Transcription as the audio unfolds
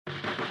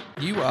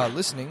You are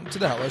listening to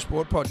the Hello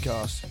Sport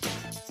Podcast.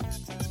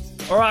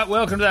 All right,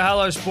 welcome to the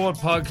Hello Sport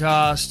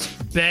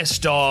Podcast.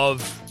 Best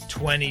of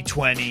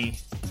 2020.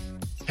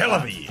 Hell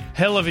of a year.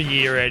 Hell of a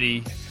year,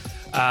 Eddie.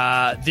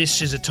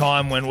 This is a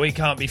time when we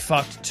can't be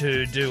fucked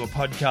to do a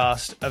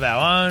podcast of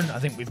our own. I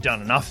think we've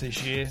done enough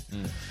this year.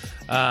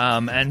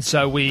 And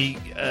so we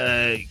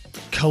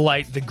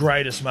collate the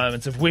greatest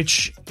moments, of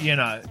which, you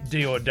know,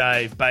 D or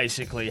Dave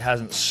basically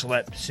hasn't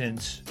slept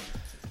since,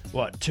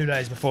 2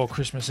 days before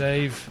Christmas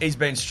Eve? He's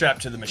been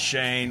strapped to the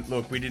machine.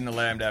 Look, we didn't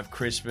allow him to have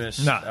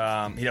Christmas.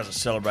 No. He doesn't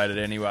celebrate it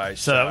anyway.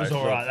 So that was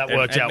all right. That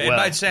worked out well.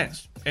 It made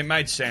sense. It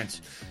made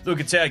sense. Look,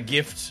 it's our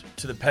gift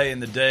to the P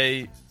and the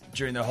D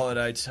during the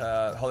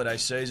holiday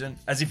season,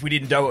 as if we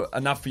didn't do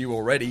enough for you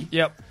already.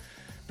 Yep.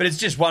 But it's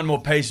just one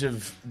more piece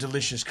of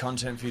delicious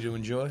content for you to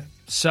enjoy.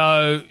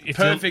 So if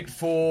Perfect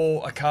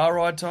for a car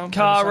ride, Tom?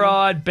 Car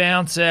ride,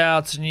 bounce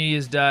outs, New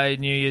Year's Day,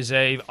 New Year's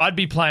Eve. I'd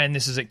be playing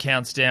this as it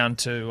counts down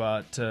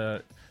to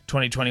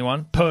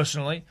 2021,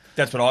 personally.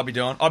 That's what I'd be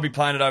doing. I'd be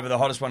playing it over the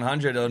Hottest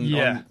 100 on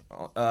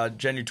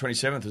January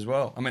 27th as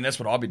well. I mean, that's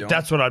what I'd be doing.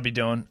 That's what I'd be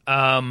doing.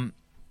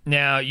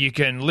 Now, you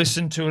can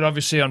listen to it,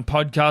 obviously, on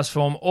podcast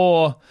form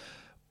or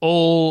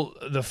all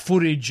the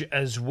footage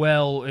as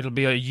well. It'll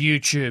be a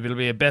YouTube. It'll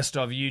be a best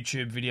of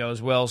YouTube video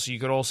as well, so you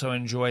could also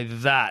enjoy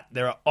that.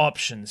 There are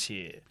options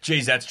here.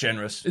 Jeez, that's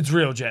generous. It's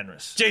real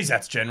generous. Jeez,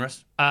 that's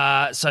generous.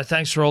 So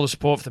thanks for all the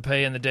support for the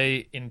P and the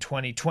D in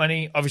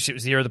 2020. Obviously, it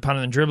was the year of the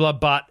punter and dribbler,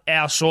 but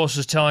our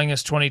sources telling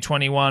us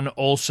 2021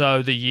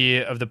 also the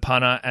year of the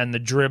punter and the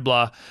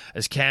dribbler,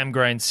 as Cam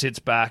Green sits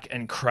back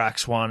and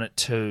cracks one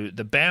to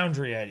the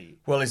boundary, Eddie.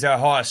 Well, he's our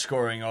highest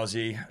scoring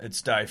Aussie.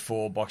 It's day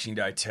 4, Boxing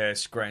Day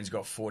test. Green's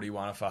got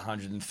 41 off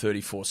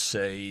 134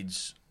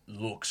 seeds.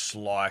 Looks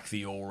like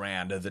the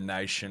all-rounder the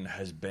nation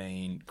has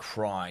been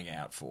crying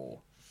out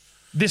for.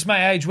 This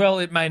may age well,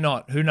 it may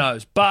not. Who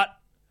knows? But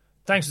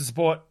thanks for the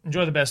support.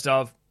 Enjoy the best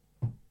of.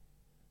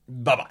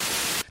 Bye-bye.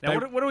 Now,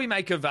 what do we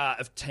make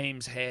of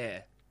Team's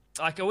hair?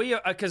 Like, are we...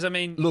 Because, I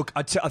mean... Look,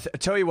 I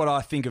tell you what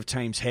I think of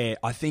Team's hair.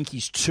 I think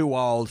he's too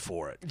old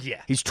for it.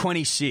 Yeah. He's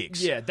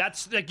 26. Yeah,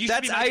 that's... Like,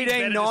 that's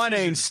 18,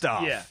 19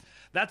 stuff. Yeah.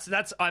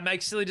 That's. I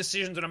make silly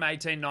decisions when I'm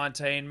 18,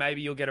 19.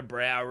 Maybe you'll get a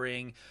brow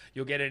ring.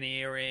 You'll get an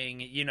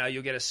earring. You know,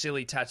 you'll get a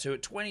silly tattoo.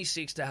 At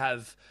 26 to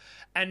have...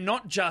 And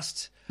not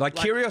just... Like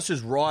Kyrgios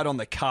is right on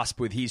the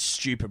cusp with his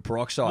stupid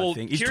peroxide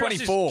thing. He's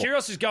 24.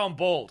 Kyrgios is going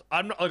bald.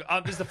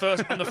 This is the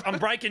first... I'm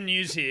breaking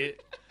news here.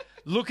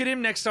 Look at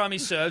him next time he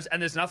serves,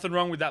 and there's nothing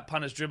wrong with that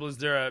punter's dribblers.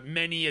 There are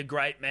many a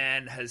great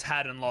man has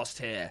had and lost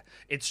hair.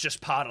 It's just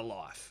part of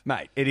life.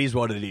 Mate, it is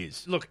what it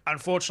is. Look,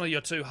 unfortunately,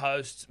 your two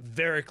hosts,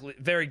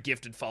 very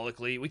gifted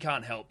follically. We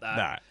can't help that.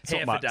 No, it's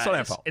hair not for days. It's not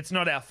our fault. It's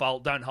not our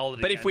fault. Don't hold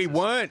it But against if we us.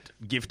 weren't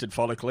gifted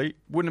follically,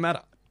 wouldn't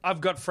matter. I've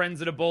got friends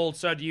that are bald,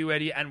 so do you,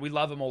 Eddie, and we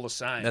love them all the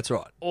same. That's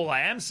right. All I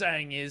am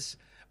saying is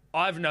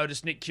I've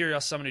noticed Nick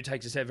Kyrgios, someone who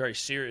takes his hair very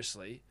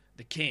seriously,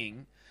 the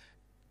king.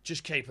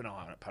 Just keep an eye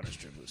on it, punters,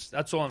 dribblers.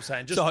 That's all I'm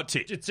saying. Just, it's a hot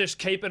tip. Just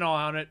keep an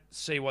eye on it,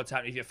 see what's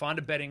happening. If you find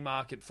a betting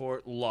market for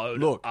it,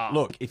 load Look, it up.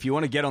 Look, if you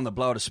want to get on the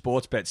blow at a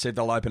sports bet, said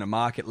they'll open a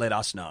market, let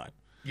us know.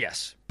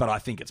 Yes. But I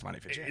think it's money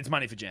for jam. It's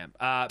money for jam.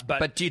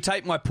 But do you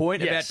take my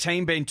point Yes. about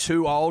Team being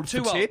too old for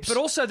tips? But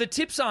also the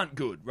tips aren't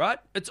good, right?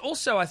 It's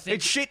also, I think...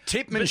 It's shit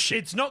tipmanship.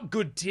 It's not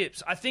good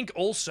tips. I think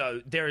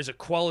also there is a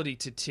quality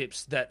to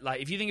tips that, like,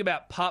 if you think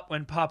about Pup,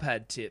 when Pup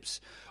had tips,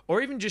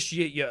 or even just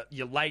your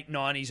late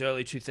 90s,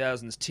 early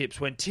 2000s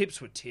tips, when tips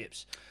were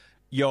tips...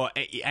 Your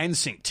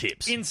NSYNC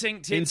tips.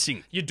 NSYNC tips.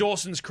 NSYNC. Your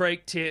Dawson's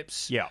Creek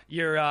tips. Yeah.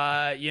 Your,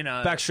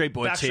 Backstreet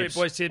Boys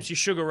tips. Your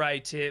Sugar Ray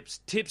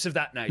tips. Tips of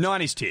that nature.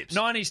 90s tips.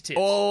 90s tips.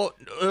 Or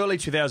early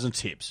 2000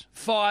 tips.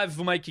 Five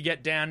will make you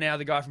get down now.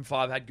 The guy from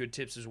Five had good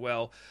tips as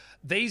well.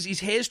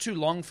 His hair's too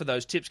long for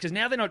those tips because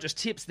now they're not just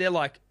tips. They're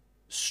like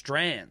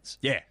strands.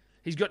 Yeah.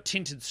 He's got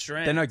tinted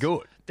strands. They're no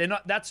good. They're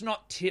not. That's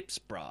not tips,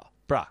 bruh.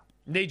 Bruh.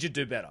 Need you to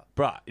do better.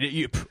 Bruh,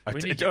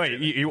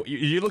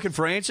 you looking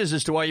for answers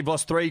as to why you've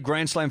lost 3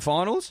 Grand Slam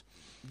finals?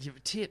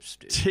 Give tips,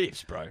 dude.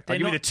 Tips, bro. They're I'll give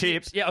you the not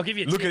tips. Yeah, I'll give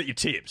you a Look tip. at your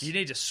tips. You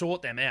need to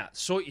sort them out.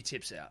 Sort your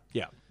tips out.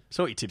 Yeah.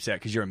 Sort your tips out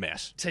because you're a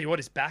mess. Tell you what,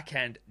 his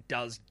backhand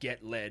does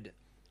get led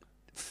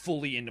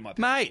fully into my...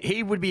 Mate,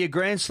 he would be a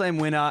Grand Slam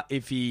winner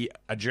if he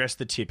addressed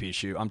the tip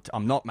issue.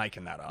 I'm not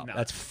making that up. No.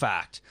 That's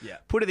fact. Yeah.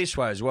 Put it this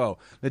way as well.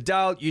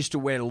 Nadal used to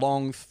wear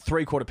long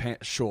 3/4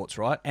 pants shorts,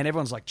 right? And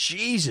everyone's like,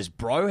 Jesus,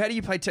 bro, how do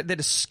you play... They're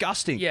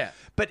disgusting. Yeah.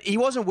 But he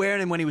wasn't wearing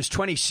them when he was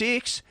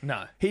 26.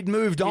 No. He'd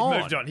moved on. He'd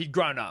moved on. He'd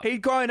grown up.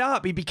 He'd grown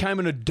up. He became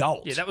an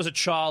adult. Yeah, that was a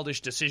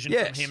childish decision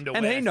Yes. from him to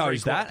and wear he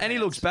knows that. three-quarter And he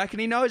pants. looks back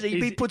and he knows it.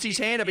 He puts his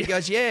hand up. He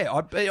goes, yeah,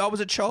 I was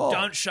a child.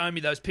 Don't show me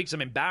those pics.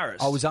 I'm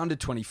embarrassed. I was under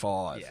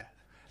 25. Yeah.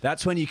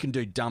 That's when you can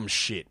do dumb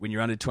shit, when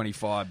you're under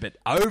 25. But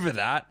over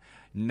that,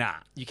 nah.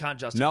 You can't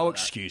justify No that.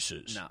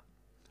 excuses. No.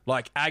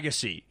 Like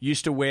Agassi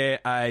used to wear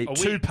a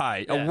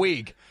toupee, Yeah. a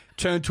wig,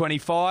 turned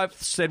 25,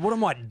 said, what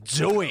am I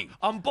doing?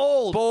 I'm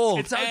bald. Bald.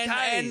 It's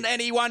okay.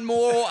 And he won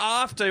more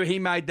after he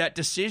made that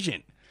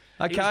decision.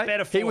 Okay?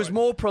 better for He was it.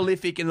 more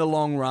prolific in the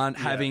long run,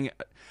 having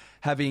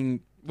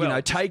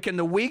taken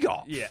the wig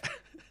off. Yeah.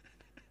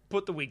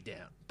 Put the wig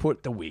down.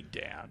 Put the wig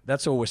down.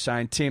 That's all we're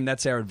saying. Tim,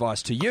 that's our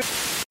advice to you.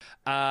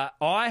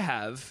 I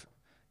have,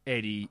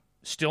 Eddie,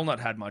 still not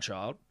had my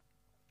child.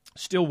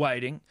 Still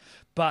waiting,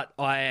 but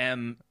I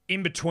am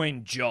in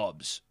between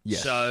jobs.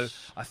 Yes. So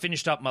I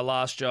finished up my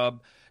last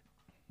job.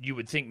 You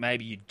would think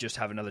maybe you'd just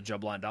have another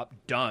job lined up.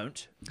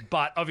 Don't.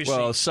 But obviously,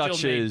 Well, still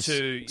such need is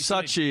to...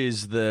 such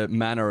is the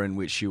manner in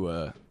which you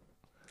were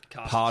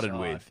cast parted aside.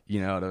 with.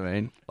 You know what I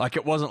mean? Like,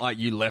 it wasn't like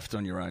you left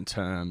on your own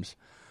terms,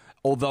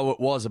 although it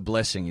was a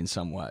blessing in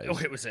some ways. Oh,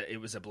 it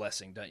was a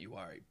blessing, don't you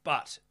worry.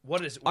 But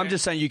what is... I'm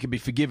just saying you could be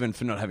forgiven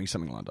for not having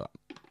something lined up.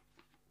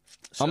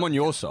 I'm on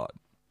your side.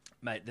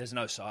 Mate, there's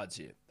no sides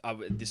here.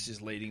 This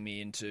is leading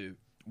me into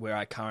where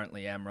I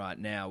currently am right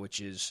now, which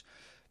is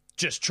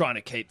just trying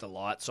to keep the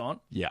lights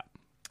on. Yeah.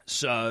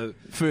 So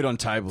Food on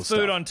table stuff.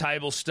 food on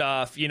table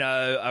stuff, you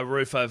know, a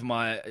roof over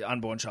my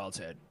unborn child's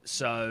head.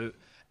 So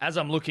as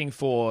I'm looking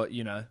for,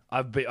 you know,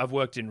 I've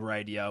worked in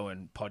radio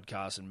and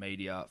podcasts and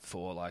media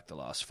for like the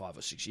last 5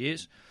 or 6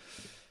 years.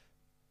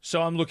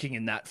 So I'm looking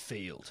in that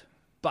field.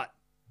 But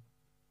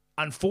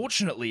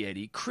unfortunately,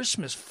 Eddie,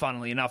 Christmas,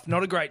 funnily enough,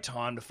 not a great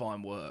time to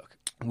find work.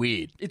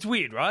 Weird. It's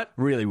weird, right?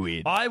 Really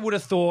weird. I would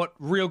have thought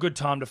real good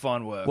time to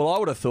find work. Well, I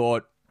would have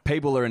thought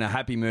people are in a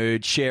happy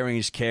mood, sharing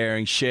is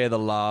caring, share the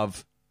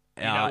love.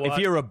 know If what?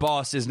 you're a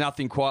boss, there's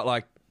nothing quite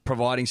like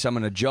providing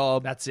someone a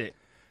job. That's it.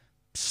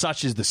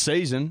 Such is the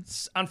season.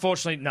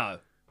 Unfortunately, no.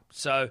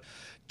 So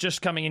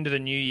just coming into the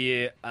new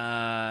year,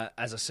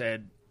 as I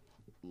said,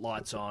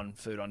 lights on,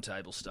 food on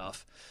table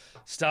stuff.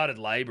 Started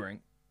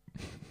labouring,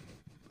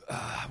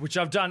 which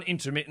I've done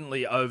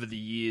intermittently over the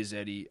years,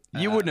 Eddie.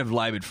 You wouldn't have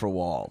laboured for a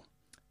while.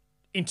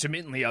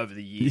 Intermittently over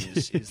the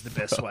years is the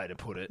best way to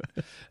put it.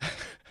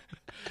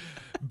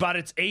 But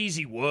it's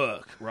easy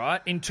work,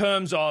 right? In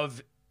terms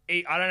of,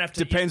 I don't have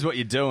to... Depends what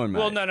you're doing, mate.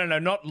 Well, no,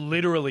 not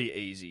literally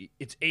easy.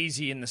 It's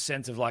easy in the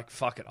sense of like,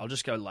 fuck it, I'll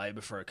just go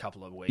labour for a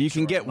couple of weeks. You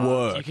can or a get month.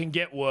 work. You can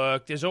get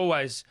work. There's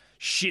always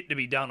shit to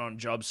be done on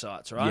job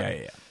sites,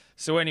 right? Yeah.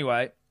 So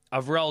anyway,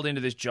 I've rolled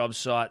into this job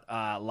site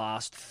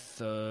last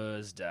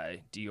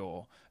Thursday,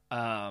 Dior.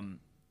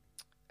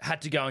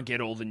 Had to go and get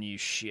all the new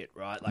shit,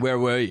 right? Like, Where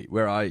were you?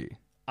 Where are you?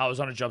 I was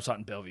on a job site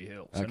in Bellevue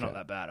Hill, so Okay. not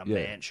that bad. A Yeah.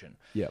 mansion.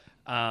 Yep.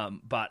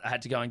 But I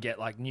had to go and get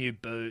like new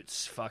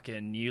boots,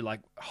 fucking new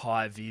like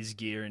high vis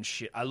gear and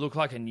shit. I look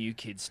like a new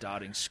kid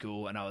starting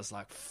school, and I was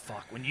like,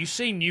 "Fuck!" When you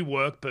see new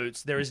work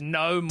boots, there is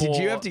no more. Did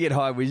you have to get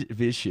high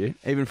vis shit,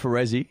 even for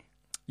Resi?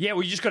 Yeah,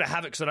 well, you just got to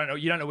have it because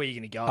you don't know where you're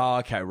going to go. Oh,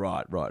 okay,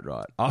 right.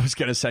 I was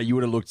going to say you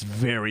would have looked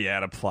very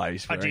out of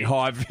place wearing did.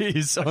 high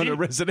vis on a did.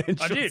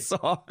 residential I did.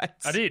 site.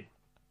 I did,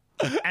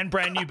 and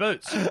brand new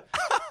boots.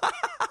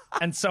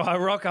 And so I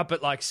rock up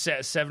at like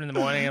 7 in the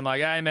morning. I'm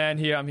like, "Hey man,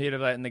 I'm here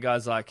today," and the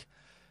guy's like,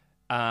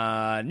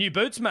 "New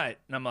boots, mate."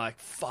 And I'm like,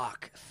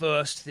 "Fuck!"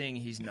 First thing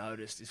he's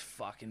noticed is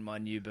fucking my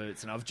new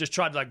boots, and I've just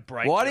tried to like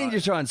break. Why didn't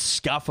you try and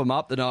scuff them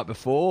up the night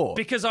before?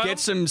 Because get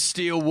some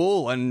steel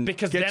wool and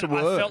Because get then to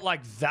work. I felt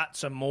like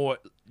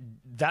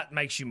that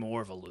makes you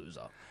more of a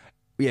loser.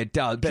 Yeah, it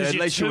does. But Because at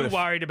you're least you too would have.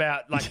 worried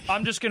about, like,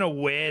 I'm just going to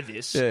wear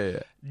this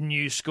Yeah.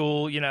 new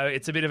school. You know,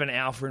 it's a bit of an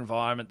alpha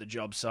environment, the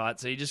job site,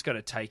 so you just got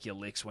to take your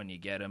licks when you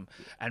get them.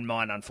 And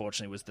mine,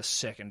 unfortunately, was the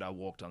second I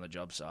walked on the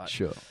job site.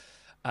 Sure.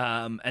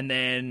 And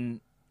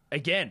then,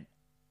 again,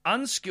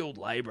 unskilled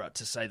labourer,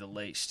 to say the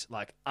least.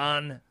 Like,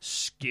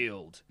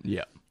 unskilled.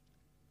 Yeah.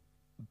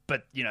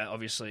 But, you know,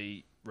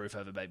 obviously, roof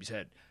over baby's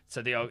head.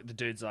 So the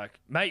dude's like,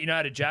 "Mate, you know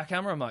how to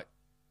jackhammer?" I'm like,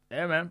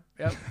 "Yeah, man.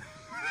 Yep."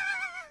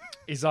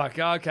 He's like,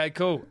 "Oh, okay,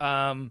 cool.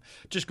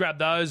 Just grab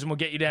those and we'll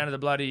get you down to the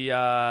bloody,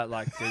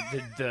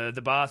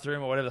 the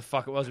bathroom or whatever the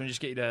fuck it was. We'll just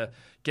get you to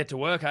get to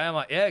work, hey?" I'm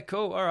like, "Yeah,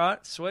 cool. All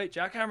right. Sweet.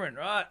 Jackhammering.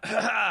 Right.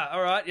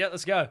 All right. Yeah,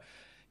 let's go."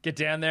 Get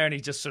down there and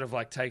he just sort of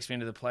like takes me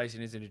into the place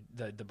and he's in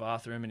the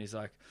bathroom and he's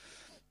like,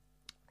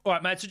 "All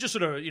right, mate, so just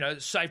sort of, you know,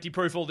 safety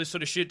proof all this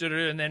sort of shit,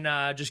 and then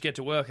just get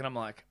to work." And I'm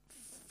like,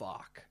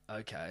 "Fuck.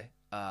 Okay.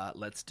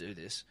 Let's do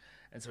this."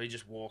 And so he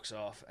just walks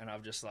off, and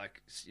I've just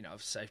like, you know,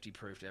 I've safety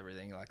proofed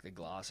everything, like the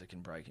glass it can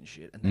break and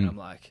shit. And then I'm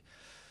like,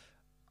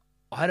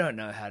 I don't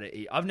know how to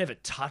eat. I've never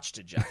touched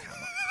a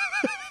jackhammer.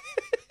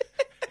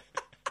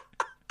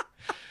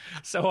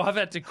 So I've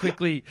had to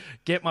quickly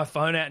get my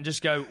phone out and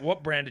just go,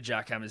 "What brand of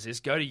jackhammer is this?"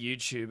 Go to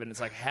YouTube, and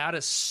it's like how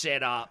to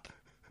set up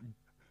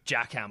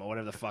jackhammer,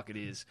 whatever the fuck it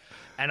is.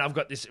 And I've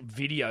got this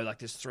video, like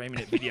this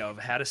 3-minute video of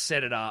how to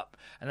set it up.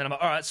 And then I'm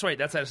like, "All right, sweet,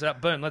 that's how to set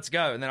up. Boom, let's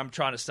go." And then I'm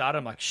trying to start it.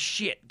 I'm like,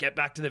 "Shit, get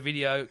back to the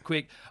video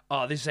quick.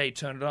 Oh, this is how you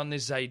turn it on.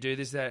 This is how you do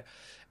this, that."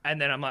 And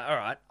then I'm like, "All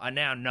right, I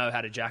now know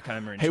how to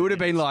jackhammer." He would have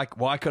been like,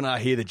 "Why can't I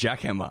hear the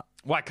jackhammer?"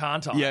 "Why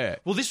can't I?" Yeah.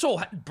 Well,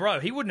 bro,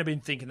 he wouldn't have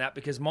been thinking that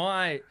because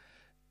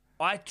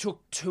I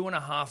took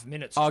 2.5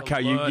 minutes to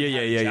Okay, learn how to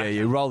yeah.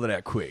 You jackhammer. rolled it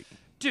out quick.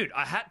 Dude,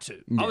 I had to.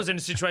 I was in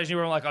a situation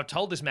where I'm like, I've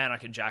told this man I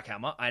can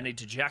jackhammer. I need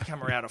to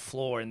jackhammer out a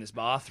floor in this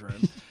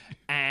bathroom.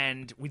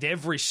 And with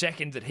every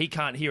second that he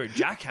can't hear a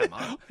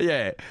jackhammer,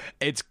 Yeah,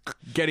 it's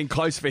getting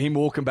close for him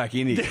walking back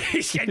in here.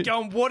 he's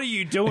going, what are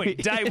you doing?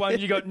 Day one,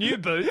 you got new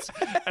boots,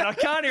 and I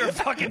can't hear a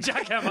fucking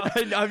jackhammer.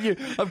 And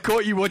I've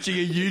caught you watching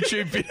a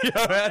YouTube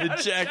video out of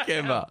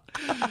jackhammer.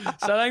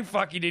 So thank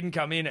fuck he didn't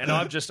come in, and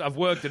I've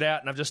worked it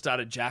out, and I've just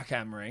started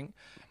jackhammering.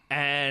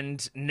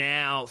 And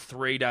now,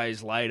 3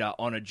 days later,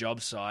 on a job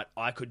site,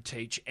 I could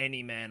teach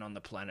any man on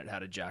the planet how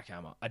to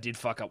jackhammer. I did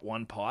fuck up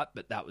one pipe,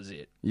 but that was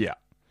it. Yeah.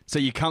 So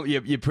you're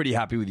pretty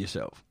happy with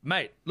yourself.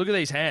 Mate, look at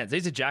these hands.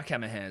 These are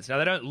jackhammer hands. Now,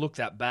 they don't look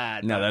that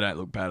bad. No, they don't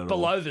look bad at all.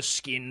 Below the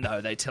skin,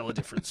 though, they tell a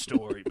different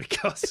story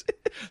because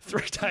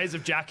 3 days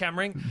of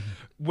jackhammering,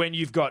 when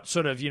you've got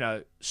sort of,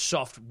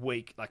 soft,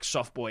 weak, like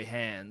soft boy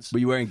hands. Were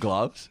you wearing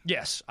gloves?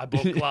 Yes, I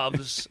bought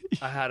gloves.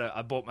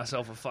 I bought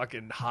myself a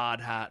fucking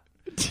hard hat.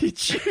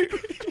 Did you?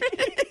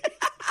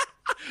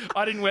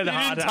 I didn't wear the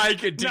hard didn't hat.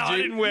 take it, did no, you? I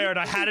didn't wear it.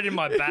 I had it in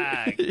my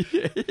bag,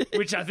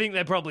 which I think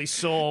they probably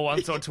saw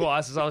once or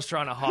twice as I was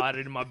trying to hide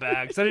it in my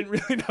bag. So I didn't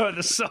really know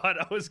the side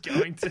I was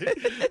going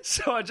to.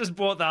 So I just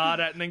bought the hard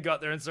hat and then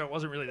got there, and so it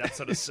wasn't really that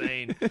sort of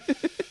scene.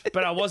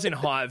 But I was in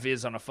high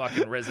vis on a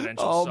fucking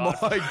residential site.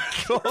 Oh my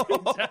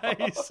God.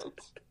 Days.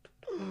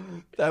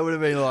 That would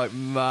have been like,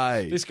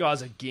 mate. This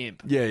guy's a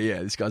gimp.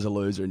 Yeah, this guy's a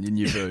loser in your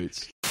new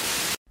boots.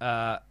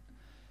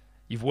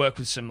 You've worked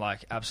with some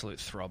like absolute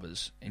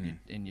throbbers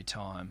in your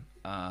time.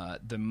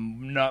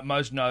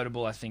 Most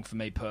notable, I think, for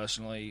me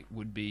personally,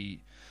 would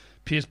be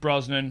Pierce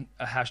Brosnan,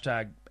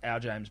 hashtag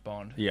our James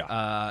Bond.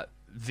 Yeah.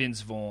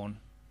 Vince Vaughn,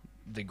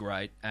 the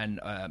great,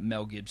 and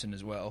Mel Gibson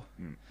as well.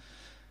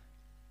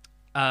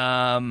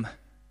 The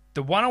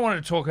one I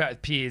wanted to talk about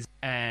with Pierce,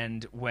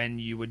 and when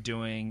you were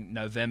doing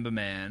November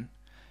Man,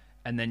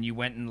 and then you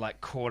went and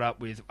like caught up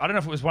with, I don't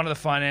know if it was one of the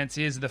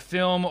financiers of the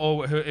film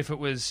or if it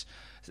was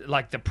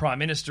like the Prime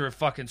Minister of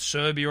fucking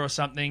Serbia or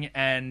something,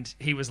 and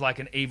he was like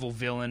an evil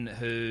villain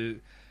who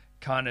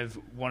kind of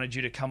wanted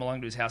you to come along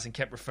to his house and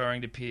kept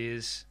referring to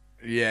Piers.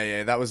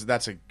 Yeah,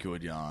 that's a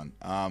good yarn.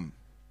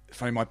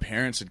 Funny, my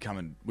parents had come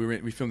and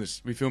we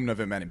filmed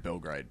November Man in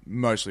Belgrade.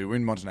 Mostly, we were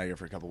in Montenegro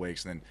for a couple of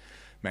weeks, and then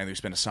mainly we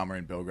spent a summer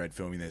in Belgrade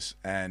filming this.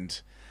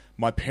 And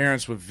my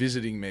parents were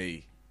visiting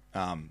me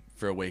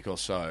for a week or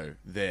so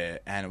there,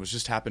 and it was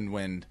just happened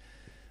when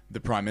the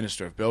Prime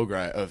Minister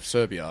of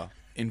Serbia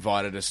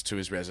invited us to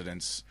his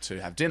residence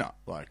to have dinner.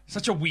 Like,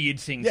 such a weird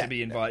thing to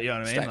be invited. You know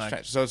what I mean?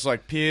 Strange. So it's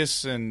like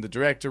Pierce and the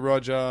director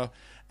Roger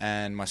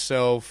and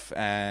myself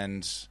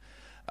and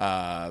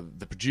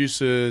the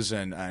producers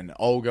and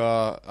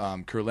Olga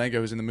Kurylenko,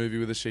 who's in the movie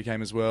with us. She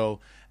came as well,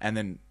 and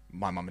then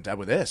my mum and dad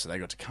were there, so they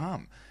got to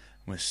come.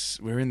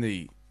 We're in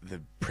the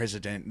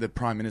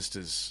Prime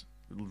Minister's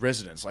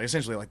residence, like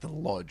essentially like the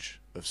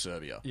lodge of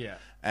Serbia. Yeah.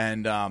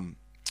 And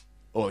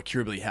or the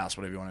Kiribati house,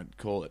 whatever you want to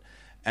call it.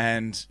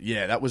 And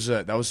yeah, that was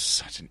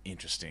such an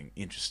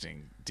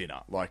interesting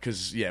dinner. Like,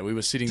 because we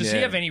were sitting there. Does he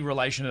have any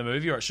relation to the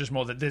movie, or it's just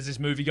more that there's this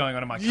movie going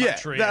on in my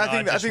country? Yeah,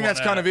 I think that's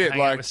kind of it.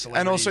 Like,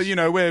 and also,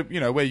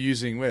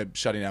 we're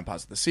shutting down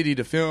parts of the city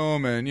to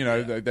film, and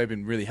they've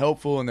been really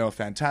helpful, and they were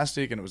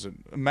fantastic, and it was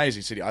an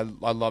amazing city. I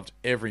loved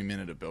every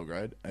minute of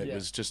Belgrade. It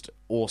was just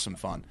awesome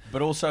fun.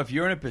 But also, if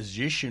you're in a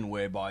position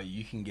whereby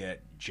you can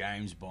get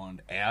James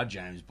Bond, our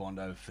James Bond,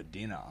 over for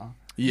dinner.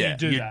 Yeah,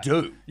 you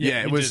do.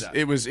 Yeah, it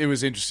was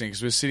interesting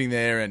because we were sitting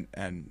there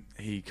and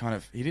he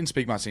didn't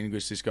speak much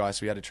English, this guy,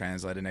 so we had a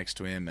translator next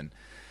to him,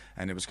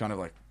 and it was kind of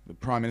like the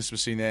Prime Minister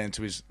was sitting there, and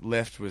to his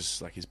left was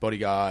like his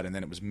bodyguard, and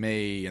then it was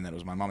me, and then it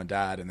was my mum and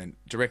dad, and then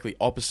directly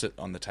opposite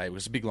on the table, it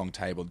was a big long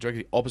table,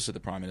 directly opposite the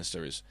Prime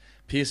Minister is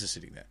Pierce is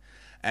sitting there,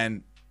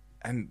 and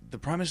the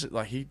Prime Minister,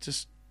 like, he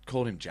just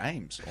called him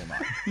James all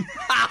night.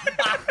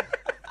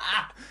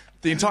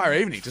 The entire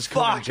evening, just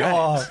called him James.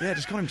 Off. Yeah,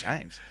 just called him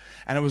James.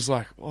 And it was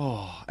like,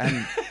 oh,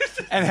 and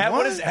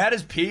how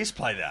does Pierce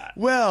play that?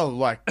 Well,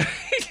 like,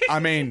 I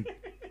mean,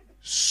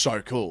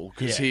 so cool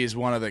because he is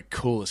one of the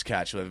coolest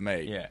cats you'll ever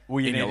meet. Yeah,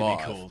 well, you in need your to life.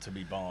 be cool to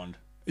be Bond.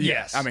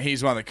 Yes. I mean,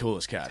 he's one of the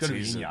coolest cats. It's gotta be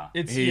He's in ya.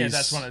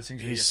 That's one of those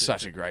things. He's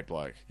such a great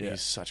bloke. Yeah.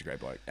 He's such a great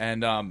bloke.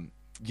 And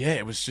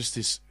it was just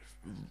this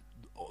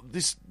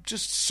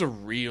just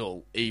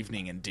surreal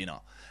evening and dinner,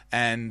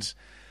 and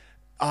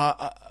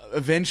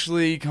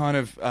eventually, kind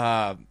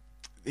of.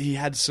 He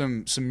had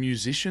some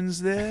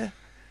musicians there,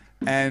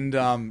 and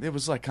it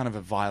was like kind of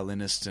a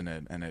violinist and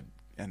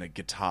a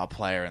guitar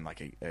player and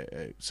like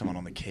someone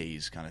on the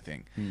keys kind of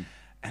thing.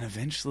 And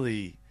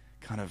eventually,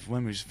 kind of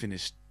when we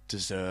finished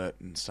dessert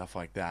and stuff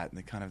like that,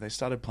 and they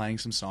started playing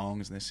some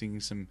songs and they're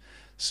singing some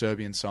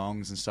Serbian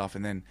songs and stuff.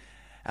 And then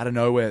out of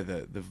nowhere,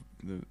 the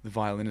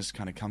violinist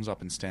kind of comes up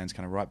and stands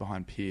kind of right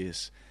behind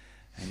Pierce,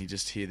 and you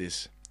just hear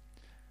this.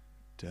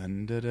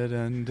 Dun dun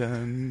dun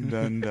dun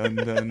dun dun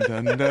dun dun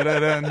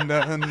dun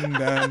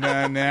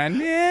dun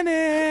dun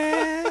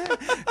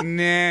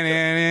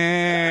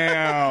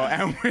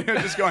and we're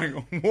just going,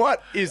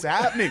 what is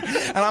happening?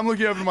 And I'm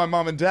looking over to my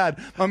mum and dad.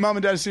 My mum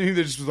and dad are sitting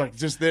here,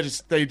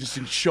 they're just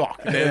in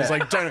shock. They're just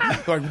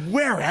like,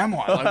 where am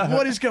I? Like,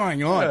 what is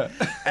going on?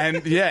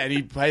 And and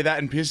he played that,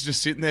 and Pierce is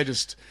just sitting there,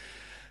 just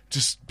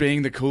just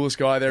being the coolest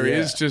guy there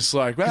is, just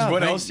like, well,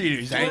 what else do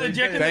you do?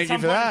 Thank you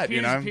for that,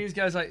 you know. Piers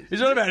goes like, He's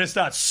not about to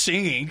start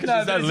singing because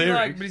no, there's no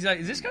lyrics. but he's like,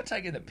 is this guy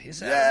taking the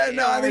piss out? Yeah, of me?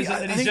 no, I Or think- is it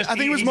that I he's think- just- I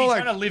think it was is more he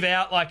like- trying to live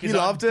out like his He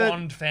own loved it.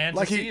 Bond fantasy.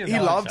 Like he of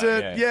that? loved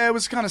it. yeah. Yeah, it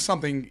was kind of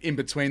something in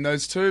between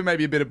those two,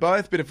 maybe a bit of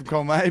both, bit from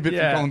column A, bit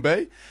Yeah. from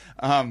column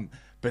B.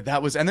 But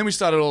that was, and then we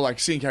started all like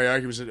singing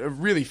karaoke. It was a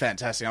really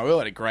fantastic. We all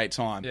had a great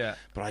time. Yeah.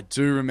 But I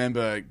do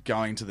remember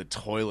going to the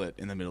toilet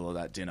in the middle of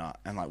that dinner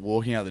and like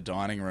walking out of the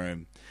dining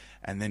room,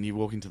 and then you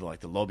walk into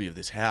the lobby of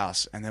this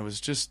house, and there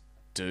was just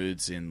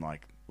dudes in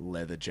like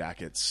leather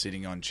jackets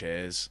sitting on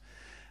chairs.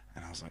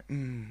 And I was like,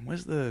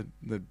 where's the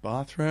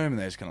bathroom? And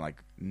they just kind of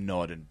like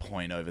nod and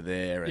point over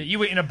there. And You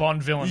were in a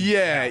Bond villain.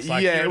 yeah, house.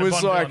 Like, yeah. you're It in a was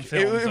Bond like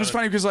villain film, it was so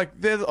funny because like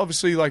they're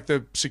obviously like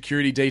the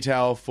security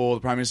detail for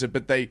the Prime Minister,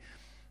 but they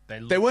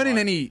look weren't in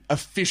like- any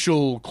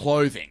official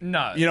clothing.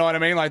 No. You know what I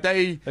mean? Like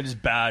They're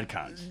just bad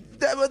cunts.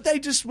 they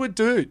just were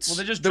dudes. Well,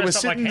 they're just that were dressed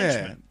up like sitting there.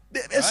 henchmen,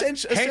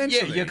 Essentially.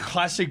 Yeah, your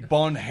classic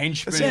Bond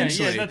henchman.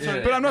 Essentially, that's what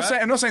it but is, I'm not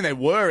right? saying they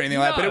were anything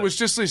like that. But No. it was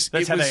just this.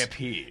 That's it how was, they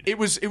appeared. It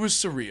was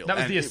surreal. That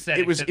was And the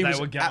aesthetic that they it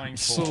was were going for.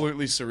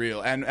 absolutely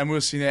surreal. And we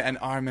were sitting there, and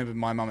I remember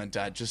my mum and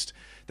dad just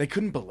they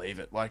couldn't believe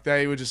it. Like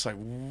they were just like,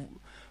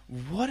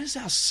 "What does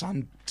our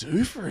son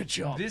do for a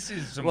job? This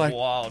is some like,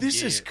 wild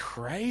This is gear.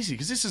 crazy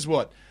because this is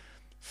what."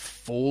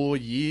 4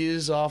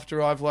 years after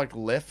I've like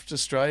left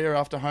Australia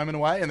after Home and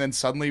Away, and then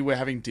suddenly we're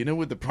having dinner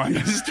with the Prime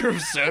Minister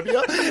of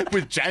Serbia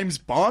with James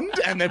Bond,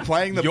 and they're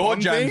playing the Your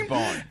Bond James theme.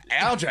 Bond.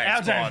 Our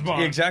James Bond.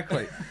 Bond.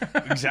 Exactly.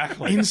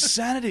 Exactly.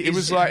 Insanity. It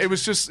was like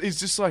it's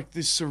just like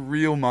these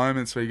surreal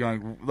moments where you're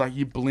going like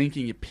you're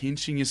blinking, you're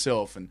pinching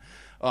yourself, and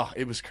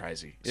it was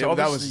crazy. So That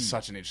obviously- was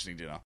such an interesting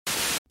dinner.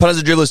 Punters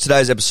and Dribblers,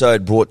 today's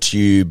episode brought to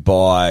you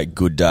by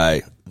Good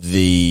Day,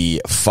 the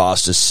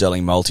fastest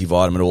selling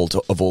multivitamin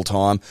of all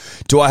time.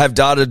 Do I have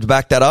data to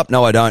back that up?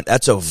 No, I don't.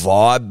 That's a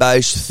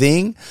vibe-based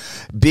thing.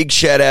 Big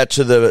shout out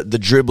to the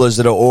dribblers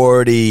that are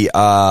already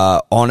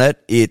on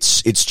it.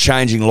 It's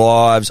changing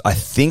lives. I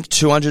think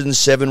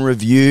 207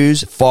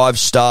 reviews,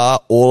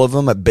 5-star, all of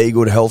them at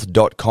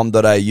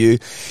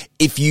begoodhealth.com.au.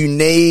 If you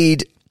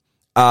need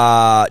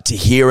to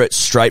hear it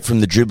straight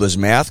from the dribbler's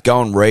mouth,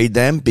 go and read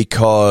them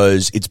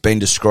because it's been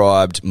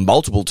described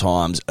multiple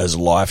times as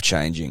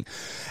life-changing.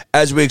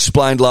 As we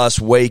explained last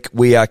week,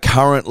 we are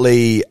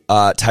currently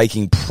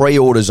taking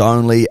pre-orders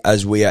only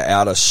as we are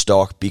out of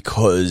stock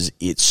because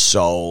it's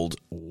sold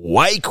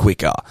way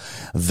quicker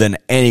than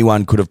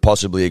anyone could have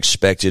possibly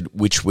expected,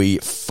 which we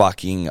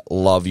fucking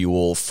love you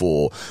all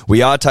for.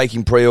 We are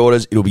taking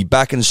pre-orders. It'll be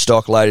back in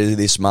stock later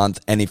this month,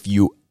 and if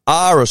you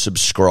are a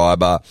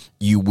subscriber,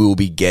 you will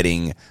be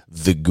getting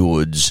the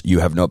goods. You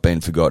have not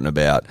been forgotten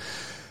about.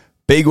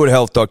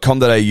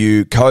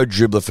 BeGoodHealth.com.au, code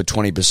dribbler for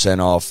 20%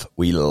 off.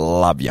 We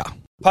love ya.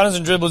 Punters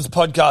and Dribblers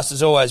podcast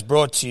is always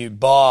brought to you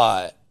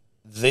by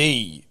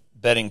the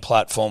betting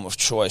platform of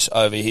choice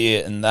over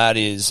here, and that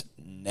is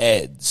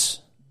Neds.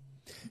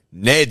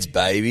 Neds,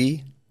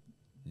 baby.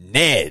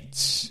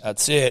 Neds.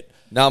 That's it.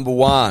 Number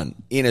one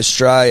in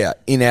Australia,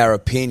 in our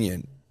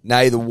opinion.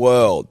 Nay the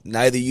world,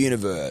 nay the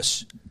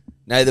universe,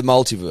 nay the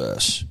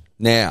multiverse.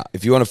 Now,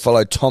 if you want to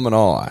follow Tom and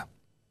I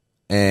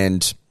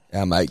and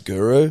our mate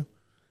Guru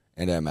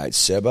and our mate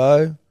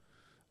Sebo,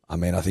 I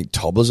mean, I think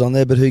Toddler's on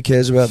there, but who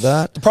cares about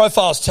that? The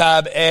Profiles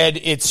tab, Ed,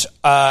 it's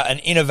an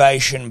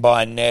innovation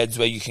by Neds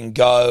where you can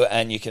go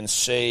and you can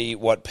see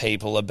what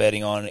people are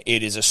betting on.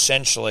 It is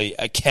essentially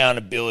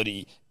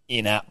accountability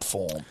in app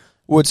form.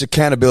 Well, it's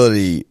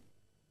accountability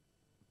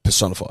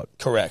personified.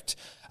 Correct.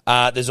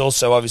 There's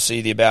also obviously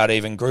the About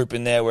Even group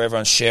in there where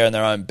everyone's sharing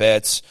their own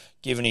bets,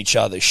 giving each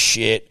other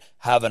shit,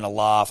 having a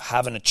laugh,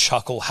 having a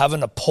chuckle,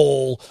 having a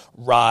Paul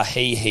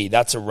Rahihi.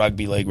 That's a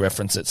rugby league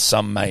reference that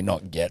some may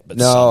not get. But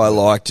No, some I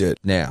liked it.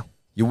 Now,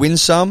 you win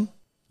some,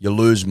 you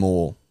lose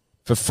more.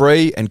 For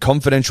free and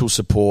confidential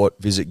support,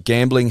 visit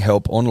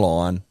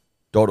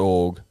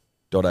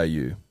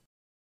gamblinghelponline.org.au.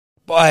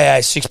 Buy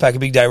a six-pack of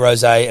Big Day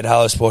Rosé at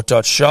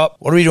hellosport.shop.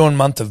 What are we doing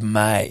month of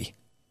May?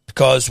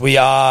 Because we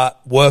are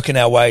working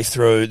our way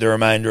through the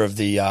remainder of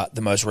the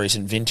most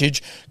recent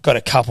vintage. Got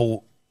a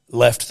couple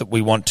left that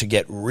we want to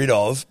get rid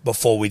of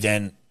before we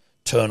then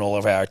turn all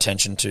of our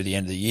attention to the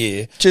end of the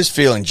year. Just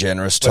feeling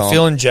generous, Tom. We're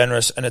feeling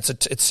generous, and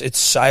it's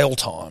sale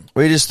time.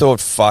 We just thought,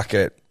 fuck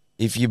it.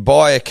 If you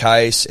buy a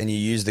case and you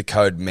use the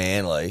code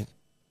MANLY,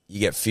 you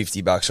get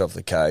 $50 off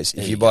the case.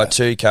 If you buy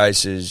 2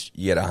 cases,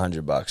 you get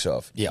 $100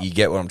 off. Yeah. You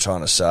get what I'm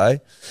trying to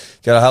say?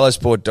 Go to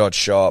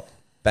hellosport.shop,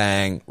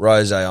 bang,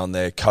 rosé on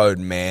there, code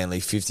MANLY,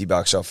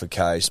 $50 off a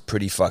case.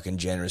 Pretty fucking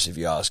generous if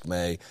you ask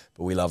me.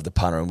 But we love the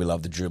punter and we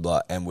love the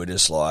dribbler, and we're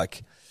just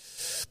like,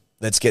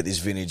 let's get this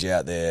vintage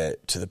out there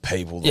to the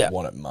people that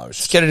want it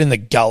most. Let's get it in the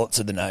gullets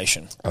of the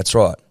nation. That's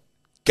right.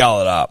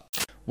 Gull it up.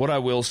 What I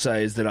will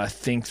say is that I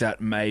think that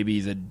maybe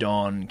the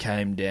Don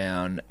came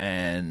down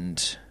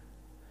and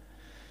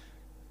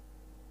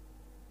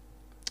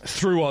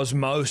through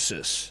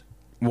osmosis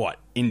What?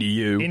 Into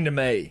you? into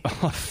me.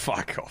 Oh,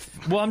 fuck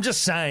off. Well, I'm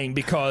just saying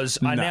because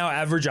I now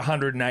average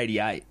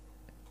 188.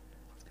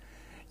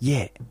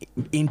 Yeah,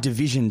 in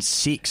Division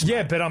 6.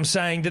 Yeah, mate. but I'm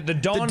saying that the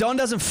Don... The Don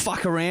doesn't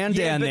fuck around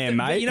down but there, the-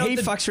 mate. you know, he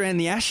the- fucks around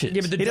the Ashes.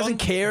 Yeah, but he doesn't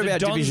care about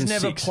Division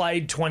Don's never 6.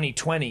 played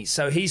 2020,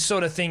 so he's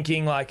sort of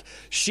thinking like,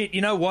 shit, you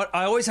know what?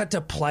 I always had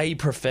to play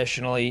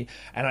professionally,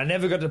 and I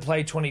never got to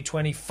play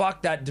 2020.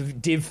 Fuck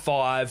that Div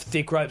 5,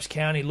 Thick Ropes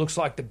County looks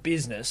like the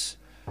business.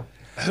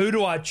 Who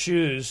do I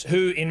choose?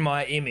 Who in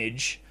my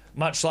image,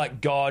 much like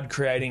God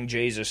creating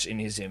Jesus in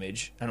his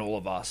image and all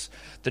of us,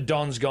 the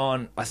Don's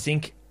gone, I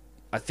think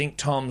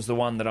Tom's the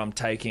one that I'm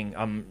taking.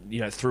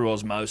 Through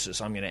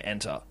osmosis, I'm going to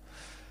enter.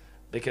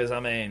 Because,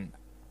 I mean,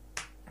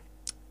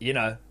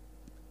 I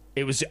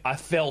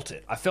felt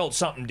it. I felt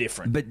something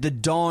different. But the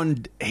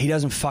Don, he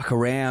doesn't fuck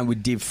around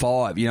with Div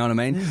 5, you know what I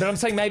mean? But I'm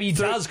saying maybe he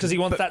does because he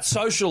wants that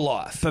social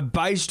life. But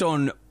based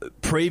on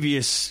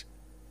previous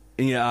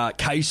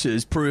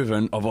cases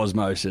proven of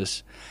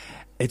osmosis,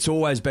 it's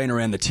always been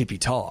around the tippy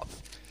top.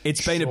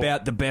 It's been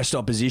about the best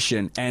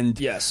opposition, and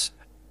yes.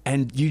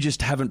 And you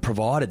just haven't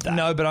provided that.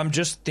 No, but I'm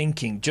just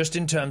thinking, just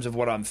in terms of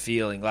what I'm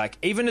feeling, like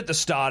even at the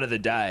start of the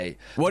day.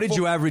 What did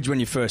you average when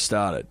you first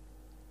started?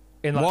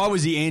 Why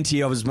was he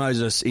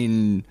anti-osmosis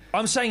in...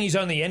 I'm saying he's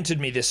only entered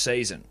me this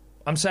season.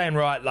 I'm saying,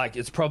 right, like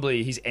it's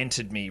probably he's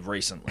entered me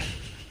recently.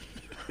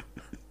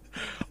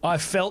 I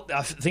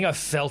think I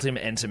felt him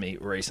enter me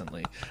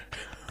recently.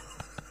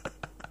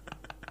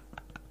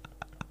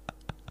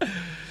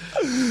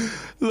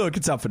 Look,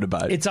 it's up for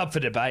debate. It's up for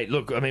debate.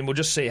 Look, I mean, we'll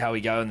just see how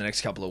we go in the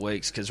next couple of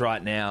weeks because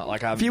right now,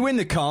 like, if you win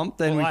the comp,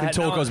 then we can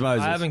talk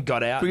osmosis. I haven't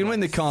got out. If we can win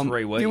the comp.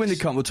 3 weeks. If you win the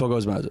comp, we'll talk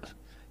osmosis.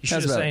 You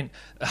should have seen.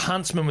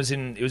 Huntsman was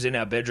in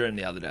our bedroom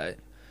the other day,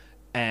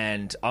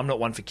 and I'm not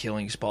one for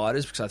killing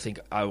spiders because I think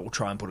I will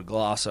try and put a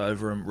glass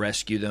over them,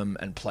 rescue them,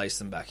 and place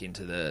them back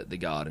into the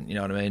garden. You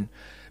know what I mean?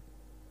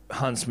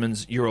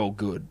 Huntsman's, you're all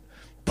good.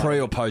 Pre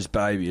or post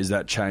baby, has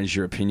that changed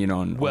your opinion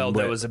on? Well,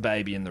 there was a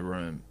baby in the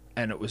room,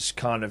 and it was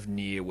kind of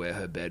near where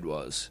her bed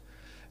was.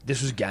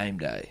 This was game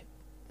day.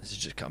 This has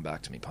just come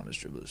back to me, punters,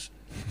 dribblers.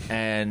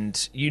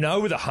 And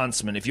with a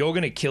Huntsman, if you're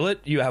going to kill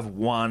it, you have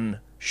one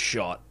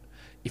shot.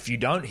 If you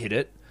don't hit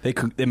it,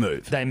 they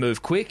move. They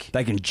move quick.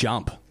 They can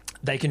jump.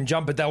 They can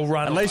jump, but they'll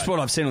run. At least what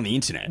I've seen on the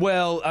internet.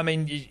 Well, I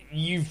mean,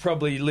 you've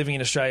probably, living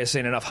in Australia,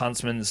 seen enough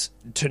huntsmans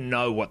to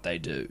know what they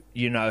do.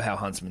 You know how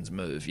huntsmans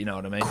move. You know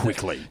what I mean?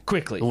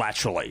 Quickly.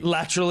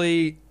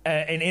 Laterally,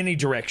 in any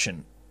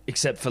direction,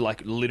 except for,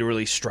 like,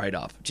 literally straight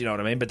up. Do you know what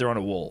I mean? But they're on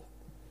a wall,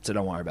 so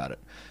don't worry about it.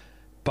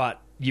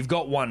 But you've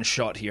got one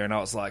shot here, and I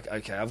was like,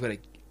 okay, I've got to...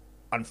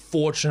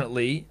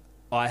 Unfortunately,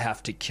 I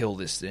have to kill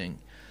this thing.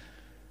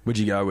 What'd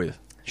you go with?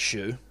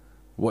 Shoe.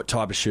 What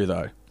type of shoe,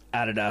 though?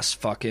 Adidas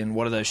fucking...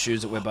 What are those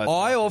shoes that we're both...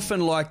 I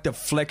often like the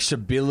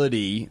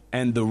flexibility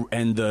and the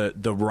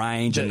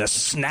range and the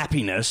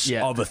snappiness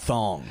of a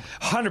thong.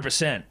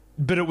 100%.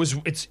 But it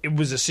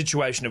was a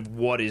situation of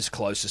what is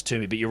closest to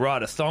me. But you're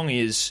right, a thong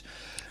is...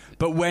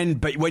 But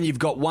when you've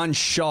got one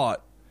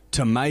shot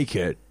to make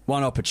it,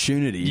 one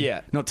opportunity,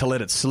 not to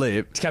let it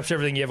slip... To capture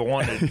everything you ever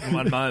wanted in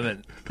one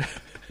moment.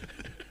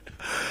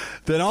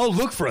 Then I'll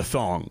look for a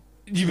thong.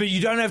 But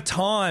you don't have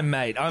time,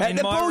 mate. I'm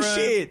in my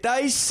bullshit. room.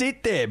 They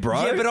sit there,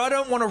 bro. Yeah, but I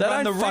don't want to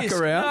run the fuck risk.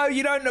 Around. No,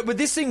 you don't know. But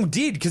this thing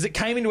did because it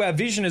came into our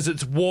vision as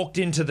it's walked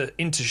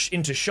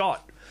into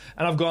shot,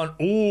 and I've gone,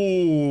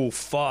 ooh,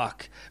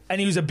 fuck. And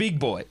he was a big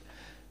boy.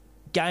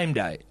 Game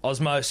day,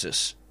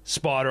 osmosis,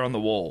 spider on the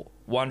wall,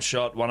 one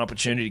shot, one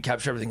opportunity to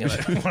capture everything.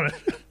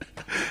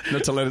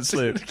 Not to let it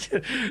slip.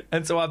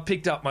 And so I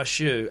picked up my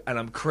shoe and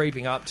I'm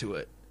creeping up to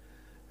it.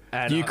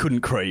 And you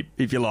couldn't creep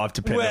if your life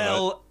depended on it.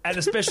 Well, and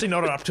especially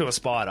not up to a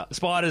spider.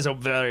 Spiders are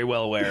very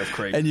well aware of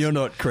creeping. And you're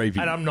not creepy.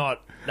 And I'm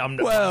not.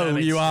 Well,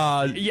 you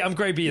are. Yeah, I'm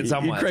creepy in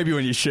some way. You're creepy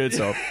when your shirt's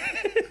off.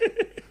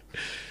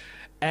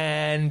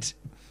 And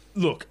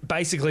look,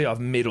 basically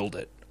I've middled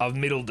it. I've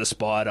middled the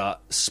spider,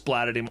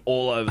 splattered him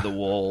all over the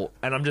wall.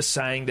 And I'm just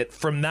saying that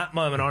from that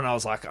moment on, I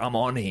was like, I'm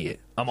on here.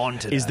 I'm on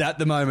today. Is that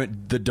the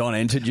moment the Don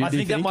entered you? I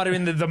think that might have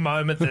been the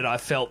moment that I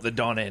felt the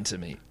Don enter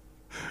me.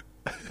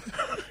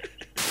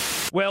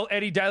 Well,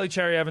 Eddie, Daly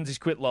Cherry Evans has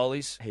quit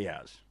lollies. He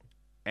has.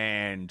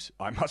 And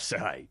I must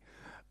say,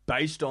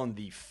 based on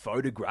the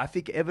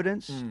photographic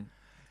evidence,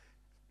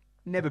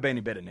 never been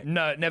in better nick.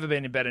 No, never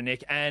been in better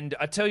nick. And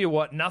I tell you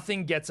what,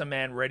 nothing gets a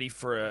man ready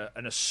for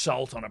an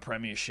assault on a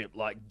premiership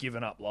like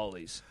giving up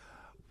lollies.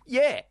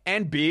 Yeah,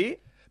 and beer.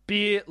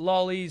 Beer,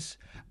 lollies,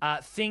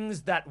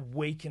 things that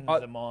weaken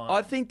the mind.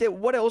 I think that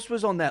what else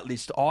was on that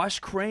list? Ice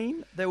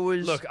cream. There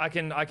was. Look, I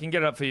can get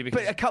it up for you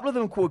because but a couple of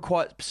them were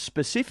quite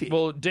specific.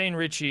 Well, Dean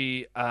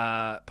Ritchie,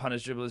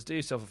 punters, dribblers, do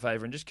yourself a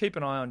favour and just keep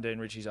an eye on Dean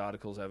Ritchie's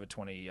articles over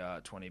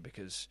 2020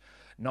 because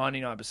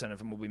 99% of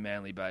them will be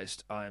Manly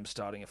based. I am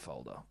starting a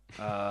folder.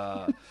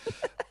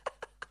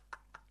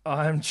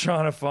 I'm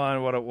trying to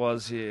find what it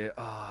was here.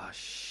 Oh,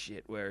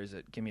 shit. Where is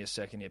it? Give me a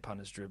second here,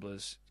 punters,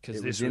 dribblers.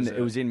 Because it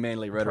was in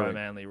Manly Rhetoric.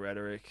 Pro-Manly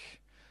Rhetoric.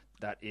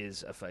 That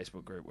is a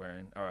Facebook group we're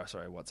in. Oh,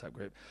 sorry, WhatsApp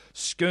group.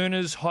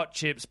 Schooners, hot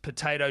chips,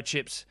 potato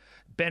chips,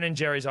 Ben &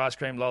 Jerry's ice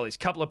cream lollies.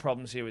 Couple of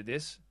problems here with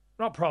this.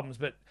 Not problems,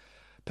 but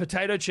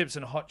potato chips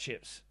and hot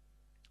chips.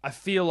 I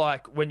feel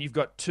like when you've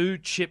got two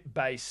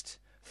chip-based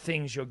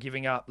things you're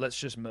giving up, let's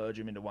just merge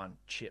them into one.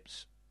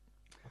 Chips.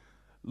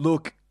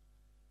 Look,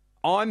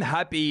 I'm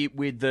happy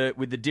with the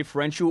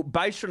differential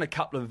based on a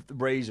couple of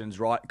reasons,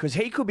 right? Because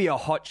he could be a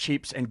hot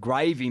chips and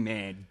gravy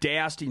man,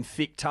 doused in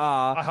thick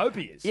tar. I hope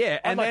he is. Yeah,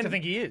 I'd like to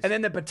think he is. And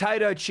then the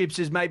potato chips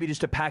is maybe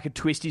just a pack of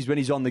twisties when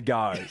he's on the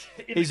go.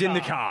 He's in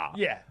the car.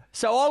 Yeah.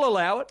 So I'll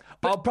allow it.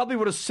 I probably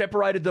would have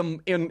separated them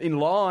in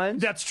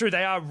lines. That's true.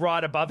 They are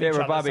right above They're each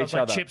other. above So it's each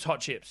like other. chips, hot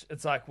chips.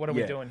 It's like, what are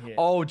we doing here?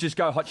 Oh, just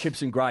go hot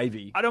chips and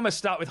gravy. I'd almost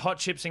start with hot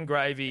chips and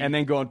gravy. And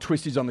then go on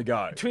twisties on the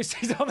go.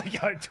 Twisties on the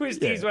go.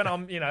 Twisties when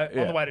I'm,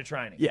 on the way to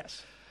training.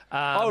 Yes.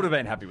 I would have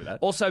been happy with that.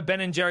 Also,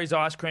 Ben & Jerry's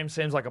ice cream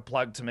seems like a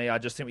plug to me. I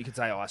just think we could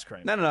say ice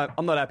cream. No.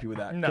 I'm not happy with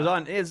that. No.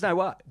 Because there's no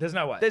way. There's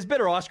no way. There's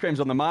better ice creams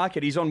on the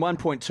market. He's on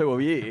 1.2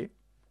 a year.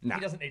 No.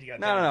 He doesn't need to go.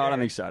 No, I don't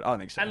think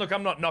so. And look,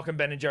 I'm not knocking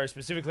Ben & Jerry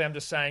specifically. I'm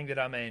just saying that,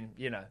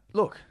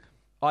 Look,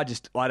 I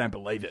don't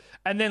believe it.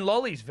 And then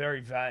Lolly's very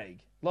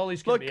vague.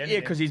 Lolly's can Look, be yeah, anything.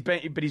 because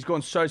he's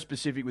gone so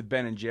specific with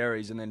Ben and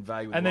Jerry's, and then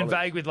vague with And then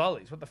Lollies. vague with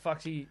Lolly's. What the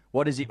fuck's he?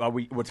 What is he? Are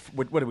we?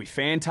 What are we?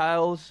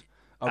 Fantails?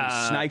 Are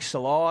we snakes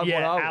alive?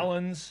 Yeah, what are we?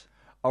 Allen's,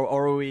 Or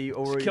are we?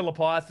 Or are we killer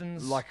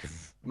pythons. like,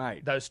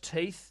 mate? those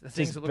teeth, the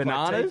things that look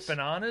bananas? like teeth.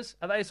 Bananas?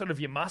 Are they sort of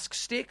your musk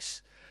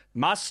sticks?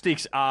 Musk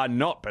sticks are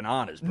not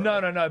bananas, bro.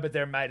 No, but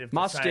they're made of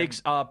Musk the same...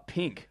 sticks are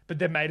pink, But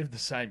they're made of the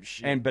same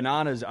shit. and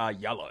bananas are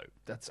yellow.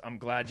 I'm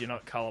glad you're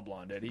not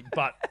colourblind, Eddie.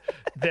 But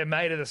they're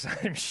made of the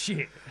same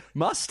shit.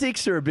 Musk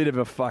sticks are a bit of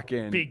a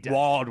fucking Big day.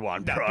 wild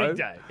one, No, bro. big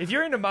day. If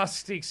you're into musk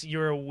sticks,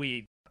 you're a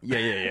weird...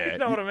 Yeah. You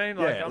know what I mean?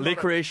 Like, yeah, I'm not a-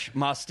 licorice,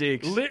 musk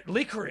sticks.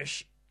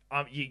 Licorice,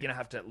 you're going to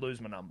have to lose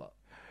my number.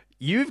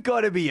 You've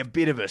got to be a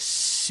bit of a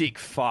sick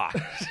fuck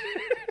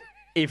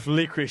if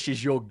licorice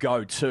is your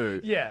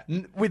go-to. Yeah.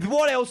 With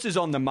what else is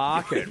on the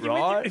market,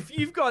 right? If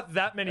you've got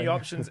that many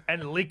options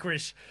and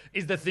licorice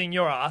is the thing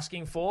you're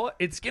asking for,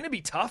 it's going to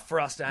be tough for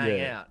us to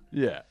hang out.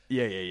 Yeah.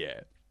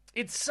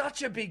 It's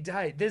such a big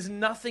day. There's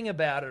nothing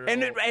about it at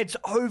And all. it's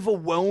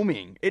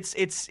overwhelming. It's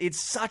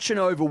such an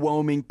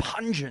overwhelming,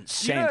 pungent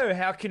Do you scent. know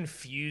how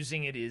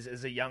confusing it is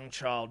as a young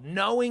child,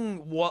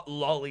 knowing what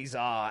lollies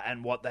are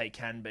and what they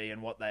can be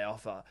and what they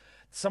offer?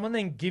 Someone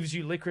then gives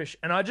you licorice,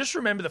 and I just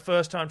remember the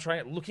first time trying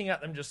it, looking at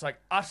them just like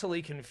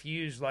utterly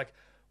confused, like,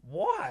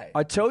 why?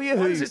 I tell you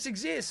why who does this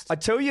exist? I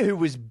tell you who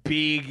was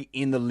big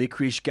in the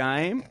licorice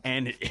game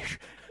and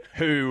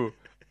who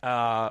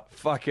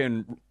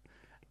fucking,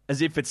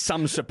 as if it's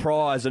some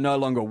surprise, are no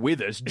longer with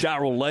us.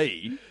 Daryl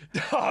Lee.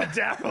 Oh,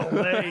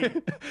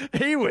 Daryl Lee.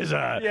 He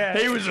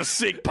was a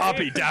sick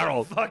puppy,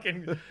 Daryl.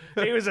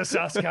 He was a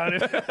sus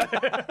cunt.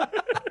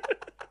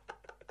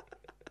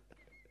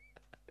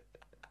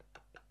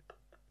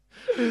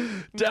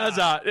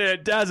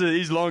 Dazza,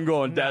 he's long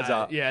gone,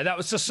 Dazza. Yeah, that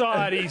was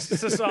society.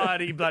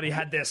 Society bloody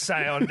had their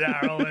say on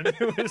Daryl, and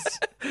it was...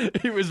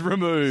 He was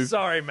removed.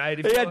 Sorry, mate.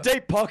 If He you- had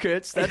deep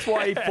pockets. That's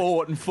why he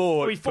fought and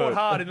fought. We fought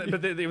hard,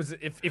 but there was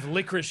if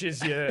licorice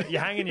is you're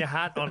hanging your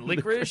hat on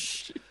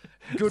licorice,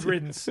 good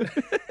riddance. The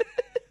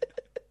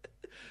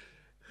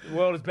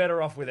world is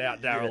better off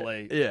without Daryl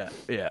Lee.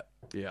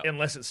 Yeah.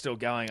 Unless it's still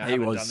going. I He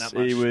haven't was, done that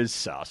much. he was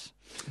sus.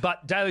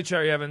 But Daly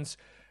Cherry Evans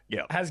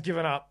Yeah. has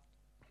given up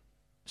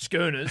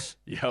schooners,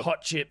 Yep.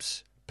 hot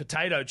chips,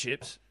 potato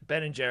chips,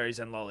 Ben & Jerry's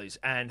and lollies,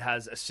 and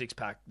has a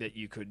six-pack that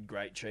you could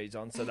grate cheese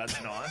on, so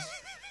that's nice.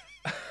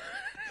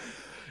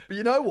 But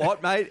you know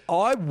what, mate?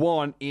 I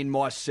want in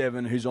my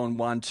 7 who's on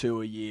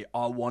 1-2 a year,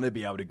 I want to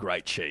be able to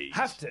grate cheese.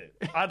 Have to.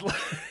 I'd like...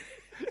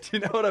 Do you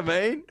know what I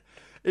mean?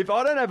 If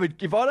I don't have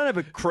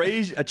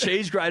a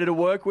cheese grater to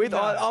work with, No.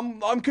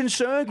 I'm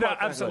concerned. No, quite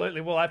frankly.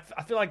 absolutely. Well, I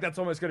feel like that's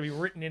almost going to be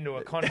written into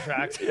a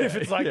contract. If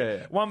it's like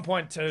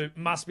 1.2,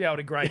 must be able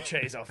to grate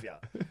cheese off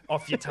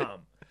your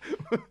tongue.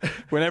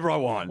 Whenever I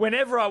want.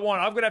 Whenever I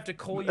want, I'm going to have to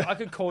call you. I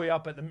could call you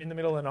up in the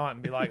middle of the night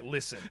and be like,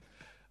 listen,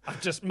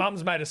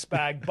 Mum's made a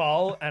spag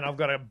bowl and I've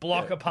got a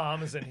block of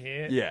parmesan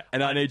here. Yeah,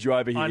 and I need you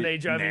over here. I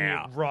need you over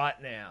now. here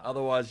right now.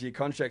 Otherwise, your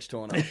contract's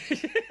torn up.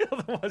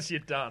 Otherwise, you're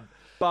done.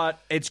 But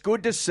it's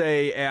good to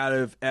see out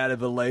of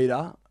a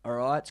leader. All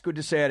right, it's good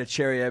to see out of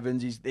Cherry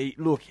Evans.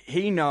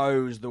 He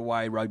knows the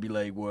way rugby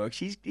league works.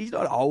 He's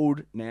not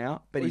old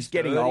now, but he's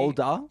getting 30.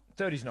 older.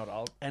 30's not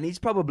old. And he's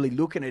probably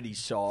looking at his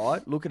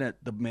side, looking at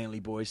the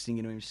Manly boys,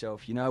 thinking to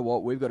himself, you know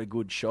what, we've got a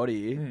good shot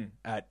here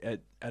at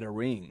a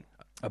ring.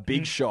 A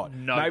big shot.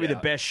 no Maybe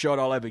doubt. the best shot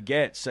I'll ever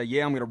get. So,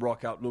 yeah, I'm going to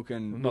rock up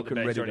looking Not the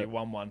best, ready already to...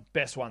 won one.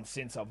 Best one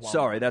since I've won.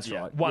 Sorry, one. that's Yeah,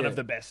 right. One Yeah. of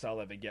the best I'll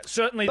ever get.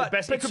 Certainly the But-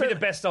 best. but It could be the cer-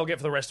 best I'll get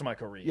for the rest of my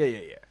career.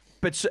 Yeah.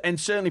 And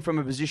certainly from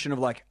a position of,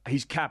 like,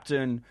 he's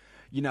captain,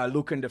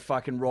 looking to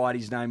fucking write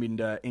his name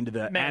into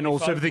the Manly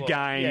annals of the folklore.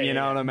 game, Yeah, you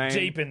know yeah. what I mean?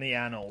 Deep in the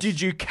annals. Did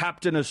you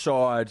captain a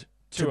side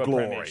to a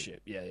glory?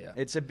 premiership. Yeah.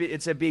 It's a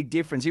big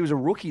difference. He was a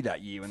rookie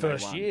that year when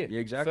First they won. year. Yeah,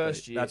 exactly.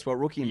 First year. That's what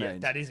rookie Yeah,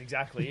 means. that is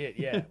exactly it.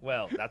 Yeah.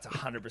 Well, that's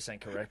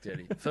 100% correct,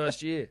 Eddie.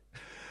 First year.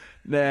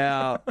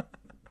 Now,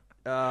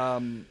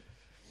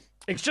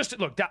 It's just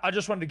look. I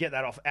just wanted to get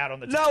that out on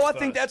the. No, I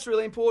think that's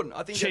really important.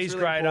 I think Cheese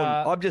that's really grater.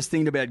 important. I'm just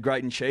thinking about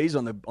grating cheese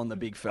on the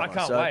big fella. I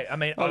can't so wait. I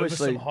mean, over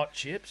obviously, some hot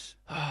chips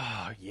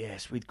oh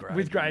yes, with gravy.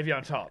 with gravy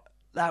on top.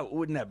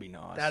 Wouldn't that be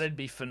nice? That'd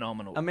be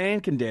phenomenal. A man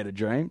can dare to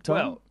dream. Tom.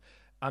 Well,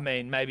 I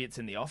mean, maybe it's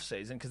in the off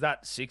season because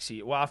that's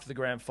 60. Well, after the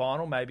grand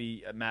final,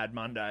 maybe a Mad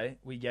Monday,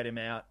 we get him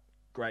out,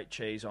 grate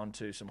cheese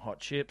onto some hot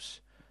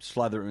chips,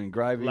 slather it in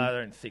gravy,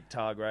 lather in thick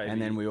tar gravy,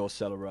 and then we all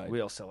celebrate.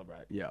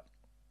 Yeah,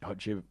 hot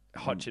chip,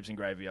 hot chips and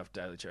gravy off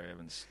Daily Cherry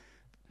Evans.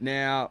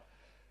 Now,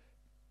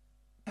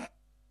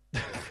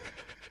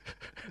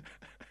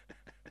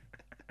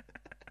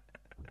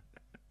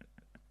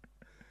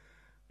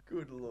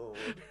 good lord.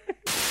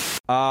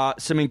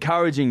 Some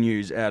encouraging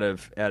news out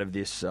of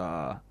this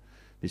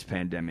this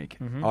pandemic.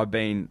 Mm-hmm. I've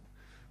been,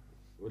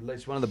 at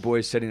least one of the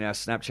boys said in our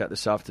Snapchat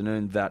this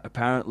afternoon that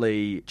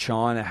apparently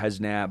China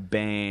has now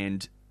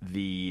banned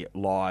the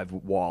live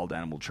wild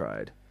animal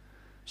trade.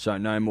 So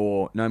no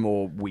more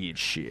weird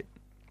shit.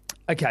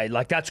 Okay,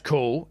 like that's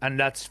cool and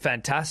that's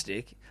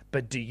fantastic,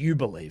 but do you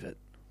believe it?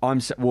 I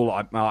need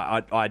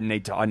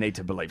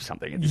to believe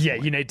something. At this Yeah,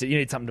 point. you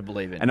need something to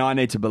believe in. And I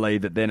need to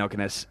believe that they're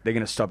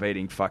gonna stop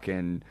eating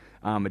fucking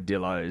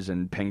armadillos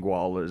and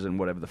penguolas and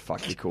whatever the fuck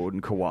they're called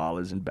and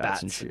koalas and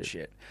bats and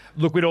shit.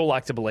 Look, we'd all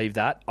like to believe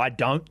that. I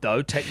don't,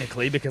 though,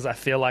 technically, because I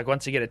feel like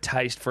once you get a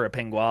taste for a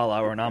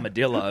penguola or an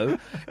armadillo,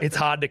 it's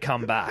hard to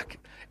come back.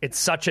 It's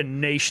such a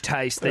niche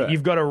taste that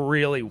you've got to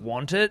really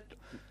want it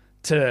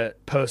to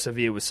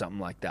persevere with something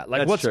like that.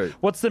 Like, That's true.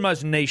 What's the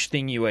most niche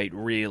thing you eat,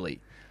 really?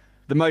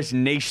 The most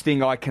niche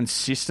thing I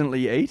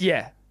consistently eat?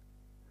 Yeah.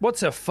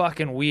 What's a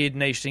fucking weird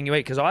niche thing you eat?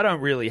 Because I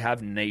don't really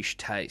have niche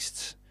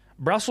tastes.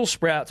 Brussels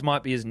sprouts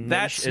might be as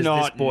niche as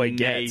this boy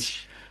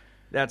gets.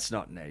 That's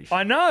not niche.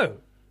 I know.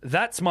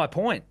 That's my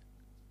point.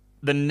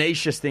 The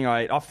nichest thing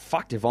I eat. Oh,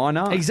 fucked if I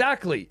know.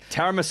 Exactly.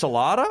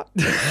 Taramasalada?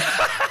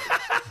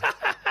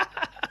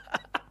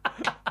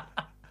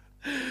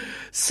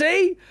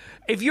 See?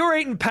 If you're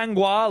eating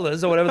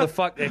pangualas or whatever the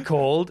fuck they're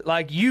called,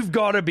 like, you've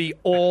got to be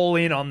all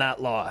in on that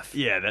life.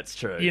 Yeah, that's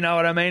true. You know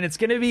what I mean? It's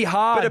going to be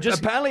hard. But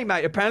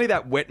apparently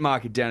that wet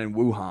market down in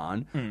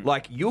Wuhan,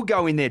 like, you'll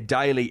go in there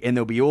daily and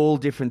there'll be all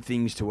different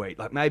things to eat.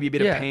 Like, maybe a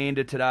bit of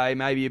panda today,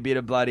 maybe a bit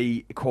of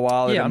bloody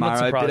koala Yeah, I'm not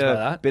tomorrow, surprised by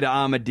that. bit of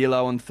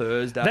armadillo on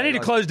Thursday. They need to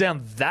close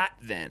down that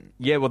then.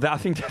 Yeah, well, I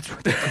think that's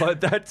what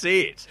that's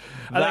it.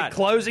 Are they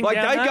closing like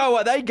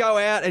down they go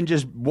out and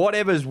just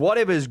whatever's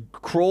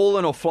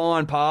crawling or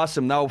flying past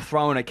them, they'll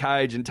throw in a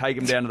cage and take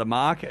them down to the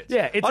market.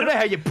 Yeah, I don't know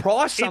how you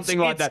price something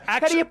like it's that. How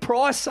do you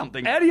price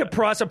something? How do you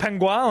price a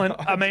penguin?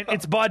 I mean,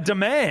 it's by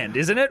demand,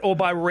 isn't it? Or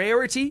by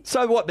rarity?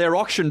 So what, they're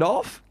auctioned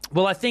off?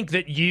 Well, I think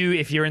that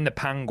if you're in the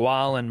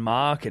penguin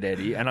market,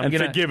 Eddie, and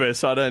forgive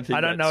us, I don't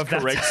know if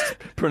that's correct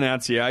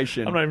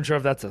pronunciation. I'm not even sure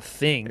if that's a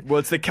thing. Well,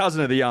 it's the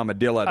cousin of the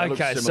armadillo. That looks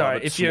Okay, similar, sorry.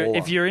 but If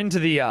smaller. you're into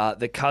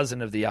the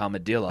cousin of the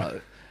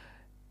armadillo,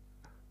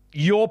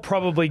 you're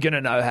probably going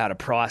to know how to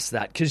price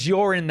that because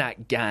you're in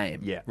that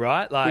game, Yeah.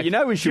 right? Like,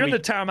 But if you're in the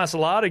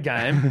taramasalada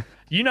game,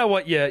 you know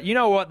what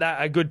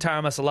a good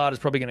taramasalada is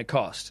probably going to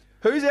cost.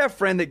 Who's our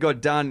friend that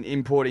got done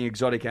importing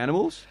exotic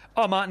animals?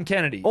 Oh, Martin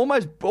Kennedy.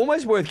 Almost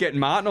worth getting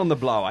Martin on the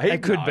blower.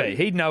 It could be.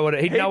 He'd know what.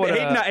 He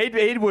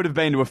would have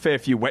been to a fair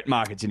few wet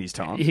markets in his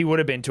time. He would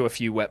have been to a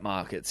few wet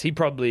markets. He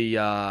probably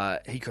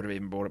he could have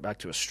even brought it back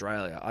to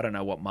Australia. I don't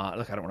know what Martin.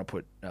 Look, I don't want to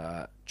put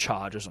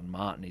charges on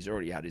Martin. He's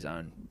already had his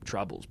own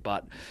troubles.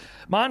 But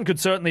Martin could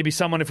certainly be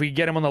someone if we could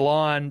get him on the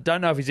line. Don't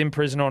know if he's in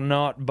prison or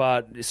not,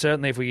 but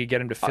certainly if we could get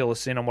him to fill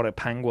us in on what a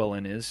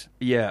pangolin is.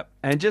 Yeah,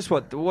 and just how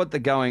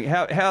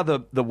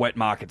the wet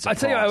markets are I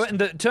tell you, priced. what,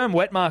 the term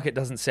wet market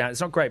doesn't sound.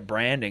 It's not great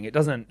branding. It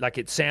doesn't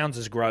it sounds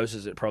as gross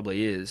as it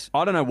probably is.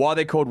 I don't know why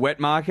they're called wet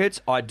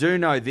markets. I do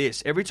know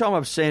this. Every time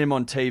I've seen them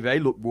on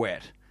TV, look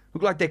wet.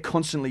 Look like they're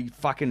constantly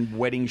fucking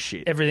wetting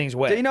shit. Everything's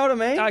wet. Do you know what I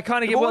mean? I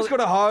kind of They've always got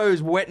a hose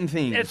wetting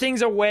things.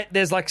 Things are wet.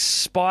 There's like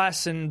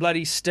spice and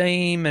bloody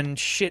steam and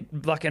shit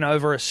fucking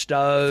over a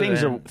stove.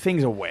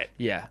 Things are wet.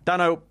 Yeah. Don't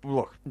know.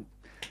 Look,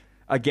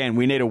 again,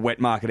 we need a wet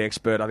market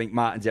expert. I think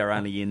Martin's our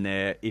only in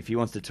there. If he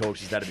wants to talk,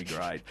 that'd be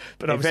great.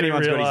 But if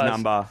anyone's got his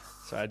number.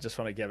 So I just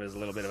want to give us a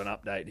little bit of an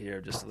update here,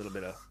 just a little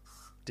bit of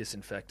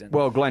disinfectant.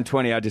 Well, Glen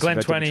 20, our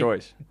disinfectant of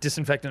choice.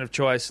 Disinfectant of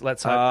choice.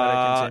 Let's hope that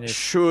it continues.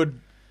 Should,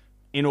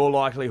 in all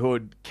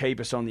likelihood, keep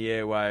us on the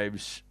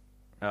airwaves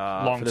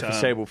for the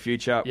foreseeable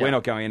future. Yeah. We're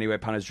not going anywhere,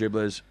 punters,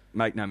 dribblers.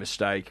 Make no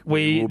mistake.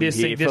 We'll be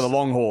here for the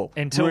long haul.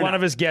 Until one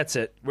of us gets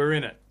it. We're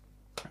in it.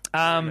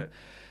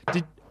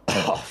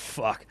 Oh,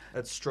 fuck.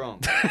 That's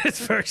strong.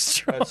 It's very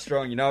strong. That's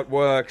strong. You know it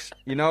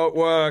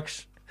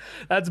works.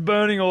 That's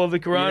burning all of the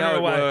corona You know it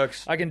away.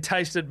 works. I can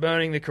taste it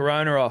burning the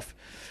corona off.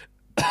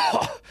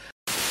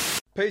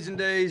 P's and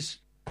D's.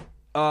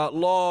 A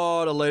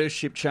lot of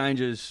leadership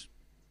changes.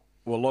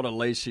 Well, a lot of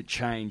leadership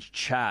change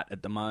chat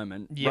at the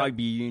moment. Yep.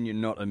 Rugby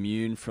union not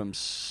immune from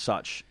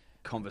such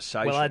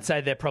conversation. Well, I'd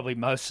say they're probably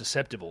most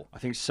susceptible. I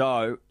think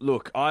so.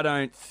 Look, I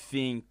don't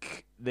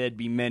think there'd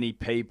be many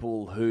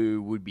people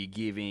who would be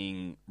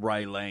giving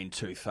Raylene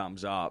 2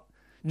 thumbs up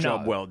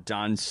job well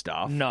done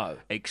stuff. No.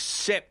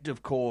 Except,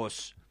 of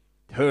course,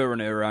 her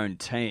and her own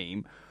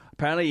team.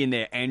 Apparently in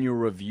their annual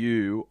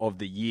review of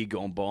the year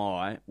gone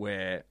by,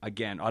 where,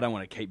 again, I don't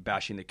want to keep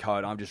bashing the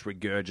code, I'm just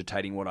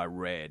regurgitating what I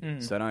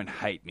read, so don't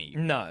hate me.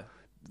 No.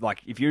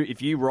 Like, if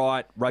you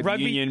write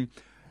rugby union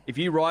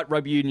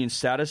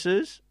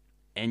statuses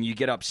and you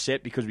get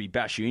upset because we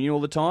bash union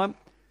all the time,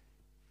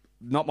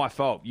 not my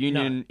fault.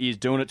 Union is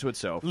doing it to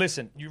itself.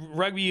 Listen,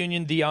 rugby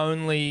union, the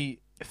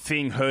only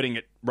thing hurting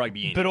at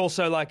rugby union. But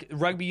also, like,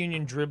 rugby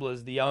union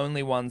dribblers, the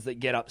only ones that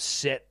get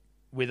upset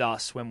with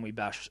us when we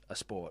bash a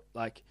sport.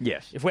 Like,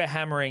 yes. If we're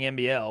hammering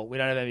NBL, we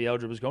don't have NBL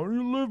dribblers going,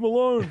 you leave them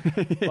alone.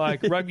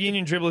 Like, rugby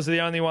union dribblers are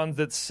the only ones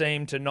that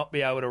seem to not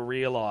be able to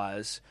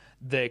realise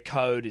their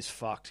code is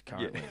fucked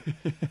currently.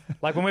 Yeah.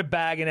 Like, when we're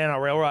bagging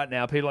NRL right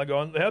now, people are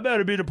going, how about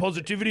a bit of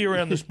positivity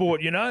around the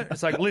sport, you know?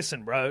 It's like,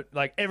 listen, bro,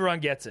 like, everyone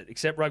gets it,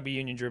 except rugby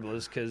union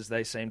dribblers, because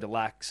they seem to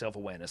lack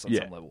self-awareness on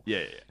some level.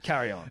 Yeah.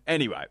 Carry on.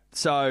 Anyway,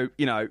 so,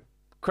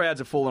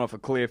 crowds have fallen off a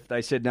cliff.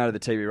 They said no to the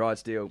TV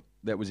rights deal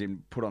that was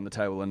put on the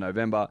table in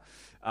November.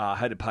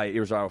 Had to pay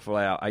Israel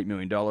Folau $8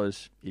 million,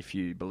 if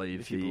you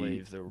believe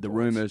the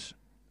rumours.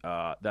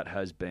 That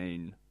has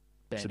been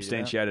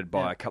substantiated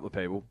by a couple of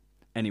people.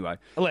 Anyway,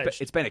 but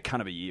it's been a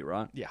cunt of a year,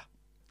 right? Yeah.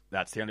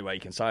 That's the only way you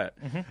can say it.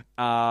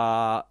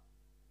 Raylene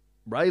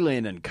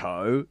and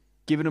co.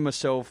 giving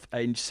himself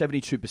a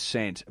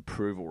 72%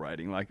 approval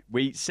rating. Like,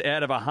 we,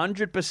 out of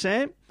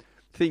 100%,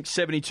 think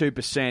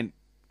 72%,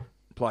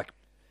 like,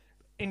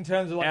 in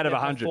terms of, like, out of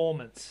 100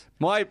 performance.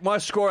 My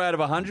score out of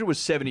 100 was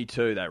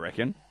 72, they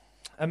reckon.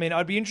 I mean,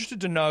 I'd be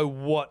interested to know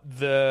what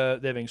they're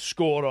being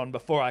scored on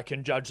before I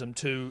can judge them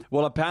too.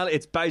 Well, apparently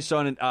it's based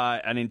on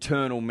an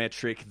internal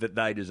metric that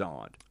they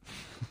designed.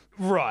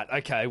 Right.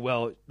 Okay.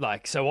 Well,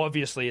 like, so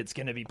obviously it's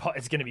going to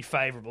be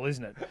favourable,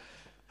 isn't it?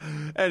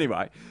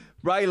 Anyway,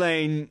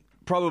 Raylene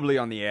probably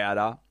on the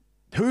outer.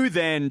 Who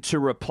then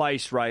to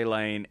replace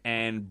Raylene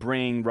and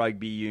bring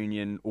rugby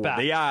union or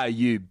the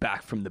RU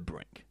back from the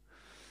brink?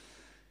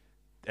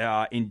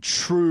 In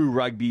true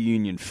rugby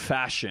union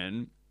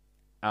fashion,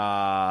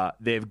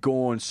 they've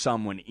gone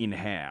someone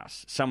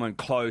in-house, someone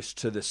close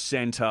to the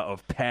centre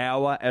of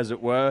power, as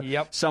it were.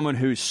 Yep. Someone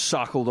who's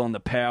suckled on the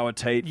power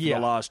teat for the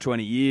last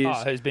 20 years.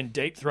 Oh, who's been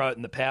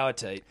deep-throating the power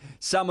teat.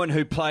 Someone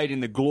who played in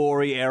the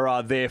glory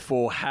era,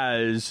 therefore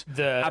has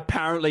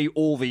apparently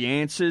all the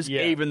answers,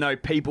 even though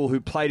people who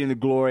played in the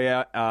glory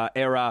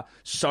era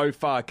so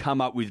far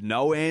come up with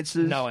no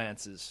answers. No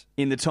answers.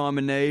 In the time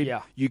of need.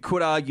 Yeah. You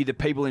could argue the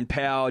people in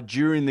power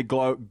during the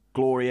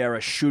glory era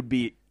should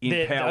be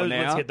in power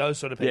now. Let's get those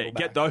sort of people back.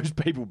 Get those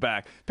people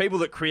back. People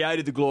that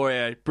created the glory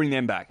era, bring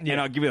them back. Yeah.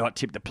 And I'll give you a hot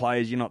tip to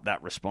players, you're not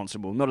that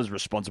responsible. Not as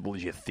responsible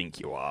as you think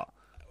you are.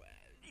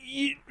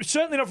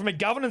 Certainly not from a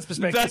governance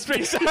perspective. That's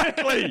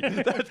exactly.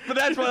 But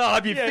that's what I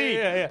hope you think.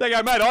 Yeah. They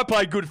go, mate, I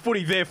played good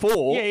footy,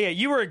 therefore. Yeah,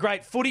 you were a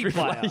great footy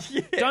player.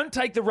 Don't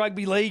take the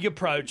rugby league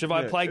approach of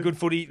I play good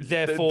footy,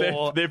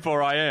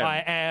 therefore I am.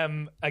 I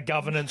am a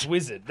governance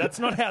wizard. That's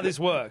not how this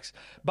works.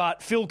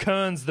 But Phil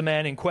Kearns, the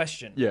man in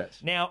question. Yes.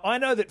 Now, I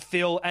know that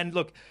Phil, and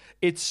look,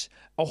 it's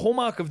a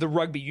hallmark of the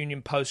rugby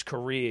union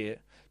post-career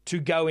to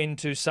go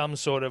into some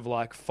sort of,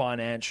 like,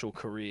 financial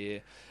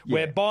career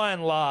where, by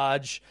and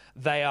large,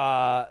 they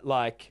are,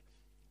 like,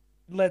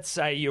 let's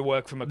say you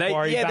work from a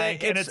quarry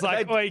bank and it's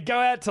like, you go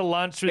out to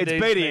lunch with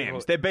these BDMs.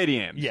 people. They're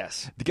BDMs.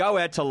 Yes. Go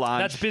out to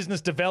lunch. That's business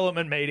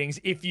development meetings.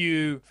 If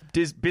you...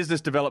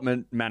 business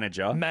development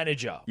manager.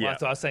 Yeah.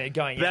 I was saying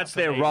going out. That's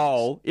their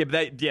role.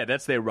 Yeah,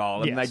 that's their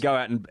role. And they go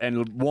out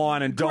and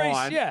wine and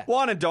dine.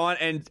 Wine and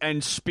dine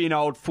and spin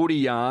old footy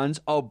yarns.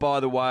 Oh,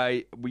 by the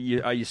way,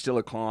 are you still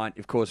a client?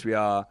 Of course we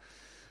are.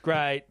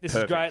 Great. This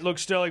is great. Look,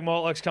 Sterling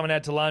Mortlock's coming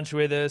out to lunch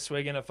with us.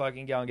 We're going to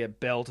fucking go and get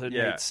belted.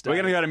 Yeah. We're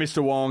going to go to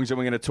Mr. Wong's and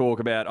we're going to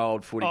talk about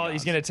old footy. Oh,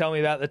 he's going to tell me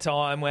about the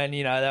time when,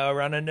 they were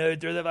running nude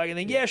through the fucking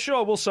thing. Yeah,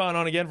 sure. We'll sign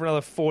on again for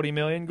another 40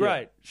 million.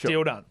 Great.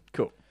 Deal done.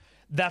 Cool.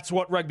 That's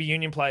what rugby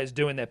union players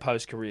do in their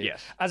post-career.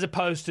 Yes. As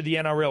opposed to the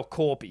NRL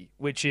Corpy,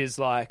 which is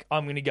like,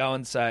 I'm going to go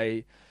and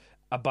say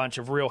a bunch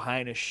of real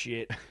heinous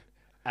shit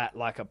at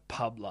like a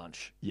pub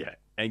lunch. Yeah.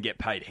 And get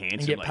paid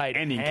handsomely.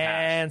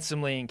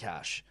 Handsomely in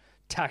cash.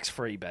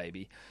 Tax-free,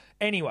 baby.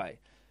 Anyway,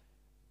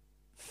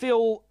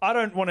 Phil, I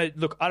don't want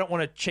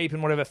to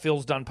cheapen whatever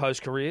Phil's done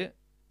post-career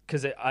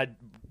because I,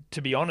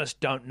 to be honest,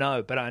 don't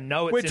know. But I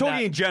know it's We're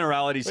talking in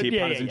generalities here,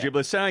 punters and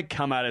dribblers. So don't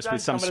come at us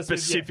with some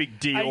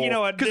specific deal. You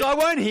know what? Because I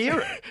won't hear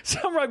it.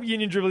 Some rugby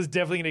union dribblers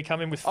definitely going to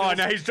come in with Phil's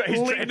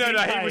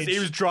he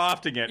was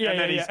drafting it.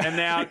 And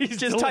now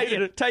just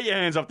take your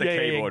hands off the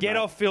keyboard. Get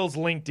off Phil's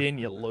LinkedIn,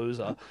 you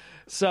loser.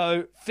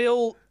 So,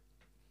 Phil...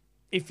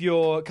 If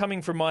you're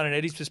coming from mine and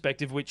Eddie's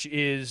perspective, which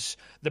is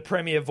the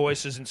premier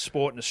voices in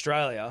sport in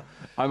Australia...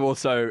 I'm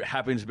also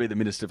happens to be the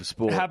Minister for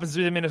Sport. Happens to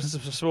be the Minister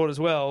for Sport as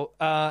well.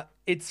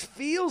 It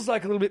feels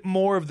like a little bit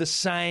more of the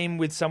same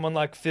with someone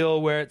like Phil,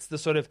 where it's the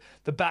sort of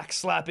the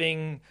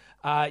backslapping,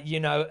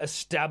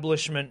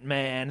 establishment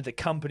man, the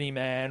company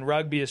man,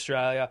 Rugby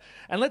Australia.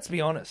 And let's be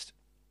honest,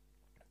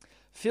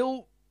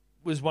 Phil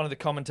was one of the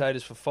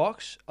commentators for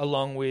Fox,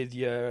 along with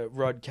your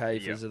Rod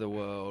Cafers of the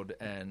world,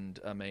 and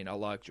I mean, I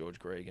like George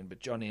Gregan, but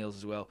John Eales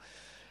as well.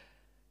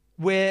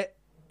 Where,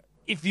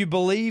 if you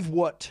believe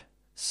what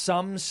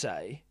some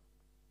say,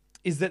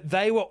 is that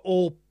they were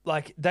all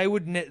like they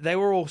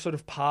were all sort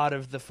of part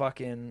of the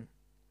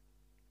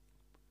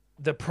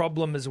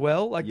problem as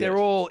well. Like they're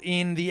all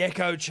in the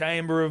echo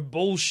chamber of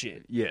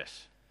bullshit.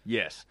 Yes.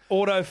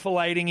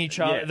 Auto-fillating each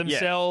other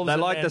themselves. They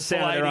and like then the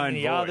sound of their fillating own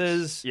the voice.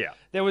 others. Yeah.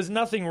 There was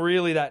nothing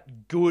really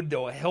that good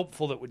or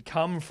helpful that would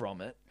come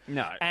from it.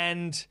 No.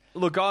 And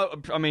Look,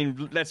 I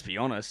mean, let's be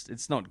honest.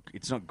 It's not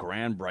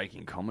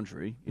groundbreaking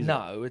commentary. Is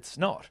no, it's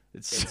not. it?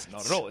 It's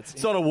not at all.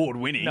 It's not award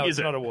winning. No, is it's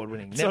it? not award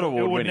winning. It's not award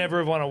It would winning. never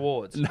have won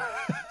awards.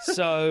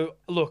 So,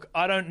 look,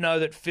 I don't know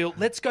that Phil.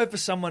 Let's go for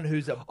someone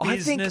who's a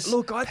business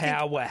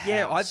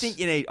powerhouse. I think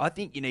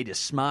you need a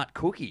smart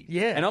cookie.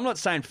 Yeah. And I'm not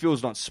saying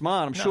Phil's not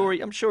smart. I'm sure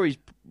he's sure he's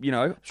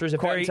a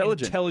quite very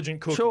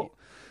intelligent cookie. Sure.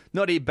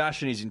 Not here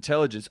bashing his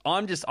intelligence.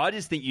 I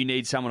just think you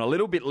need someone a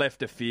little bit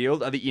left of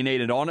field. I think you need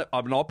an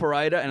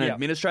operator and an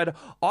administrator.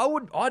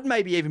 I'd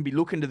maybe even be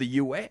looking to the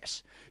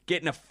US,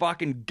 getting a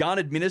fucking gun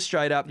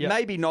administrator. Yep.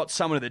 Maybe not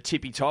someone at the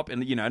tippy top,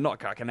 and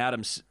not like an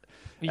Adams.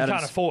 You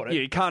can't afford it.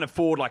 Yeah, you can't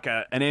afford like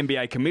an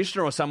NBA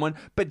commissioner or someone.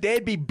 But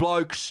there'd be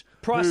blokes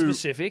Price who-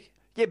 specific.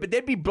 Yeah, but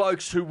there'd be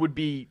blokes who would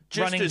be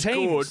just Running as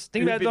teams. good.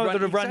 Think about those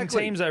that have run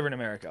Exactly. teams over in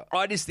America.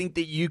 I just think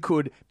that you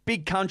could,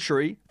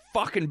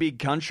 fucking big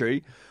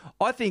country.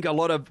 I think a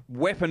lot of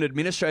weapon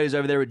administrators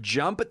over there would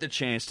jump at the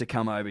chance to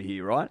come over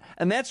here, right?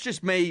 And that's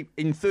just me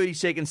in 30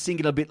 seconds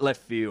thinking a bit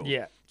left field.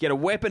 Yeah. Get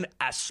a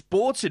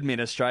sports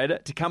administrator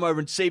to come over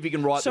and see if he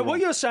can write So the what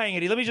wrong. you're saying,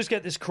 Eddie, let me just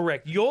get this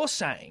correct. You're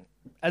saying,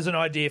 as an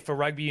idea for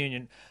rugby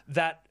union,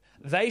 that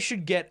they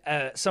should get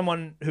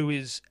someone who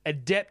is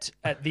adept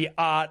at the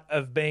art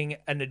of being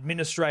an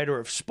administrator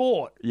of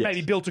sport, Yes.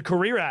 maybe built a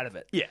career out of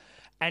it. Yeah.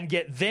 And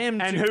get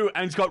them and to...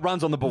 it's got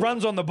runs on the board.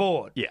 Runs on the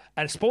board. Yeah.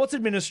 And a sports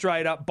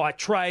administrator by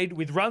trade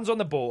with runs on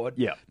the board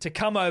Yeah. to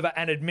come over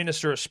and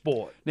administer a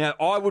sport. Now,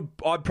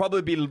 I'd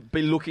probably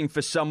be looking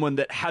for someone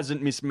that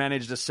hasn't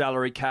mismanaged a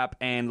salary cap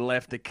and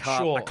left a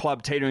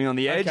club teetering on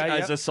the edge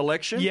as a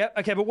selection. Yep.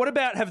 Okay, but what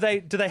about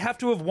do they have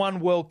to have won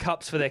World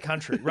Cups for their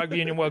country? Rugby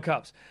Union World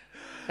Cups.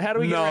 How do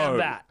we get around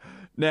that?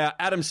 Now,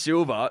 Adam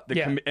Silver, the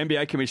Yeah.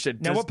 NBA commissioner...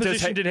 Now, what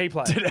position did he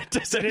play?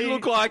 Does he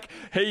look like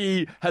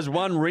he has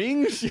won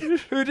rings?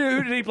 Who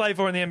did he play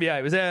for in the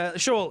NBA? Was there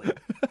surely?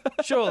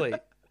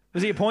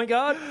 Was he a point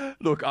guard?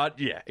 Look,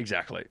 yeah,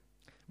 exactly.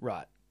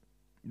 Right.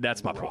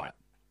 That's my point.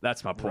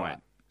 That's my point. Right.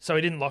 So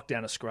he didn't lock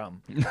down a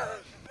scrum.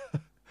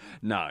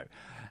 No.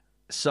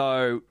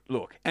 So,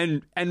 look,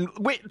 and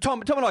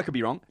Tom and I could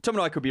be wrong.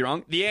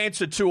 The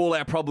answer to all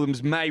our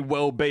problems may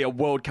well be a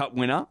World Cup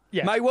winner.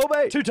 Yeah. May well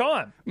be.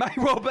 2-time. May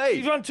well be.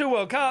 He's won 2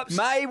 World Cups.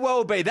 May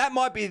well be. That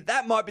might be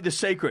the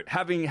secret,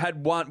 having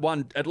had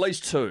one at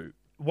least 2.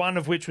 One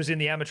of which was in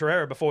the amateur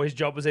era before his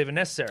job was even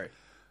necessary.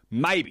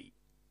 Maybe.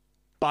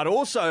 But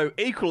also,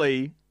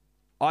 equally,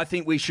 I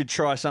think we should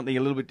try something a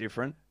little bit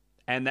different,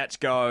 and that's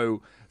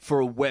go for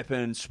a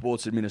weapon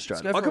sports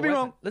administrator. I could be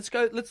wrong. Let's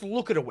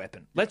look at a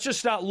weapon. Let's just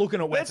start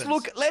looking at weapons.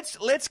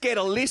 Let's get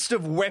a list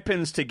of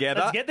weapons together.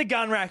 Let's get the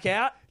gun rack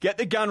out. Get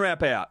the gun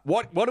wrap out.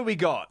 What do we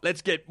got?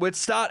 Let's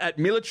start at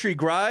military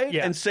grade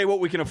and see what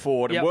we can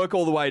afford and work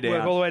all the way down.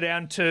 Work all the way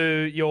down to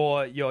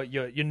your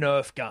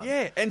Nerf gun.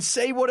 Yeah, and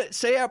see how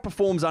it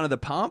performs under the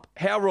pump.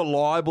 How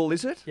reliable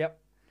is it? Yep.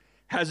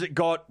 Has it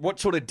got what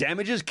sort of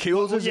damages,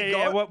 kills has it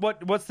got?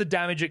 What's the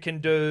damage it can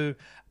do?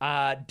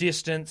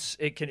 Distance,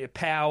 it can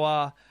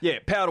power. Yeah,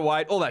 power to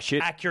weight, all that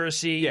shit.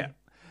 Accuracy. Yeah.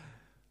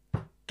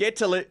 Get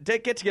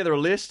together a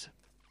list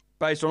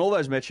based on all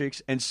those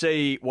metrics and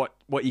see what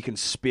you can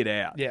spit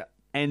out. Yeah.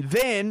 And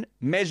then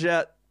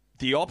measure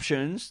the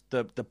options,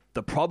 the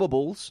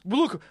probables.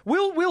 Look,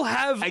 we'll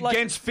have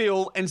against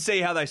Phil and see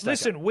how they stack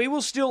Listen, up. we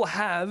will still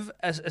have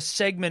a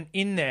segment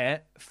in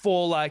there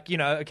for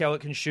okay, well,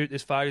 it can shoot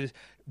this far.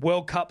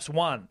 World Cups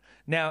won.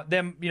 Now,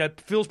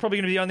 Phil's probably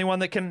going to be the only one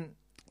that can.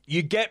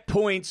 You get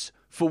points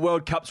for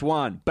World Cups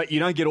won, but you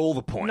don't get all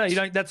the points. No, you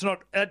don't. That's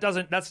not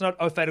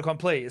au fait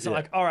accompli. It's not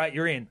like, all right,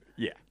 you're in.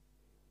 Yeah.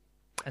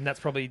 And that's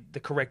probably the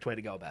correct way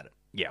to go about it.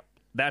 Yeah.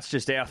 That's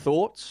just our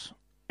thoughts,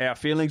 our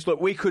feelings.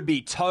 Look, we could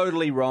be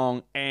totally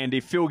wrong, and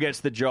if Phil gets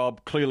the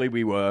job, clearly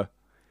we were.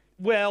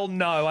 Well,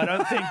 no, I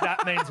don't think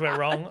that means we're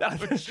wrong.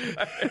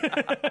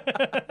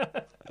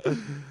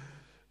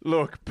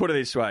 Look, put it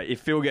this way. If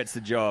Phil gets the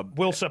job...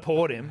 We'll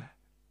support him.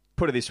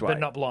 Put it this way. But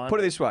not blind.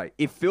 Put it this way.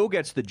 If Phil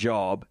gets the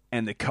job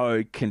and the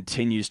code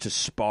continues to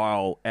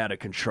spiral out of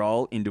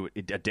control into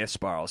a death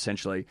spiral,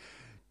 essentially,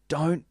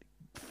 don't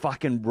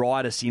fucking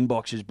write us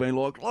inboxes being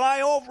like,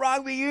 lay off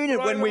rugby union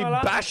when we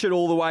bash it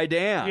all the way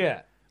down.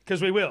 Yeah,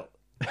 because we will.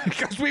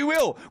 Because we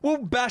will. We'll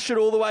bash it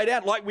all the way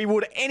down like we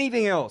would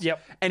anything else.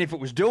 Yep. And if it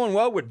was doing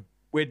well,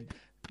 we'd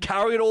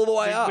carry it all the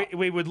way up.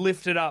 We would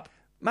lift it up.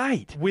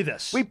 Mate. With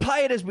us. We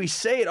play it as we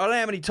see it. I don't know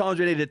how many times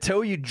we need to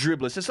tell you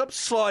dribblers. So stop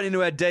sliding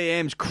into our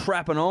DMs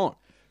crapping on.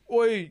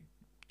 Oi,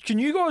 can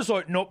you guys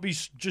not be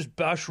just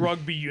bash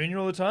rugby union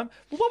all the time?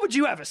 Well, what would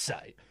you have to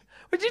say?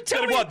 Would you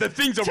tell me what, the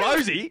things are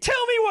rosy?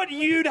 Tell me what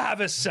you'd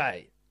have us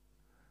say.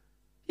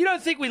 You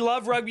don't think we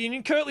love rugby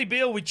union? Curtly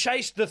Beale, we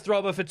chased the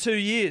throbber for 2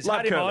 years. Love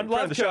Had him Curtly, on, friend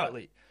love of the show.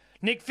 Curtly.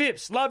 Nick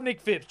Phipps, love Nick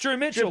Phipps. Drew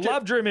Mitchell,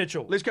 love Drew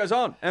Mitchell. List goes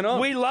on and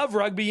on. We love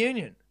rugby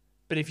union.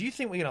 But if you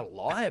think we're going to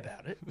lie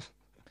about it,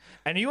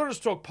 and you want us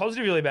to talk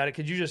positively about it,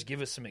 could you just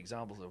give us some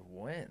examples of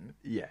when?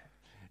 Yeah.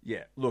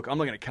 Look, I'm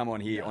not going to come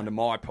on here onto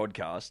my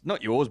podcast,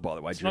 not yours, by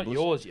the way, It's not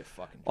yours, you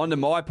fucking... onto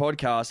my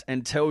podcast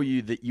and tell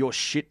you that your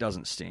shit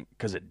doesn't stink,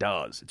 because it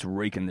does. It's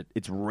reeking.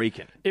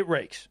 It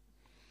reeks.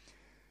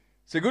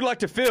 So good luck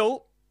to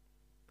Phil.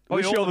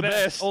 Wish you all the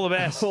best. All the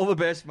best. All the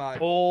best, mate.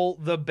 All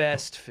the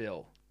best,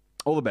 Phil.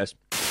 All the best.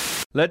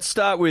 Let's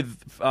start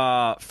with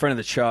friend of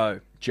the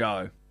show,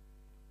 Joe,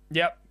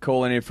 Yep.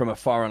 calling in from a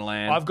foreign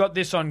land. I've got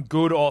this on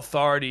good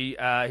authority.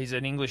 He's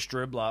an English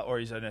dribbler, or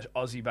he's an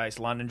Aussie-based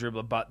London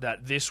dribbler, but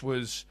that this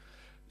was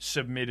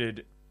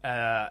submitted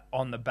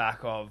on the back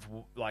of,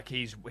 like,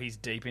 he's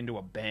deep into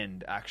a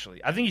bend,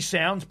 actually. I think he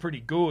sounds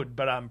pretty good,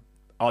 but I'm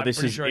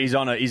pretty sure he's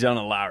on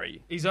a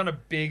Larry. he's on a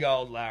big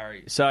old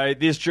Larry. So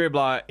this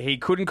dribbler, he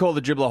couldn't call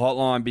the dribbler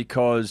hotline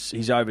because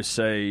he's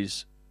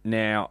overseas.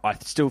 Now, I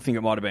still think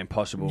it might have been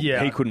possible.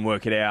 Yeah. He couldn't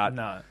work it out.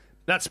 No.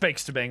 That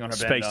speaks to being on a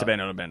bender. Speaks to being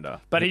on a bender.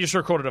 But he just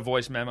recorded a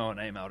voice memo and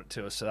emailed it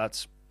to us, so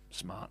that's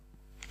smart.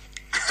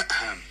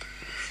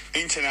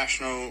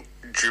 International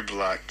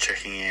dribbler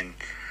checking in.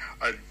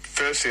 I'd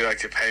firstly like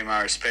to pay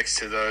my respects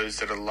to those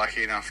that are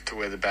lucky enough to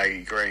wear the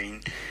baggy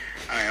green.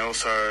 And I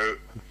also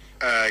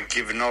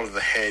give a nod of the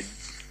head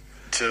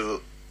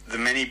to the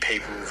many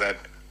people that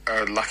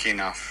are lucky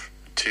enough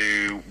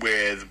to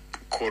wear the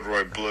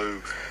corduroy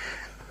blue.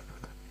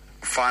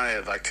 Finally,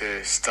 I'd like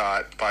to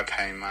start by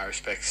paying my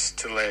respects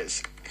to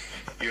Les.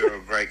 You're a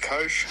great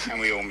coach, and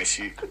we all miss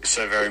you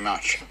so very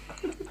much.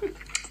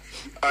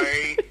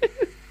 I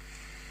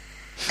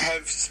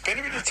have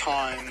spent a bit of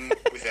time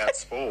without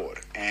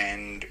sport,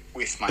 and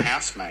with my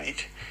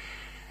housemate,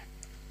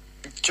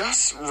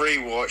 just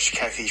rewatched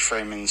Kathy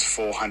Freeman's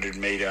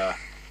 400-metre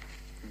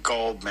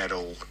gold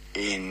medal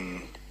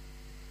in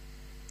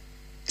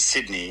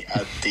Sydney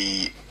at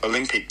the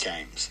Olympic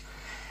Games.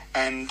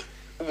 And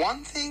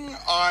one thing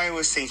I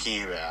was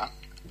thinking about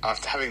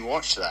after having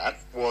watched that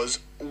was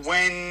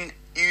when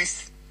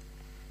youth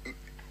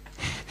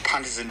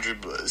punters and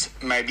dribblers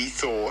maybe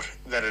thought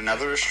that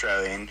another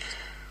Australian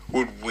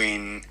would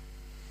win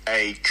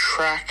a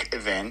track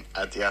event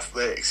at the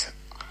athletics.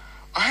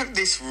 I have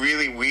this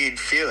really weird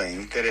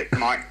feeling that it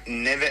might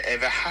never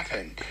ever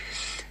happen.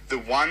 The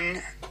 1,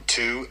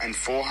 2 and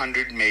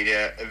 400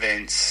 metre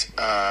events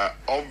are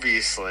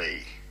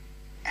obviously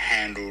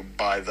handled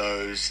by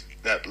those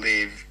that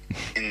live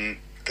in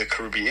the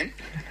Caribbean,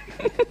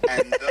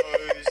 and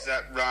those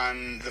that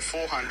run the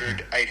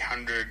 400,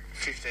 800,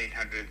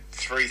 1500,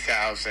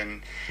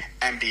 3000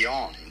 and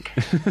beyond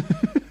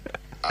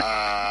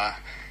are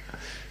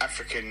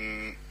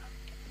African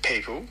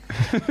people.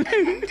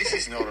 And this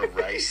is not a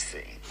race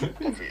thing,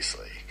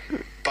 obviously,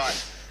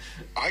 but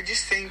I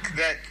just think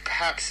that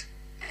perhaps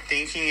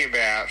thinking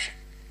about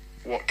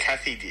what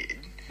Kathy did,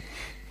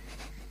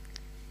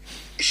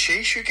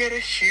 she should get a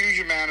huge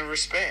amount of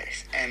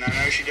respect, and I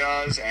know she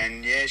does,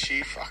 and yeah,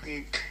 she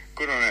fucking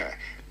good on her,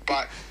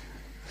 but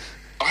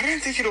I don't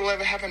think it'll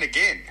ever happen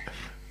again,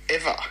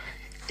 ever,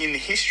 in the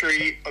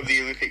history of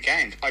the Olympic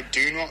Games. I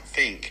do not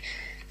think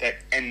that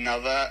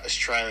another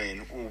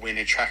Australian will win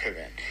a track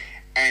event,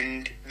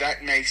 and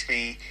that makes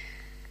me,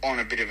 on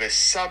a bit of a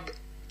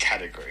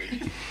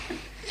subcategory,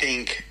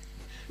 think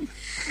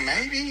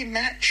maybe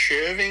Matt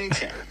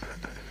Shervington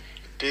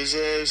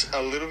deserves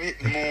a little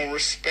bit more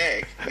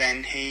respect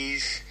than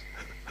he's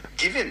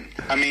given.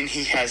 I mean,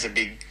 he has a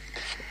big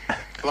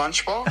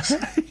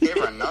lunchbox.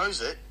 Everyone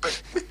knows it,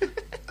 but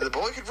the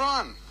boy could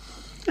run.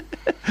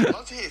 I'd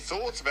love to hear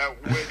thoughts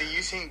about whether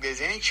you think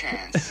there's any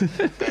chance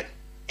that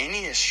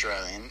any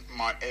Australian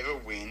might ever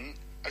win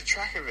a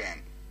track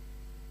event.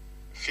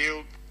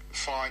 Field,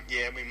 fine,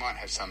 yeah, we might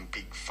have some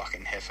big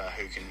fucking heifer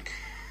who can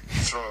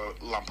throw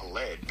a lump of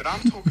lead, but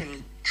I'm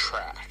talking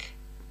track.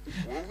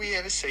 Will we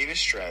ever see an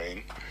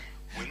Australian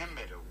win a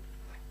medal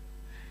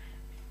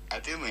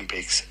at the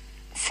Olympics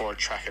for a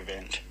track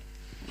event?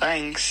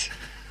 Thanks.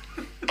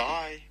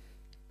 Bye.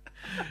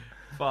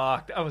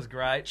 Fuck, that was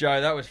great. Joe,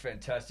 that was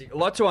fantastic. A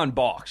lot to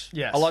unbox.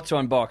 Yes. A lot to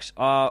unbox.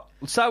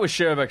 Let's start with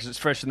Shervo because it's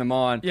fresh in the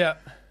mind. Yeah.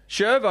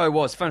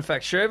 Fun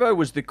fact, Shervo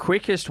was the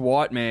quickest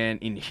white man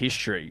in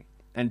history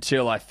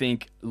until I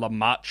think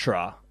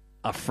Lemaitre,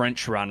 a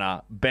French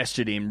runner,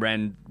 bested him,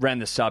 ran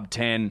the sub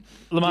 10.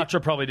 Lemaitre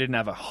probably didn't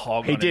have a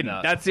hog He on didn't. him,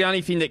 though. That's the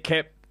only thing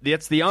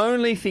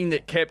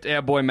that kept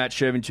our boy Matt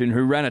Shervington,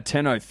 who ran a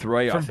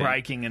 10.03, I From think.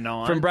 breaking a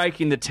 9. From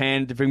breaking the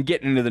 10, from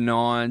getting into the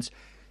 9s.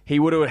 He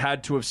would have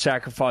had to have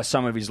sacrificed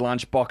some of his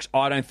lunchbox.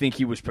 I don't think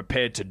he was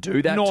prepared to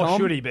do that, Nor Tom.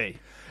 should he be.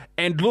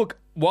 And look,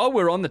 while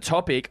we're on the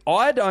topic,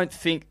 I don't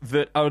think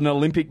that an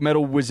Olympic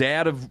medal was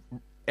out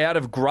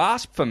of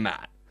grasp for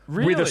Matt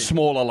Really? with a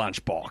smaller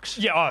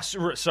lunchbox. Yeah,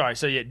 sorry.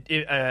 So,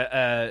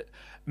 yeah,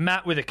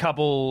 Matt with a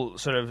couple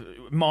sort of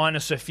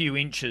minus a few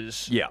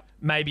inches. Yeah.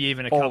 Maybe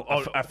even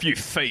a few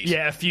feet.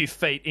 Yeah, a few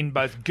feet in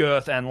both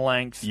girth and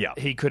length. Yeah.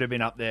 He could have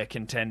been up there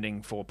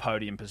contending for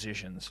podium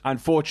positions.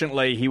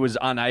 Unfortunately, he was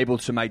unable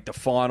to make the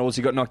finals.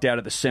 He got knocked out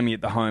at the semi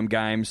at the home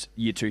games,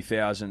 year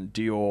 2000,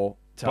 Dior.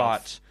 Tough.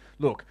 But,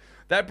 look,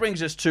 that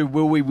brings us to,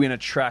 will we win a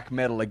track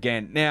medal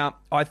again? Now,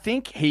 I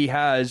think he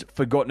has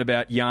forgotten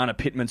about Jana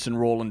Pittmanson,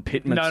 Roland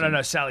Pittmanson.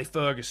 No, Sally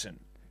Ferguson.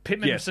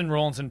 Pittmanson,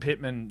 Rawlinson,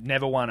 Pittman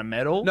never won a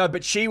medal. No,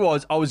 but she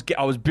was. I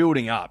was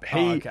building up.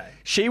 Okay.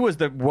 She was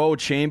the world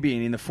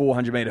champion in the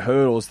 400 meter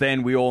hurdles.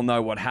 Then we all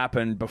know what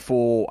happened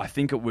before. I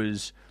think it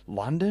was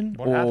London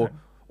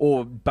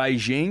or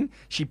Beijing.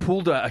 She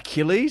pulled her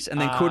Achilles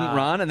and then couldn't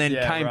run, and then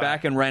came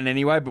back and ran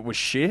anyway, but was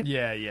shit.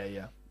 Yeah.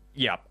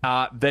 Yeah.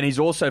 Then he's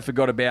also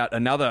forgot about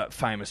another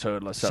famous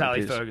hurdler,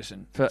 Sally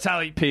Ferguson.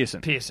 Sally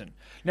Pearson.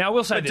 Now, I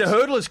will say But this. do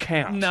hurdlers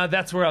count? No,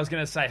 that's where I was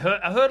going to say.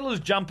 Are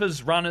hurdlers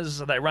jumpers,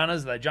 runners? Are they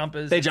runners? Are they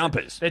jumpers? They're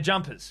jumpers. They're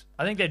jumpers.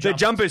 I think they're They're jumpers.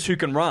 jumpers who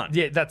can run.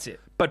 Yeah, that's it.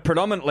 But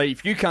predominantly,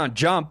 if you can't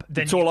jump,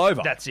 Then it's all over.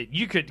 That's it.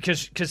 You could,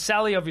 because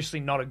Sally obviously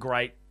not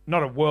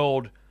a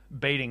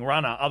world-beating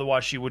runner,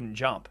 otherwise she wouldn't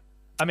jump.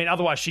 I mean,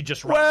 otherwise she'd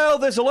just run. Well,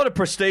 there's a lot of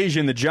prestige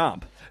in the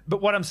jump.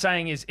 But what I'm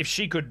saying is, if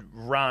she could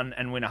run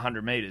and win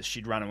 100 metres,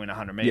 she'd run and win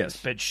 100 metres.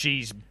 Yes. But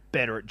she's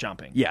better at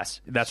jumping.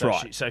 Yes, that's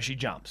right. So she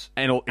jumps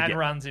And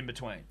runs in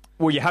between.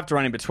 Well, you have to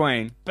run in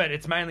between. But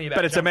it's mainly about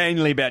But it's jumping.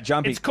 mainly about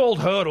jumping. It's called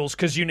hurdles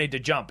because you need to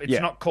jump. It's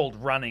Yeah. not called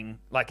running.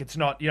 Like, it's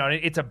not,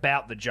 it's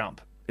about the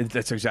jump.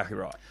 That's exactly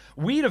right.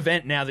 Weird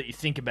event now that you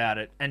think about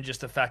it, and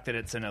just the fact that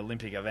it's an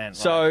Olympic event.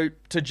 So,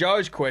 to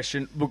Joe's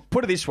question, look,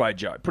 put it this way,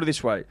 Joe. Put it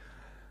this way.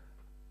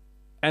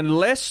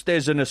 Unless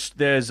there's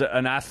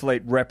an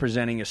athlete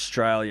representing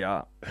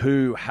Australia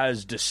who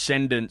has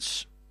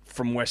descendants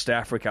from West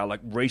Africa, like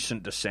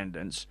recent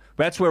descendants,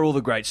 that's where all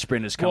the great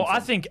sprinters come from.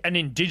 I think an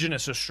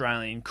Indigenous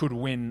Australian could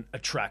win a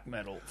track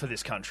medal for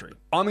this country.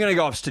 I'm going to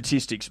go off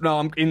statistics. No,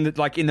 I'm in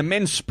the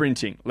men's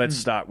sprinting. Let's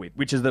start with,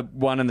 which is the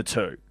 1 and the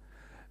 2.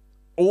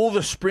 All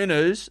the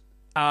sprinters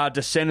are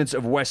descendants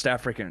of West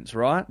Africans,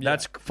 right? Yeah.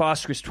 That's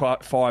fast twist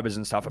fibers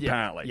and stuff,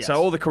 apparently. Yes. So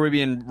all the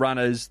Caribbean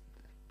runners,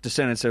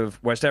 descendants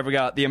of West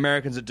Africa. The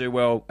Americans that do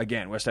well,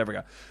 again, West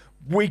Africa.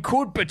 We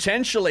could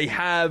potentially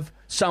have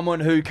someone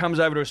who comes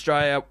over to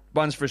Australia,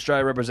 runs for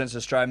Australia, represents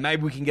Australia.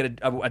 Maybe we can get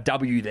a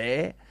W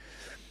there.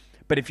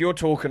 But if you're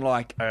talking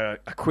like a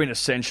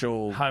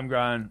quintessential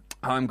Homegrown.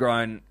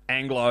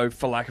 Anglo,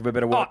 for lack of a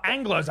better word. Oh,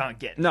 Anglos aren't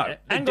getting No.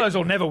 it. Anglos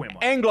will never win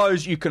one.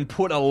 Anglos, you can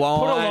put a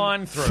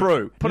line,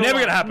 through. Never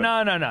going to happen.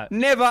 No.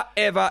 Never,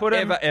 ever, Put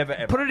ever, 'em- ever,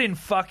 ever. Put it in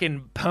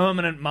fucking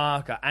permanent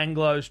marker.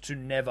 Anglos to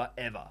never,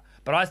 ever.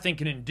 But I think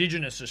an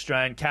Indigenous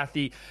Australian,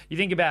 Kathy, you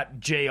think about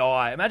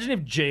GI. Imagine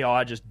if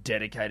GI just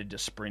dedicated to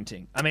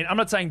sprinting. I mean, I'm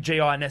not saying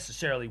GI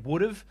necessarily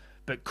would have,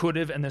 but could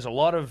have. And there's a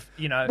lot of,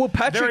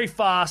 very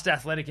fast,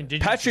 athletic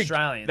Indigenous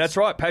Australians. That's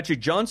right.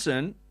 Patrick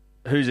Johnson,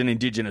 who's an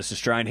Indigenous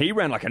Australian, he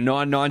ran like a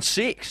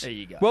 9.96. There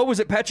you go. Well, was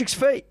it Patrick's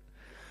feet?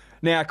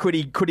 Now, could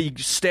he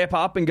step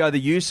up and go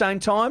the Usain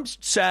times?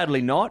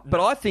 Sadly not. But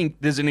I think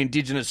there's an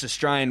Indigenous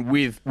Australian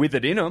with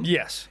it in him.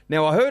 Yes.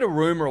 Now, I heard a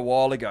rumour a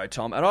while ago,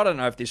 Tom, and I don't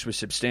know if this was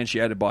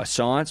substantiated by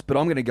science, but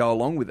I'm going to go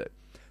along with it.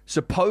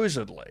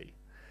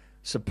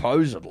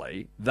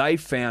 Supposedly, they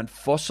found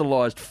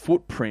fossilised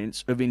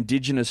footprints of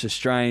Indigenous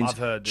Australians I've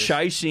heard this.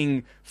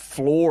 chasing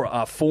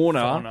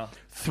fauna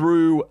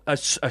through a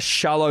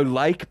shallow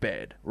lake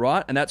bed,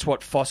 right? And that's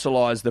what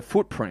fossilised the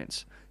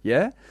footprints,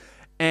 yeah?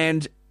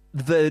 And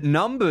the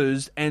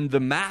numbers and the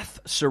math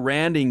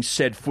surrounding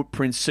said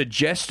footprints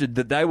suggested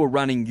that they were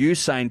running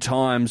Usain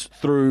times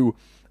through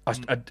a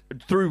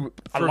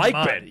lake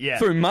mud, bed, yeah.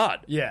 through mud.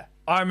 Yeah.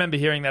 I remember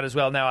hearing that as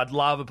well. Now, I'd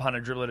love a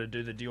punter dribbler to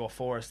do the Dior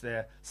for us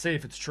there, see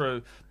if it's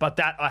true. But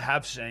that I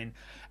have seen.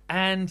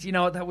 And you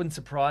know what? That wouldn't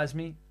surprise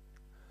me.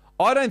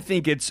 I don't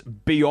think it's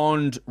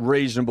beyond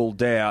reasonable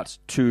doubt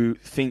to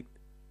think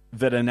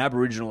that an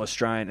Aboriginal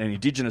Australian, an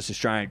Indigenous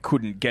Australian,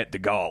 couldn't get the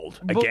gold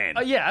again.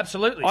 Yeah,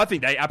 absolutely. I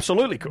think they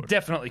absolutely could.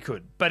 Definitely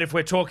could. But if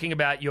we're talking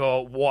about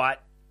your white,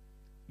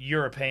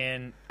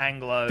 European,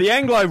 Anglo... The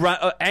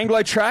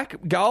Anglo track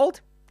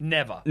gold?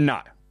 Never. No.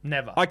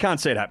 Never. I can't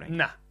see it happening.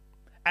 Nah.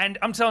 And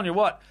I'm telling you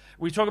what,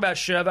 we talk about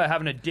Sherbo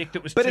having a dick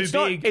that was But too it's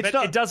not- big, it's but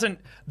not- it doesn't...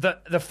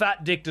 The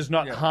fat dick does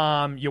not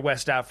harm your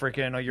West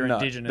African or your No,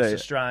 Indigenous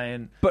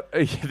Australian. But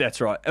that's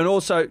right. And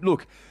also,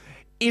 look,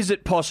 is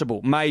it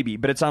possible? Maybe,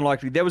 but it's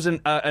unlikely. There was an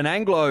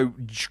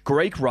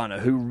Anglo-Greek runner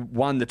who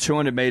won the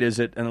 200 metres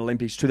at an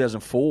Olympics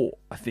 2004,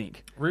 I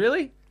think.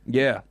 Really?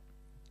 Yeah.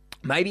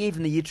 Maybe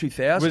even the year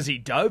 2000. Was he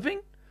doping?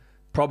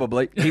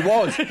 Probably. He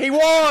was. He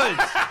was!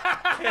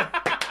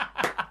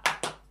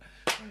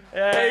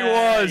 He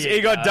was.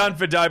 He got done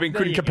for doping,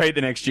 couldn't you compete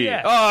the next year.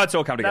 Yeah. Oh, it's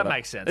all come together. That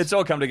makes sense. It's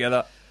all come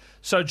together.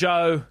 So,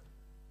 Joe,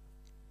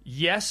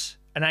 yes,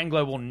 an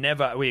Anglo will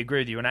never, we agree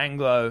with you, an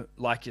Anglo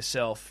like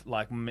yourself,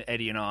 like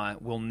Eddie and I,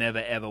 will never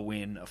ever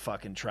win a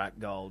fucking track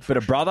gold. But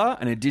a brother,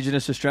 an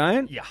Indigenous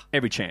Australian? Yeah.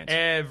 Every chance.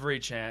 Every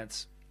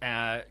chance.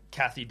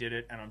 Kathy did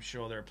it, and I'm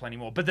sure there are plenty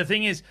more. But the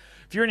thing is,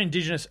 if you're an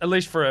Indigenous, at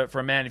least for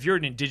a man, if you're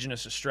an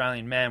Indigenous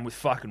Australian man with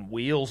fucking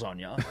wheels on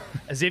you,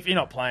 as if you're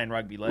not playing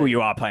rugby league. Well,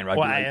 you are playing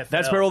rugby Or league. AFL.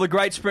 That's where all the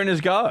great sprinters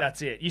go.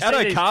 That's it. You see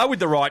Addo these- Carr with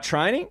the right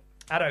training.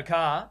 Addo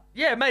Carr.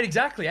 Yeah, mate,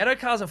 exactly. Addo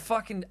Carr's a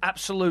fucking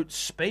absolute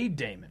speed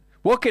demon.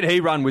 What could he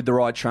run with the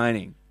right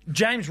training?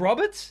 James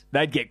Roberts?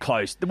 They'd get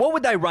close. What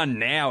would they run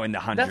now in the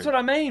 100? That's what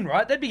I mean,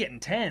 right? They'd be getting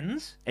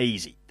tens.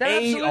 Easy. They'd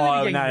absolutely be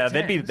getting no, the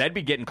they'd be tens. they'd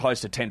be getting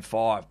close to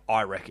 10.5,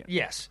 I reckon.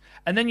 Yes.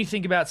 And then you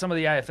think about some of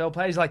the AFL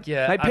players, like,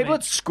 Mate, people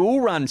at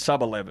school run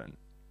sub 11.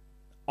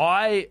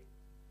 I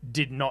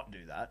did not do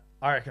that.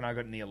 I reckon I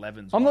got in the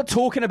 11s. I'm not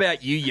talking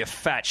about you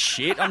fat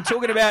shit. I'm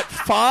talking about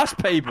fast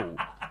people.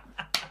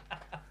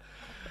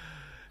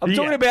 I'm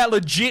talking about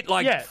legit,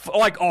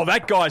 oh,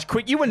 that guy's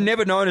quick. You were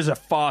never known as a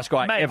fast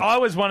guy, Mate, ever. I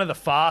was one of the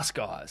fast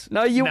guys.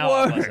 No, you I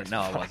weren't. wasn't.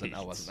 No,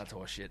 I wasn't. That's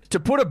horse shit. To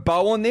put a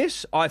bow on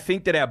this, I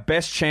think that our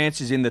best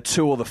chance is in the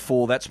 2 or the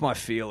 4. That's my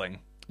feeling.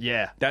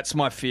 Yeah. That's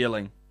my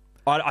feeling.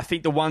 I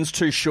think the 1's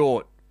too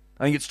short.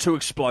 I think it's too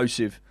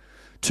explosive.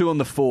 2 on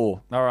the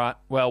 4. All right.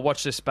 Well,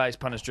 watch this space,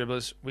 punters,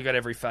 dribblers. We got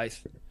every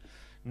faith.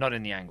 Not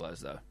in the Anglos,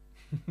 though.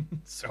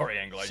 Sorry,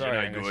 Anglo. Sorry,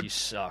 you're no Anglos, good. you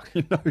suck.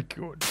 You're no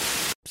good.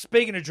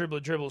 Speaking of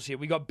dribbles here,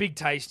 we got Big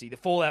Tasty, the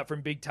fallout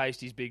from Big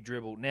Tasty's Big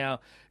Dribble.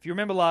 Now, if you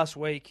remember last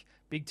week,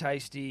 Big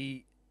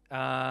Tasty,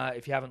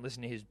 if you haven't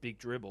listened to his Big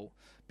Dribble,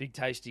 Big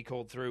Tasty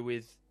called through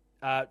with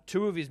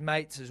 2 of his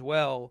mates as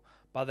well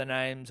by the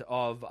names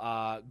of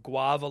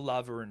Guava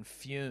Lover and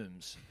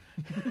Fumes.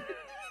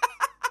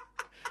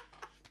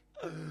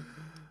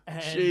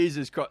 And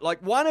Jesus Christ.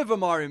 Like, one of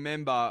them I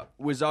remember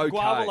was okay.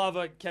 Guava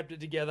Lover kept it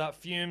together.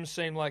 Fumes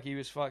seemed like he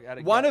was out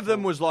of One gut of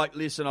them for- was like,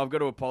 listen, I've got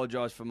to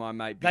apologise for my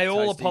mate. Big They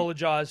all Tasty.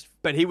 apologised.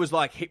 But he was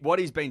like, what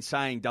he's been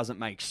saying doesn't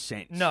make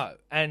sense. No,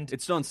 and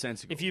It's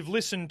nonsensical. if you've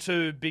listened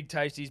to Big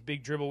Tasty's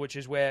Big Dribble, which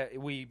is where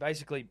we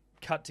basically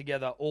cut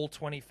together all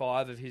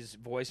 25 of his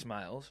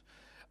voicemails,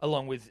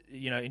 along with,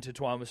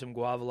 intertwined with some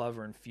Guava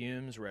Lover and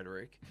Fumes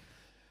rhetoric,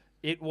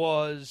 it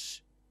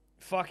was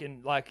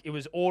fucking, it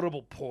was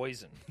audible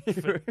poison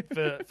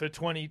for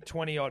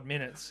 20 odd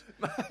minutes.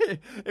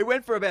 It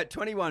went for about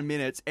 21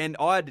 minutes, and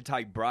I had to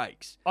take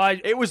breaks. I-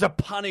 It was a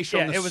punish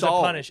on the Yeah, it was soul.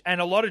 a punish.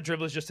 And a lot of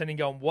dribblers just sitting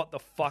going, what the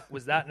fuck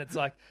was that? And it's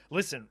like,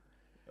 listen,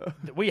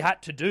 we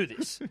had to do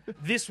this.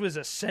 This was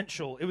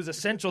essential. It was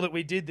essential that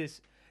we did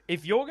this.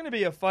 If you're going to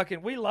be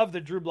we love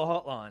the dribbler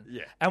hotline.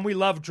 Yeah. And we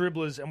love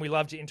dribblers and we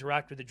love to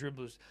interact with the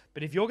dribblers.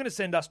 But if you're going to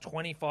send us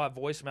 25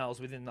 voicemails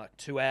within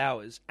 2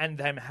 hours and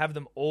then have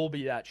them all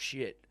be that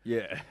shit,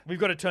 Yeah. we've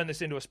got to turn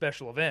this into a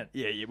special event.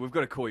 Yeah, we've got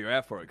to call you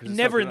out for it. 'cause it's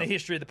Never not in the good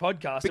history of the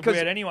podcast have Because- we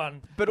had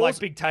anyone but like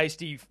also- Big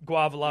Tasty,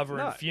 Guava Lover,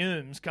 No. and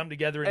Fumes come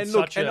together in And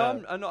look, such and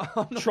a I'm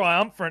not,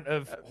 triumphant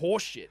of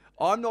horse shit.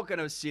 I'm not going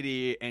to sit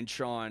here and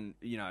try and,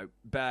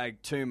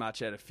 bag too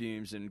much out of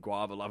Fumes and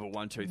Guava Lover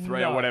 1, 2,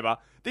 3 No. or whatever.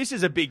 This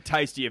is a big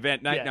tasty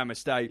event, make Yeah. no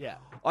mistake. Yeah.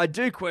 I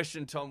do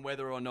question, Tom,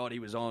 whether or not he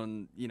was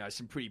on,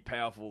 some pretty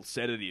powerful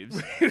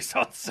sedatives. He was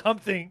on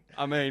something.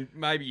 I mean,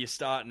 maybe you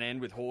start and end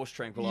with horse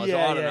tranquilizer.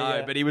 Yeah, I don't know,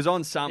 yeah. but he was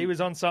on something. He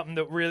was on something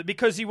that really,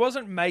 because he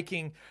wasn't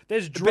making.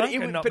 There's but drunk he,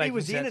 and not but he making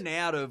was sense. in and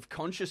out of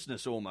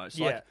consciousness almost.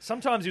 Yeah, Like,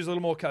 sometimes he was a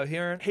little more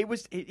coherent.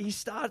 he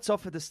starts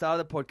off at the start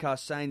of the podcast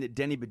saying that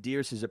Denny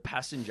Badiris is a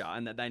passenger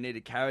and that they need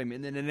to carry him,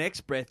 and then the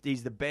next breath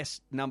he's the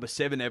best number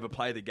 7 ever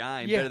play the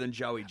game, Yeah. better than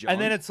Joey Johns.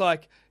 And then it's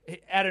like,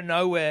 out of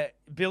nowhere,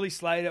 Billy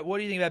Slater. What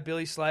do you think about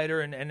Billy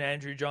Slater and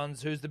Andrew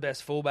Johns? Who's the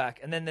best fullback?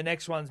 And then the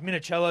next one's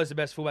Minicello's the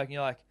best fullback. And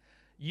you're like,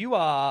 you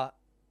are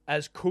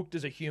as cooked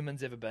as a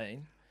human's ever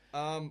been.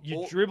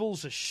 Your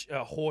dribbles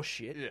are horse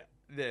shit.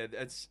 Yeah,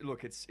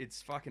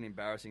 it's fucking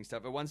embarrassing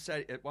stuff. At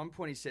one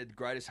point he said the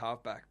greatest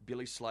halfback,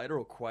 Billy Slater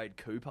or Quade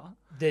Cooper.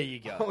 There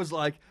you I go. was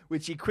like,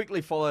 which he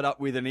quickly followed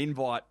up with an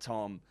invite,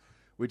 Tom,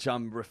 which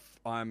I'm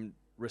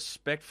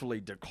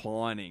respectfully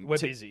declining. We're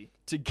busy.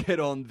 To get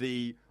on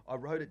the, I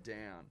wrote it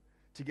down,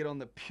 to get on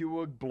the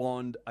pure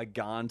blonde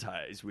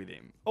Agantes with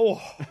him.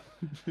 Oh.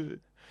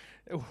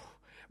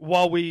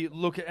 While we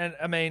look at, and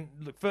I mean,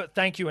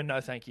 thank you and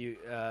no thank you,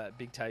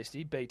 Big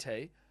Tasty,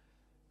 BT,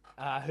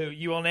 who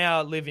you will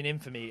now live in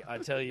infamy, I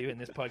tell you, in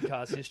this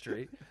podcast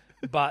history.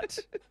 But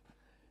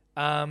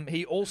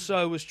he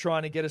also was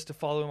trying to get us to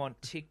follow him on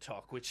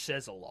TikTok, which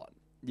says a lot.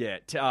 Yeah,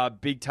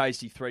 Big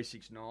Tasty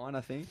 369,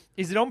 I think.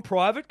 Is it on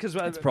private? Because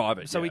It's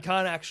private, so yeah. we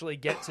can't actually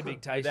get to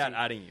Big Tasty Without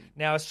adding him.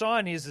 Now, a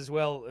sign is as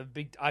well.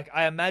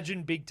 I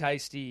imagine Big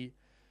Tasty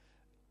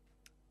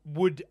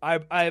would.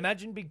 I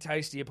imagine Big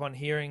Tasty upon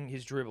hearing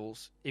his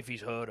dribbles, if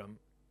he's heard them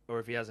or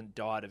if he hasn't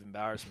died of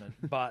embarrassment,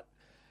 but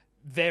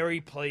very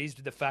pleased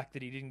with the fact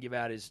that he didn't give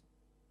out his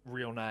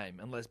real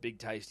name, unless Big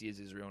Tasty is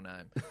his real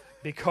name,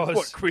 because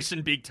What, Chris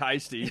and Big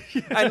Tasty?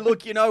 And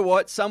look, you know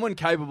what? Someone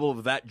capable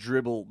of that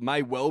dribble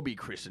may well be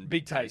Chris and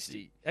Big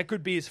Tasty. That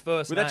could be his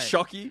first Would name. that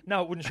shock you?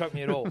 No, it wouldn't shock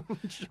me at all.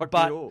 Shock me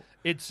But at all.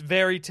 it's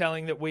very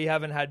telling that we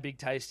haven't had Big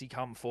Tasty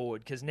come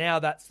forward, because now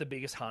that's the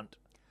biggest hunt.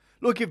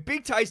 Look, if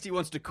Big Tasty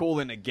wants to call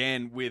in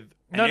again with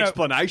an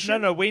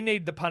explanation. No, we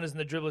need the punters and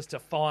the dribblers to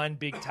find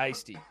Big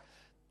Tasty.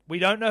 We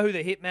don't know who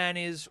the hitman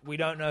is. We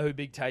don't know who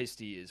Big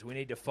Tasty is. We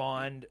need to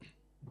find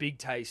Big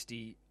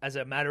Tasty as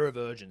a matter of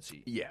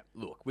urgency. Yeah,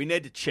 look, we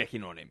need to check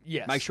in on him.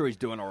 Yes. Make sure he's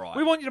doing all right.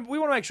 We want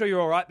to make sure you're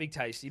all right, Big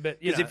Tasty. But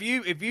Because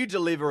if you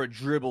deliver a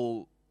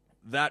dribble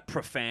that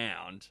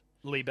profound,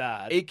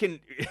 bad,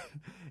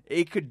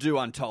 it could do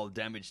untold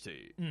damage to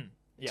you.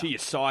 Yeah. To your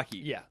psyche.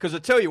 Yeah. Because I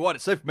tell you what,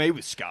 it's left me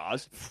with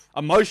scars.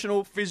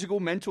 Emotional, physical,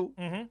 mental.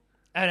 and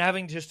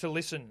having just to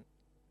listen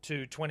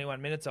to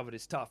 21 minutes of it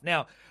is tough.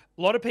 Now,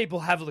 a lot of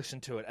people have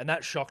listened to it, and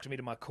that shocked me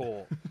to my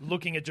core,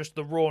 looking at just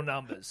the raw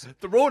numbers.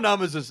 The raw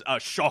numbers are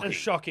shocking. It's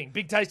shocking.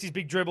 Big Tasty's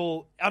big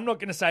dribble, I'm not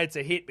going to say it's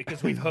a hit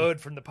because we've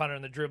heard from the punter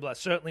and the dribbler,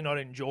 certainly not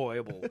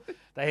enjoyable.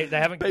 They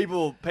haven't...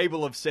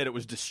 People have said it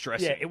was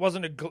distressing. Yeah, it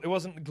wasn't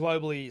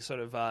globally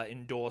sort of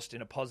endorsed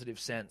in a positive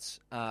sense,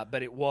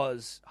 but it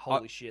was,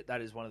 holy shit,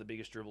 that is one of the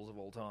biggest dribbles of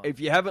all time. If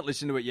you haven't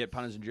listened to it yet,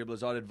 punters and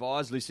dribblers, I'd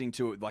advise listening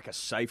to it like a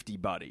safety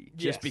buddy.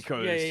 Just Yes.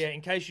 because... Yeah.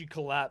 In case you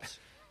collapse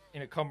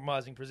in a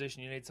compromising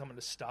position, you need someone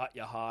to start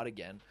your heart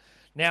again.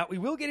 Now, we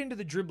will get into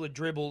the dribbler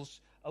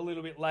dribbles a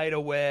little bit later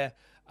where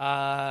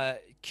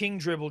King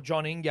Dribble,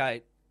 John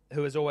Ingate,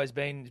 who has always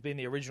been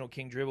the original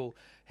King Dribble,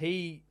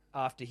 he,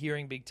 after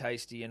hearing Big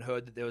Tasty and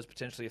heard that there was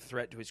potentially a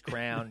threat to his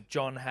crown,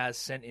 John has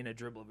sent in a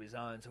dribble of his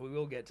own. So we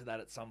will get to that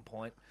at some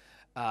point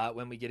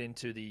when we get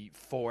into the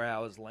 4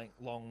 hours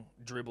long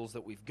dribbles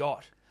that we've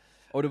got.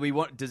 Or does he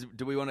want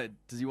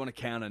to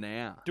counter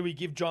now? Do we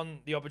give John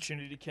the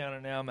opportunity to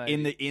counter now, mate?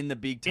 In the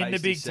Big Tasty In the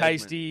Big segment.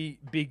 Tasty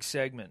big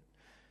segment.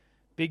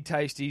 Big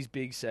Tasty's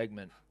big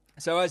segment.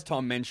 So as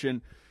Tom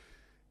mentioned,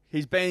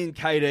 he's been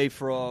KD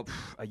for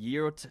a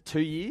year or 2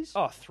 years.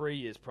 Oh, 3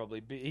 years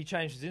probably. He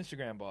changed his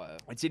Instagram bio.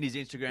 It's in his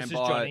Instagram This is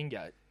bio. John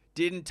Ingate.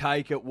 Didn't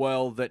take it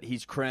well that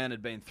his crown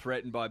had been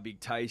threatened by Big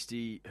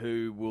Tasty,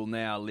 who will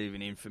now live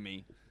in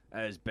infamy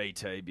as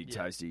BT, Big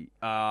Tasty.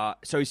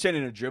 So he sent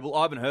in a dribble.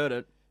 I haven't heard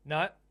it.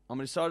 No.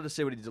 I'm excited to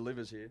see what he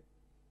delivers here.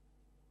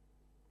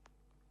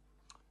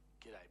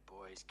 G'day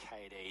boys,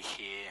 KD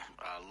here,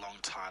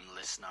 long-time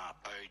listener,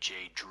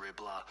 OG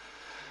dribbler.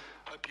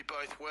 Hope you're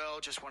both well.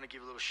 Just want to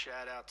give a little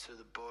shout out to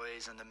the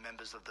boys and the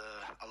members of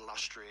the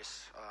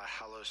illustrious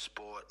Hello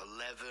Sport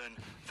 11.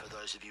 For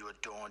those of you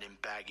adorned in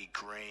baggy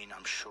green,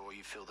 I'm sure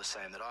you feel the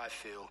same that I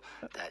feel,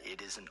 that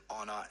it is an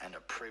honour and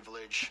a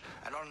privilege.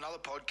 And on another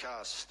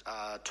podcast,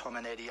 Tom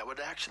and Eddie, I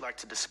would actually like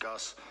to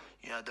discuss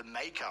the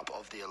makeup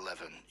of the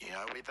 11.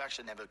 We've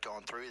actually never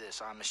gone through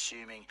this. I'm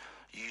assuming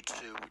you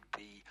two would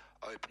be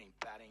opening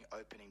batting,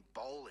 opening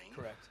bowling.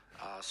 Correct.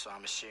 So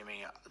I'm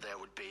assuming there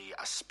would be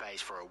a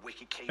space for a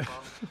wicket keeper.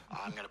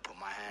 I'm going to put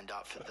my hand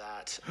up for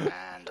that.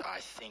 And I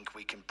think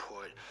we can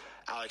put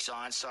Alex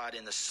Ironside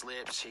in the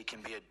slips. He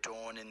can be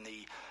adorned in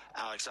the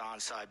Alex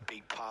Ironside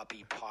Big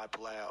Papi Pipe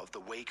Layer of the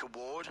Week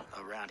award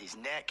around his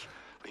neck.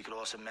 We could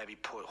also maybe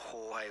put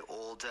Jorge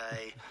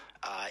Allday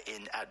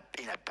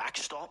in a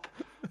backstop.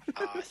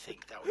 I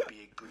think that would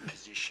be a good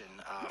position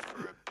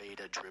for a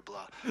beater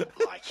dribbler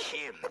like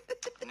him.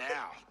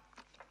 Now,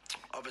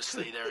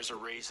 obviously, there is a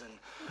reason.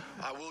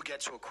 I will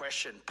get to a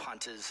question,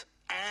 punters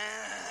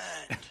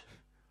and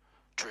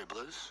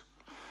dribblers.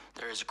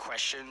 There is a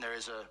question. There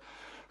is a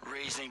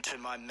reasoning to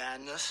my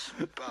madness.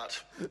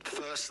 But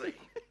firstly,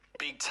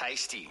 Big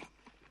Tasty,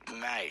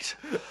 mate.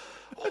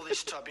 All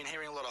this time, I've been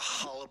hearing a lot of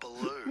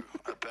hullabaloo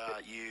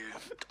about you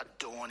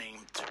adorning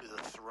to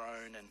the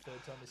throne and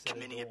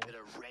committing a bit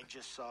of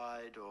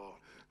regicide or...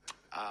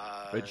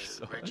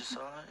 regicide?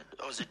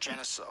 Or is it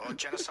genocide? Or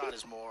genocide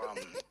is more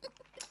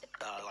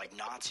like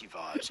Nazi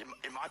vibes.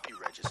 It might be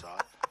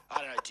regicide.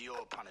 I don't know,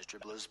 Dior punters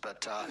dribblers,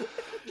 but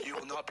you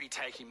will not be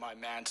taking my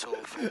mantle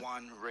for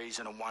one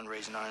reason and one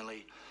reason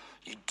only.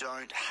 You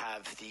don't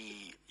have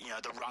the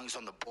rungs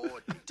on the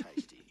board, Big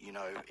Tasty.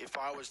 If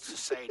I was to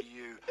say to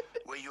you,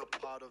 were you a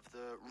part of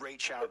the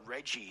Reach Out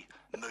Reggie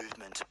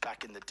movement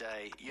back in the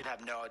day, you'd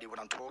have no idea what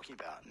I'm talking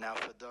about. Now,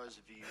 for those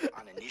of you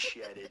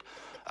uninitiated,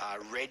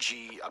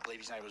 Reggie, I believe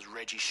his name was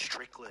Reggie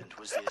Strickland,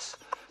 was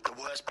the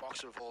worst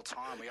boxer of all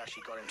time. We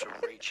actually got him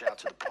to reach out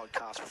to the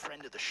podcast,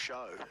 friend of the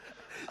show,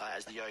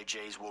 as the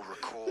OGs will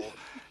recall.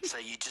 So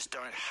you just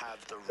don't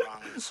have the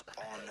rungs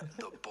on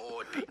the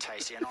board, Big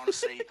Tasty. And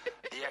honestly,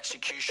 the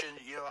execution,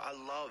 I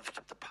loved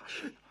the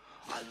passion.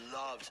 I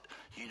loved,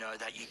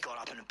 that you got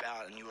up and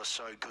about and you were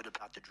so good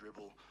about the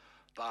dribble.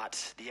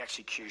 But the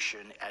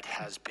execution, it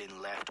has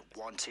been left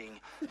wanting.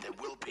 There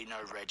will be no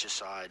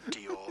regicide,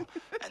 Dior,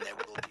 and there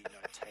will be no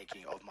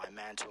taking of my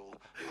mantle.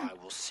 I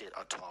will sit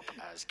atop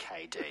as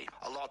KD.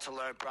 A lot to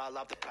learn, bro. I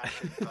love the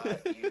passion,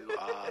 but you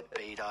are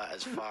beater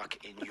as fuck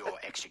in your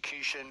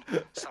execution.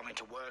 Something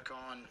to work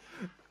on.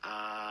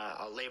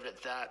 I'll leave it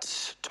at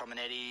that. Tom and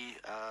Eddie,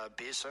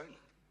 beer soon.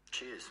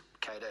 Cheers,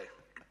 KD.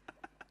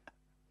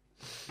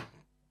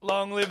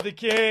 Long live the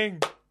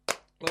king.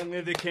 Long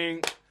live the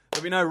king.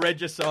 There'll be no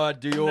regicide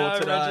Dior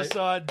today. No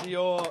regicide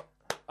Dior.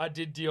 I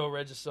did Dior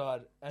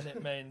regicide, and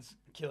it means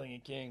killing a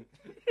king.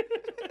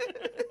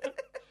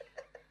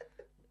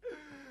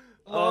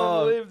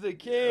 Long live the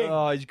king.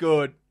 Oh, he's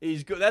good.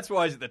 He's good. That's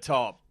why he's at the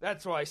top.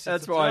 That's why he sits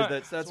That's at the why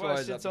throne. that's why he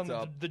he's sits at on the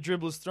top. the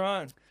dribbler's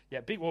throne. Yeah,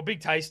 Big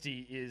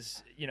Tasty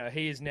is,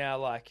 he is now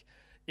like,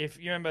 if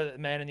you remember the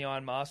Man in the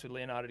Iron Mask with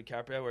Leonardo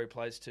DiCaprio where he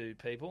plays two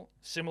people,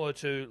 similar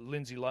to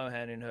Lindsay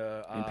Lohan in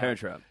her... In Parent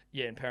Trap.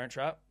 Yeah, in Parent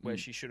Trap, where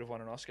she should have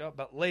won an Oscar.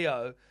 But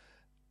Leo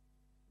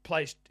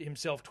plays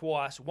himself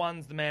twice.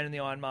 One's the Man in the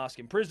Iron Mask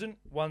in prison,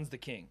 one's the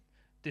king.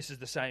 This is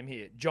the same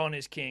here. John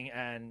is king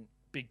and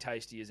Big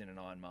Tasty is in an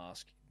iron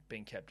mask,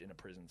 being kept in a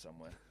prison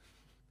somewhere.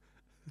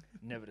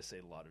 Never to see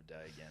the light of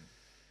day again.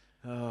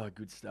 Oh,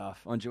 good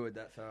stuff. I enjoyed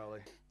that thoroughly.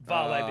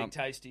 Vale, Big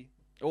Tasty.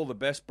 All the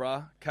best,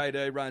 bruh.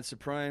 KD reigns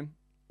supreme.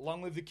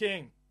 Long live the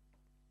king.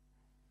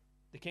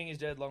 The king is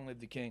dead, long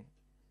live the king.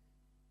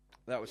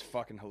 That was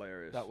fucking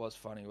hilarious. That was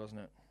funny,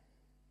 wasn't it?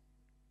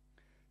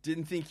 I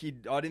didn't think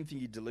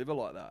he'd deliver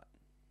like that.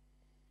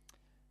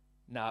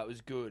 No, it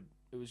was good.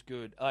 It was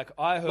good. Like,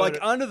 I heard... Like,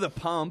 under the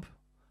pump,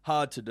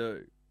 hard to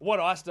do. What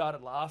I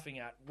started laughing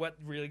at, what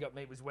really got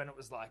me was when it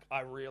was like,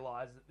 I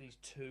realised that these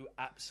two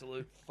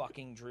absolute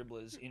fucking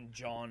dribblers in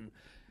John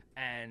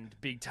and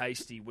Big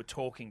Tasty were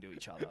talking to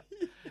each other.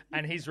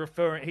 And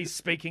he's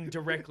speaking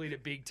directly to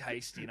Big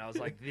Tasty, and I was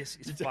like, this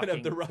is fucking... You don't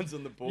have the runs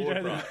on the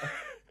board, right?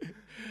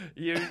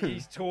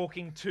 He's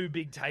talking to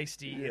Big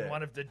Tasty in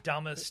one of the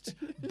dumbest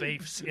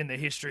beefs in the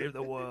history of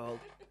the world.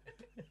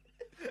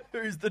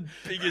 Who's the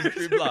biggest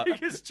dribbler?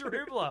 Biggest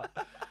dribbler.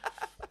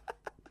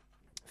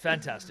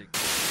 Fantastic.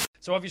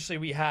 So obviously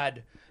we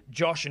had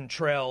Josh and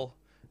Trell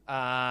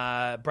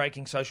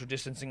breaking social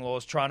distancing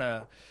laws, trying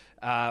to,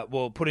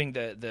 putting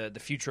the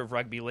future of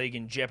rugby league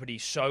in jeopardy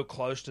so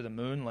close to the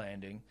moon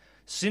landing.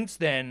 Since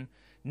then,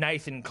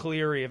 Nathan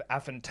Cleary of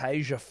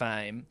Aphantasia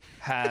fame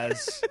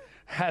has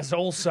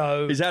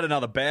also... He's had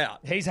another bout.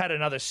 He's had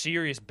another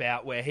serious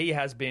bout where he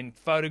has been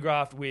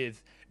photographed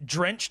with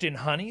drenched in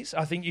honeys,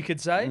 I think you could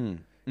say.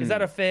 Is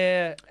that a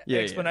fair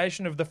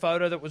explanation of the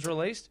photo that was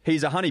released?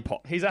 He's a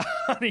honeypot. He's a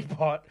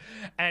honeypot,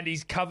 and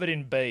he's covered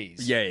in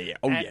bees. Yeah.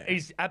 Oh, and yeah.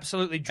 He's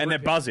absolutely dripping. And they're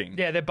buzzing.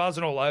 Yeah, they're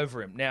buzzing all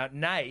over him. Now,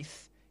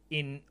 Nath,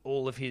 in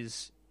all of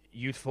his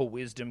youthful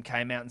wisdom,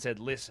 came out and said,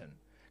 listen,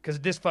 because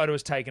this photo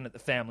was taken at the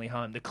family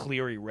home, the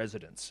Cleary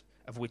residence,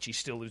 of which he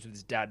still lives with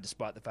his dad,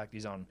 despite the fact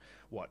he's on,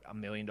 $1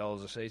 million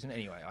a season?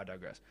 Anyway, I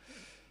digress.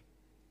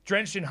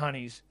 Drenched in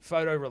honeys,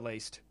 photo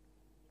released.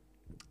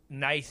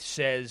 Nath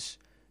says...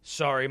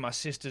 Sorry, my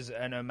sister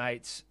and her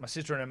mates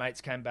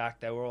came back.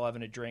 They were all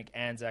having a drink,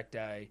 Anzac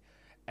Day,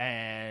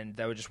 and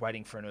they were just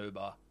waiting for an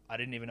Uber. I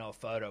didn't even know a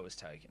photo was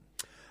taken.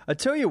 I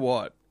tell you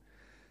what.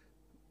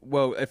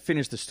 Well,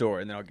 finish the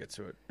story and then I'll get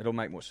to it. It'll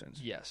make more sense.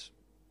 Yes.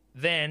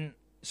 Then,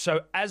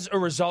 so as a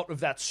result of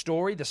that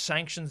story, the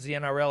sanctions the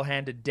NRL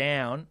handed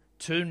down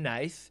to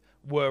Nath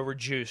were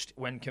reduced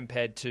when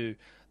compared to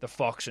the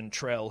Fox and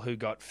Trell, who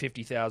got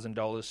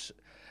 $50,000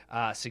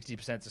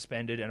 60%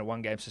 suspended and a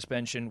 1-game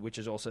suspension, which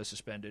is also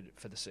suspended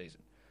for the season.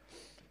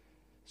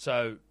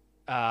 So,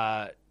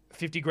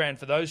 $50,000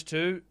 for those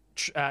two.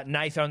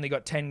 Nath only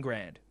got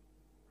 $10,000.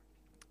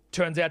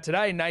 Turns out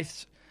today,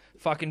 Nath's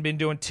fucking been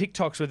doing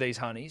TikToks with these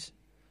honeys.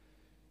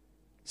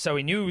 So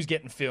he knew he was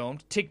getting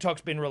filmed. TikTok's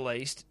been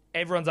released.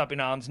 Everyone's up in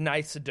arms.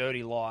 Nath's a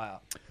dirty liar.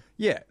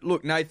 Yeah,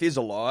 look, Nath is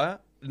a liar.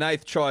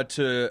 Nath tried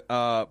to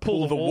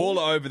pull the wool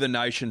over the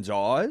nation's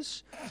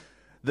eyes.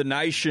 The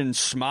nation's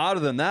smarter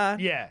than that.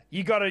 Yeah,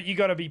 you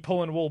gotta be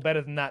pulling wool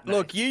better than that. Nath.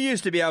 Look, you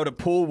used to be able to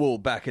pull wool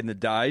back in the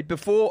day,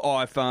 before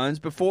iPhones,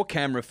 before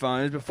camera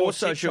phones, before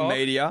social TikTok.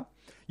 media.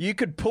 You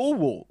could pull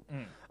wool.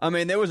 I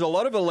mean, there was a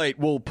lot of elite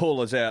wool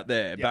pullers out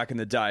there back in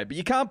the day, but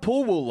you can't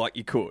pull wool like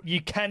you could.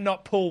 You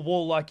cannot pull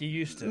wool like you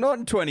used to. Not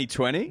in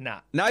 2020.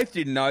 Nah. Nath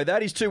didn't know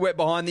that. He's too wet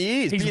behind the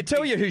ears. But you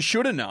tell you who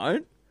should have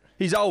known.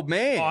 His old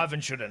man.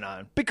 Ivan should have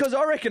known. Because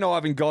I reckon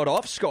Ivan got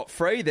off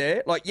scot-free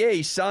there. Like, yeah,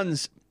 his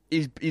son's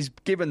is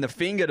given the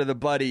finger to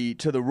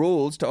the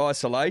rules, to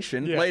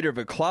isolation. Yeah. Leader of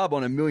a club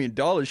on $1 million,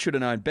 should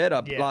have known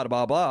better, blah,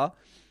 blah, blah.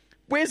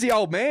 Where's the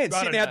old man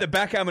sitting out the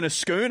back having a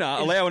schooner,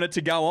 allowing it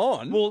to go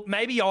on? Well,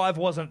 maybe Ive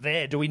wasn't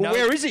there. Do we know?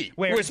 Well, where is he?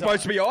 We're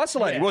supposed to be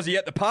isolated. Yeah. Was he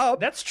at the pub?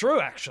 That's true,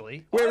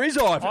 actually. Where is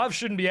Ivan? Ive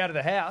shouldn't be out of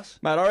the house.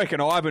 Mate, I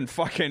reckon Ivan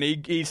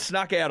he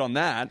snuck out on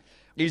that.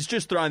 He's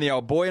just thrown the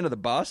old boy under the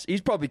bus.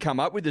 He's probably come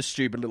up with this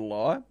stupid little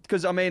lie.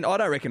 Because, I mean, I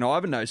don't reckon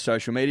Ivan knows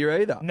social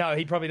media either. No,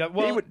 he probably don't.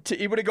 Well,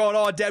 he would have gone,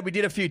 oh, Dad, we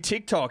did a few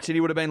TikToks. And he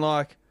would have been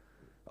like,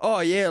 oh,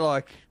 yeah,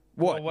 like,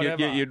 what? Well,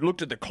 you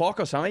looked at the clock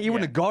or something? You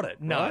wouldn't have got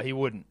it. No, right? he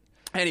wouldn't.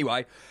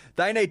 Anyway,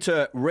 they need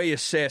to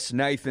reassess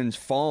Nathan's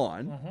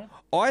fine.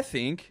 I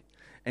think,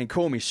 and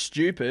call me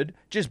stupid,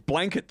 just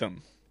blanket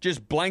them.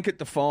 Just blanket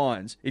the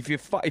fines. If you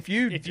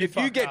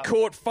get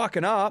caught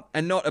fucking up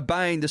and not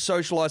obeying the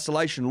social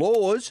isolation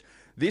laws,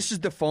 this is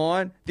the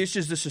fine. This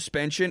is the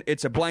suspension.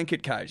 It's a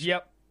blanket case.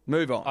 Yep.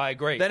 Move on. I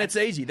agree. Then it's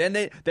easy.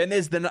 Then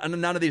there's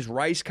none of this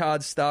race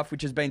card stuff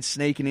which has been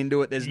sneaking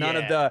into it. There's none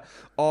of the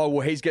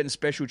he's getting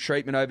special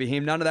treatment over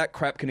him. None of that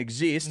crap can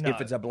exist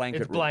if it's a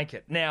blanket. It's rule.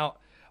 blanket. Now,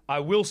 I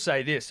will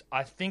say this.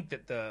 I think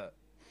that the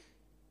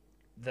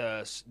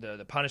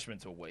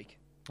punishments are weak.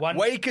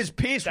 Weak as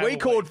piss. They We were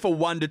called weak. for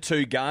 1 to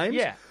 2 games.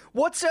 Yeah.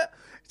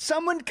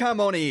 Someone come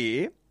on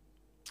here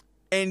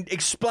and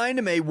explain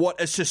to me what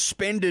a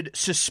suspended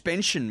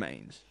suspension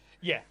means.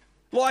 Yeah.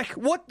 Like,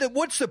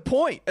 what's the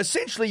point?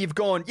 Essentially, you've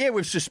gone, yeah,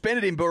 we've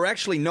suspended him, but we're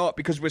actually not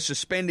because we're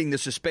suspending the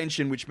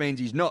suspension, which means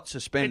he's not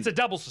suspended. It's a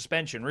double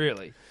suspension,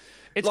 really.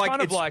 It's Like,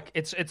 kind of it's- like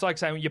it's like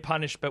saying you're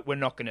punished, but we're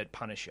not going to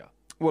punish you.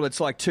 Well, it's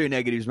like 2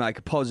 negatives make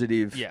a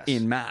positive Yes.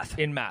 in math.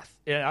 In math,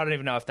 yeah, I don't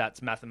even know if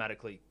that's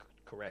mathematically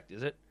correct.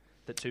 Is it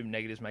that 2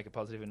 negatives make a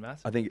positive in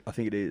math? I think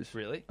it is.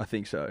 Really? I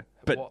think so.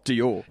 But What?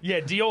 Dior. Yeah,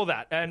 Dior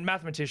that. And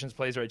mathematicians,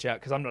 please reach out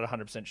because I'm not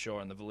 100% sure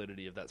on the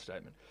validity of that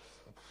statement.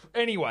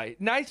 Anyway,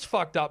 Nate's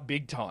fucked up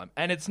big time.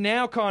 And it's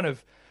now kind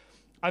of...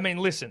 I mean,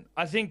 listen,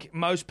 I think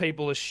most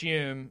people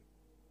assume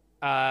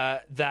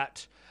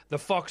that the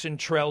Fox and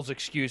Trell's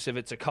excuse of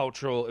it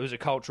was a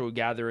cultural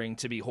gathering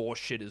to be horse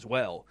shit as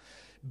well.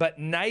 But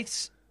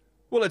Nate's...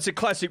 Well, it's a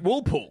classic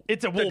wool pull.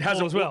 It's a wool that pull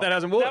hasn't- as well. That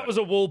hasn't worked. That was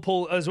a wool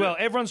pull as well.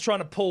 Everyone's trying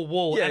to pull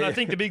wool. Yeah, and I yeah.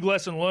 think the big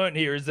lesson learned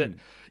here is that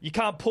you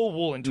can't pull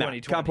wool in No,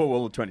 2020. can't pull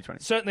wool in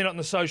 2020. Certainly not in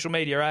the social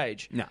media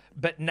age. No.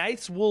 But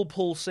Nate's wool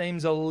pull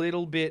seems a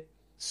little bit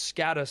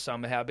scatter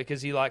somehow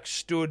because he like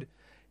stood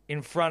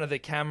in front of the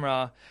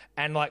camera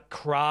and like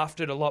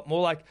crafted a lot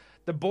more. Like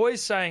the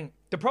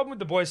problem with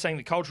the boys saying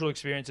the cultural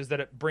experience is that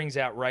it brings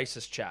out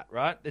racist chat,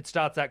 right? It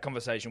starts that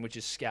conversation, which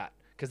is scat,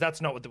 because that's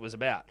not what it was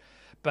about.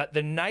 But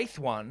the Nath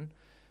one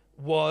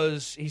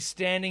was he's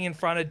standing in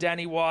front of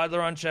Danny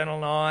Weidler on Channel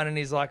 9 and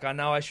he's like, I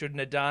know I shouldn't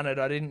have done it.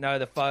 I didn't know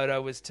the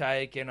photo was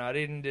taken. I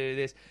didn't do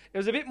this. There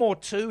was a bit more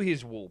to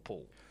his wool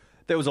pull.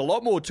 There was a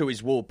lot more to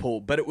his wool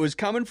pull, but it was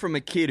coming from a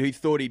kid who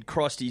thought he'd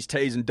crossed his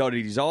T's and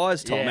dotted his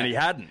I's, Tom, Yeah. and he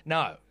hadn't.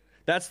 No.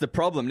 That's the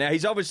problem. Now,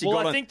 he's obviously Well,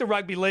 got I think the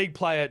rugby league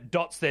player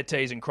dots their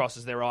T's and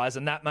crosses their I's,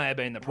 and that may have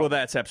been the Well, problem.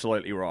 that's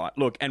absolutely right.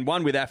 Look, and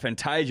one with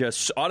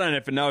aphantasia, I don't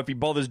even know if he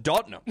bothers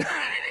dotting them.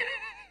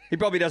 He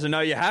probably doesn't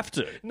know you have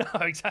to. No,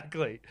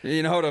 exactly.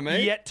 You know what I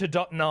mean? Yet to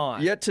dot an I.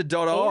 Yet to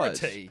dot Or a I's.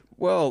 T.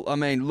 Well, I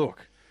mean,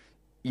 look,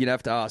 you'd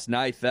have to ask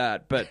Nath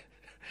that, but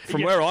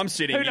from Yeah. where I'm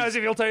sitting... Who knows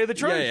if he'll tell you the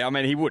truth? Yeah, I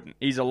mean, he wouldn't.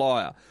 He's a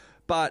liar.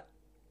 But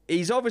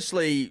he's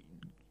obviously...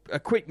 A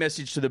quick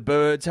message to the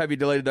birds. Have you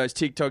deleted those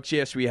TikToks?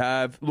 Yes, we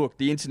have. Look,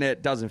 the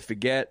internet doesn't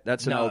forget.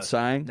 That's an No, old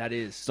saying. that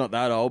is. It's not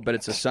that old, but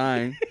it's a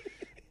saying.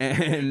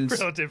 And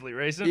Relatively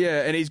recent.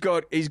 yeah, and he's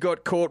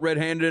got caught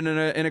red-handed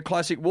in a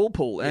classic wool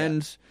pull.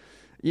 And,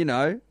 you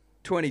know,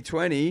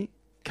 2020,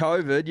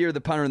 COVID, you're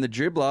the punter and the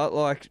dribbler.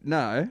 Like,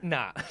 no.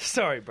 Nah,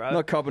 sorry, bro.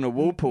 Not copping a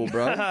wool pull,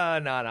 bro. No,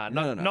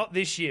 No. not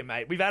this year,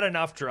 mate. We've had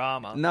enough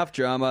drama. Enough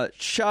drama.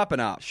 Sharpen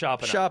up. Sharpen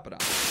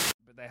up.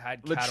 But they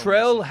had cattle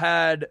Latrell missing.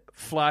 had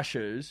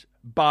flashes,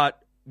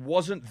 but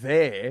wasn't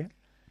there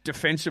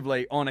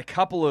defensively on a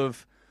couple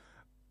of,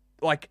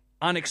 like,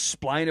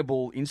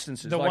 unexplainable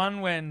instances. The Like,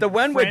 one when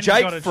where Friend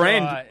Jake got a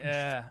Friend try,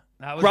 yeah,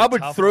 that was a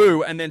rubbered tough through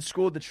one. and then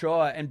scored the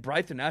try, and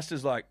Braithen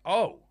Astor's like,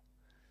 oh,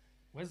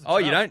 Where's the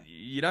you try?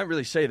 don't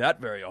really see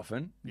that very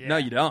often. Yeah. No,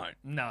 you don't.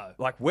 No.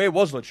 Like, where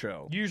was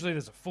Latrell? Usually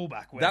there's a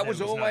fullback. Where That there was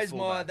no always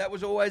fullback. that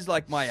was always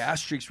like my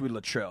asterisk with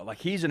Latrell. Like,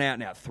 he's an out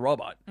and out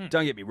throbber.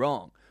 Don't get me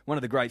wrong, one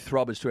of the great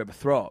throbbers to ever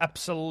throb.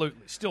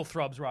 Absolutely, still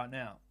throbs right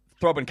now.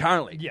 Throbbing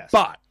currently, Yes.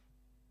 but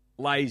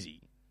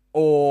lazy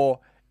or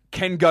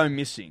can go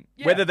missing.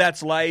 Yeah. Whether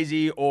that's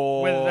lazy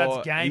or Whether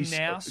that's game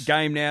he's- nous.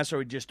 game nous,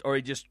 or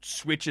he just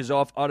switches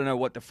off. I don't know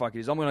what the fuck it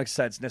is. I'm going to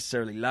say it's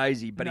necessarily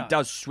lazy, but No. he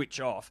does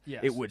switch off. Yes.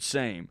 It would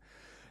seem.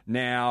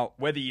 Now,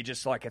 whether you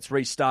just like it's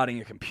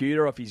restarting a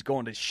computer, or if he's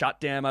gone to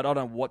shutdown, I don't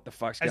know what the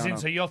fuck's As going in,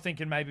 on. so you're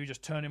thinking maybe we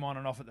just turn him on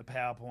and off at the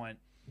PowerPoint.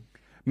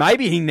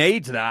 Maybe he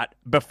needs that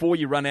before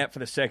you run out for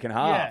the second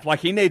half. Yeah. Like,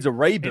 he needs a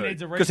reboot.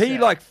 needs a Because he,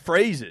 reset. like,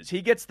 freezes.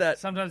 He gets that...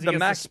 Sometimes he the gets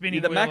Mac, the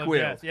spinning the wheel Mac of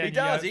wheel. death. Yeah, He and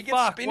you does. go, He gets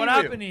fuck, spinning what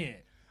wheel. happened here?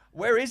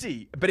 Where is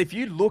he? But if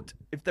you looked,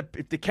 if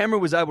the camera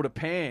was able to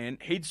pan,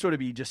 he'd sort of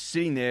be just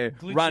sitting there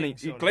Glitching, running,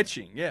 sort of.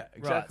 glitching. Yeah,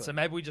 exactly. Right, so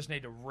maybe we just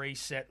need to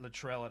reset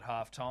Latrell at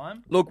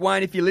halftime. Look,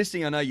 Wayne, if you're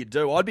listening, I know you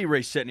do. I'd be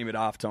resetting him at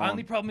halftime.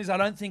 Only problem is I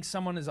don't think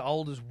someone as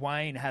old as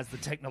Wayne has the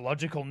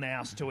technological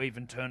nous to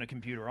even turn a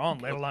computer on,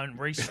 let alone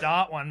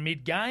restart one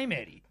mid-game,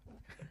 Eddie.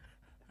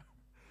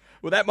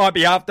 Well, that might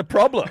be half the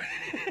problem.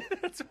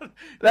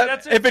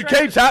 That's if it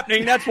keeps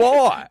happening, that's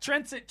why.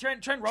 Trent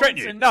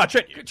Robinson.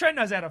 Trent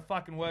knows how to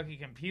fucking work a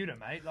computer,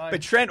 mate. Like,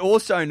 But Trent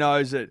also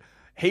knows that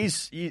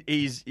his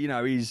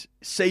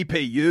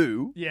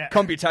CPU, Yeah.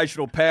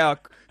 computational power,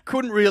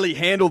 couldn't really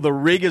handle the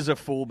rigors of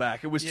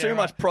fullback. It was too right.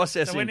 much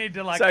processing. So we need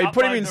to, like, So he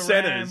put him upload in the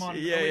centers. RAM on-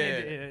 Yeah, we yeah.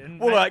 need to- and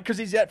Well, make- because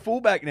he's at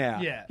fullback now.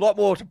 Yeah. A lot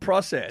more to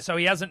process. so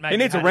he hasn't made. He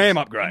needs a RAM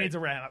upgrade. He needs a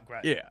RAM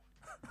upgrade. Yeah.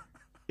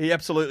 He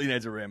absolutely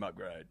needs a RAM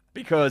upgrade.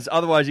 Because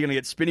otherwise you're going to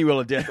get spinny wheel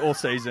of death all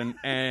season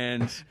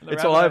and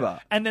it's all over.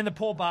 And then the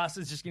poor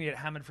bastard's just going to get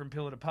hammered from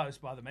pillar to post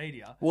by the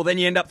media. Well, then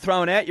you end up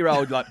throwing out your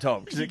old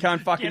laptop because you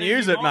can't fucking Get a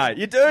use new it, model. mate.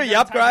 You do. gotta You take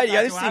upgrade. it You go,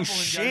 back this to thing's Apple and go,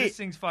 shit. This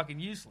thing's fucking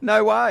useless.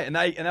 No way. And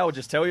they'll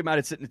just tell you, mate,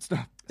 it's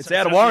not. It's So-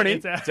 out of so warranty.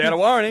 it's It's out of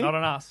warranty. Not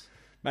on us.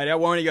 Mate, our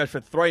warranty goes for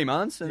 3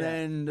 months and Yeah.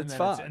 then it's then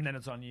fucked. and then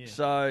it's on you.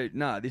 So,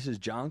 no, this is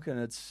junk and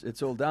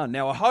it's all done.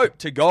 Now, I hope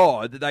to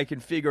God that they can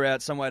figure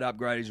out some way to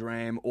upgrade his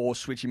RAM or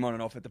switch him on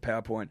and off at the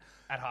PowerPoint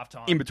At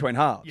halftime. in between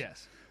halves.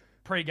 Yes.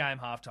 Pre-game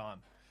halftime.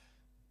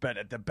 But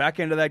at the back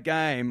end of that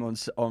game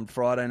on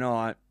Friday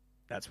night,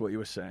 That's what you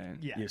were saying.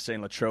 Yeah. You've seen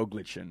Latrell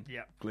glitching.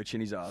 Yep. Glitching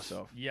his ass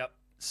off. Yep.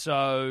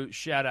 So,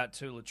 shout out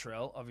to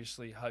Latrell.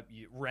 Obviously, hope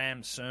you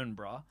ram soon,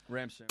 bruh.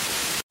 Ramson.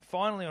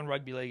 Finally, on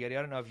rugby league, Eddie,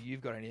 I don't know if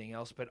you've got anything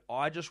else, but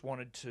I just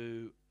wanted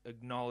to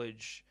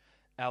acknowledge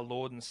our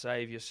Lord and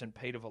Saviour, St.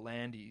 Peter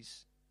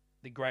Volandis,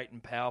 the great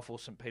and powerful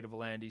St. Peter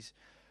Volandis,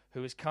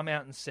 who has come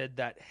out and said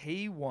that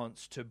he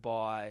wants to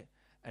buy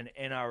an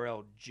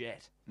NRL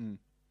jet.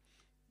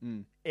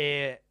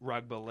 Air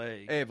Rugby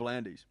League. Air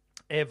Vlandis.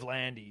 Air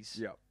Vlandis.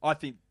 Yeah. I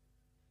think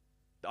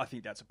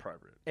that's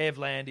appropriate. Air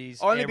Vlandis,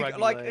 Only Air because,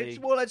 Rugby League.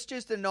 it's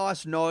just a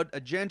nice nod, a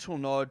gentle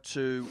nod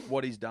to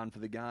what he's done for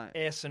the game.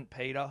 Air St.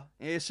 Peter.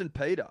 Air St.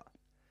 Peter.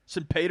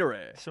 St. Peter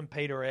Air. St.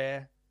 Peter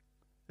Air.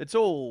 It's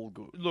all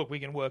good. Look, we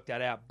can work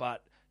that out,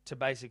 but to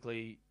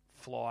basically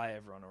fly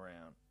everyone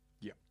around.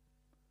 Yeah.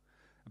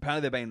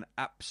 Apparently they've been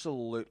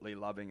absolutely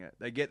loving it.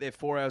 They get there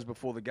 4 hours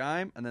before the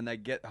game, and then they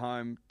get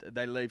home.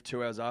 They leave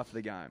 2 hours after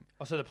the game.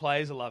 Oh, so the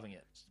players are loving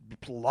it.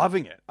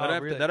 Loving it. They, Oh, don't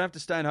have really? to, they don't have to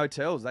stay in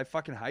hotels. They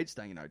fucking hate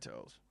staying in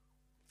hotels.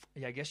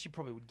 Yeah, I guess you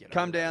probably would get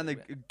Come over that down a the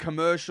little bit.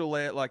 commercial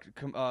air,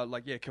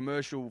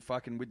 commercial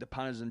fucking with the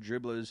punters and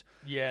dribblers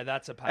Yeah,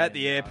 that's a pain at in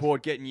the ass.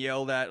 airport getting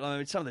yelled at. I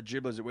mean, some of the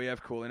dribblers that we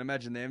have calling.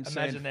 Imagine them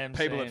Imagine them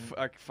people saying-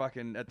 at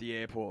fucking at the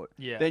airport.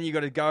 Yeah. Then you got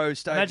to go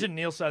stay. Imagine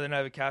Neil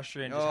Southern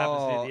Castro and just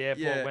happens to be at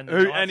the airport yeah. when the Who-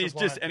 Knights and are he's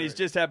flying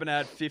just through. happened to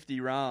add 50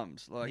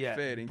 rams. Like Yeah,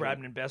 fair dinkum.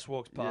 Bradman Best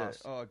walks Yeah.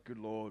 past. Oh, good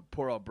lord,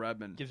 poor old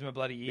Bradman. Gives him a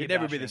bloody ear He'd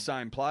never be bashing. the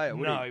same player,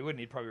 would No, he? he wouldn't.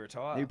 He'd probably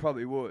retire. He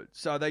probably would.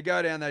 So they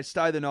go down, they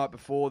stay the night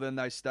before, then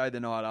they stay the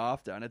night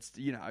after, and it's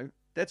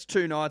that's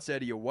 2 nights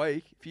out of your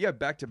week. If you go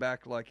back to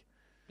back, like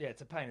Yeah,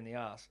 it's a pain in the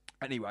ass.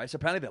 anyway. So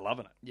apparently they're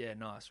loving it. Yeah,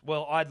 nice.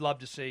 Well, I'd love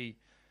to see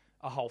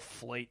a whole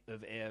fleet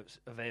of Air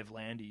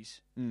Vlandis.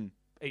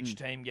 Each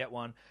team get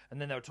one, and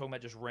then they were talking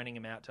about just renting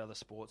them out to other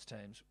sports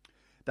teams.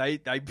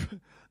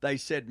 They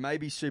said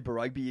maybe Super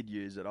Rugby would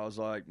use it. I was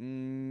like,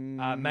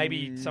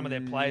 Maybe some of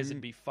their players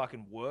would be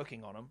fucking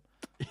working on them.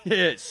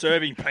 yeah,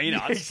 serving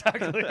peanuts.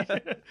 Exactly.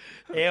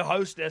 Air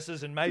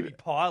hostesses and maybe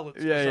pilots.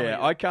 for some of Yeah.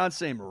 you. I can't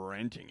see them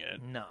renting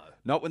it. No.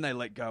 Not when they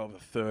let go of a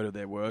third of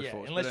their Yeah,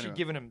 workforce. unless but you're anyway.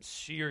 giving them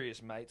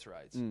serious mates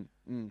rates,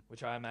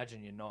 which I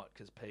imagine you're not,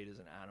 because Peter's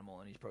an animal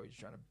and he's probably just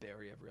trying to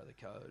bury every other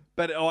code.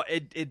 But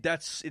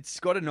it's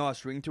got a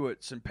nice ring to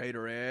it, St.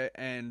 Peter Air,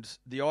 and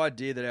the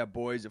idea that our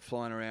boys are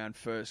flying around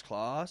first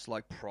class,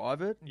 like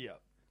private Yeah,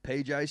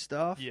 PJ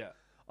stuff. yeah.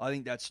 I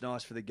think that's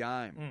nice for the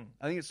game.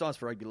 I think it's nice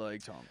for rugby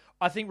league, Tom.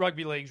 I think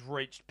rugby league's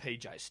reached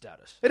PJ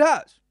status. It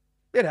has.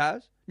 It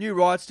has. New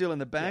rights still in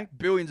the bank.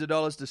 Billions of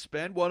dollars to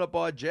spend. Why not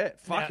buy a jet?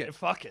 Fuck Now, it.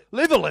 Fuck it.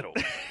 Live a little.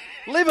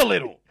 Live a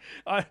little.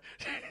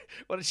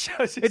 What it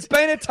shows is It's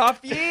been a tough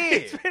year.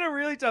 it's been a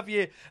really tough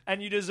year,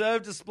 and you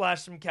deserve to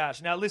splash some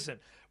cash. Now, listen,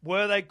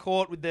 were they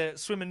caught with their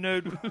swimming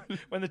nude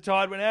when the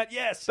tide went out?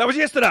 Yes. That was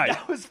yesterday.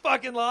 That was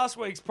fucking last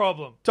week's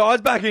problem.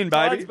 Tide's back in,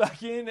 baby. Tide's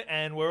back in,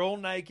 and we're all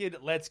naked.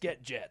 Let's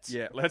get jets.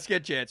 Yeah, let's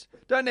get jets.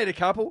 Don't need a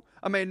couple.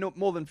 I mean, not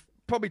more than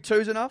probably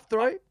 2's enough.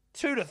 3.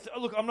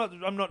 Look, I'm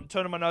not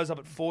turning my nose up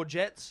at 4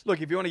 jets,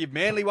 Look, if you want to give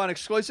Manly one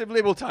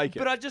exclusively, we'll take it.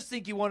 but I just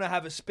think you want to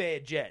have a spare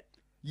jet.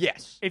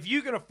 yes, If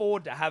you can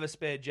afford to have a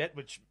spare jet,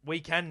 which we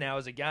can now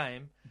as a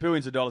game,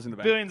 billions of dollars in the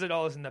bank. billions of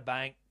dollars in the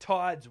bank,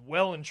 Tide's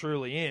well and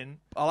truly in.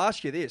 I'll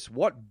ask you this: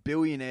 what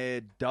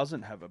billionaire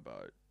doesn't have a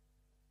boat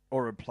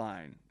or a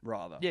plane,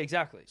 rather? Yeah,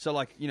 exactly. So,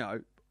 like,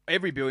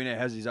 every billionaire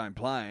has his own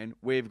plane.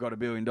 We've got $1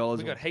 billion.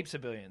 We've got heaps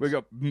of billions. We've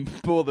got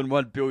more than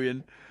 1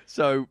 billion,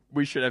 so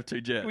we should have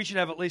 2 jets. We should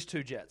have at least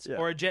 2 jets, Yeah.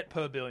 or a jet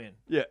per billion.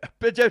 Yeah,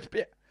 but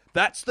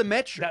that's the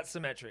metric. That's the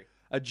metric.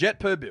 A jet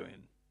per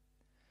billion.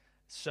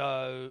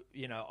 So,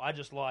 I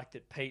just like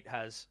that Pete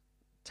has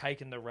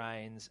taken the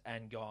reins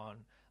and gone,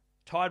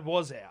 Tide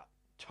was out.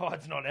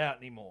 Tide's not out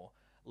anymore.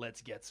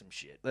 Let's get some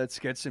shit. Let's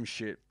get some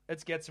shit.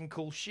 Let's get some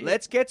cool shit.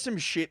 Let's get some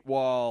shit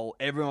while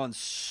everyone's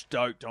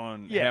stoked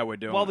on how we're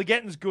doing. While the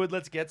getting's good,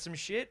 let's get some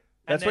shit.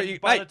 And That's what then you.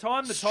 by Mate, the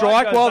time the tide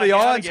strike goes while the back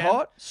out iron's again,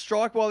 hot.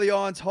 Strike while the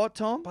iron's hot,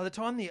 Tom. By the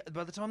time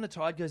the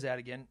tide goes out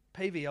again,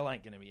 PVL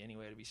ain't going to be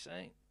anywhere to be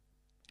seen.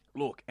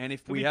 Look, and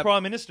if He'll we be have,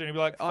 Prime Minister and he'll be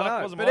like, "Fuck, I know,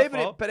 it wasn't but my even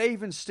fault." but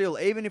even still,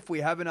 even if we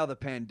have another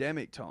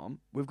pandemic, Tom,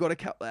 we've got a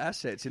couple of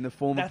assets in the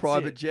form That's of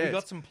private it. jets. We've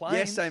got some planes.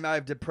 Yes, they may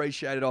have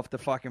depreciated off the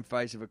fucking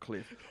face of a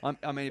cliff.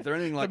 I mean, if they're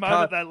anything the like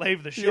moment cars, they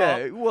leave the shop,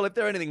 yeah. Well, if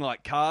they're anything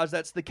like cars,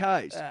 that's the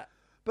case. Yeah.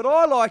 But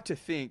I like to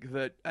think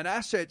that an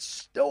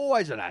asset's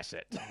always an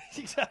asset.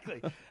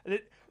 exactly.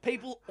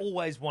 People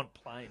always want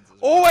planes.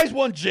 As well. Always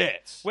want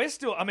jets. We're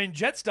still. I mean,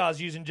 Jetstar's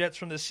using jets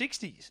from the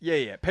 '60s.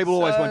 Yeah. People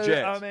always want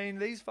jets. I mean,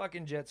 these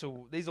fucking jets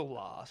will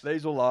last.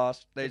 These will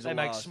last. They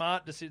make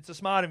smart. It's a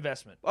smart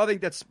investment. I think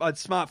that's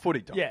smart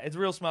footy, Tom. Yeah, it's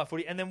real smart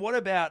footy. And then what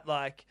about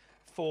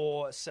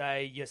for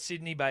say your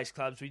Sydney-based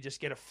clubs? We just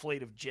get a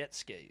fleet of jet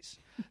skis.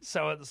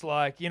 So it's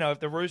like if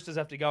the Roosters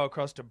have to go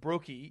across to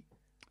Brookie,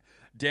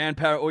 Down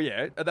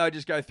they'll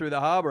just go through the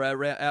harbour out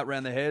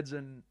around the heads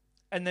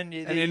and then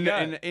there you go.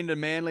 into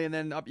Manly and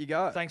then up you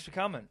go. Thanks for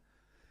coming.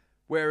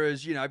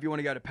 Whereas if you want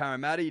to go to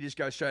Parramatta, you just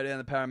go straight down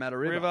the Parramatta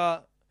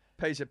River.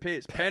 piece of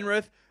piss.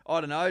 Penrith, I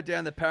don't know,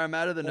 down the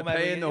Parramatta, the Or maybe-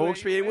 Nepean, the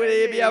Hawkesbury. Would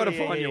you be able to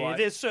find your way?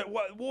 There's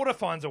water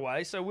finds a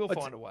way, so we'll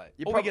find a way.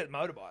 you Or prob- we get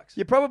motorbikes.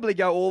 You probably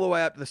go all the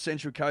way up to the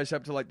Central Coast,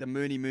 up to like the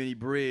Mooney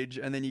Bridge,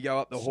 and then you go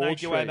up the Hawkesbury.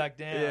 Snake your way back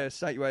down. Yeah,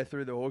 snake your way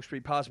through the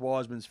Hawkesbury, past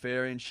Wiseman's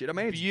Ferry and shit. I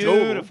mean, it's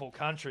Beautiful doable.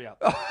 country up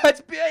there.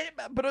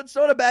 But it's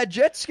not a bad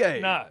jet ski.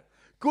 No.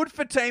 Good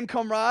for team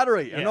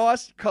camaraderie. A Yeah.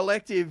 nice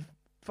collective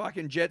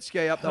fucking jet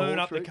ski up the Hoon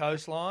up Hawkesbury. the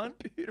coastline.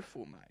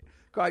 Beautiful, mate.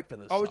 Great for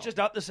the I was soul. just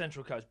up the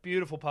Central Coast.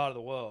 Beautiful part of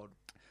the world.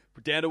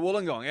 Down to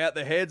Wollongong, out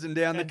the heads and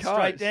down And the coast.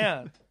 straight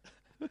down.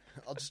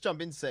 I'll just jump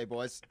in and say,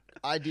 boys,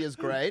 idea's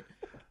great.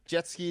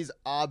 Jet skis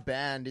are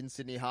banned in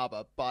Sydney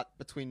Harbour, but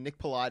between Nick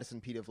Politis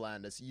and Peter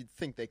Vlandis, you'd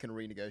think they can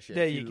renegotiate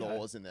There a you few go.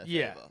 laws in their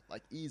Yeah. favour,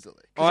 like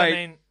easily. I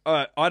mean-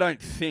 I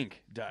don't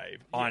think,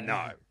 Dave. I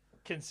know.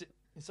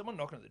 Is someone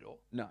knocking at the door?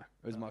 No,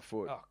 it was my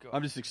foot. Oh, God.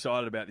 I'm just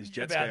excited about this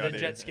jet ski About the idea.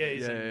 jet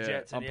skis and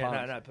jets. I'm And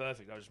pumped. no,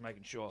 perfect. I was just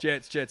making sure.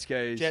 Jets, jet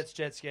skis. Jets,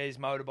 jet skis,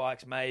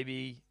 motorbikes,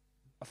 maybe.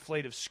 A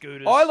fleet of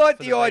scooters. I like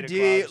for the beta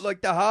idea, clubs.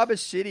 like the Harbour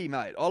City,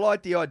 mate. I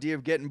like the idea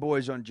of getting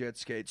boys on jet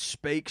ski. It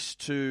speaks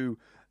to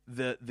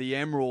the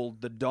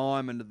emerald, the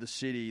diamond of the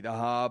city, the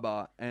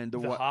harbour, and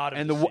The heart of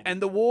and the city. and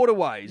the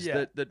waterways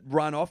Yeah. that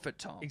run off at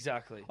times.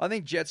 Exactly. I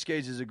think jet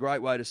skis is a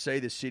great way to see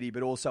the city,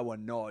 but also a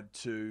nod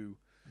to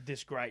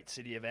This great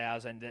city of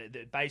ours,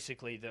 and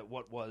basically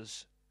what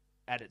was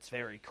at its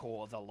very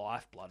core the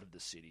lifeblood of the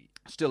city.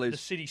 still The is,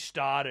 city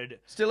started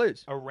still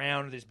is.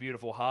 around this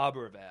beautiful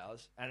harbour of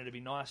ours, and it'd be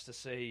nice to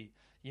see,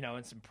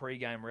 in some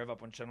pre-game rev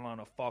up on Channel 9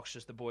 or Fox,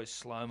 just the boys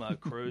slow-mo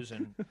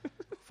cruising,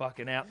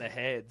 fucking out their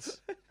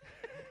heads.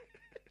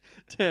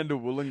 Down to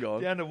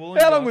Wollongong. Down to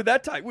Wollongong. How long would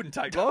that take? Wouldn't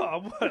take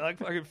long. Oh, what, like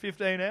fucking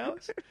 15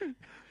 hours?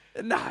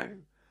 No,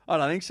 I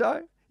don't think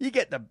so. You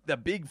get the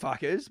big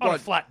fuckers. On a What,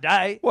 flat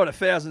day.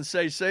 1,000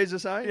 cc's or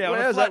something? Yeah, Well, on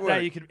a how's flat that work?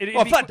 day you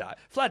could... Flat day.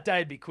 Flat day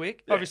would be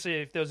quick.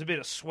 Obviously, if there was a bit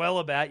of swell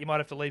about, you might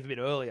have to leave a bit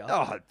earlier.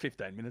 Oh,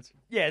 15 minutes.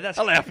 Yeah, that's...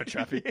 Allow for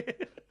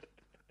traffic.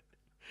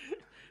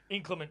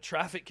 Inclement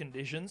traffic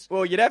conditions.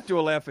 Well, you'd have to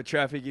allow for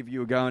traffic if you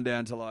were going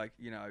down to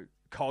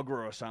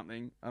Cogra or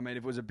something. I mean,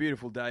 if it was a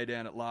beautiful day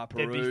down at La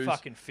There'd Perouse, be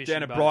fucking fishing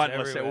down at boats Brighton,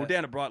 everywhere. well,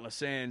 down at Brighton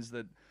Sands,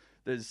 that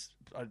there's,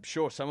 I'm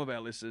sure some of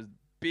our listeners,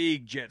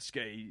 big jet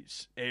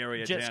skis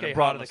area Jet down ski at heart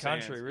Brighton of the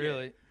country, Sands.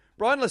 really. Yeah.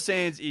 Brighton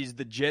Sands is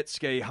the jet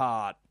ski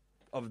heart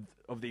of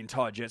the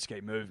entire jet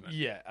ski movement.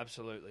 Yeah,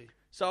 absolutely.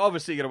 So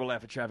obviously you got to allow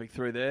for traffic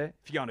through there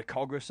if you're going to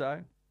Cogra,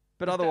 so.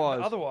 But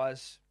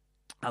otherwise,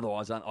 I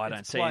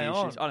don't see play any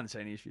on. issues. I don't see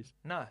any issues.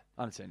 No.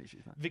 I don't see any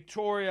issues, mate.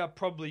 Victoria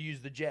probably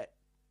used the jet.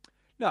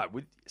 No,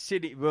 with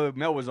Sydney, well,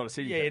 Melbourne's not a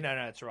city. Yeah, team. no,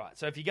 that's right.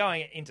 So if you're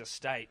going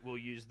interstate, we'll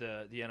use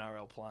the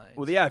NRL planes.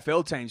 Well, the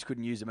AFL teams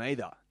couldn't use them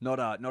either. Not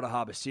a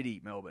Harbour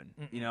City, Melbourne.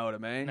 You know what I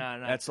mean?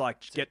 No. That's like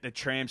get the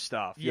tram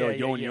stuff. yeah,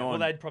 yawn. Well,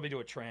 they'd probably do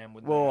a tram,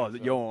 wouldn't Well, they?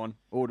 the yawn.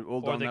 All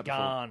Or done the that before.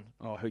 Garn.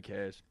 Oh, who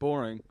cares?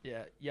 Boring.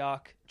 Yeah,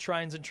 yuck.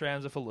 Trains and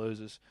trams are for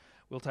losers.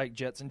 We'll take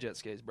jets and jet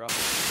skis, bro.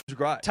 It was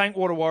great. Tank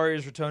Water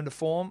Warriors return to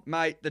form.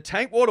 Mate, the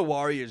Tank Water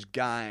Warriors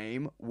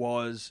game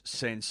was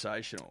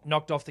sensational.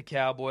 Knocked off the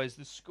Cowboys.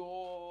 The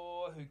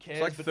score, who cares?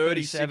 It's like but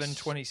 36,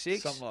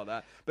 37-26. something like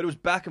that. But it was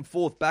back and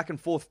forth,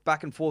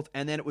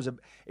 and then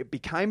it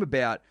became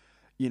about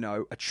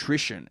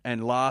attrition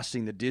and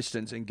lasting the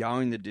distance and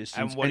going the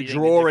distance And what do and you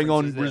think the drawing difference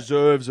on is there?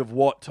 reserves of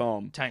what,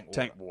 Tom? Tank water.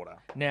 Tank water.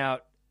 Now,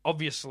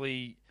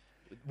 obviously,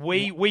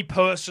 we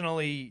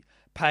personally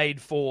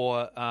paid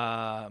for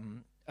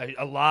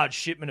a large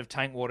shipment of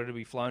tank water to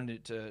be flown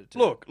to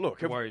Look,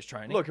 the Warriors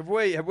training. Look, have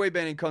we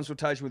been in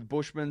consultation with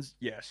Bushmans?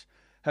 Yes.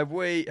 Have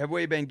we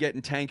been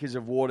getting tankers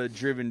of water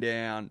driven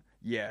down?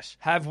 Yes.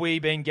 Have we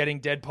been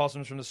getting dead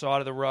possums from the side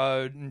of the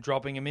road and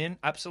dropping them in?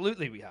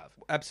 Absolutely, we have.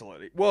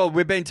 Absolutely. Well,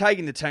 we've been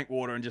taking the tank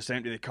water and just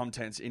emptying the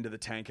contents into the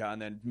tanker and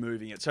then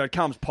moving it. So it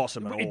comes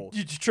possum and all.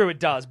 It's true,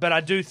 it does, but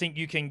I do think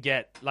you can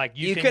get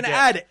You can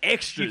add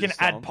extras. You can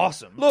add Tom.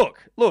 possum. Look,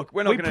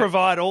 we're not we going to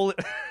provide all.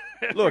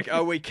 Look,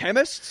 are we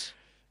chemists?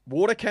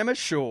 Water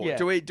chemists, sure. Yeah.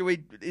 Do we?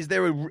 Is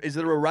there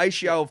a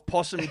ratio of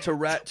possum to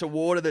rat to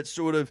water that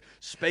sort of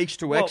speaks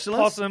to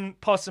excellence?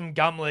 Possum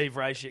gum leaf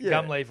ratio. Yeah.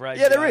 Gum leaf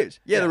ratio. Yeah, there is.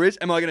 Yeah, there is.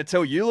 Am I going to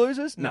tell you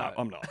losers? No,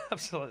 I'm not.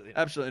 Absolutely.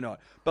 Absolutely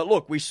not. But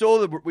look, we saw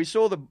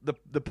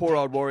the poor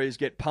old Warriors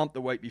get pumped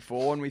the week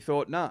before, and we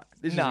thought,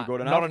 this isn't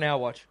good enough. Not on our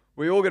watch.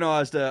 We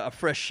organised a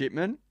fresh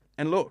shipment,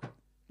 and look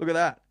at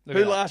that. Look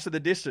Who at that. lasted the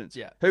distance?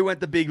 Yeah. Who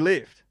went the big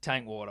lift?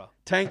 Tank water.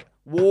 Tank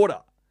water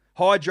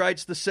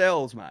hydrates the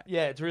cells, mate.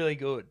 Yeah, it's really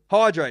good.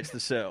 Hydrates the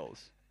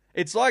cells.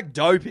 It's like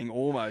doping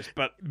almost,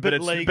 but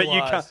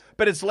legalised.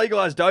 but it's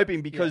legalized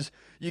doping because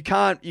you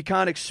can't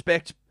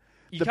expect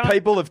the can't-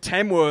 people of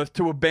Tamworth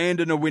to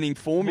abandon a winning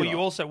formula. Well,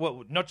 you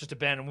also not just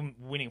abandon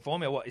winning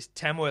formula. What is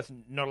Tamworth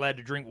not allowed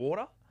to drink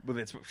water? Well,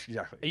 that's Are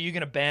exactly. you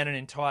going to ban an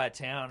entire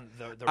town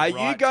the Are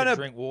right you going to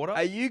drink water?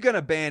 Are you going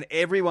to ban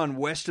everyone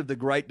west of the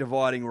Great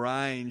Dividing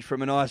Range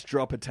from a nice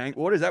drop of tank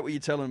water? Is that what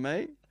you're telling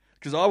me?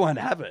 Because I won't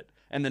have it,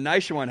 and the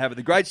nation won't have it.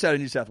 The great state of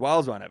New South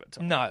Wales won't have it.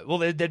 Tom. No. Well,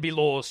 there'd be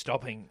laws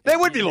stopping. There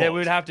would be laws. There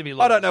would have to be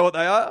laws. I don't know what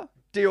they are.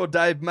 D or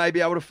Dave may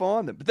be able to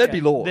find them, but there'd be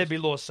laws. There'd be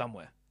laws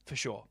somewhere. for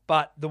sure.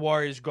 But the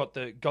Warriors got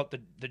the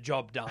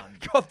job done.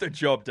 Got the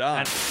job done.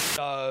 And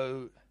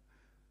so,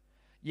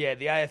 yeah,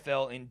 the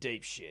AFL in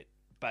deep shit,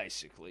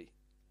 basically.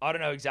 I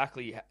don't know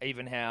exactly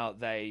even how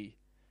they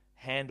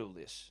handle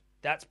this.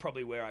 That's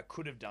probably where I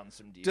could have done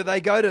some deals. Do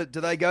they go to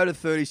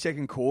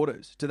 30-second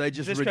quarters? Do they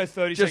just go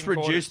 30 just second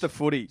reduce quarters? the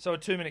footy? So a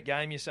 2-minute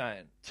game, you're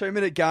saying?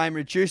 2-minute game,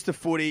 reduce the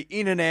footy,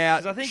 in and out,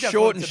 'Cause I think that's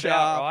short what and it's sharp.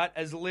 about, right?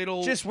 As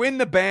little... Just win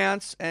the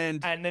bounce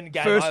and then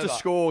game first over. to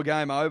score,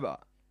 game over.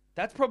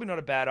 That's probably not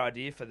a bad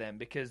idea for them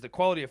because the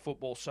quality of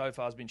football so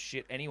far has been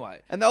shit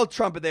anyway. And they'll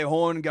trumpet their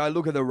horn and go,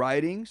 look at the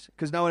ratings,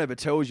 because no one ever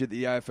tells you that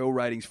the AFL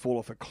ratings fall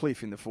off a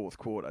cliff in the fourth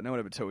quarter. No one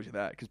ever tells you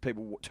that because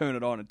people turn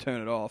it on and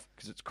turn it off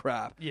because it's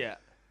crap. Yeah.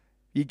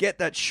 You get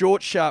that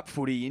short, sharp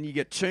footy and you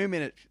get 2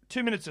 minutes.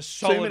 2 minutes of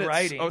solid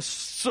rating.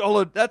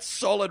 That's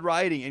solid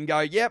rating. And go,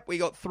 yep, we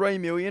got 3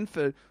 million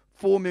for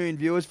 4 million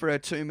viewers for our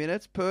 2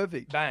 minutes.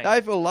 Perfect. Bang. The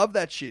AFL love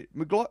that shit.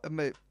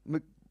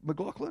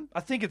 McLaughlin?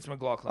 I think it's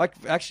McLaughlin. I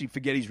actually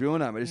forget his real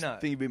name. I just No.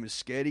 think of him as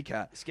Scaredy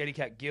Cat. Scaredy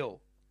Cat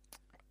Gill.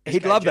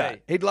 He'd SKG. love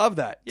that. He'd love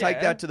that. Yeah. Take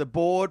that to the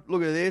board.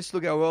 Look at this.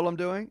 Look how well I'm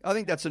doing. I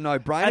think that's a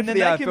no-brainer And for then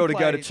the they AFL can to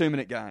go to play-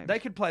 2-minute games. They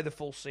could play the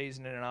full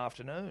season in an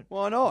afternoon.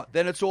 Why not?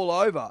 Then it's all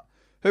over.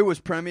 Who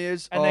was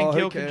premiers? And then who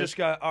Gill can cares? just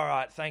go, all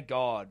right, thank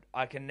God.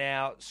 I can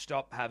now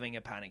stop having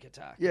a panic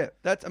attack. Yeah,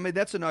 that's a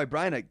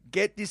no-brainer.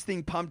 Get this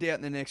thing pumped out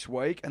in the next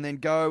week and then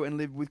go and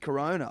live with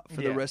Corona for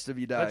the Yeah. rest of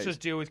your days. Let's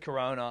just deal with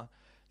Corona.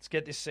 Let's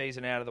get this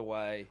season out of the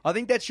way. I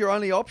think that's your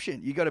only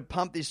option. You got to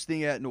pump this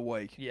thing out in a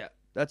week. Yeah.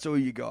 That's all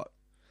you got.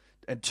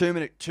 And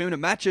 2-minute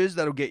matches,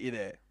 that'll get you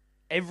there.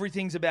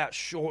 Everything's about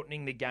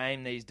shortening the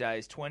game these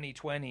days.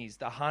 2020s,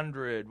 the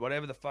 100,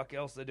 whatever the fuck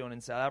else they're doing in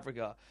South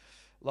Africa.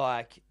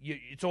 Like,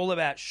 it's all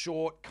about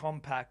short,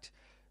 compact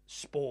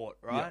sport,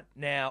 right? Yeah.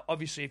 Now,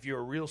 obviously, if you're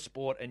a real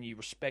sport and you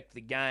respect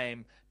the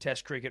game,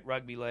 Test cricket,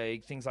 rugby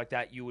league, things like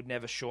that, you would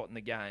never shorten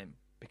the game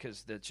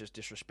because that's just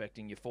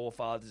disrespecting your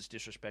forefathers. It's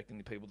disrespecting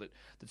the people that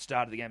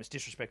started the game. It's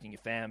disrespecting your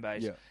fan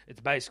base. Yeah.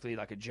 It's basically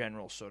like a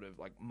general sort of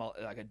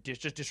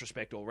just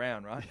disrespect all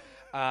round, right?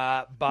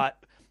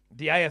 But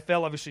the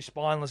AFL, obviously,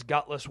 spineless,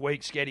 gutless,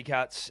 weak, scaredy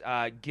cats.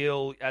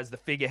 Gill as the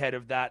figurehead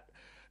of that.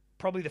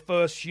 Probably the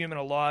first human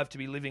alive to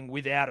be living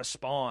without a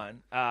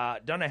spine.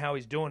 Don't know how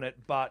he's doing it,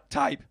 but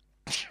Tape.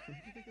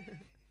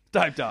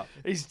 Taped up.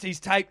 he's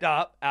taped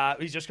up.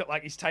 He's just got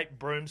he's taped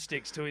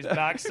broomsticks to his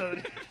back, so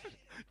that,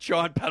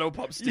 Giant paddle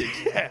pop sticks.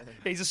 yeah,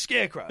 he's a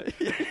scarecrow.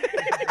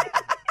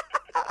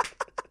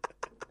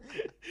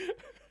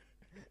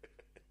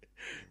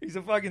 He's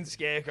a fucking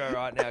scarecrow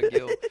right now,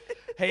 Gil.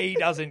 He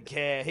doesn't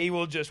care. He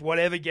will just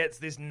whatever gets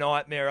this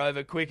nightmare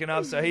over quick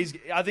enough. So I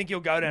think he'll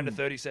go down to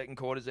 30-second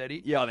quarters,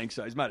 Eddie. Yeah, I think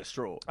so. He's made of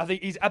straw. I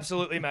think he's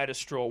absolutely made of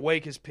straw.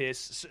 Weak as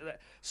piss.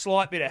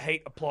 Slight bit of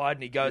heat applied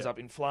and he goes up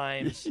in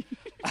flames.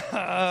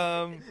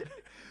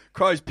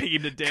 Crows pig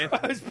him to death.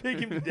 Crows pig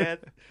him to death.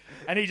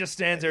 And he just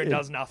stands there and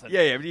does nothing.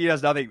 Yeah, he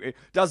does nothing.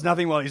 Does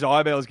nothing while his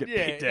eyeballs get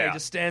picked He out.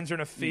 just stands there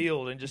in a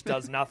field and just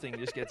does nothing.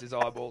 Just gets his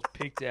eyeballs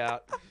picked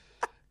out.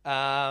 So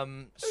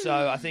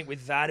I think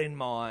with that in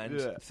mind,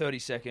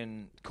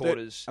 30-second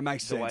quarters That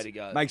makes is the sense. way to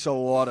go. Makes a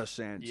lot of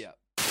sense. Yeah.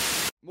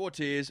 More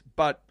tears,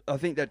 but I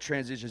think that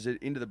transitions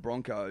it into the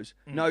Broncos.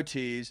 No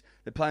tears.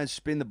 They're playing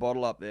spin the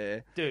bottle up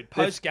there. Dude,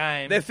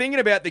 post-game. They're thinking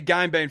about the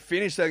game being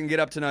finished so they can get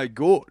up to no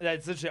good.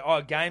 That's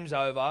literally, game's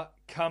over.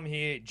 Come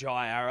here,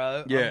 Jai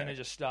Arrow. Yeah. I'm going to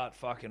just start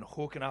fucking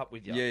hooking up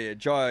with you. Yeah,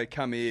 Jai,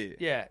 come here.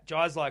 Yeah,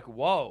 Jai's like,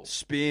 whoa.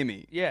 Spear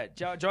me. Yeah,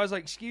 Jai's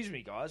like, excuse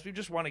me, guys. We've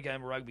just won a game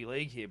of rugby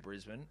league here,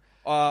 Brisbane.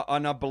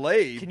 And I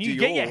believe... Can you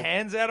get your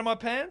hands out of my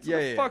pants? Yeah,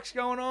 What the yeah. fuck's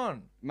going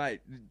on? Mate,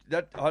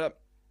 I'm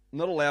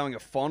not allowing a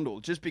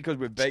fondle. Just because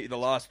we've beat you the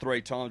last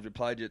 3 times we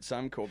played you at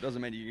Suncorp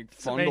doesn't mean you can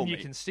Doesn't fondle mean you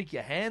me. can stick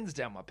your hands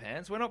down my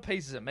pants. We're not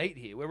pieces of meat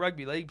here. We're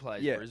rugby league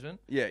players, Yeah, Brisbane.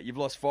 yeah, you've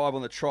lost 5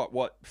 on the trot.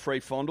 What, 3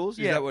 fondles?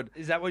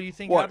 Is that what you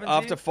think What, happens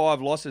after here?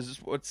 5 losses,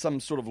 what's some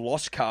sort of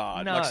loss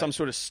card? No. Like some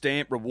sort of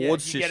stamp Yeah,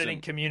 reward you system? get it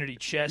in community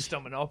chest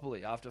on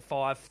Monopoly. After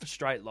 5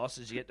 straight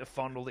losses, you get to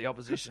fondle the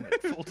opposition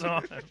at full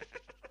time.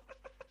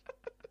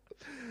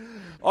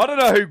 I don't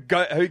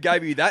know who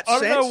gave you that I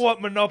sense. don't know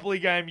what Monopoly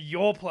game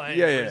you're playing,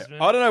 Yeah.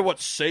 Brisbane. I don't know what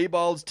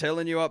Seabold's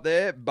telling you up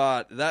there,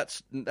 but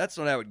that's not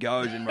how it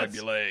goes in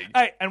rugby league.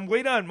 Hey, and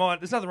we don't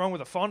mind. There's nothing wrong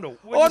with a fondle.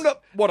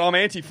 We're I'm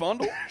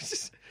anti-fondle.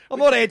 I'm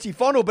not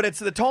anti-fondle, but it's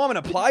the time and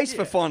a place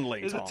for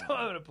fondling. There's Tom. a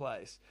time and a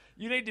place.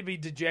 You need to be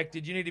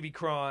dejected. You need to be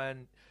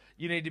crying.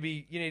 You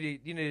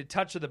need a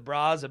touch of the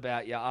bras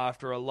about you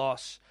after a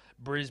loss.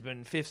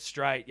 Brisbane, 5th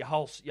straight. Your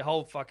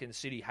whole fucking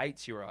city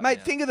hates you right Mate,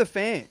 now. think of the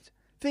fans.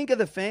 Think of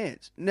the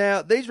fans.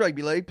 Now, these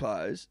rugby league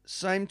players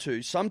seem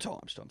to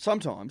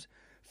sometimes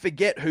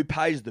forget who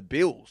pays the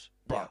bills,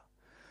 bro.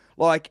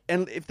 Yeah.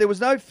 And if there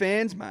was no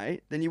fans,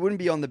 mate, then you wouldn't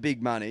be on the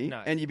big money,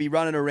 No. and you'd be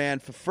running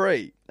around for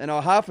free. And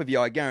half of you,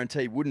 I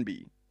guarantee, wouldn't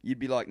be. You'd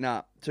be like,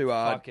 nah, too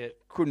hard. Fuck it.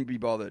 Couldn't be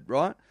bothered,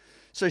 right?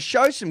 So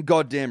show some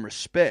goddamn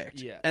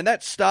respect. Yeah. And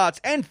that starts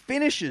and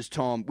finishes,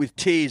 Tom, with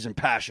tears and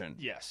passion,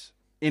 Yes.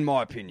 in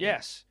my opinion.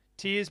 Yes.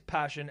 Tears,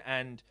 passion,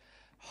 and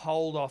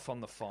hold off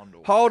on the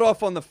fondle. Hold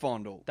off on the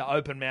fondle. The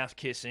open mouth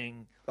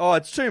kissing. Oh,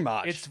 it's too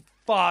much. It's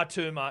far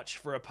too much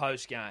for a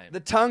post game. The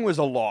tongue was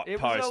a lot It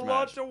post-match. was a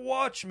lot to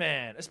watch,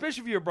 man.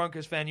 Especially if you're a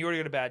Broncos fan, you already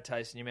got a bad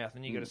taste in your mouth,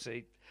 and you got to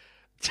see,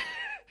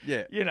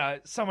 Yeah. you know,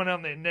 someone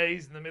on their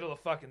knees in the middle of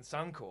fucking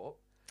Suncorp.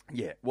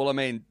 Yeah, well, I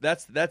mean,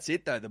 that's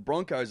it, though. The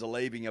Broncos are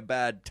leaving a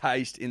bad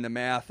taste in the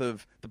mouth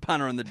of the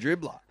punter and the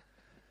dribbler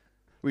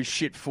with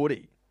shit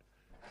footy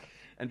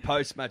and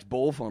post-match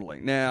ball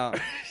fondling. Now,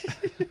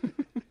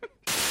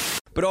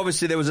 but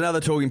obviously there was another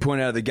talking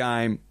point out of the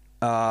game,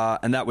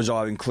 and that was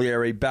Ivan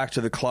Cleary, back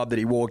to the club that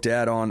he walked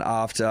out on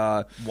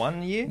after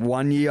 1 year?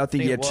 1 year. I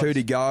think he had it 2 was.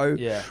 to go.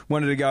 Yeah.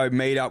 Wanted to go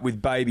meet up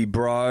with baby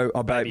bro,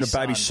 or Baby the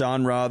baby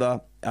son,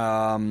 rather.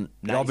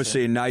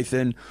 Obviously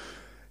Nathan.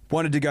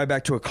 Wanted to go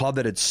back to a club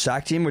that had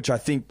sacked him, which I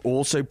think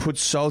also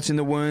puts salt in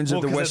the wounds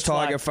of the 'cause West it's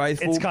Tiger like,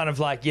 faithful. It's kind of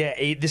like,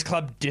 this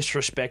club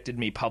disrespected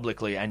me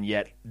publicly, and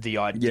yet the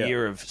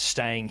idea of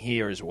staying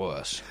here is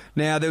worse.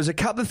 Now, there was a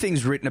couple of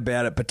things written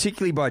about it,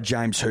 particularly by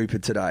James Hooper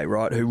today,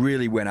 right, who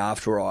really went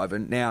after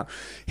Ivan. Now,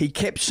 he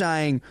kept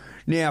saying,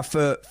 now,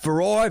 for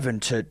Ivan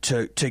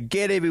to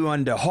get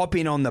everyone to hop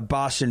in on the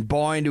bus and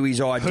buy into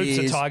his ideas...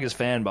 Hoop's a Tigers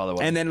fan, by the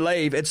way. And then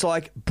leave, it's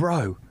like,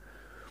 bro...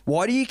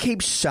 Why do you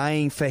keep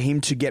saying for him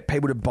to get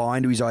people to buy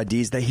into his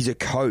ideas that he's a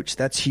coach?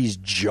 That's his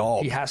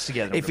job. He has to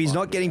get them If to he's buy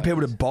not into getting his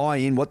people to ideas. buy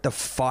in, what the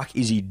fuck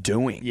is he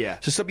doing? Yeah.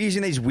 So stop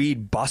using these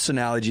weird bus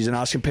analogies and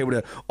asking people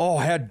to, oh,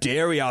 how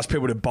dare he ask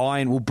people to buy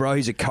in? Well, bro,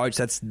 he's a coach.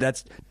 That's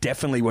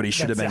definitely what he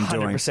should have That's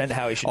been doing. 100%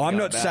 how he should have I'm gone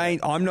not about saying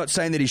it. I'm not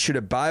saying that he should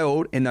have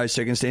bailed in those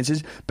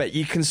circumstances, but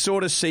you can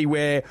sort of see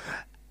where,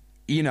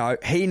 you know,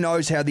 he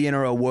knows how the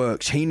NRL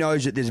works. He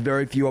knows that there's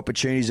very few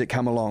opportunities that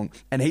come along.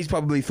 And he's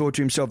probably thought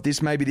to himself,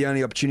 this may be the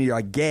only opportunity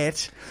I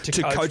get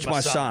to coach my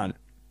son.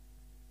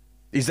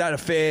 Is that a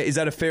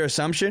fair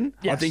assumption?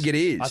 Yes, I think it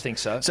is. I think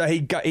so. So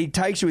he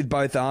takes it with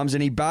both arms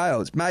and he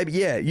bails. Maybe,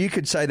 yeah, you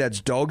could say that's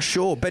dog,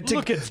 sure. But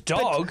Look, it's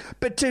dog.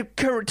 But to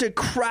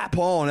crap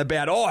on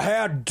about, oh,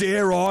 how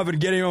dare Ivan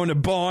get everyone to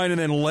buy in and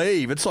then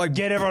leave. It's like,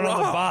 Get everyone on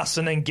the bruh. bus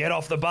and then get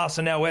off the bus,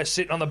 and now we're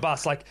sitting on the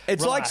bus. Like,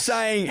 It's like relax.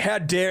 saying, how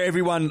dare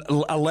everyone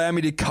allow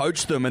me to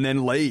coach them and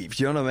then leave.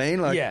 Do you know what I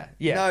mean? Like, Yeah,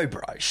 yeah. No,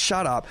 bro,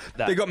 shut up.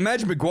 No. They got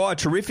Madge Maguire,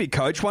 terrific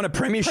coach, won a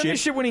premiership.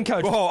 Premiership winning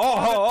coach.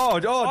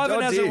 Ivan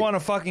Ivan hasn't won a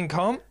fucking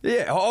comp.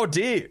 Yeah, oh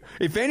dear.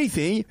 If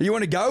anything, you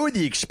want to go with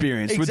the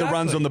experience, with the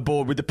runs Exactly. on the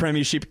board, with the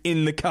premiership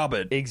in the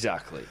cupboard.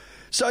 Exactly.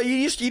 So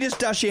you just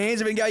dust your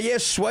hands up and go, yeah,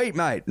 sweet,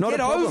 mate. Not Get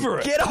a problem. over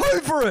it. Get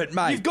over it,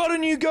 mate. You've got a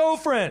new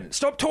girlfriend.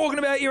 Stop talking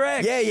about your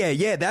ex.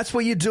 Yeah. That's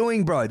what you're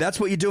doing, bro. That's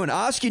what you're doing.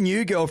 Ask your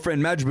new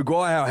girlfriend, Madge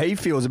Maguire, how he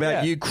feels about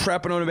Yeah. you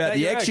crapping on about About the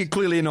your ex ex. you're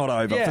clearly not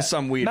over Yeah. for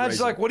some weird Mad's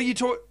reason. like, what are you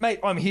talking? Mate,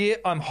 I'm here.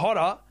 I'm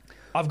hotter.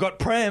 I've got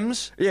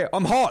prems. Yeah,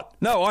 I'm hot.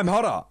 No, I'm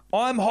hotter.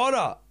 I'm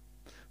hotter.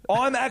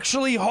 I'm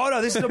actually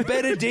hotter. This is a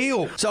better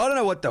deal. So I don't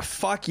know what the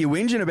fuck you're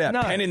whinging about,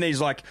 No. penning these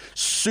like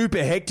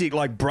super hectic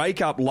like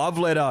breakup love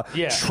letter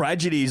Yeah.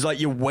 tragedies, like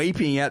you're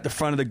weeping out the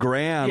front of the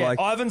ground. Yeah, like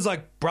Ivan's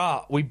like,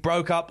 bruh, we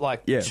broke up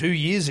like 2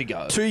 years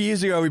ago. 2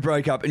 years ago we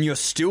broke up, and you're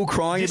still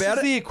crying This about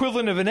is it. the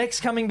equivalent of an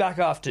ex coming back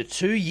after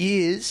 2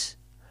 years.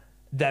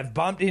 They've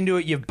bumped into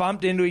it. You've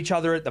bumped into each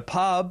other at the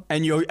pub,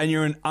 And you're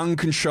an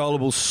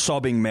uncontrollable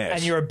sobbing mess.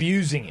 and you're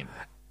abusing him.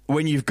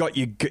 when you've got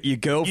your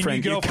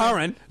girlfriend, your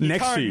current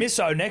next to you,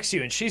 misso next to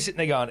you, and she's sitting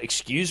there going,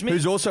 "Excuse me."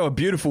 who's also a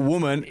beautiful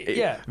woman,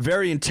 Yeah.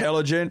 very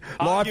intelligent,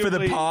 life for the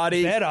Arguably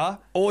party, better.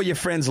 all your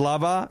friends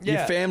love her, your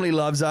Yeah. family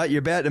loves her, you're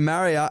about to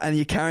marry her, and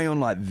you carry on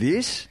like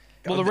this.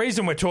 Well, the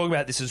reason we're talking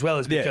about this as well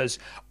is Yeah. because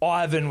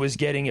Ivan was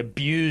getting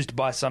abused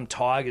by some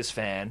Tigers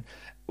fan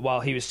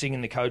while he was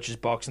singing the coach's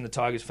box, and the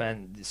Tigers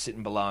fan is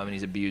sitting below him and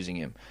he's abusing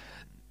him.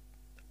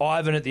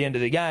 Ivan, at the end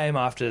of the game,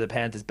 after the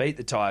Panthers beat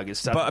the Tigers,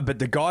 started, But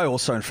the guy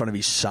also in front of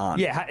his son.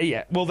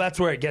 yeah. Well, that's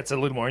where it gets a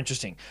little more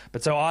interesting.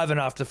 But so Ivan,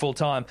 after full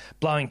time,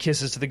 blowing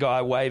kisses to the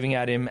guy, waving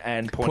at him,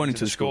 and pointing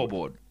to the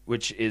scoreboard,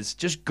 which is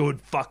just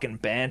good fucking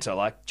banter.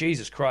 Like,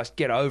 Jesus Christ,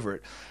 get over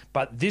it.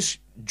 But this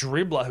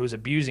dribbler who was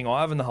abusing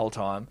Ivan the whole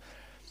time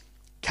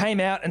came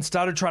out and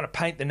started trying to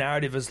paint the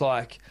narrative as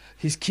like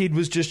his kid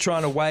was just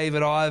trying to wave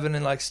at Ivan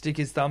and like stick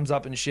his thumbs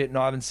up and shit, and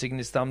Ivan sticking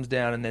his thumbs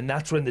down, and then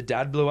that's when the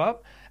dad blew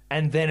up.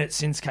 And then it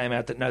since came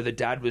out that no, the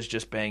dad was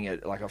just being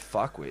like a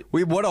fuckwit.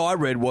 What I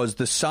read was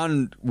the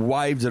son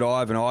waved at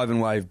Ivan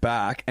waved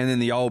back, and then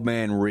the old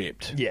man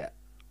ripped. Yeah.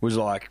 Was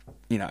like,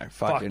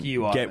 fucking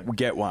you, Ivan.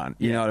 get one.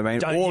 You know what I mean?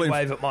 Don't you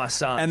wave at my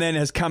son. And then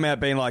has come out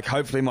being like,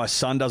 hopefully my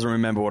son doesn't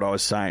remember what I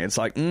was saying. It's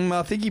like,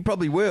 I think he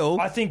probably will.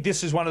 I think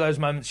this is one of those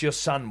moments your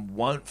son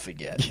won't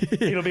forget.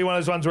 It'll be one of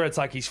those ones where it's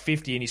like he's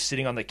 50 and he's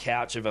sitting on the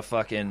couch of a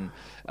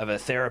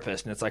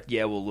therapist, and it's like,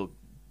 yeah, well, look,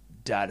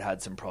 Dad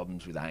had some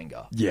problems with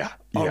anger. Yeah.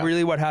 Oh, yeah.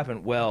 really? What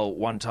happened? Well,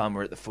 one time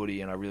we're at the footy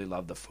and I really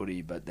loved the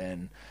footy, but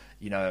then,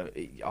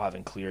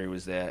 Ivan Cleary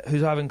was there.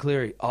 Who's Ivan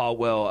Cleary? Oh,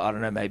 well, I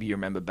don't know. Maybe you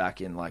remember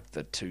back in like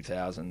the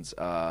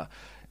 2000s,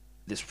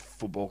 this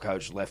football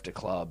coach left a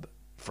club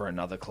for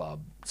another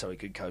club so he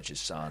could coach his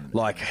son.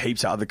 Like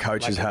heaps of other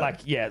coaches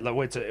have.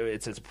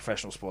 It's a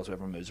professional sport, so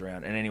everyone moves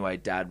around. And anyway,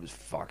 Dad was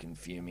fucking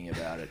fuming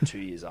about it 2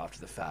 years after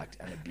the fact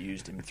and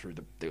abused him through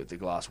the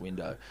glass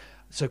window.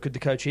 So could the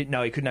coach hear?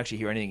 No, he couldn't actually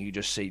hear anything. You could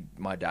just see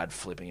my dad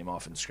flipping him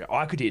off and screaming.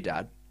 I could hear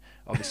Dad.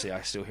 Obviously,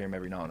 I still hear him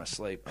every night when I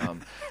sleep.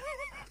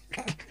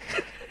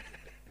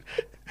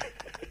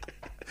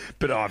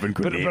 But Ivan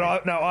couldn't hear.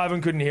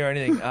 Ivan couldn't hear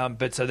anything.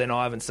 But so then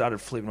Ivan started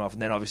flipping off,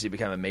 and then obviously it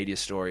became a media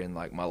story, and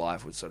like my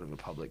life was sort of a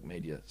public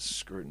media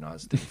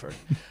scrutinised thing for a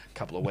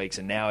couple of weeks.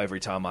 And now every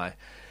time I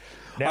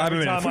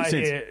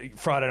hear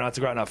Friday night's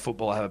a great night of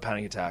football, I have a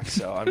panic attack.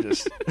 So I'm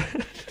just.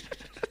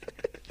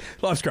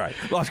 Life's great.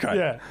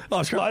 Yeah,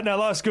 life's great. No,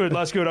 life's good.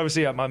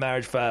 Obviously, my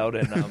marriage failed,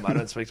 and I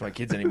don't speak to my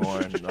kids anymore,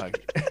 and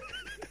like.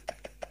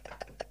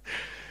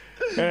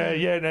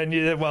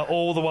 Well,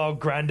 all the while,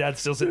 Granddad's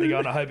still sitting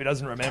there going, I hope he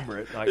doesn't remember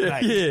it. Like,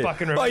 mate,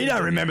 fucking remember. Oh, you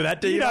don't remember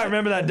that, do you? You don't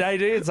remember that day,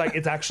 do you? It's like,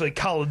 it's actually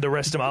coloured the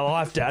rest of my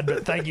life, Dad,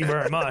 but thank you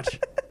very much.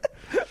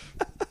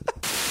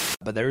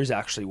 But there is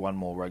actually one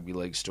more rugby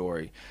league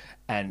story,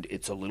 and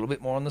it's a little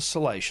bit more on the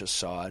salacious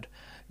side.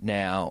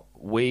 Now,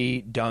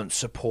 we don't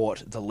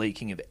support the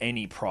leaking of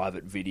any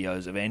private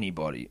videos of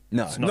anybody.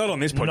 No, not on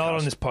this podcast. Not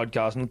on this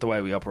podcast, not the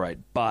way we operate.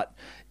 But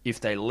if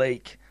they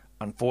leak...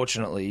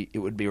 Unfortunately, it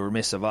would be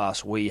remiss of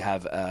us. We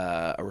have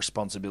a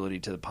responsibility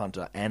to the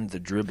punter and the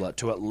dribbler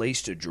to at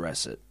least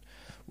address it.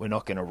 We're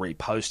not going to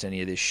repost any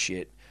of this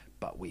shit,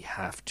 but we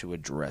have to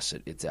address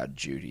it. It's our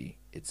duty.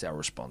 It's our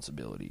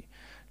responsibility.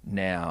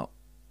 Now,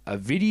 a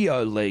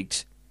video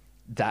leaked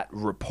that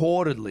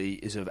reportedly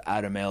is of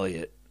Adam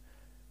Elliott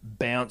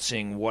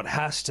bouncing what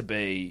has to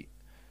be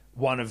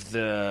one of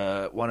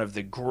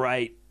the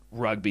great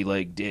rugby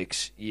league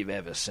dicks you've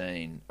ever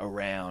seen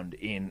around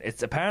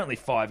it's apparently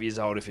 5 years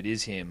old if it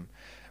is him,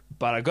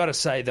 but I got to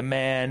say the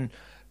man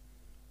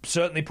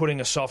certainly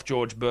putting a soft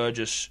George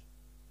Burgess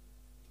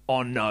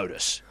on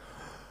notice.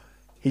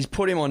 He's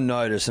put him on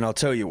notice, and I'll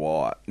tell you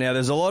why. Now,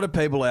 there's a lot of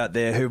people out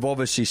there who've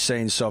obviously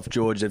seen Soft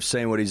George, they've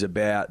seen what he's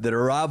about, that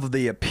are of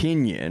the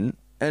opinion,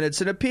 and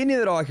it's an opinion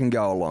that I can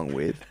go along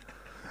with,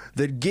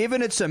 that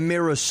given it's a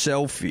mirror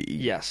selfie...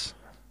 Yes.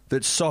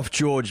 That Soft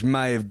George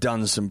may have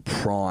done some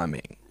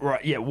priming.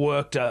 Right, yeah,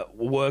 worked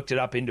it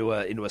up into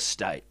a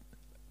state.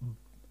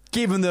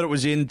 Given that it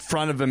was in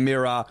front of a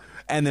mirror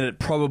and that it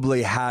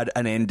probably had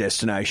an end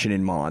destination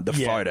in mind, the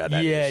photo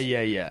that is.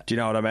 Yeah. Do you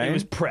know what I mean? It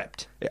was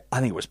prepped. Yeah,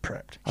 I think it was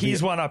prepped.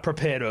 Here's one I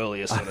prepared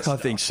earlier sort of stuff.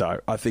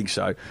 I think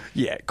so.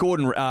 Yeah,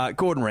 Gordon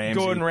Ramsay.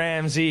 Gordon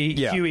Ramsay,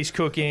 yeah. Huey's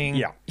cooking.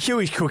 Yeah,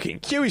 Huey's cooking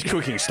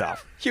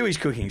stuff.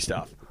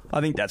 I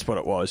think that's what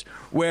it was.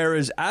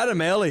 Whereas Adam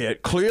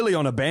Elliott, clearly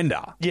on a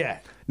bender. Yeah.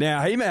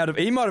 Now, he might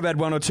have had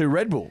one or two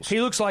Red Bulls. He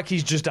looks like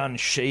he's just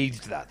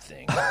unsheathed that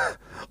thing.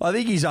 I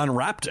think he's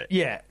unwrapped it.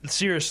 Yeah,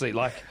 seriously,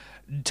 like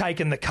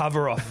taken the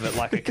cover off of it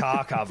like a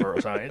car cover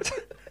or something.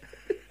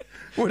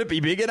 Would it be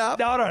big enough?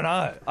 No, I don't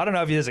know. I don't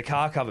know if there's a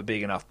car cover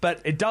big enough.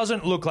 But it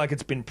doesn't look like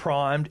it's been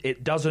primed.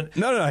 It doesn't...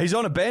 No, he's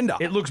on a bender.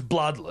 It looks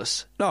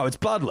bloodless. No, it's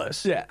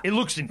bloodless. Yeah. It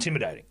looks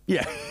intimidating.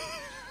 Yeah.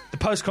 The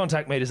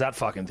post-contact meters that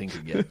fucking thing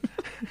could get.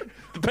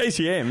 The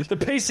PCMs. The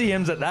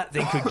PCMs that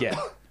thing could get.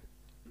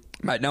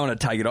 Mate, no one would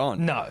take it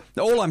on. No.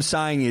 All I'm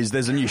saying is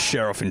there's a new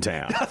sheriff in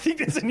town. I think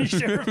there's a new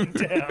sheriff in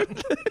town.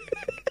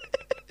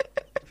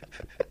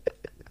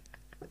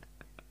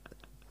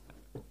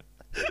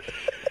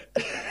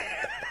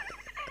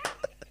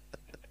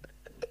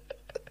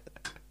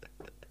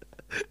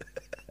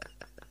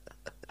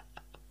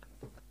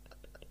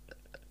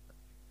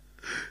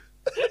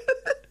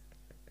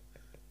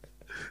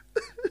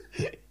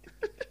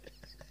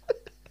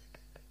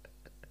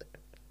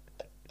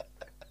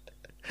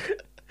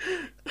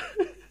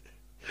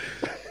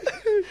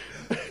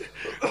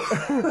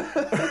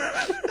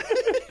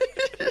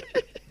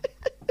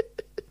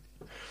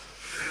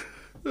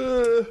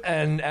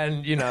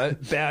 And you know,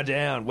 bow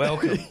down.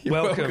 Welcome.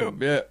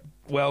 Yeah.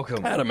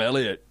 Welcome. Adam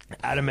Elliott.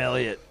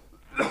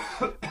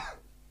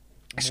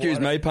 Excuse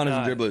me, punters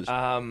and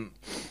dribblers.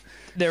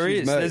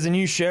 There's a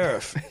new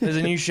sheriff. There's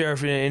a new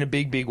sheriff in a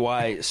big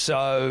way.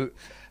 So,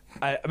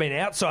 I mean,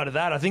 outside of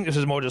that, I think this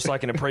is more just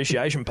like an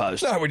appreciation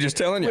post. No, we're just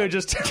telling you. We're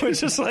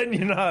just letting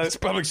you know. It's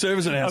public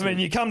service announcement. I mean,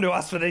 you come to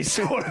us for these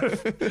sort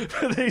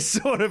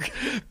of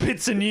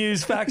bits of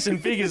news, facts,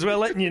 and figures. We're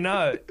letting you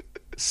know.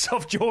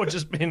 Soft George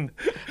has been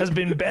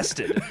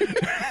bested.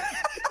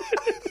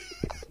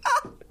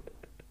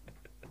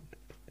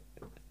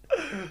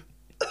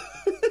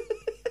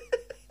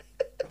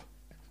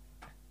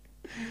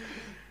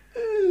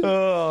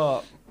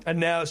 Oh, and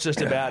now it's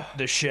just about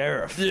the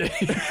sheriff. Yeah.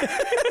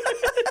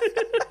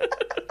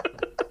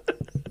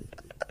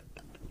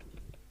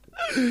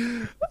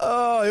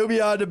 Oh, he'll be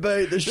hard to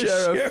beat, the sheriff.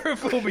 The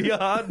sheriff will be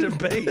hard to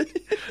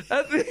beat.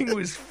 That thing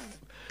was.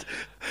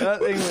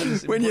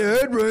 When you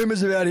heard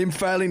rumours about him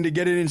failing to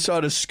get it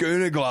inside a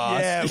schooner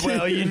glass. Yeah,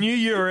 well, you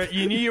knew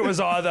it was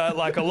either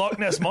like a Loch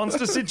Ness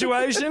Monster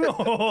situation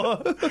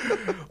or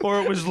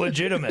it was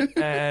legitimate.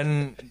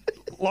 And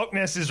Loch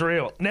Ness is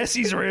real.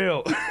 Nessie's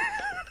real.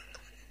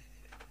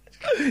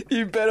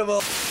 You better.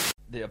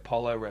 the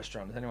Apollo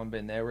restaurant. Has anyone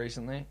been there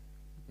recently?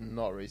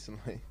 Not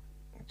recently.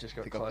 It just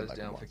got think I've been closed like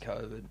down once. for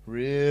COVID.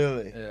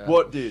 Really? Yeah.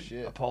 What did?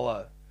 Shit.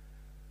 Apollo.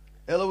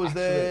 Ella was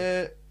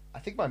there. I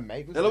think my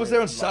mate was Ella was there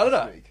on last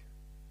Saturday. week.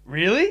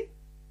 Really?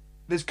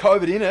 There's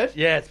COVID in it.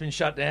 Yeah, it's been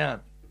shut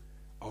down.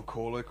 I'll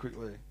call her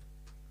quickly.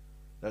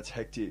 That's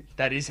hectic.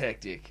 That is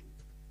hectic.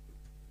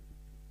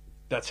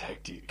 That's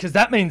hectic. Because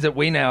that means that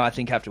we now, I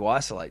think, have to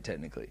isolate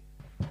technically.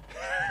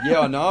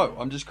 Yeah, I know.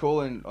 I'm just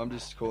calling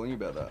you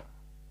about that.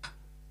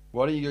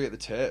 Why don't you go get the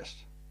test?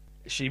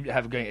 She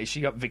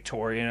got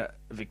Victoria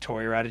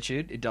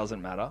attitude. It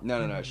doesn't matter.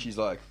 No. She's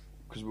like,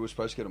 because we were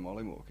supposed to get a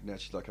Molly walk. Now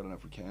she's like, I don't know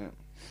if we can.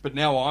 But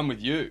now I'm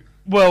with you.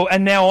 Well,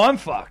 and now I'm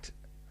fucked.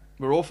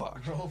 We're all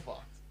fucked. We're all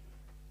fucked.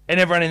 And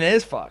everyone in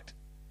there's fucked.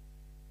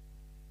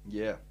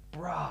 Yeah.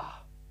 Bruh.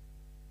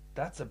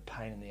 That's a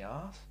pain in the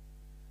ass.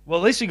 Well,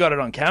 at least we got it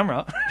on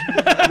camera.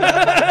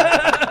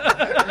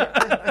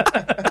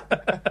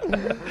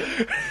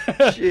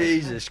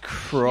 Jesus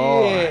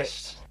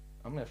Christ.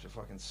 I'm going to have to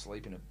fucking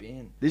sleep in a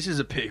bin. This is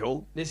a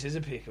pickle. This is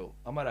a pickle.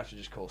 I might have to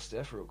just call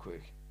Steph real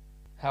quick.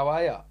 How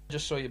are ya?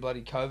 Just saw your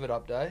bloody COVID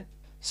update.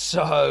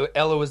 So,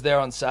 Ella was there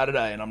on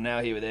Saturday, and I'm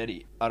now here with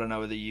Eddie. I don't know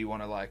whether you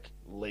want to, like,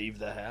 leave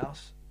the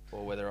house,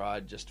 or whether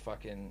I just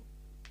fucking...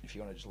 If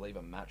you want to just leave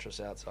a mattress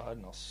outside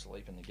and I'll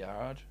sleep in the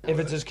garage. If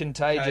it's as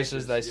contagious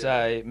as they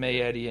say,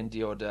 me, Eddie, and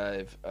Dior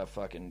Dave are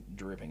fucking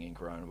dripping in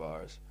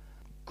coronavirus.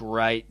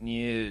 Great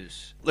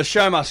news. The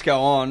show must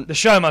go on. The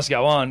show must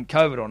go on,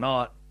 COVID or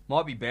not.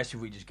 Might be best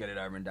if we just get it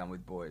over and done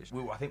with, boys.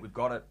 I think we've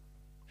got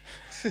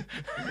it.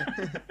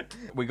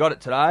 We got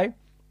it today.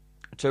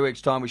 2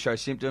 weeks' time we show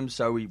symptoms,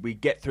 so we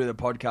get through the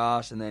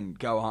podcast and then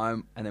go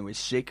home, and then we're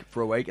sick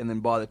for a week, and then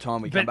by the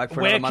time we come back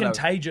for another Monday... we're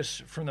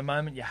contagious from the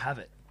moment you have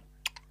it.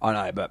 I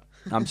know, but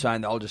I'm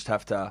saying they'll just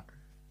have to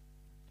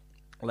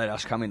let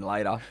us come in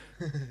later.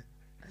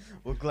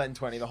 We'll Glen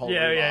 20 the whole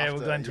Yeah, room yeah, after.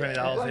 we'll Glen 20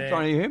 the whole thing.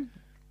 Trying to hear him?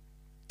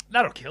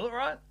 That'll kill it,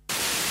 right?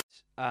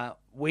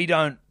 We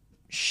don't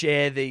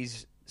share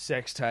these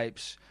sex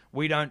tapes.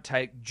 We don't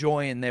take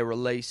joy in their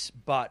release,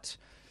 but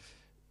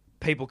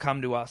people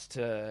come to us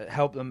to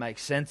help them make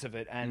sense of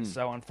it. And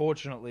so,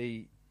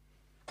 unfortunately,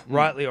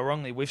 rightly or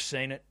wrongly, we've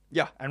seen it.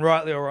 Yeah. And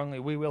rightly or wrongly,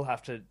 we will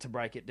have to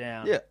break it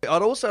down. Yeah.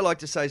 I'd also like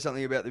to say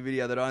something about the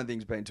video that I don't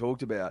think's been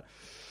talked about.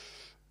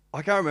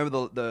 I can't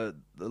remember the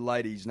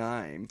lady's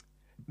name.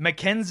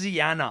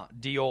 Mackenzie-Anna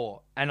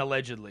Dior, and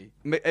allegedly.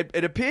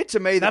 It appeared to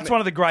me that... That's one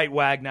of the great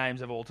wag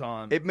names of all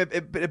time.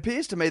 It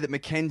appears to me that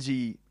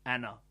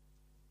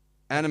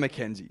Anna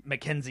Mackenzie...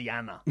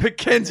 Mackenzie-Anna.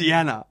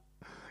 Mackenzie-Anna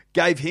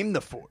gave him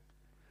the foot.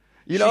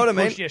 You know what I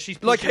mean? Yeah,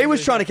 she's like, he was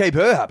pushing trying to keep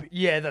her happy.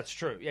 Yeah, that's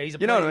true. Yeah, he's a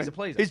You know what I mean? He's a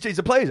pleaser. He's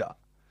a pleaser.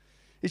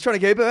 He's trying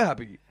to keep her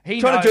happy.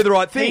 He's trying to do the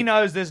right thing. He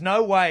knows there's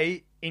no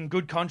way, in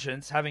good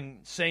conscience, having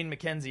seen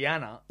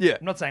Mackenzie-Anna... Yeah.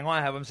 I'm not saying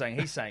I have, I'm saying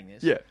he's saying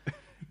this. Yeah.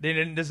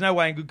 Then there's no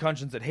way in good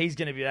conscience that he's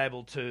going to be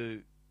able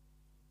to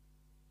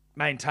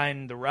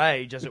maintain the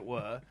rage, as it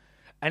were.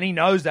 And he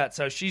knows that,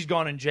 so she's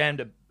gone and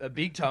jammed a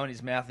big toe in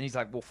his mouth, and he's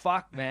like, well,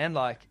 fuck, man,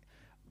 like,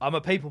 I'm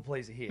a people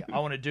pleaser here. I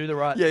want to do the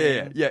right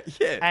thing. Yeah.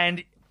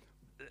 And,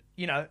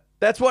 you know...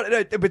 That's what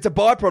it's a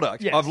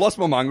byproduct. Yes. I've lost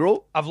my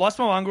mongrel.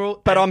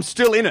 But I'm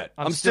still in it.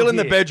 I'm still in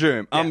the here.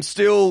 bedroom. Yeah. I'm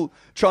still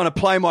trying to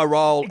play my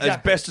role as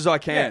Exactly. best as I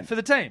can. Yeah, for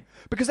the team.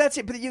 Because that's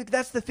it. But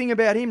that's the thing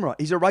about him, right?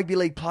 He's a rugby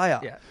league player.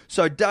 Yeah.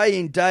 So day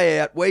in, day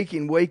out, week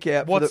in, week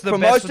out, What's the for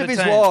best most for of the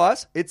his team?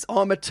 life,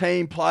 I'm a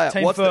team player.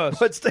 Team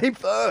first. It's team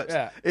first.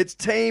 Yeah. It's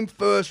team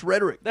first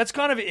rhetoric. That's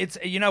kind of it's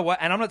you know what,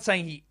 and I'm not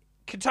saying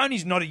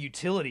Tony's not a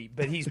utility,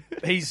 but he's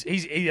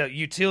a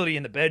utility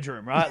in the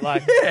bedroom, right?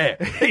 Like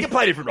Yeah. He can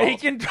play different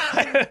roles.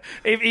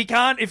 He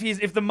can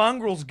if the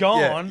mongrel's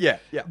gone, Yeah.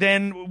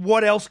 then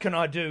what else can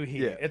I do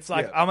here? Yeah. It's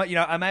like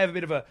Yeah. I may have a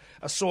bit of a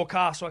sore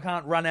calf, so I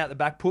can't run out the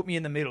back. Put me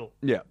in the middle.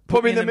 Yeah.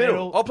 Put me in the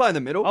middle. I'll play in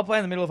the middle. I'll play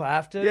in the middle if I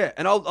have to. Yeah,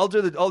 and I'll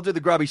do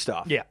the grubby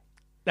stuff. Yeah.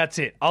 That's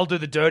it. I'll do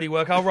the dirty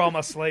work. I'll roll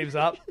my sleeves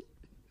up.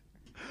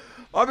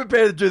 I'm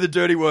prepared to do the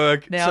dirty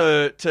work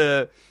Now-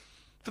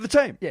 for the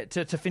team. Yeah,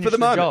 to finish For the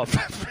moment. job.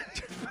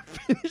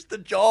 Finish the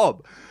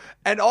job.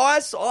 And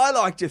I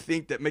like to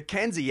think that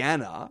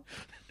Mackenzie-Anna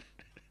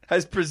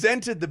has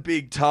presented the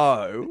big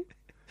toe,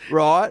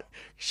 right?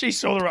 She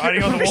saw the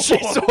writing on the wall. She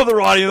saw the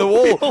writing on the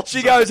wall.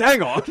 She goes,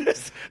 "Hang on,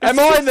 am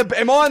I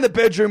in the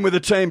bedroom with a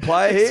team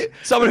player here?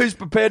 Someone who's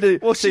prepared to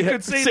She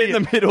could see sit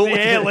in the middle, the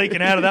air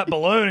leaking out of that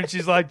balloon, and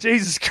she's like,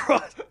 "Jesus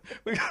Christ!"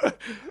 We got,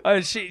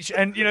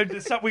 and you know,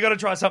 we got to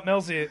try something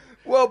else here.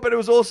 Well, but it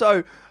was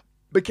also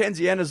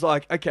Mackenzie-Anna's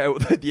like, okay, well,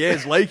 the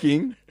air's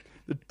leaking,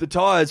 the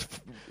tyre's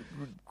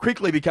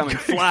quickly becoming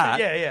flat.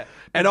 Yeah.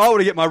 And I want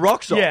to get my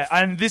rocks off. Yeah,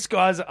 and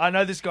I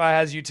know this guy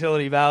has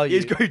utility value.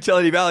 He's got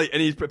utility value,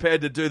 and he's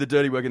prepared to do the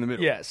dirty work in the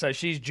middle. Yeah, so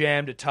she's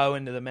jammed a toe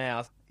into the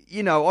mouth.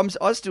 You know,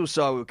 I still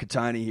side with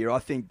Katoni here. I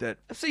think that...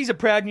 So he's a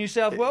proud New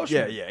South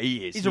Welshman. Yeah,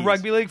 he is. He's a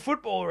rugby league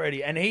footballer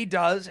already, and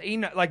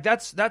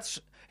that's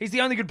he's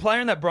the only good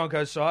player in that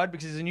Broncos side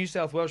because he's a New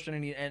South Welshman,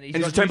 and he's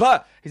a team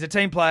player. He's a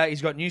team player.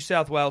 He's got New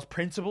South Wales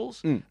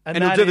principles, And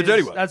he'll do the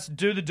dirty work. That's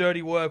do the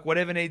dirty work,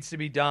 whatever needs to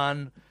be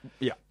done.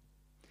 Yeah.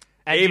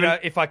 And Even- you know,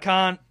 if I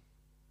can't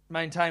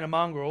maintain a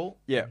mongrel,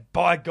 Yeah.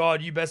 by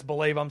God, you best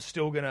believe I'm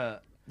still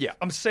gonna. Yeah.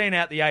 I'm seeing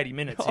out the 80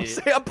 minutes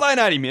here. I'm playing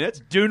 80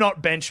 minutes. Do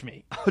not bench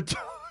me.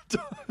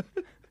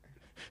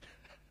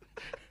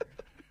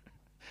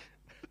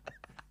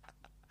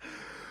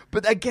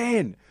 But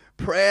again,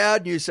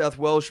 proud New South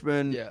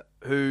Welshman Yeah.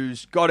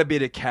 who's got a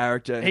bit of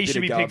character. and a He bit should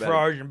of be go picked for about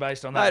it. Origin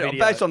based on that Mate,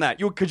 video. based on that,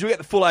 because you'll get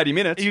the full 80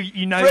 minutes.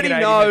 You know you Freddie get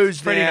 80 knows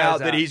minutes. Freddie now knows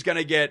that that. he's going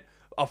to get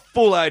a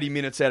full 80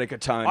 minutes out of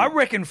Katoni. I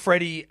reckon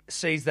Freddie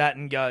sees that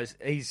and goes,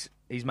 "He's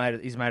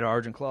made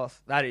Origin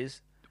cloth." That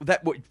is.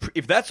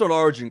 If that's not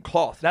Origin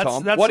cloth, That's,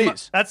 Tom, that's what the,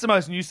 is? That's the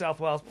most New South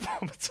Wales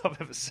performance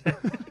I've ever seen.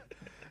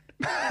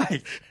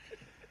 Mate, if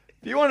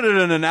you wanted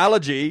an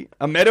analogy,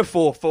 a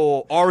metaphor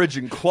for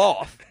Origin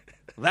cloth,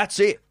 that's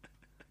it.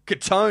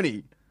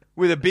 Katoni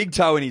with a big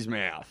toe in his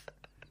mouth,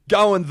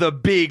 going the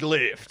big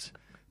lift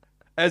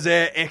as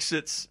air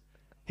exits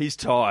his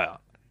tyre.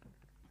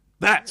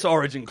 That's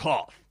Origin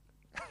cloth.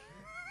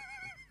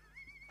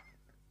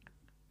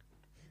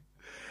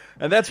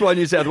 And that's why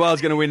New South Wales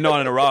is going to win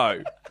 9 in a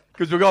row.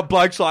 Because we've got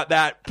blokes like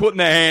that putting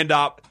their hand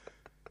up,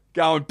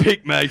 going,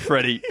 pick me,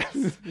 Freddie.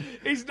 Is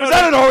Is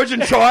that an Origin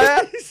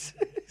tryout?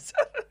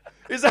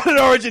 Is that an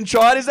Origin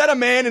tryout? Is that a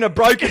man in a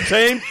broken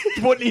team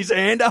putting his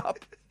hand up?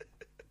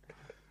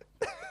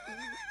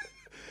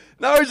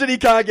 Knows that he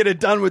can't get it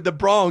done with the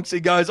Bronx. He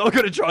goes, I've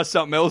got to try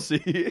something else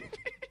here.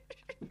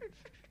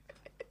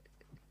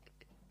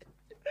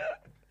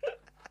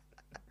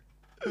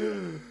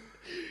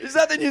 Is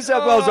that the New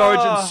South Wales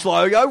Origin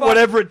slogan?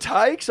 Whatever it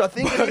takes, I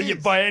think it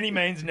is. By any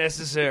means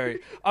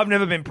necessary. I've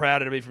never been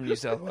prouder to be from New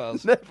South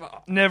Wales. Never.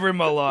 Never in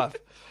my life.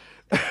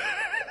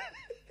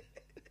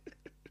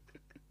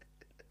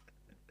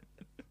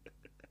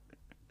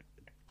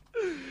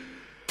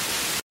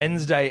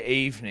 Wednesday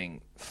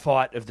evening,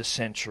 fight of the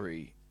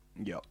century.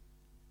 Yep.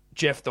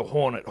 Jeff the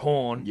Hornet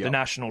Horn, Yep. the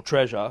national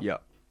treasure.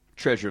 Yep.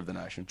 Treasure of the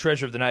nation.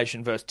 Treasure of the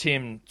nation versus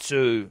Tim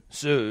Tsu,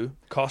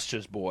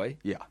 Kostya's boy.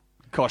 Yeah.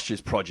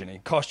 Kostya's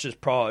progeny. Kostya's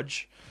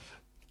proj.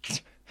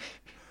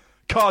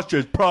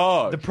 Kostya's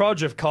prog. The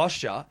proj of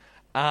Kostya.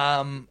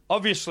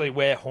 Obviously,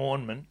 we're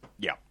Hornmen.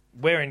 Yeah.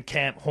 We're in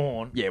Camp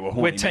Horn. Yeah, we're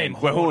horny Team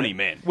men. We're Hornet. horny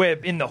men. We're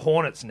in the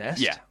Hornet's nest.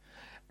 Yeah.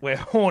 We're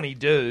horny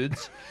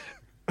dudes.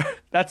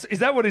 Is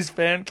that what his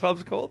fan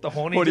club's called? The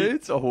horny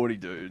dudes? Or horny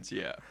dudes,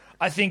 yeah.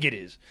 I think it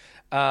is.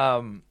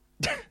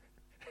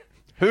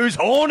 Who's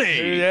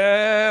horny?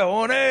 Yeah,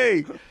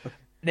 horny.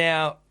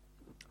 Now,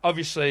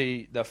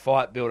 obviously, the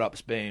fight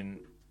build-up's been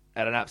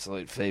at an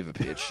absolute fever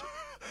pitch.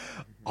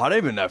 I don't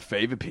even know if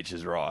fever pitch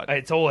is right.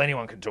 It's all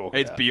anyone can talk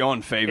It's about.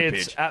 beyond fever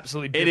It's pitch.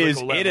 absolutely It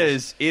biblical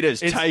levels. It has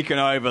taken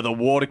over the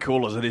water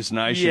coolers of this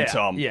nation, Yeah,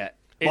 Tom. yeah.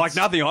 Like It's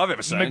nothing I've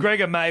ever seen.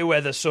 McGregor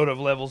Mayweather sort of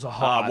levels are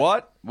high.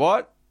 What?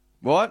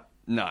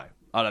 No,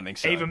 I don't think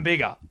so. Even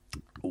bigger.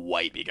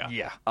 way bigger.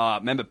 Yeah.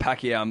 Remember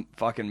Pacquiao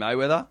fucking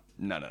Mayweather?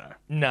 No.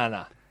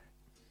 No.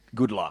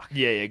 Good luck.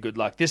 Yeah, good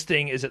luck. This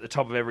thing is at the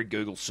top of every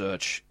Google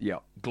search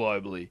Yep.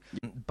 globally.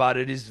 But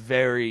it is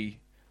very,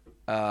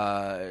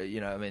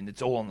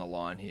 it's all on the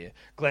line here.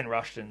 Glenn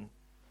Rushton,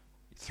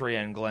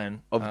 3N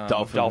Glenn, Of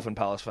Dolphin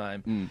Palace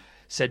fame,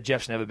 said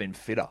Jeff's never been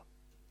fitter.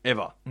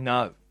 Ever.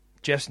 No,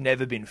 Jeff's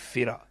never been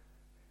fitter.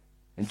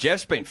 And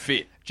Jeff's been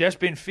fit. Jeff's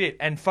been fit.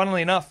 And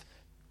funnily enough,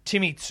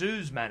 Timmy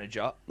Tsu's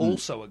manager,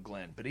 also a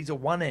Glenn, but he's a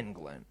 1N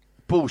Glenn.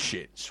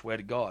 Bullshit. Swear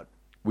to God.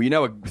 Well, you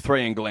know a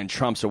 3N Glen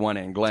trumps a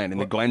 1N Glen in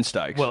the Glen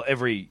Stakes. Well,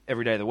 every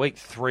day of the week,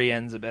 3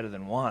 N's are better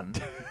than 1.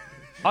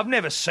 I've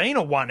never seen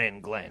a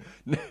 1N Glen.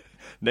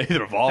 Neither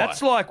have I.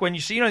 That's like when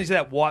you see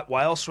that white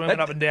whale swimming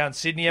up and down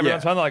Sydney.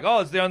 Everyone's like, oh,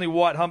 it's the only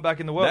white humpback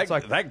in the world. that, It's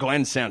like, that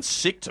Glen sounds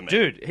sick to me.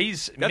 dude,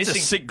 he's That's missing.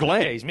 a sick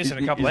Glen. Yeah, he's missing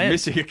a couple He's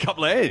ends. missing a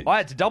couple of ends. I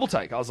had to double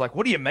take. I was like,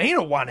 what do you mean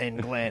a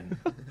 1N Glen?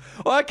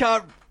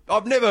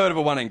 I've never heard of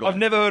a 1N Glen. I've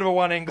never heard of a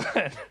 1N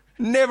Glen.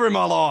 Never in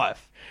my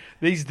life.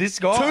 This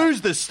guy.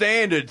 2's the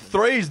standard,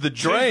 3's the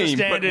dream,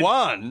 but standard.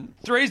 1...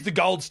 3's the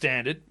gold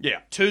standard. Yeah.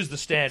 2's the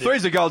standard.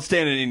 3's the gold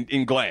standard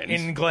in Glens.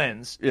 in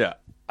Glens. yeah.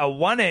 A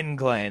 1N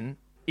Glen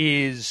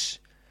is.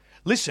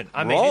 Listen,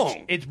 I mean,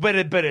 Wrong.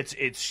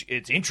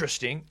 it's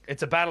interesting.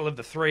 It's a battle of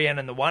the 3N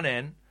and the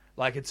 1N.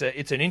 Like it's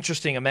an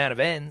interesting amount of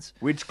ends.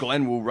 Which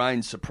Glen will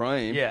reign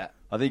supreme? Yeah.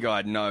 I think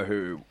I'd know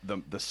who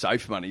the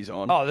safe money's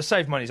on. Oh, the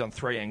safe money's on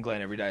 3N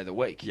Glen every day of the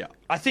week. Yeah.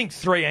 I think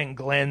 3N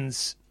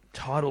Glen's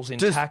title's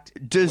intact.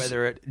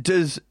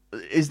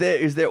 Is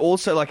there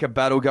also like a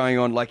battle going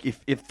on? Like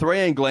if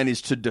 3N Glen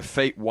is to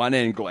defeat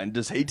 1N Glen,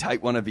 does he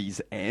take one of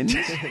his ends?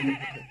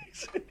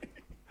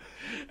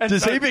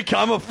 Does he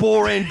become a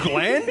 4N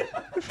Glen?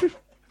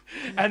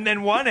 And then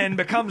 1N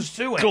becomes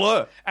 2N.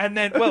 Glur. And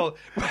then, well...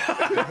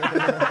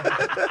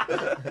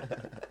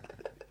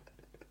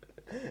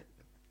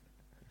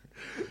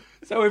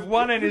 So if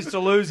 1N is to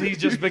lose, he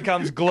just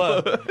becomes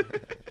Glur.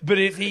 But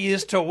if he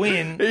is to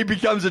win, He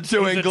becomes a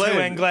 2N he's a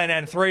Glen. 2N Glen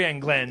and 3N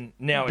Glen.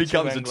 Now it's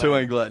Becomes a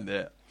 2N Glen.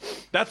 Yeah.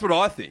 That's what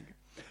I think.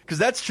 Because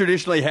that's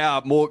traditionally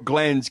how more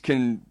Glens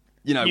can,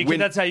 win.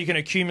 That's how you can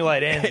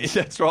accumulate ends.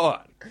 That's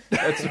right.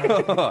 That's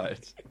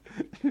right.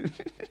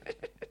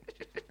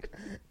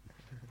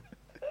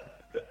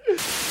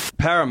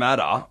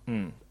 Parramatta.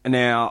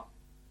 Now,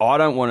 I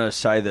don't want to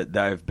say that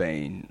they've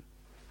been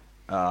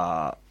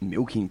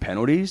milking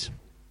penalties,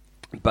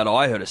 but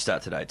I heard a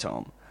stat today,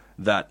 Tom,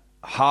 that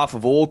half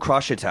of all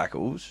crusher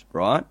tackles,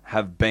 right,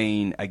 have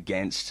been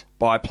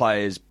by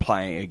players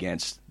playing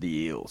against the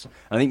Eels.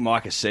 I think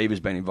Micah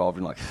Siever's been involved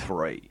in like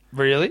 3.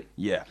 Really?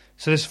 Yeah.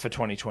 So this is for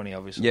 2020,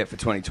 obviously. Yeah, for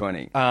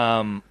 2020.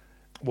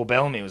 Well,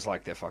 Bellamy was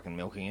like, they're fucking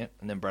milking it.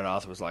 And then Brett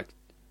Arthur was like,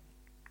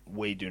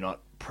 we do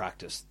not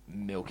practice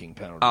milking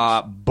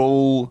penalties.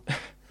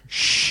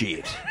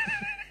 Bullshit.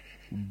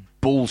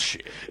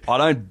 Bullshit. I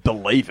don't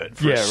believe it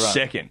for a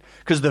second.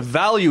 Because the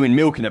value in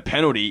milking a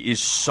penalty is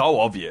so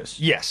obvious.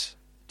 Yes.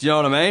 Do you know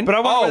what I mean?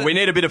 But we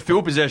need a bit of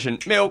field possession.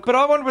 Milk. But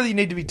I wonder whether you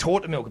need to be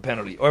taught to milk a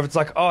penalty. Or if it's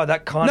like,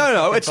 that kind of...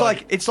 No, it's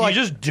like... You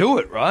just do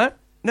it, right?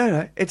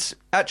 No, it's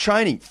at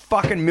training.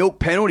 Fucking milk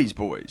penalties,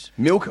 boys.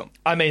 Milk them.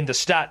 I mean, the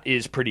stat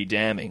is pretty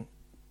damning.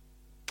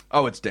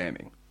 Oh, it's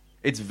damning.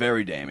 It's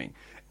very damning.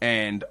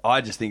 And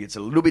I just think it's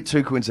a little bit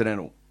too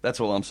coincidental. That's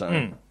all I'm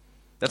saying.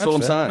 That's all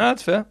I'm saying. No,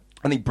 that's fair.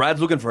 I think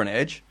Brad's looking for an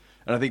edge.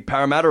 And I think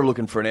Parramatta are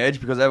looking for an edge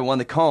because they haven't won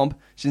the comp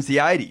since the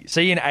 80s.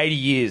 See you in 80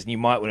 years and you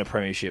might win a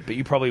premiership, but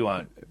you probably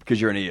won't.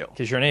 Because you're an eel.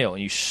 Because you're an eel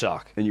and you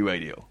suck. And you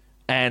eat eel.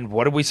 And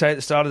what did we say at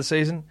the start of the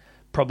season?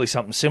 Probably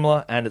something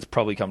similar, and it's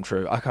probably come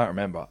true. I can't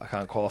remember. I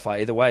can't qualify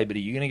either way, but are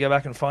you going to go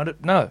back and find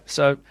it? No.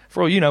 So,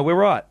 for all you know, we're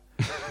right.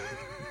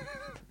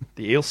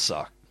 The Eels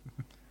suck.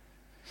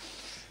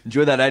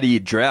 Enjoy that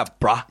 80-year drought,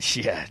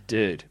 bruh. Yeah,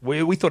 dude.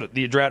 We thought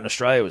the drought in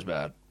Australia was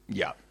bad.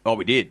 Yeah. Oh,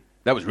 we did.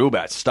 That was real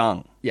bad.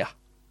 Stung. Yeah.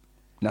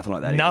 Nothing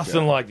like that.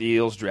 Nothing like the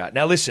Eels drought.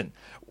 Now, listen,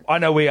 I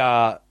know we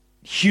are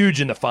huge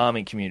in the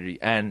farming community,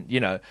 and,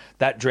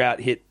 that drought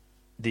hit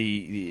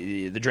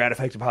the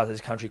drought-affected parts of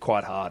this country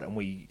quite hard, and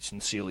we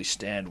sincerely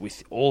stand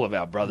with all of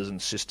our brothers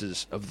and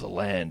sisters of the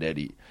land,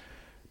 Eddie.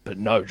 But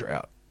no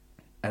drought,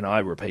 and I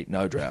repeat,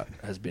 no drought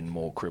has been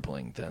more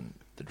crippling than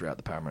the drought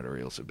the Parramatta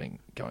Eels have been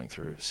going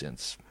through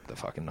since the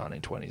fucking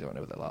 1920s or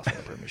whenever they last won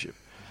the premiership.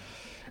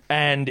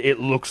 And it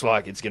looks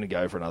like it's going to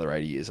go for another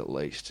 80 years at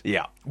least.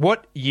 Yeah.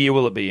 What year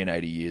will it be in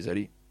 80 years,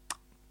 Eddie?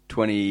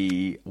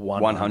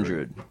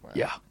 2100. Wow.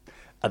 Yeah.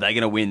 Are they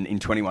going to win in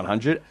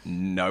 2100?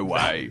 No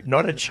way.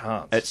 Not a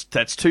chance.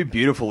 That's too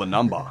beautiful a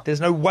number. There's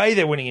no way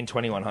they're winning in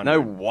 2100.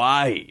 No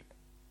way.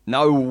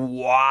 No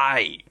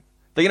way.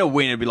 They're going to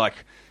win. It'd be like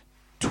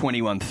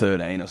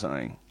 2113 or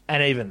something.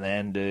 And even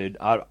then, dude,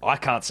 I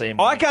can't see him.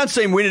 I can't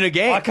see him winning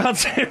again. I can't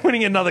see him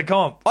winning another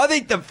comp. I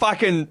think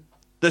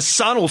the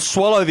sun will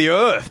swallow the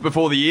earth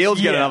before the Eels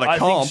get another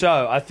comp. I think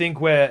so. I think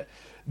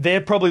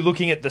they're probably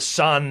looking at the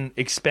sun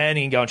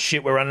expanding and going,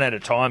 shit, we're running out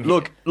of time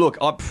here. Look,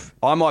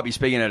 I might be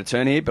speaking out of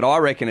turn here, but I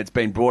reckon it's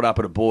been brought up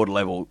at a board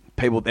level.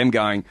 Them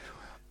going,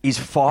 is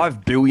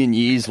 5 billion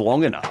years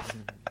long enough?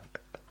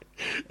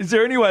 Is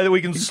there any way that we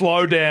can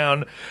slow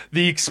down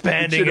the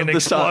expanding and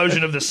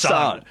explosion of the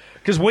sun?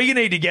 Because we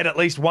need to get at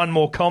least one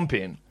more comp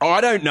in.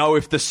 I don't know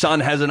if the sun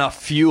has enough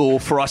fuel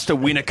for us to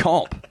win a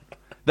comp.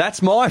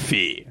 That's my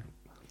fear.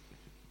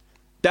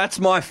 That's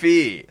my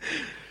fear.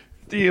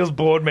 The Eels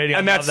board meeting.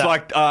 And that's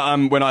like,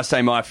 when I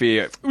say my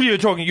fear... You're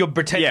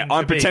pretending Yeah,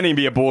 I'm pretending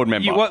to be a board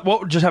member.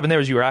 What just happened there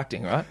is you were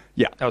acting, right?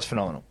 Yeah. That was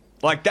phenomenal.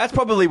 Like, that's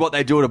probably what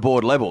they do at a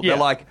board level. Yeah. They're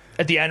like...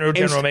 At the annual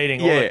general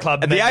meeting, yeah, all the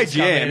club at the members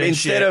come in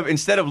AGM,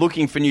 instead of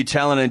looking for new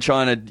talent and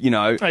trying to, you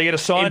get a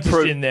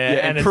scientist in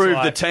there and improve it's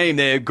like, the team.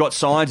 They've got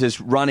scientists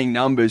running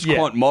numbers,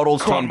 quant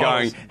models, Tom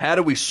going, how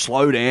do we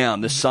slow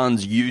down the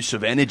sun's use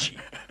of energy?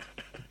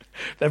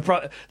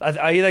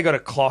 I hear they got a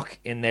clock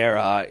in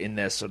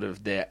their sort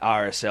of their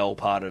RSL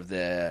part of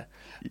their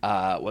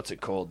what's it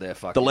called? Their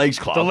fucking the Leagues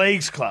Club. The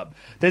Leagues Club.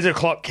 There's a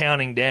clock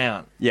counting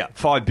down. Yeah,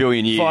 5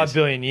 billion years. 5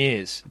 billion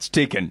years. It's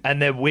ticking,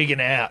 and they're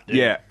wigging out. Dude.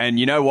 Yeah, and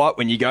you know what?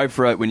 When you go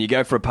for a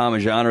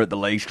Parmigiana at the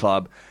Leagues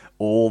Club,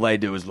 all they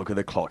do is look at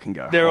the clock and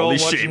go, they're holy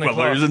all shit, we're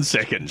losing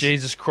seconds.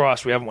 Jesus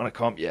Christ, we haven't won a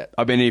comp yet.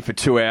 I've been here for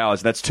 2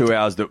 hours. That's 2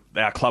 hours that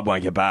our club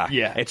won't get back.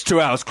 Yeah. It's 2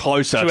 hours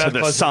closer to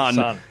the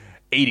sun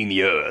eating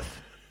the earth.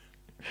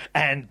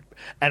 And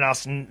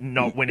us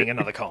not winning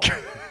another comp.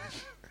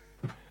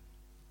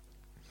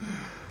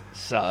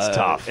 So it's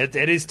tough. It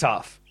is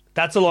tough.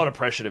 That's a lot of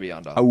pressure to be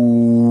under.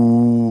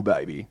 Oh,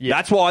 baby. Yeah.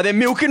 That's why they're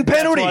milking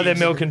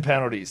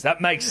penalties.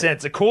 That makes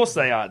sense. Of course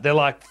they are. They're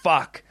like,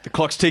 fuck. The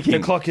clock's ticking. The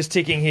clock is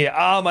ticking here.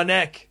 Ah, my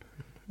neck.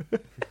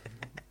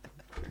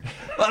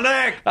 My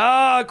neck.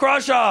 Ah,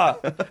 crusher.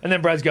 And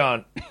then Brad's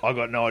going, I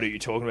got no idea what you're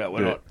talking about.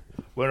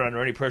 We're not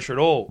under any pressure at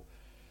all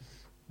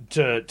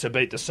to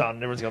beat the sun.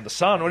 Everyone's going, the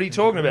sun? What are you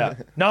talking about?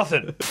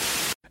 Nothing.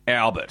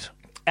 Albert.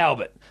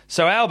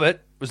 So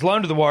Albert was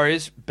loaned to the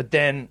Warriors, but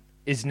then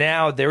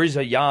there is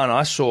a yarn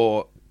I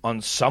saw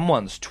on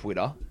someone's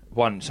Twitter,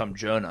 some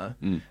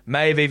journo,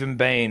 may have even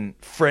been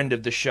friend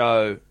of the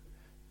show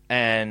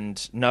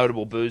and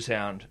notable booze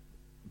hound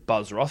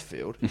Buzz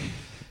Rothfield,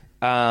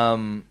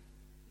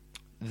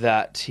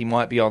 that he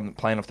might be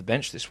playing off the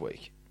bench this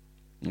week.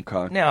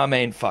 Okay. Now, I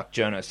mean, fuck,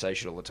 journos say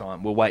shit all the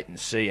time. We'll wait and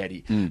see,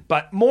 Eddie.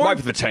 But more wait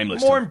for the team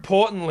list. More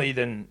importantly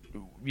than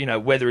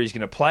whether he's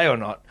going to play or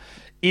not,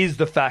 is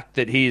the fact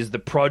that he is the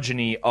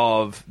progeny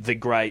of the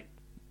great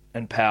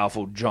and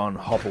powerful John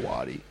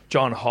Hopperwadi.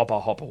 John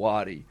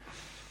Hopperwadi.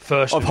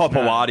 First Of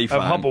Hopperwadi fame.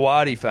 Of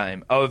Hopperwadi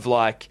fame. Of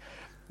like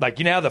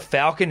you know how the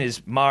Falcon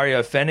is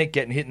Mario Fennick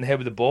getting hit in the head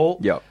with a ball?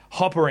 Yep.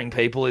 Hoppering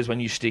people is when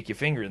you stick your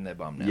finger in their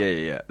bum now.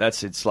 Yeah.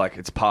 It's part of the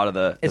It's part of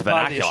the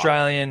vernacular.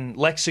 Australian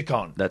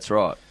lexicon. That's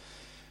right.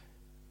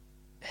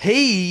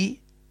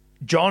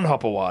 John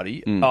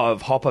Hopperwadi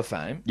of Hopper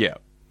fame. Yeah.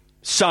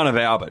 Son of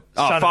Albert.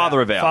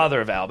 Father of Albert.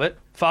 Father of Albert.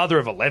 Father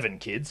of 11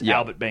 kids, Yeah.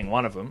 Albert being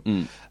one of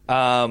them.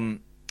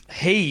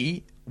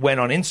 He went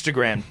on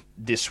Instagram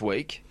this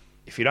week.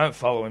 If you don't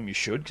follow him, you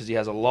should, because he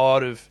has a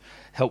lot of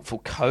helpful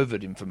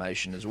COVID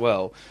information as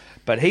well.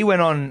 But he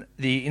went on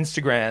the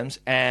Instagrams,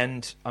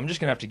 and I'm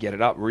just going to have to get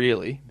it up,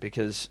 really,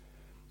 because...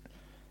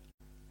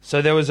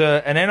 So there was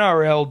an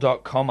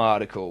NRL.com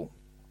article.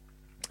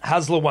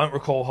 Hasler won't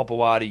recall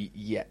Hopperwadi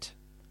yet.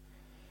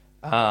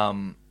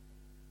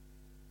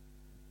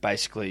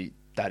 Basically,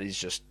 that is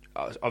just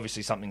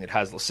obviously something that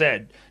Hasler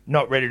said.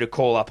 Not ready to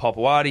call up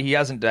Hopperwadi. He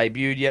hasn't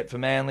debuted yet for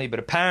Manly, but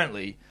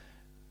apparently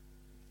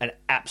an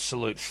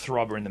absolute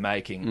throbber in the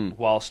making,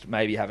 whilst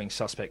maybe having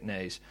suspect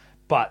knees.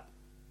 But,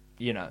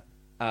 you know,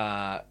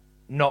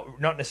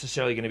 not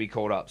necessarily going to be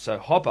called up. So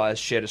Hopper has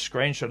shared a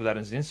screenshot of that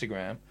on his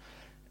Instagram,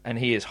 and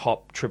he is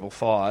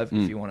Hop555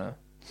 if you want to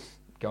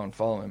go and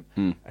follow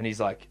him. And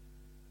he's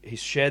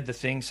shared the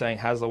thing saying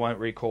Hasler won't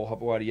recall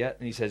Hopperwadi yet,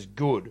 and he says,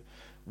 good,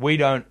 we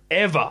don't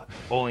ever,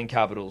 all in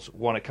capitals,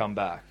 want to come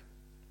back.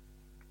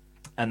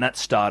 And that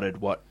started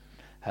what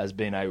has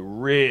been a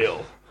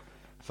real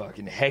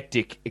fucking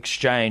hectic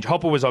exchange.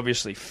 Hopper was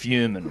obviously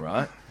fuming,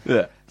 right?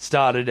 Yeah.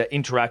 Started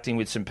interacting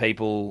with some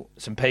people,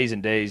 some P's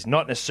and D's,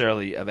 not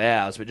necessarily of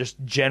ours, but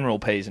just general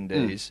P's and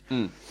D's,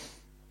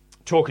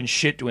 talking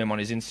shit to him on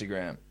his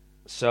Instagram.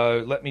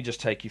 So let me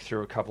just take you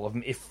through a couple of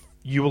them, if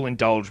you will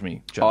indulge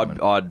me, gentlemen.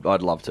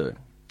 I'd love to.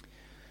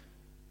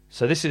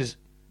 So this is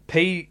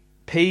P.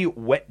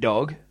 Wet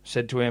Dog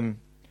said to him,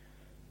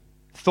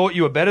 thought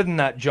you were better than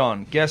that,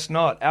 John. Guess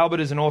not. Albert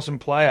is an awesome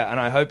player, and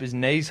I hope his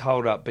knees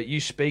hold up, but you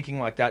speaking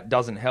like that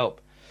doesn't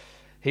help.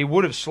 He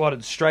would have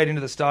slotted straight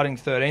into the starting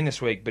 13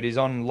 this week, but he's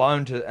on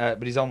loan,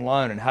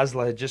 and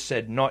Hasler had just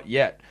said not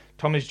yet.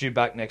 Tommy's due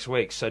back next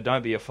week, so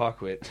don't be a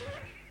fuckwit.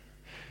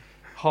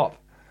 Hop.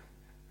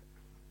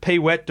 P.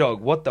 Wet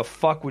Dog, what the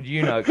fuck would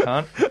you know,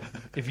 cunt?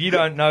 If you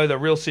don't know the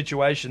real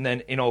situation,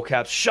 then, in all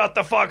caps, shut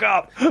the fuck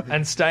up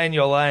and stay in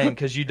your lane,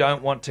 because you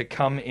don't want to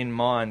come in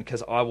mine,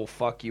 because I will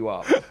fuck you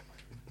up.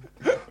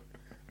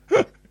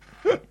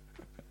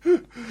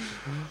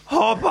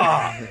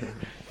 Hopper!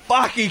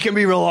 Fuck, he can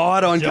be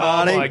relied on,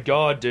 can't Oh he? my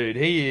god, dude,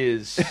 he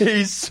is.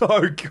 He's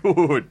so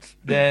good.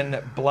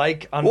 Then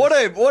Blake. What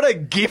a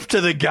gift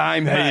to the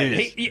game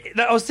he is.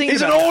 I was thinking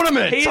He's about an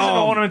ornament, He is an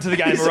Tom. ornament to the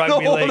game He's of an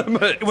rugby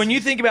ornament. league. When you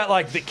think about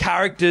like the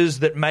characters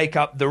that make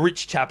up the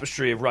rich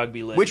tapestry of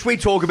rugby league, Which we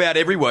talk about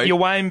every week. your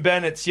Wayne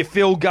Bennett's, your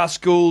Phil Gus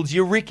Goulds,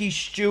 your Ricky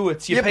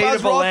Stewart's, your Your Peter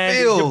Buzz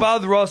Volanders, Rothfield. your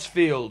Buzz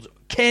Rossfield,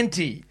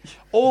 Kenty,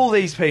 all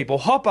these people.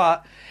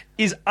 Hopper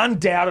is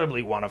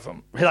undoubtedly one of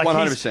them. Like,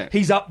 100%.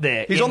 He's up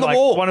there. He's in, on the like,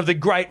 wall. One of the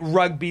great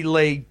rugby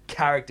league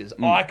characters,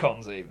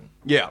 icons even.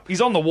 Yeah.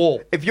 He's on the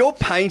wall. If you're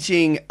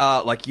painting,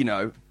 a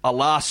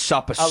Last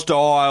Supper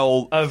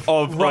style of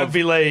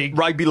rugby league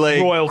royalty.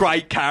 royalty.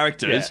 Great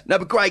characters. Yeah. No,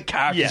 but great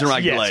characters Yes, in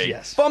rugby yes, league.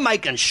 yes. If I'm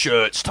making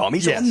shirts, Tom,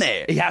 he's on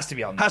there. He has to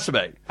be on there. Has to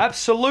be.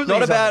 Absolutely.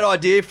 Not a he's on bad there.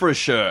 idea for a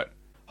shirt.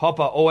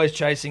 Hopper, always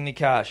chasing the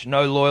cash.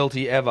 No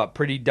loyalty ever.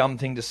 Pretty dumb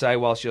thing to say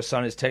whilst your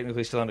son is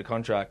technically still under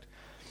contract.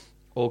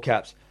 All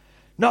caps.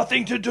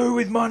 Nothing to do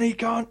with money,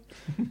 cunt.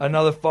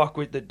 Another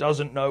fuckwit that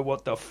doesn't know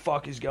what the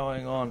fuck is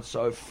going on.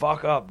 So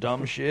fuck up,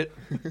 dumb shit.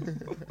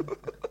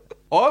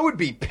 I would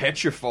be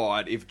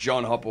petrified if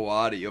John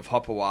Hopperwadi of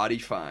Hopperwadi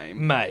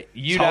fame Mate,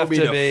 you'd told have me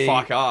to be...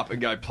 fuck up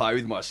and go play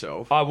with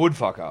myself. I would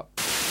fuck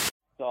up.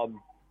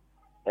 Tom,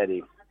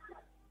 Eddie,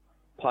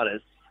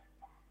 punters,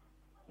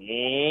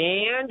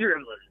 and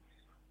dribblers.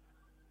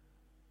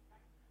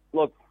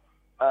 Look,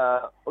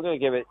 we're going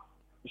to give it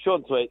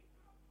short and sweet.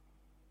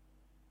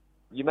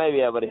 You may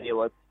be able to hear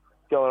what's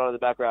going on in the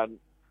background.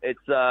 It's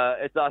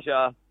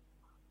Usher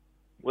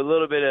with a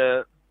little bit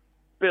of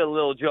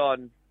Lil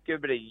Jon, give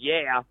a bit of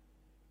yeah.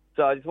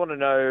 So I just want to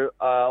know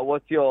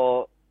what's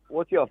your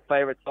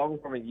favourite song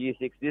from a Year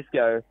 6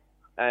 disco,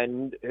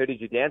 and who did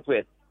you dance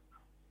with?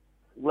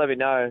 Let me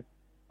know.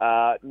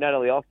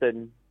 Natalie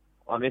Austin,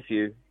 I miss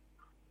you.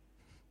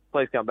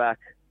 Please come back.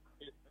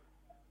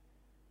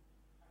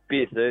 Be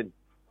you soon.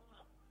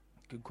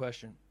 Good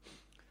question.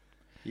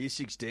 Year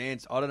 6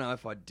 dance. I don't know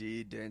if I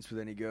did dance with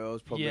any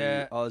girls. Probably.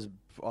 Yeah. I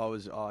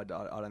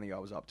don't think I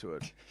was up to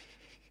it.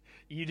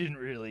 You didn't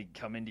really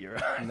come into your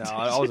own. No,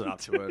 I wasn't up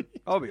to it.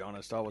 I'll be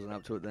honest. I wasn't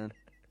up to it then.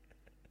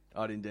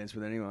 I didn't dance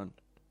with anyone.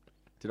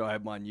 Did I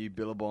have my new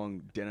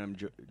Billabong denim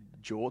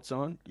jorts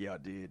on? Yeah, I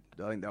did.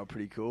 I think they were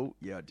pretty cool.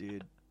 Yeah, I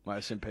did. My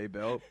SMP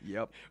belt.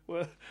 Yep.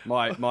 Well,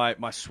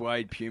 My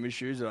suede Puma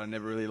shoes that I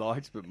never really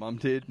liked, but Mum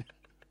did.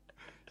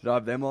 Did I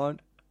have them on?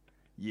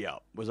 Yeah.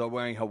 Was I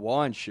wearing a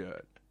Hawaiian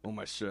shirt?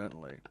 Almost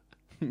certainly.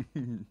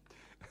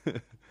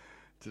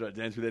 Did I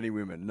dance with any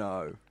women?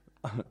 No.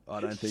 I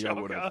don't think I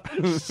would have.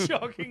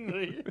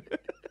 Shockingly.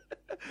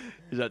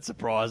 Is that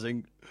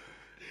surprising?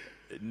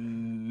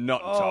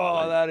 Not Oh,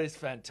 entirely. that is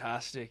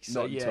fantastic.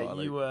 So Not yeah,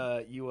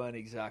 entirely. you weren't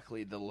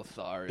exactly the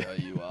Lothario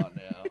you are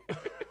now.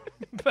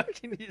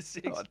 Back in year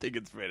 6. I think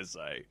it's fair to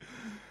say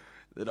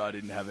that I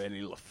didn't have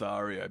any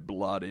Lothario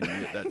blood in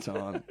me at that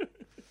time.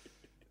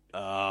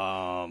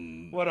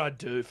 What I'd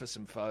do for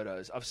some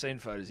photos. I've seen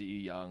photos of you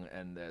young,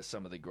 and they're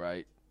some of the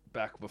great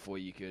back before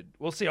you could.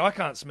 Well, see, I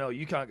can't smell.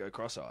 You can't go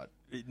cross-eyed.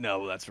 No,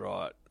 well, that's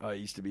right. I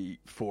used to be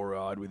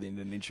four-eyed within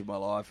an inch of my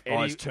life. Eddie-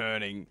 eyes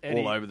turning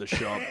all over the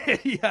shop.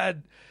 He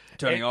had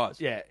Turning eyes.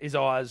 Yeah, his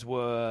eyes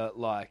were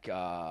like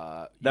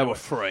They were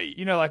free.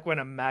 You know, like when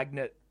a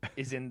magnet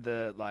is in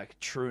the like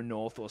true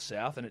north or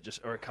south, and it just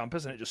or a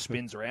compass, and it just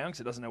spins around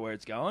because it doesn't know where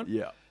it's going.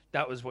 Yeah.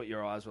 That was what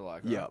your eyes were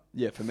like. Right?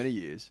 Yeah, for many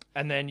years.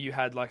 And then you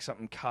had like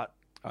something cut.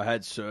 I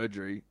had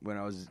surgery when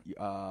I was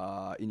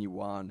in year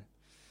 1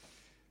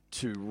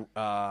 to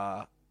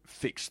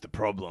fix the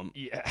problem.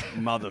 Yeah.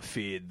 Mother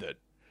feared that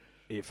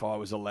if I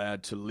was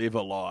allowed to live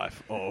a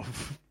life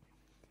of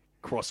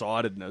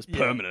cross-eyedness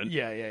permanent,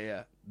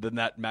 Yeah. then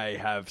that may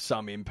have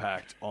some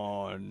impact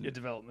on Your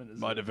development.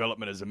 my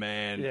development as a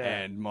man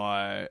and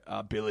my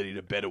ability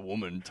to bet a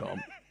woman,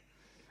 Tom.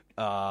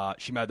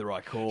 She made the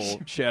right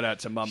call. Shout out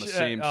to Mama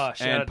Sims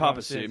and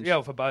Papa Sims.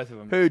 Yeah, for both of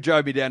them. Who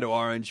drove me down to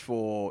Orange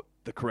for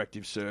the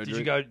corrective surgery. Did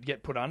you go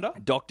get put under?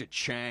 Dr.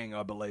 Chang,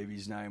 I believe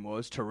his name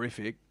was.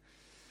 Terrific.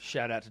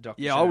 Shout out to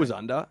Dr. Yeah, Chang. I was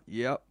under.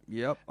 Yep.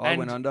 I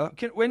went under.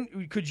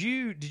 Did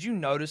you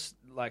notice,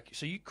 like,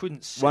 so you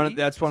couldn't see?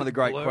 That's one of the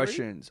great blurry?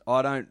 questions.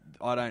 I don't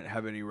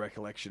have any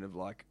recollection of,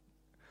 like,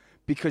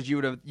 because you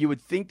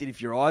would think that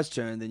if your eyes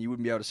turned, then you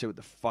wouldn't be able to see what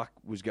the fuck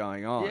was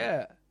going on.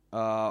 Yeah.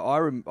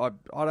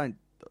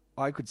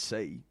 I could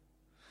see.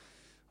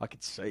 I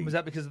could see. Was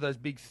that because of those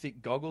big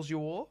thick goggles you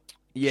wore?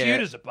 Yeah.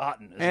 Cute as a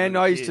button. And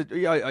I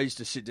used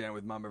to sit down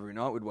with Mum every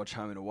night. We'd watch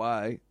Home and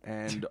Away,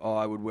 and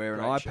I would wear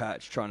an eye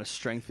patch trying to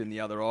strengthen the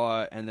other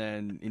eye, and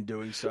then in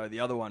doing so, the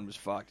other one was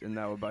fucked, and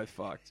they were both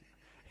fucked.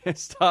 It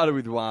started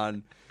with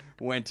 1,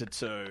 went to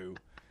 2.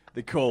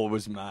 The call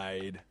was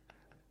made.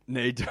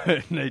 Need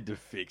to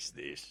fix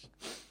this.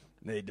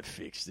 Need to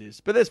fix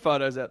this. But there's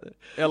photos out there.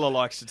 Ella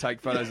likes to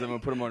take photos of them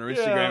and put them on her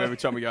Instagram every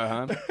time we go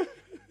home.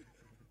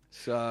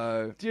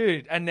 So,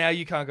 dude, and now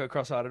you can't go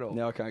cross-eyed at all.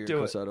 Now I can't go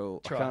cross-eyed at all.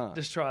 Try. I can't.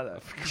 Just try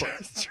that.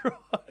 Just try.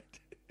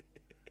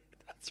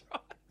 That's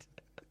right.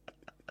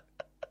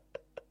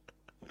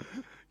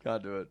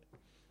 Can't do it.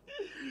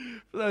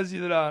 For those of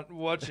you that aren't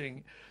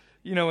watching,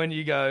 you know when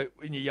you're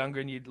younger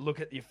and you look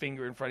at your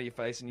finger in front of your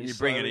face and you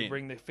bring it slowly in.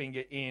 bring the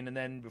finger in, and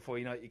then before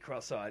you know it, you're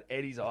cross-eyed.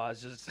 Eddie's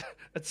eyes just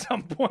at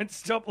some point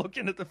stop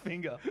looking at the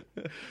finger.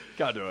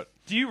 Can't do it.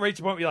 Do you reach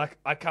a point where you're like,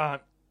 I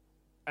can't,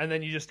 and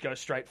then you just go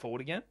straight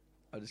forward again?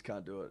 I just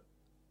can't do it.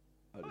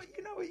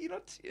 You know what? You're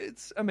not.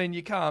 It's. I mean,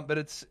 you can't, but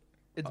it's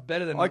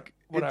better than what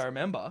I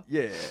remember.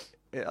 Yeah,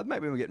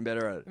 maybe we're getting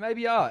better at it.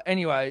 Maybe you are.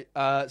 Anyway,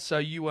 so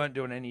you weren't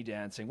doing any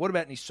dancing. What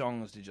about any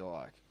songs did you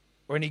like?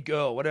 Or any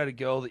girl? What about a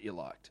girl that you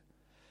liked?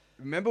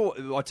 Remember,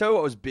 I tell you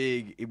what was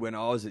big when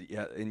I was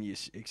in year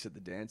 6 at the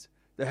dance.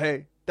 The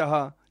hey, the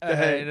ha, the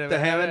hey, the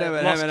hammer,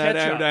 Lost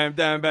Ketchup.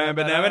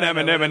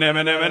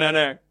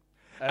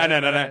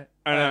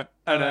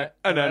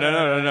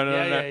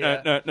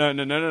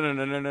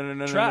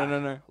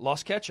 Track.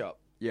 Lost Ketchup.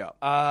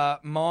 Yeah.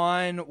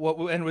 Mine.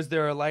 And was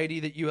there a lady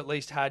that you at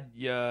least had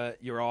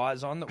your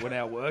eyes on that were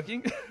now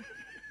working?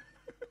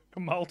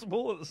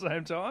 Multiple at the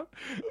same time.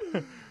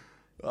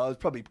 I was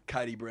probably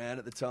Katie Brown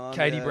at the time.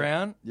 Katie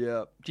Brown.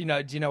 Yeah. Do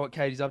you know what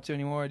Katie's up to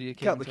anymore? Or do you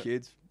keep Couple of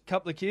kids.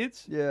 Couple of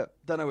kids. Yeah.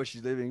 Don't know where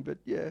she's living, but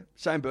yeah,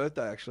 same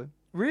birthday actually.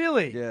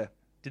 Really? Yeah.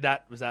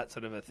 Was that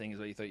sort of a thing as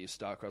where you thought your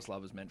star-crossed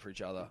lovers meant for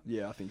each other?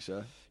 Yeah, I think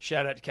so.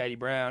 Shout out to Katie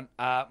Brown.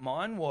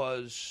 Mine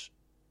was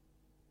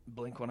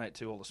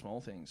Blink-182, All the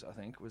Small Things, I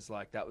think.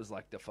 That was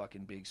like the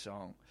fucking big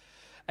song.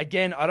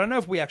 Again, I don't know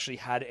if we actually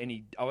had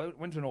any... I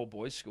went to an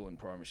all-boys school in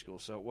primary school,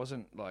 so it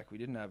wasn't like we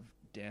didn't have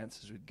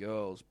dances with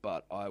girls,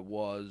 but I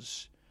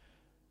was...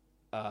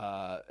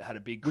 had a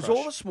big crush. Was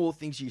All the Small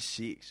Things year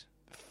 6?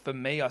 For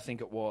me, I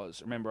think it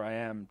was. Remember, I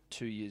am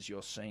 2 years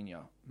your senior,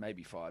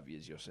 maybe 5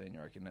 years your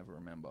senior, I can never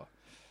remember.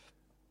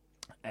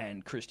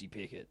 And Christy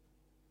Pickett,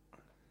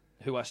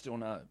 who I still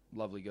know,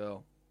 lovely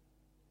girl,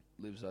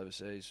 lives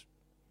overseas.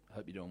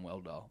 Hope you're doing well,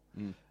 doll.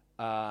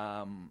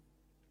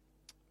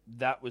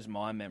 That was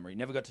my memory.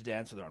 Never got to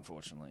dance with her,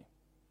 unfortunately.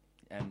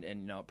 And you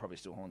know, it probably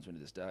still haunts me to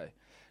this day.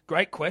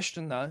 Great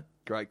question, though.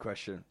 Great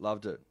question.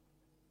 Loved it.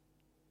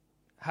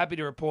 Happy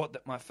to report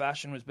that my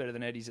fashion was better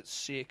than Eddie's at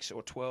 6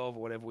 or 12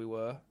 or whatever we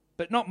were,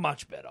 but not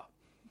much better.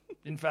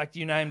 In fact,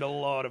 you named a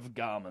lot of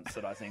garments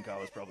that I think I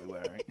was probably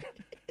wearing.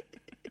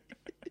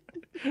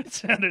 It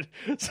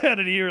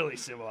sounded eerily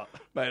similar.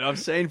 Mate, I've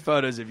seen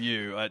photos of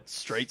you at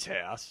Street's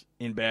house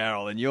in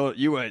Bowral, and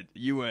you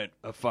weren't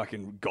a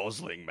fucking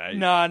gosling, mate.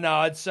 No,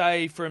 I'd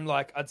say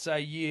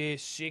year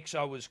 6,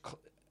 I was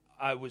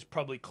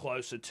probably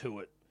closer to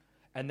it.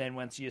 And then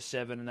once year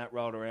 7 and that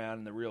rolled around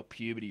and the real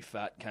puberty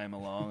fat came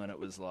along and it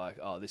was like,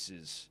 oh, this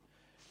is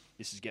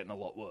getting a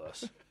lot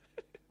worse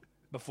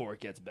before it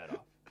gets better.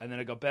 And then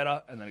it got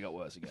better and then it got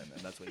worse again.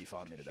 And that's where you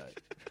find me today.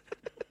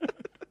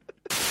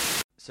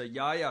 So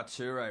Yaya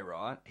Toure,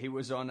 right? He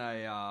was on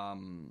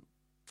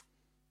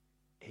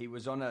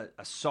a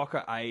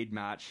soccer aid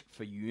match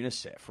for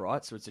UNICEF,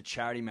 right? So it's a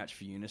charity match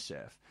for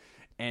UNICEF.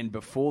 And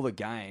before the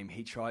game,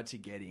 he tried to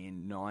get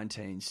in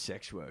 19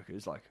 sex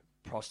workers, like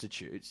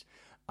prostitutes,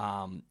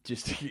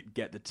 just to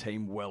get the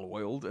team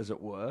well-oiled, as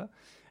it were.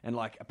 And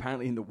like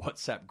apparently in the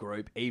WhatsApp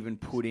group, even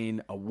put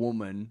in a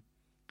woman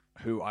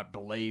who I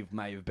believe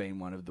may have been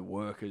one of the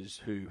workers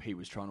who he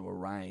was trying to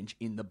arrange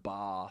in the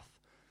bath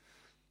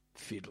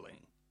fiddling.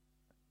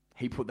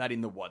 He put that in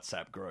the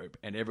WhatsApp group,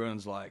 and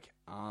everyone's like,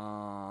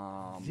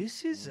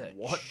 This is a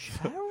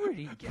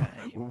charity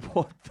game.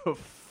 What the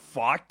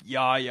fuck,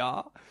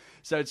 Yaya?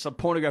 So it's a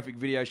pornographic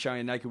video showing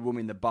a naked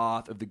woman in the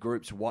bath of the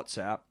group's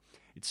WhatsApp.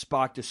 It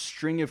sparked a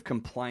string of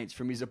complaints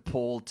from his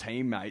appalled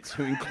teammates,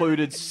 who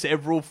included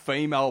several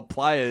female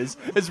players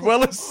as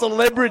well as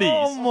celebrities.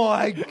 Oh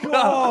my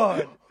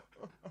God.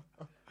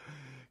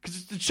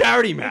 Because it's a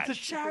charity match. It's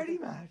a charity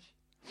match.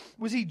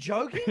 Was he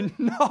joking?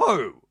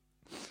 No.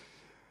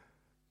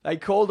 They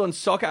called on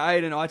Soccer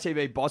Aid and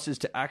ITV bosses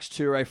to axe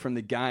Toure from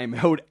the game,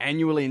 held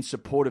annually in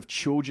support of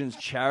children's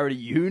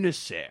charity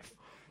UNICEF.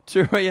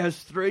 Toure has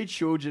 3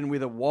 children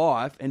with a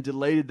wife and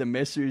deleted the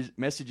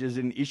messages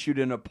and issued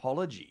an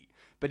apology,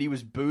 but he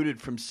was booted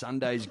from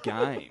Sunday's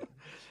game.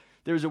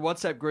 There was a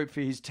WhatsApp group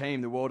for his team,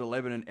 the World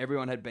 11, and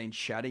everyone had been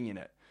chatting in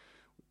it.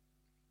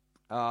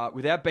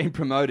 Without being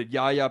promoted,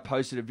 Yaya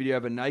posted a video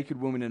of a naked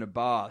woman in a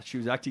bath. She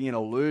was acting in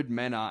a lewd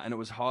manner and it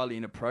was highly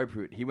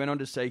inappropriate. He went on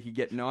to say he could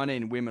get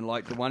 19 women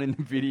like the one in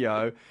the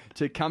video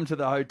to come to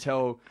the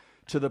hotel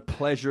to the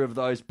pleasure of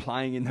those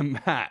playing in the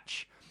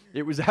match.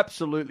 It was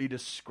absolutely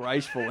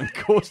disgraceful and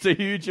caused a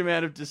huge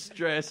amount of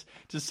distress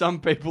to some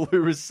people who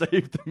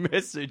received the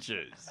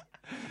messages.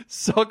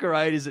 Soccer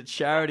Aid is a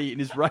charity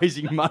and is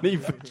raising money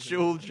for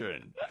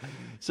children.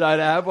 So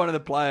to have one of the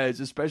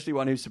players, especially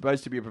one who's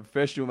supposed to be a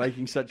professional,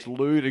 making such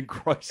lewd and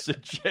gross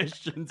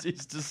suggestions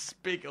is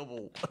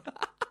despicable.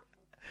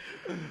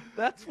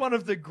 That's one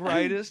of the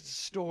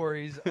greatest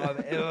stories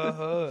I've ever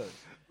heard.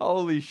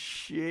 Holy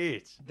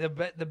shit. The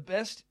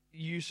best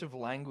use of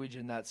language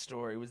in that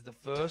story was the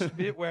first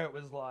bit where it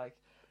was like,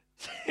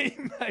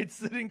 teammates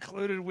that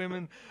included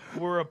women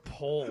were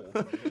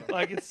appalled.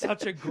 Like, it's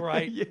such a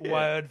great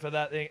word for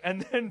that thing.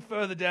 And then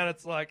further down,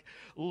 it's like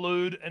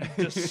lewd and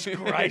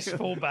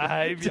disgraceful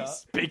behaviour.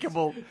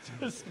 Despicable.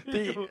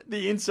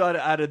 The insider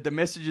added, the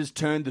messages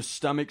turned the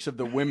stomachs of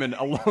the women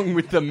along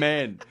with the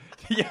men.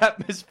 The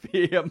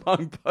atmosphere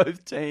among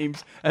both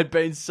teams had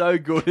been so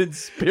good and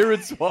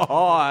spirits were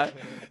high.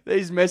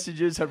 These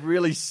messages have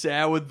really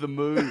soured the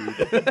mood.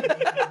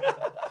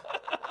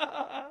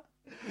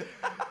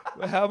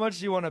 How much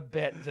do you want to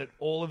bet that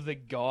all of the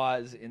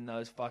guys in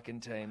those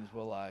fucking teams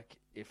were like,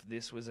 if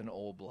this was an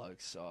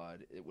all-bloke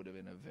side, it would have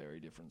been a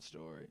very different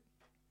story?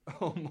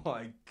 Oh,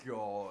 my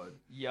God.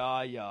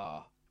 Yeah.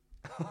 Yeah.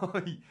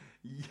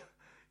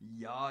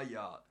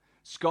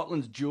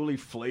 Scotland's Julie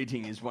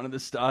Fleeting is one of the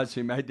stars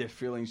who made their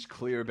feelings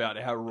clear about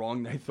how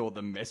wrong they thought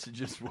the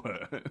messages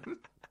were.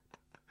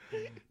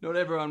 Not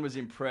everyone was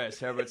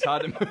impressed. However, it's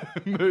hard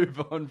to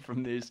move on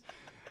from this,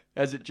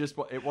 as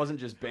it wasn't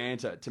just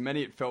banter. To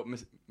many, it felt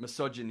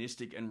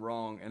misogynistic and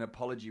wrong. An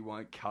apology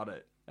won't cut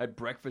it. At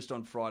breakfast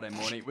on Friday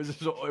morning,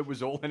 it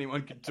was all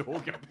anyone could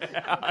talk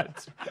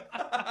about.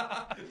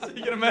 So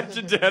you can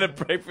imagine Dad at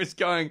breakfast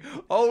going,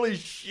 "Holy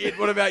shit!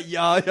 What about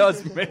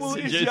Yaya's messages?" Well,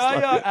 is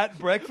Yaya at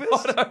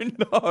breakfast? I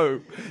don't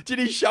know. Did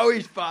he show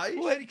his face?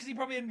 Well, because he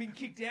probably hadn't been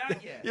kicked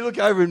out yet. You look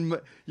over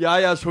and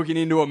Yaya's hooking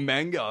into a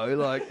mango,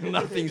 like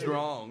nothing's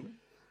wrong.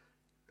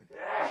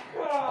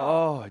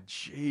 Oh,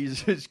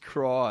 Jesus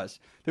Christ.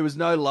 There was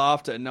no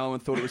laughter and no one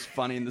thought it was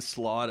funny in the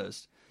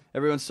slightest.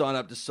 Everyone signed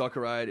up to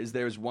Soccer Aid as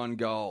there is one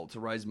goal, to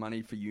raise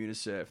money for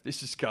UNICEF. This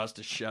has cast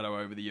a shadow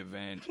over the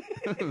event.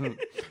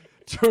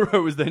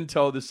 Toure was then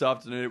told this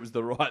afternoon it was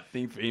the right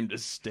thing for him to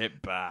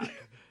step back.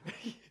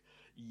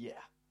 Yeah.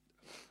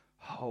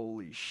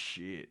 Holy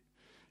shit.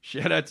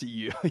 Shout out to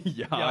you.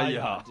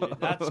 Yeah, dude.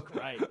 That's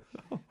great.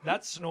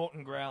 That's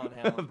snorting, growling,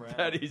 howling, Brown.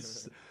 That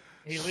is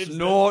he lives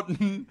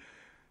snorting,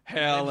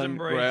 howling,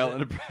 breathes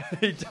growling.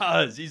 He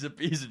does. He's a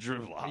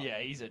dribbler. Yeah,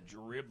 he's a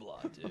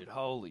dribbler, dude.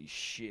 Holy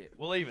shit.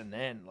 Well, even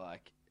then,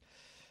 like,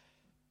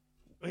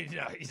 he's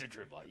a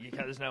dribbler.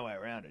 There's no way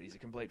around it. He's a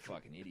complete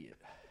fucking idiot.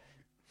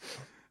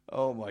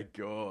 Oh my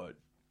God.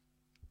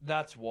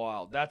 That's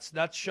wild.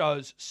 That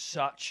shows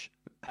such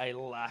a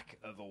lack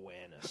of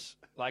awareness.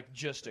 Like,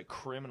 just a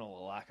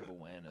criminal lack of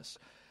awareness.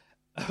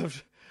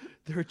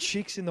 There are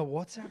chicks in the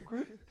WhatsApp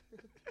group,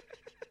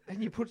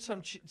 and you put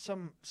some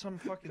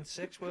fucking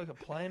sex worker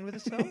playing with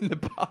herself In the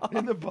bar.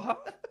 in the bar.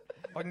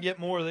 I can get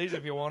more of these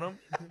if you want them.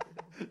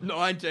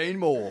 19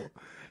 more.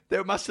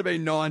 There must have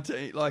been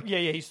 19. Like, Yeah,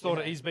 he's thought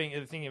it. He's being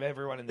thinking of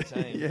everyone in the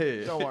team.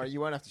 yeah. Don't worry, you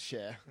won't have to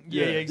share.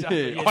 Yeah,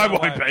 exactly. Yeah. Yeah, I don't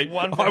won't worry. be.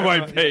 One for I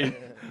won't everyone. be.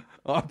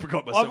 I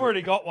forgot myself. I've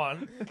already got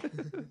one.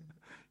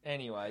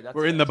 Anyway, that's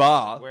We're in the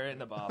bar. We're in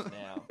the bath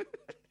now.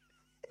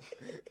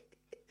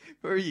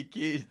 Where are your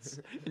kids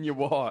and your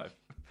wife?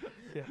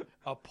 Yeah,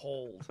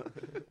 appalled.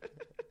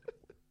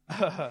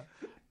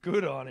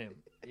 Good on him.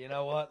 You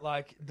know what?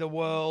 Like, the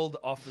world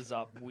offers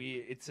up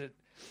weird.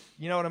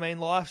 You know what I mean?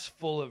 Life's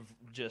full of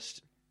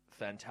just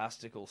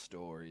fantastical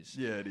stories.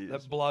 Yeah, it is.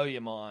 That blow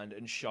your mind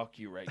and shock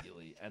you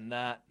regularly, and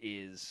that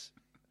is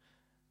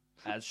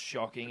as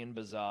shocking and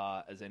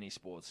bizarre as any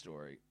sports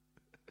story.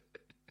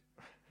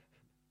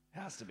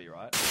 Has to be,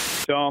 right?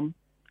 Tom,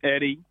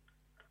 Eddie,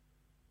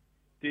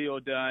 D or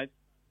Dave,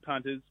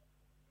 punters,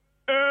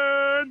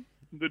 and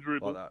the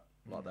dribble.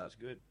 Like that.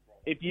 Good.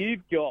 If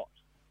you've got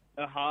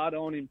a hard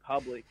on in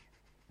public,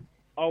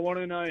 I want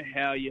to know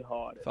how you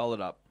hide it. Fold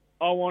it up.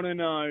 I want to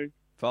know,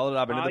 Fold it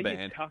up into are the you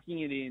band. tucking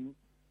it in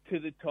to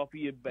the top of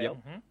your belt?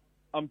 Mm-hmm.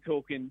 I'm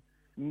talking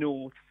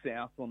north,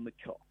 south on the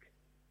cock.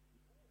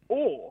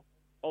 Or,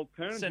 Send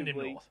him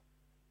alternatively, north.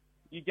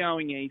 you're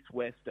going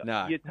east-wester.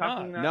 No. You're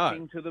tucking No. that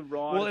thing to the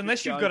right. Well, if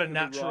unless it you've goes got a to the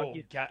natural right,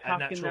 you're a tucking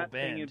natural that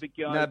thing bend. if it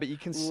goes No, but you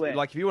can, left.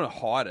 like, if you want to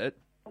hide it,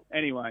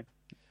 Anyway,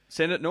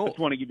 send it north. just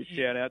want to give a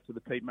shout-out to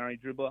the Pete Murray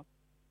dribbler.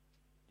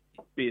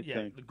 Be a Yeah,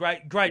 team.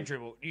 great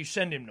dribble. You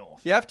send him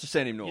north. You have to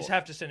send him You north. just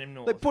have to send him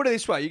north. Like, put it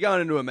this way: you're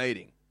going into a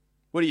meeting.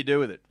 What do you do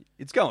with it?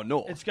 It's going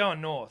north. It's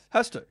going north.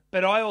 Has to.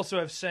 But I also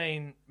have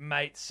seen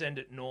mates send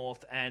it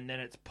north and then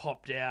it's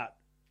popped out.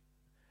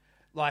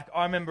 Like,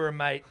 I remember a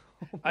mate.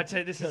 I tell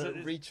you, this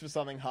is. Reach for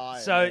something high.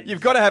 So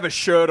You've got to have a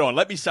shirt on.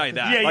 Let me say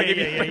that. Yeah, like yeah, if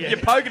you, yeah, yeah, you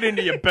yeah. poke it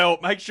into your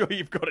belt, make sure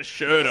you've got a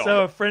shirt on.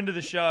 So a friend of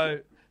the show,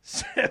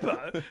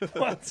 Sebo,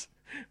 once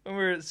when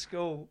we were at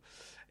school,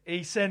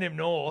 he sent him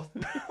north.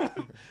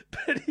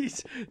 But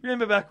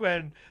remember back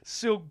when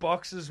silk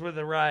boxes were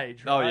the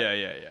rage, right? Oh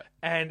yeah.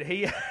 And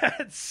he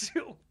had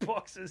silk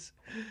boxes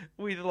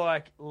with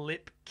like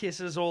lip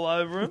kisses all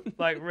over him,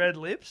 like red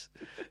lips.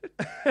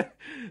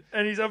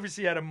 And he's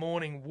obviously had a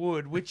morning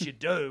wood, which you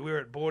do. We were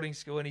at boarding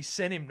school, and he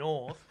sent him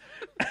north.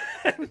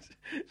 And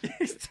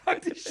he's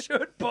tucked his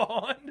shirt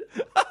behind.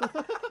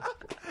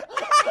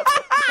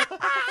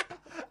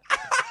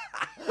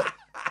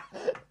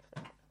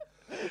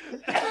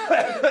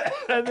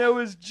 And there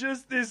was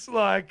just this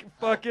like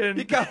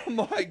fucking Oh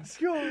my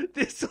god!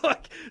 this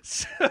like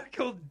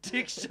circle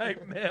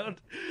dick-shaped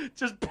mound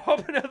just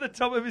popping out the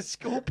top of his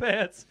school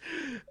pants,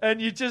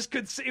 and you just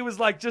could see it was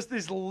like just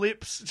this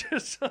lips,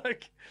 just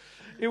like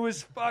it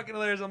was fucking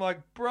hilarious. I'm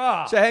like,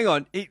 bruh. So hang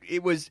on.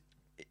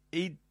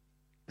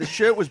 The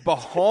shirt was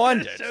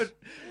behind So it.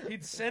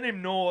 he'd sent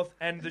him north,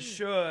 and the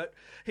shirt.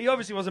 He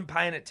obviously wasn't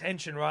paying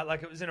attention, right?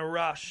 Like it was in a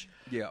rush.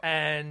 Yeah.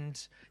 And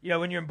you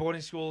know, when you're in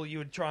boarding school, you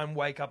would try and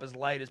wake up as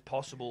late as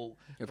possible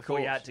before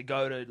you course. had to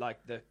go to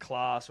like the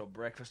class or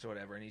breakfast or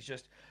whatever. And he's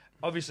just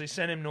obviously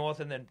sent him north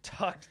and then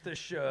tucked the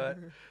shirt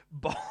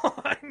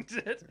behind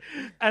it,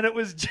 and it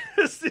was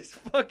just this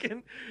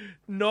fucking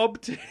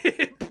knob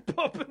tip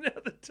popping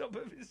out the top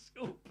of his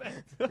school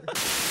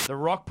pants. The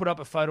Rock put up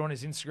a photo on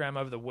his Instagram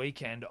over the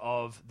weekend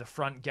of the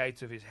front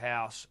gates of his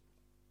house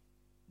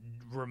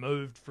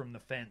removed from the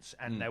fence,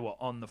 and they were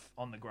on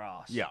the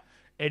grass. Yeah.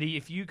 Eddie,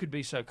 if you could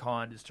be so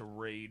kind as to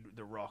read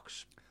The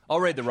Rock's. I'll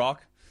read The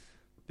Rock.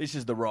 This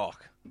is The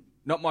Rock.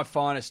 Not my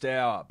finest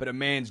hour, but a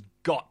man's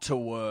got to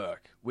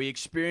work. We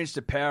experienced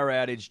a power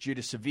outage due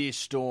to severe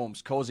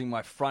storms, causing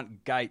my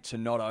front gate to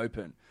not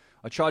open.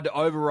 I tried to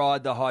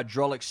override the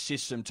hydraulic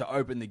system to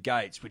open the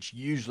gates, which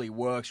usually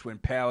works when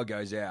power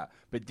goes out,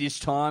 but this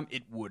time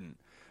it wouldn't.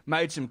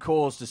 Made some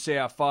calls to see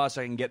how fast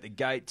I can get the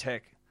gate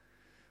tech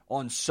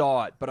on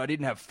site, but I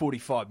didn't have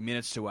 45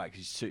 minutes to wait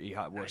because he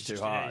works too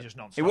hard.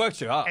 He works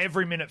too hard.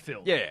 Every minute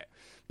filled. Yeah.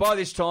 By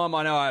this time,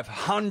 I know I have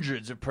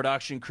hundreds of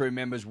production crew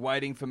members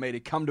waiting for me to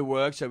come to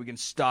work so we can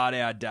start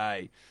our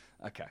day.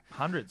 Okay.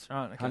 Hundreds.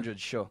 Right, okay.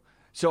 Hundreds, sure.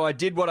 So I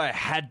did what I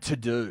had to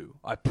do.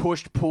 I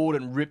pushed, pulled,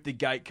 and ripped the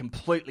gate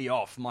completely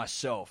off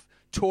myself,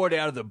 tore it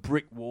out of the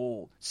brick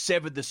wall,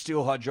 severed the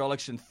steel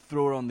hydraulics, and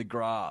threw it on the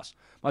grass.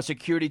 My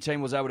security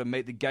team was able to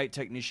meet the gate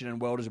technician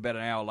and welders about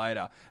an hour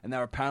later, and they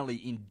were apparently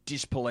in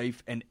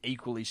disbelief and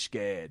equally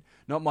scared.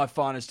 Not my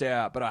finest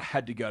hour, but I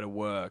had to go to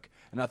work,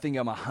 and I think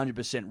I'm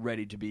 100%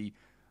 ready to be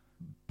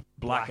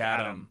Black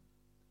Adam,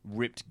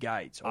 ripped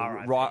Gates, or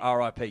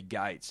R.I.P.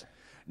 Gates.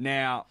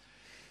 Now,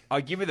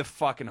 I give you the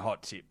fucking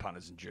hot tip,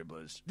 punters and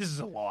dribblers. This is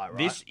a lie, right?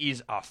 This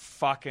is a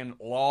fucking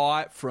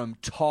lie from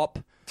top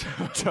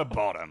to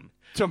bottom.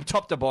 From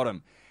top to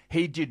bottom.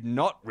 He did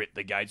not rip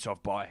the gates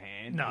off by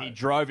hand. No. He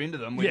drove into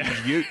them with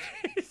his ute.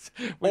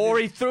 With Or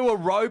his- he threw a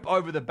rope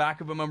over the back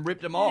of them and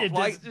ripped them off. Yeah,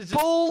 like, just-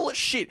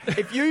 bullshit.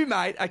 If you,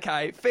 mate,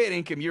 okay, fair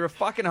income, you're a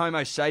fucking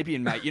homo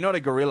sapien, mate. You're not a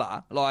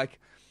gorilla. Like,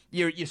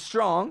 you're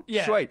strong,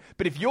 Yeah. sweet.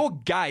 But if your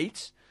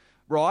gate,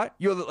 right,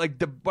 you're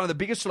one of the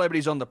biggest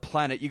celebrities on the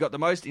planet, you got the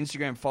most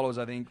Instagram followers,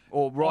 I think,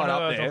 or right on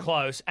up Earth there. or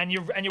close, and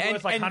you're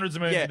worth like hundreds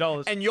of millions of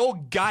dollars. And your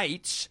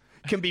gates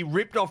can be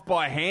ripped off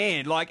by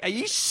hand. Like, are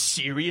you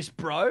serious,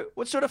 bro?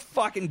 What sort of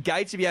fucking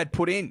gates have you had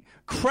put in?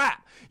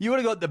 Crap. You would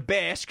have got the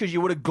best because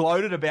you would have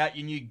gloated about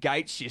your new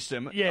gate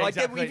system. Yeah, like,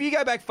 exactly. If you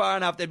go back far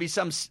enough, there'd be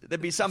some post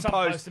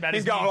about and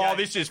his go, new oh, gate."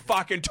 this is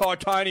fucking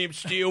titanium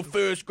steel,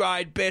 first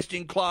grade, best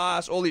in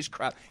class, all this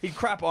crap. He'd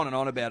crap on and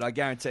on about it, I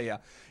guarantee you.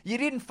 You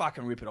didn't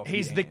fucking rip it off.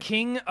 He's your the hand.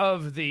 king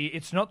of the.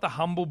 It's not the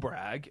humble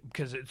brag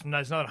because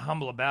there's not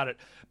humble about it,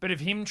 but of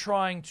him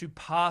trying to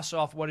pass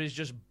off what is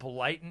just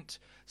blatant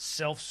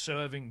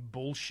self-serving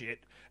bullshit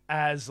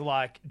as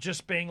like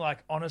just being like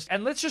honest.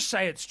 And let's just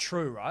say it's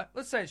true, right?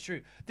 Let's say it's true.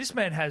 This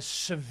man has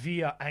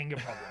severe anger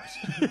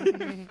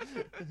problems.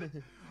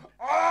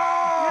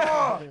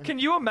 Oh! Can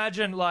you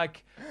imagine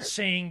like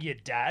seeing your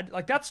dad?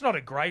 Like that's not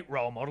a great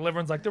role model.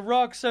 Everyone's like, The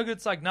Rock's so good.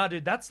 It's like, no,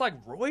 dude, that's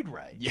like roid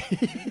rage. Yeah,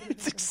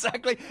 it's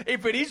exactly.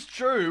 If it is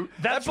true,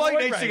 That's that bloke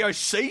roid needs to rage. go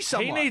see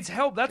someone. He needs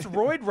help. That's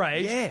roid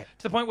rage. Yeah.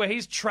 To the point where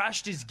he's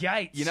trashed his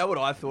gates. You know what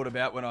I thought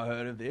about when I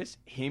heard of this?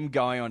 Him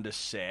going onto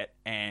set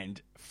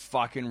and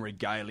fucking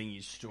regaling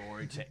his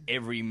story to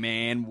every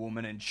man,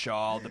 woman, and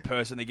child. The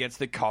person that gets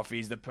the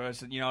coffees, the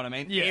person, you know what I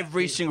mean? Yeah.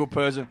 Every single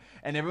person,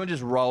 and everyone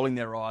just rolling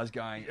their eyes,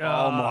 going,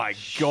 "Oh my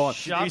god!"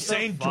 shut You the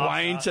seen fuck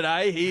Dwayne up.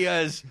 today? He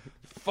is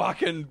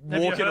fucking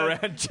Have you walking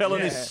heard? around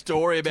telling his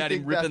story about Do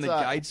you him think ripping the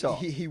that's, gates off.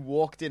 He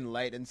walked in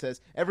late and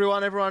says,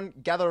 everyone,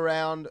 gather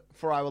around,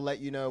 for I will let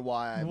you know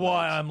why I'm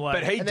Why late." I'm late.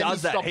 But he And then he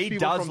does that. stops He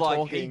people does from like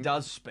he talking.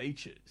 does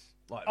speeches.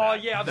 Like Oh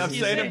that. yeah, I've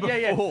seen him before.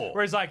 Yeah.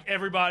 Where he's like,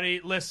 everybody,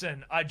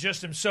 listen, I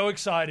just am so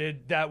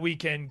excited that we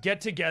can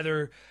get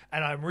together,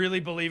 and I'm really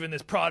believing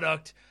this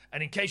product.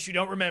 And in case you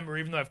don't remember,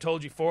 even though I've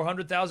told you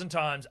 400,000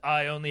 times,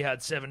 I only had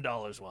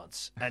 $7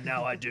 once, and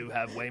now I do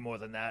have way more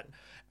than that.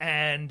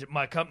 And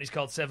my company's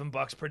called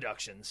 $7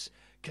 Productions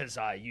because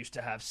I used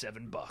to have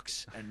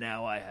 $7, and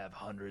now I have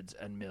hundreds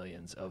and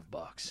millions of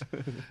bucks.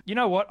 You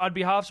know what? I'd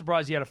be half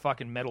surprised he had a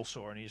fucking metal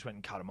saw and he just went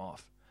and cut him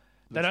off.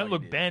 They Looks don't like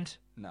look he did. bent.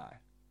 No.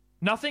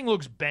 Nothing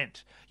looks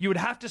bent. You would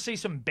have to see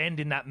some bend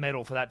in that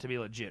metal for that to be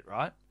legit,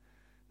 right?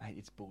 Mate,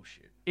 it's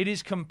bullshit. It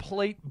is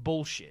complete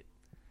bullshit.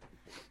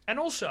 And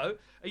also,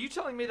 are you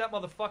telling me that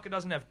motherfucker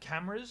doesn't have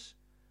cameras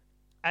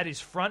at his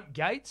front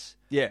gates?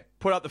 Yeah,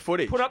 put up the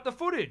footage. Put up the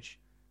footage.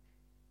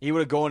 He would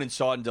have gone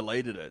inside and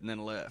deleted it and then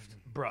left.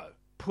 Bro,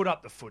 put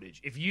up the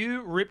footage. If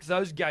you ripped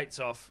those gates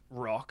off,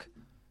 Rock,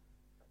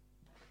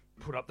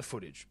 put up the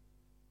footage.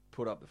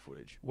 Put up the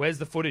footage. Where's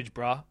the footage,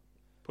 bruh?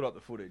 Put up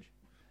the footage.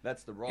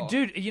 That's the Rock.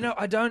 Dude, you know,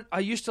 I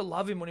used to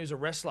love him when he was a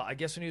wrestler. I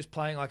guess when he was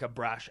playing like a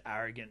brash,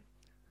 arrogant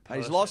And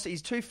he's person. lost.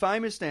 He's too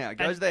famous now. It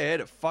goes to their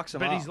head. It fucks him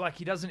But up. he's like,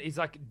 he doesn't, he's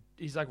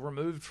like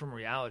removed from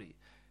reality.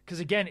 Because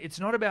again, it's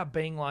not about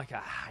being like a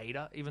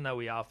hater, even though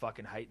we are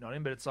fucking hating on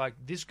him, but it's like,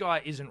 this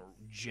guy isn't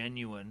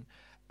genuine,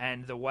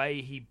 and the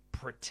way he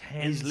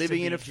pretends He's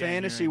living to in be a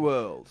fantasy genuine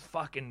world.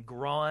 fucking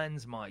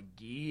grinds my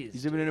gears.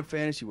 He's living in a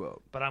fantasy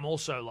world. But I'm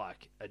also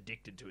like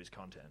addicted to his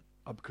content.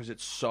 Because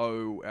it's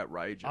so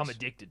outrageous. I'm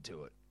addicted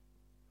to it.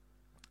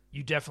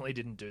 You definitely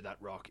didn't do that,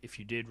 Rock. If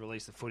you did,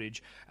 release the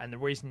footage. And the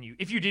reason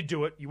if you did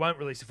do it, you won't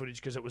release the footage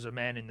because it was a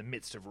man in the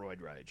midst of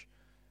roid rage.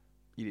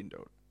 You didn't do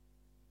it.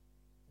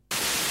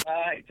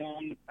 Hey,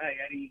 Tom. Hey,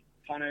 Eddie.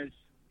 Punters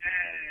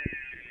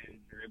and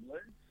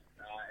dribblers.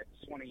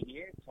 It's Swanee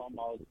here. Tom,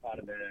 I was part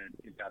of the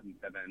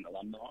 2007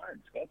 alumni at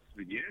Scots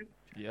with you.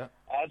 Yeah.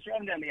 I was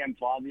driving down the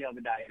M5 the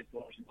other day just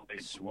watching all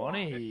these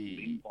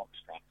Swanee. box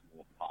trucks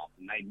walk past,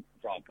 and they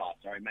drive past.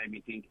 Sorry, it made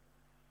me think,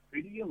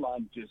 who do you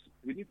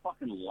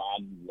fucking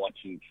love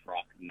watching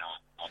truck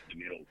nut up the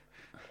middle?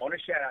 I want to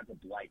shout out to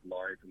Blake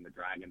Laurie from the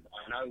Dragons.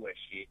 I know we're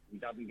shit. He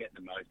doesn't get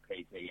the most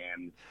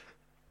PTMs.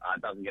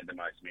 Doesn't get the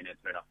most minutes,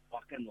 but I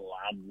fucking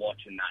love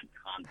watching that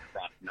cunt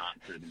truck nut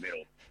through the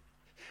middle.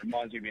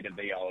 Reminds me a bit of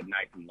the old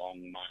Nathan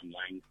Long, Martin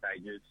Lang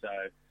stages. So,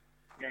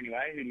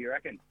 anyway, who do you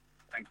reckon?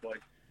 Thanks, boys.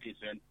 See you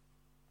soon.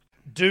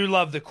 Do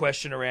love the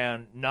question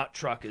around nut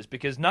truckers,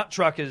 because nut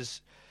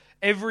truckers,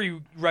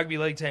 every rugby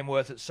league team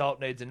worth its salt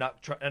needs a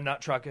nut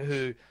trucker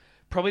who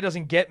probably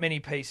doesn't get many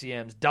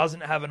PCMs,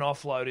 doesn't have an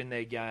offload in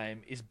their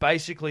game, is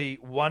basically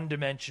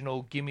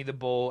one-dimensional, give me the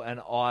ball and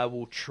I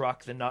will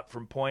truck the nut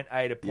from point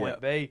A to point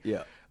B.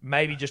 Yeah.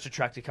 Maybe just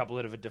attract a couple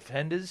of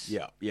defenders.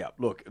 Yeah.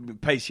 Look,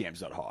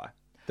 PCM's not high.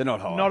 They're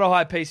not high. Not a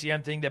high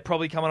PCM thing. They're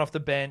probably coming off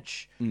the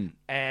bench.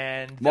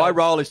 And My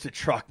role is to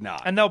truck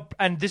nut.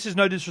 and this is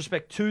no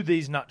disrespect to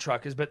these nut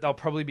truckers, but they'll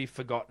probably be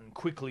forgotten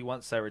quickly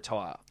once they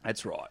retire.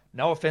 That's right.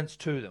 No offense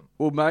to them.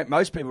 Well,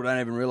 most people don't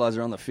even realise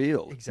they're on the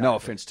field. Exactly. No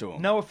offence to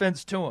them. No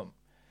offense to him.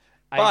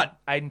 But-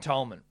 Aiden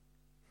Tolman.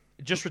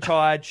 Just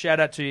retired. Shout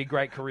out to you.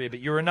 Great career, but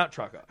you're a nut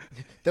trucker.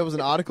 There was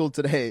an article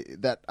today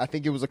that I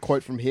think it was a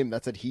quote from him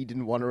that said he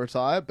didn't want to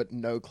retire, but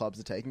no clubs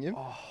are taking him.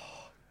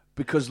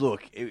 Because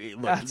look,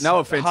 That's no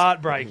offense,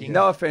 heartbreaking.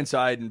 No offense,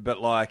 Aiden,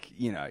 but like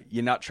your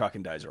nut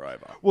trucking days are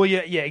over. Well, yeah,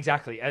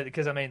 exactly.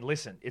 Because I mean,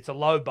 listen, it's a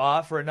low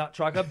bar for a nut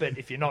trucker, but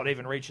if you're not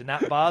even reaching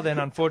that bar, then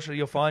unfortunately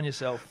you'll find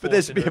yourself. But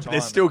forced into there's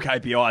retirement. still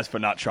KPIs for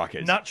nut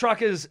truckers. Nut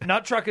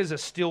truckers are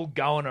still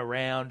going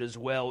around as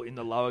well in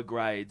the lower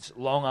grades,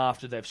 long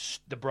after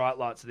the bright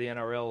lights of the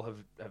NRL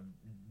have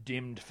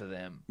dimmed for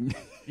them.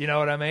 You know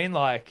what I mean?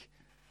 Like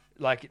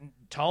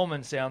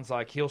Tolman sounds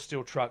like he'll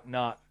still truck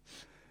nut.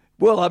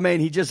 Well, I mean,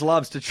 he just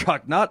loves to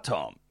truck nut,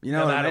 Tom. You know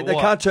No what I matter mean? They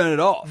what. can't turn it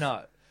off.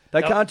 No.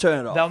 They can't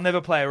turn it off. They'll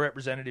never play a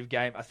representative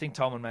game. I think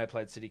Tolman may have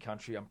played City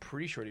Country. I'm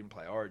pretty sure he didn't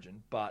play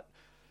Origin. But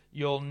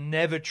you'll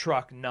never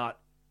truck nut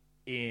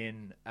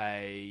in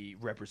a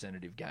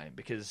representative game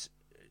because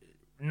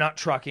nut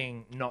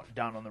trucking not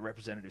done on the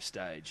representative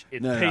stage.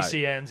 It's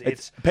PCMs.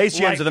 It's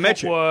PCMs are the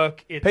metric.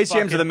 Footwork, it's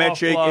PCMs are the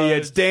metric. offloads. Yeah,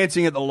 it's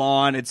dancing at the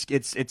line. It's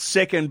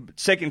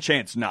second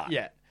chance nut.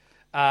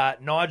 Yeah.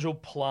 Nigel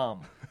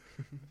Plum.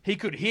 He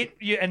could hit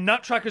you, and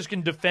nut truckers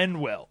can defend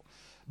well.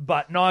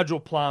 But Nigel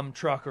Plum,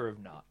 trucker of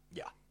nut.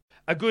 Yeah.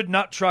 A good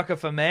nut trucker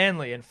for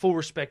Manly, and full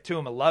respect to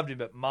him. I loved him.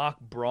 But Mark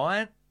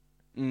Bryant,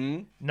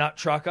 nut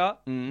trucker,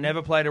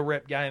 never played a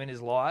rep game in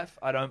his life,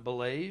 I don't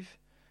believe.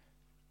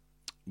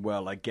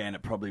 Well, again,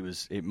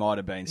 it might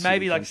have been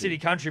Maybe like Country. City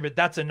Country, but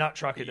that's a nut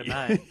trucker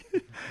domain.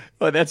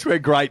 Well, that's where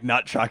great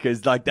nut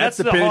truckers, like that's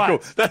the the pinnacle.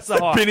 heights. That's That's the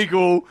the height.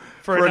 pinnacle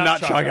For for a a nut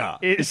nut trucker. trucker.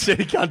 It's- It's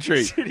City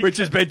Country, which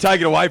has been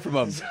taken away from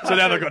them. So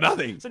now they've got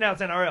nothing. So now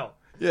it's NRL.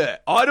 Yeah,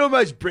 I'd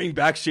almost bring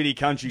back City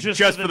Country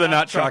just for the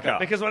nut trucker.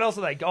 Because what else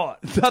have they got?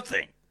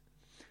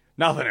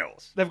 Nothing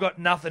else. They've got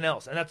nothing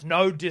else, and that's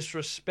no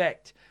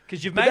disrespect.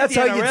 Because you've But made that's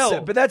the how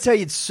NRL. but that's how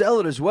you'd sell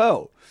it as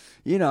well.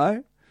 You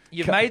know,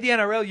 You've made the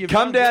NRL. You've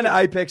come done down to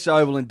good. Apex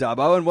Oval in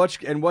Dubbo and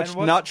watch watch-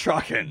 nut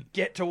trucking.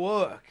 Get to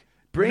work.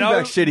 Bring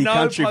back City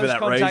Country for that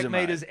post-contact reason,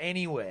 mate. meters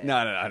anywhere.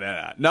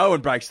 No. No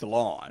one breaks the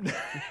line.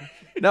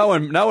 no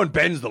one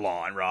bends the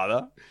line.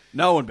 Rather,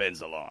 no one bends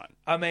the line.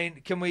 I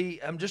mean, can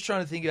we? I'm just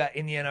trying to think about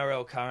in the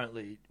NRL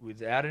currently,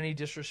 without any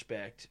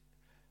disrespect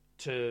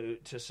to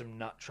some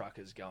nut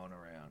truckers going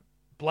around.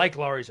 Blake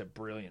Laurie's a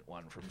brilliant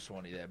one from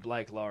Swanee. There,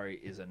 Blake Laurie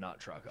is a nut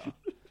trucker.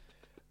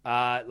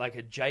 Like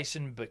a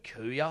Jason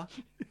Bakuya.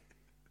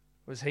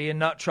 Was he a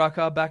nut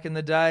trucker back in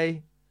the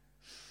day?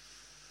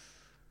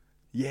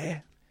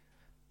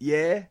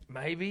 Yeah,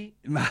 Maybe.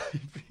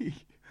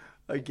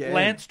 Again,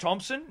 Lance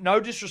Thompson. No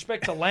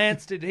disrespect to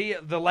Lance. The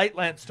late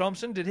Lance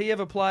Thompson? Did he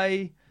ever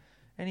play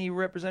any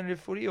representative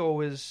footy, or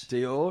was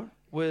Dior.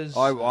 was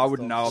I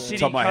wouldn't know off the City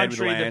top of my head with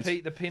Country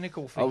Lance. the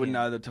pinnacle for I wouldn't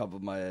him? know the top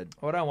of my head.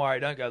 Well, don't worry.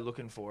 Don't go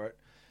looking for it.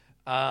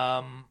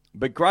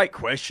 But great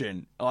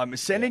question. I'm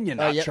sending you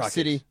nut truckers.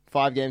 City.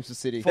 5 games for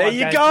City. There Five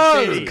you games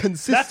go. for City.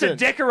 Consistent. That's a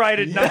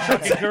decorated nut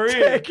trucking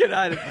career.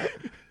 Decorated.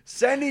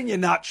 Send in your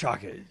nut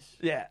truckers.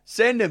 Yeah.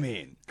 Send them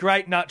in.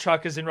 Great nut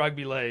truckers in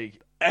rugby league.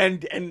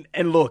 And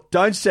look,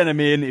 don't send them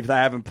in if they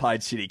haven't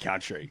played City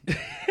Country.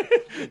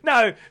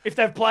 No, if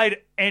they've played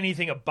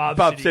anything above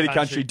City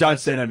Country, don't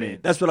send them in.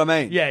 That's what I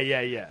mean.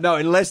 Yeah. No,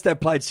 unless they've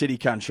played City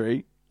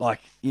Country, like,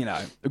 you know,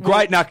 the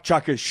great nut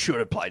truckers should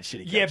have played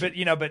City Country.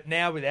 Yeah, but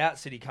now without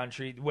City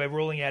Country, we're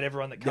ruling out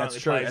everyone that currently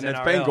That's true, plays and NRL.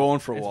 it's been gone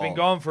for a It's while. been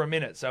gone for a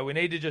minute, so we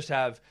need to just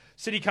have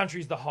City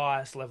Country's the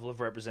highest level of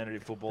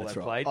representative football That's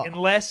they've right. played,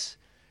 unless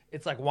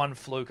it's like one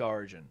fluke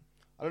Origin.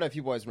 I don't know if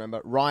you boys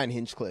remember Ryan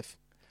Hinchcliffe,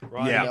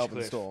 Right? Yeah.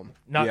 Melbourne Storm,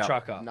 Nut Yeah.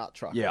 trucker. nut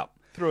trucker. Yeah.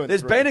 Through and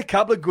There's through. been a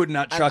couple of good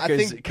nut And I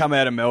truckers think come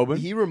out of Melbourne.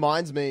 He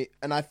reminds me,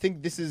 and I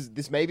think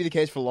this may be the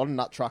case for a lot of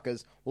nut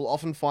truckers, will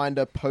often find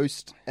a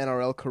post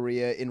NRL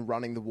career in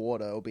running the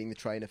water or being the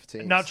trainer for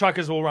teams. Nut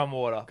truckers will run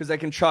water. Because they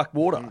can truck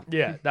water.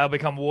 Yeah, they'll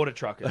become water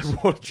truckers.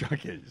 Water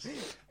truckers.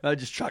 They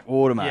just truck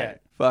water, mate. Yeah.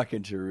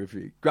 Fucking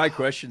terrific. Great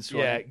question,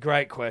 Swan. Yeah,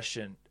 great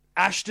question.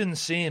 Ashton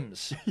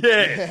Sims.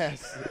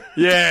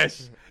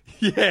 Yes.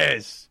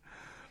 Yes.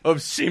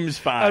 Of Sims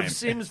fame. Of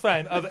Sims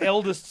fame, of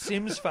eldest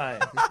Sims fame.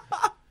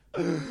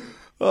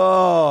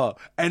 Oh,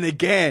 and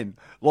again,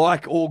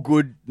 like all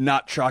good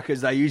nut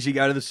truckers, they usually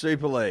go to the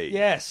Super League.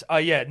 Yes. Oh,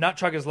 yeah. Nut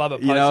truckers love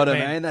it. You know what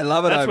I mean? They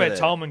love it That's over where there.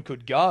 Tolman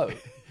could go.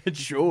 It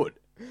should.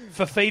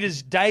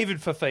 Fafita's David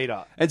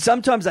Fafita. And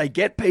sometimes they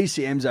get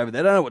PCMs over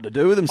there. They don't know what to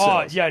do with Oh,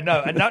 themselves. yeah,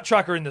 no. A nut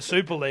trucker in the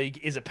Super League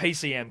is a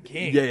PCM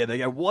king. Yeah, they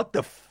go, what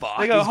the fuck?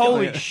 They go, is going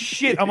holy on?"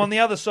 shit, I'm on the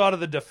other side of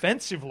the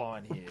defensive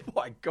line here. Oh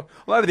my God.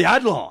 I'm over the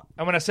ad line.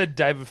 And when I said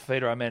David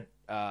Fafita, I meant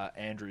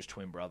Andrew's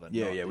twin brother.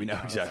 Yeah, not yeah, we the-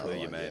 know exactly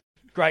what you mean.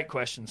 Great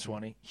question,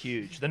 Swanee.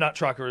 Huge. The nut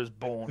trucker is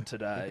born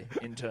today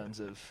in terms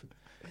of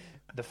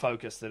the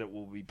focus that it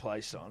will be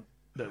placed on,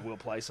 that we'll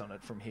place on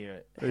it from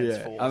here Yeah,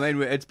 henceforth. I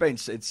mean,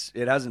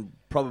 it hasn't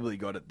probably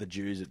got it the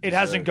dues It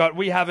hasn't got.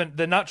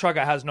 The nut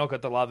trucker has not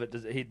got the love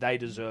they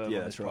deserve Yeah,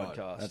 on this that's right.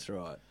 podcast. That's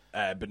right.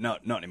 But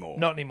not anymore.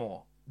 Not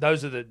anymore.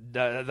 Those are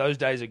those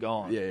days are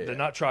gone. Yeah, yeah. The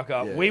nut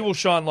trucker. Yeah, we yeah. will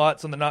shine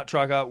lights on the nut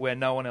trucker where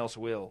no one else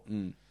will.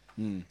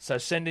 So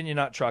send in your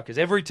nut truckers.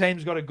 Every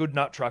team's got a good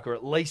nut trucker,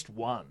 at least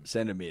one.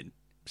 Send them in.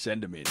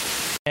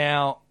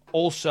 Now,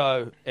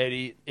 also,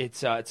 Eddie,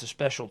 it's a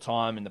special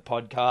time in the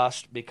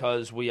podcast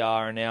because we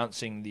are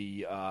announcing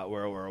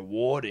we're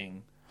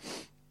awarding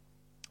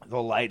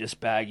the latest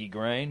baggy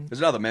green. There's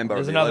another member.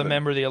 There's of the another 11.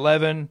 member of the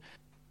 11,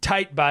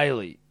 Tate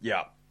Bailey.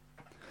 Yeah.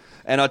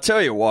 And I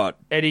tell you what,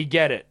 Eddie,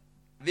 get it.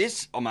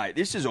 this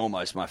is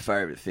almost my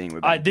favourite thing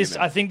we've been given.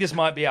 I think this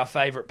might be our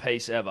favourite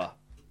piece ever.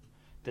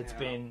 That's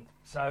been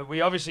so.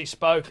 We obviously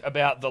spoke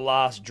about the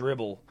last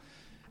dribble,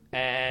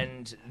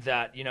 and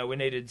that we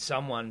needed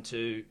someone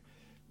to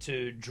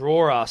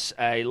draw us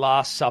a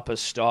Last Supper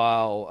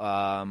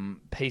style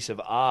piece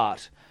of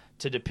art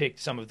to depict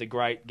some of the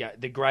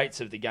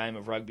greats of the game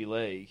of rugby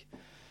league.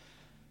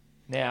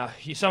 Now,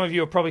 some of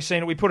you have probably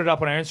seen it. We put it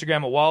up on our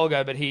Instagram a while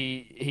ago, but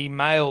he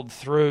mailed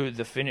through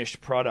the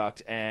finished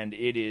product, and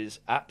it is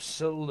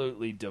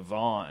absolutely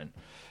divine.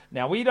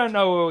 Now, we don't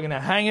know where we're going to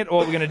hang it or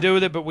what we're going to do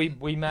with it, but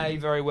we may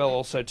very well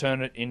also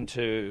turn it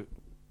into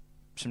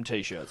some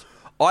T-shirts.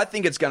 I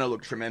think it's going to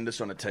look tremendous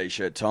on a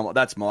T-shirt, Tom.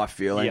 That's my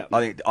feeling. Yep.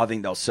 I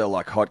think they'll sell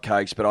like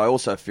hotcakes, but I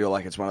also feel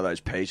like it's one of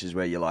those pieces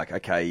where you're like,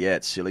 okay, yeah,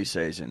 it's silly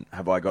season.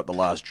 Have I got the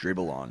last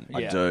dribble on? Yeah.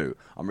 I do.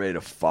 I'm ready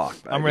to fuck,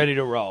 baby. I'm ready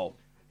to roll.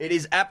 It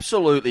is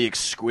absolutely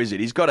exquisite.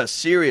 He's got a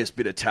serious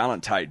bit of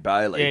talent, Tate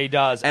Bailey. Yeah, he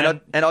does. And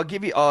I'll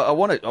give you. I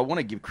want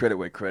to give credit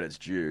where credit's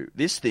due.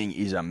 This thing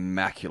is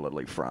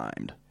immaculately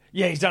framed.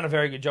 Yeah, he's done a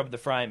very good job of the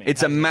framing.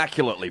 It's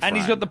immaculately framed. And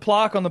he's got the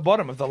plaque on the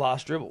bottom of the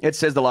last dribble. It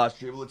says the last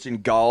dribble. It's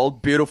in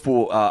gold.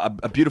 Beautiful,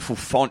 a beautiful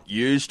font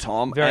used,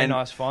 Tom. Very and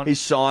nice font. He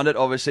signed it,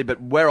 obviously, but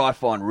where I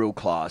find real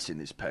class in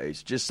this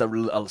piece, just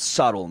a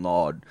subtle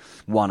nod,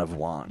 one of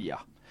one. Yeah.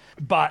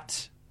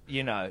 But,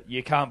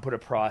 you can't put a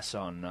price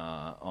on...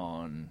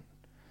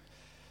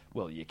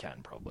 Well, you can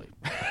probably.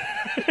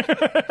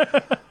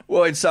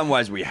 Well, in some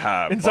ways we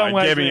have. In some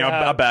ways giving we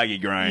have. a baggy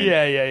green.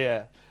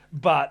 Yeah.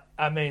 But,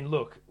 I mean,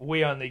 look,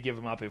 we only give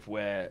them up if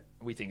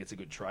we think it's a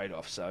good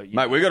trade-off. So,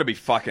 Mate, we've got to be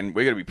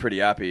pretty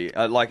happy.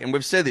 And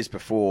we've said this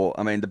before.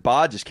 I mean, the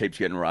bar just keeps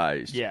getting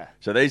raised. Yeah.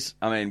 So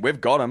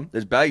we've got them.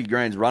 There's baggy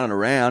greens running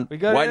around,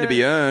 waiting to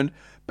be earned.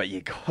 But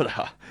you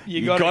gotta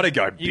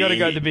go big. You gotta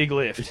go the big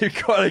lift. You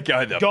gotta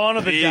go the Gone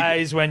are the big...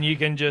 days when you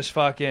can just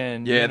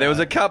fucking... Yeah, there was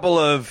a couple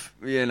of,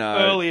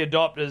 early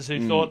adopters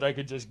who thought they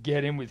could just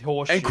get in with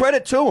horse And shit.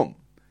 credit to them.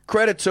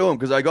 Credit to them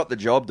because they got the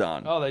job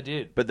done. Oh, they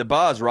did. But the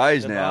bar's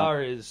raised now.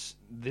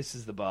 This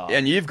is the bar.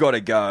 And you've got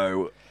to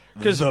go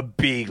the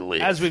big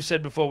lift. As we've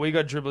said before, we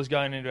got dribblers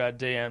going into our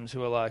DMs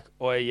who are like,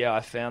 oh, yeah,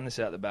 I found this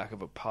out the back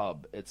of a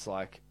pub. It's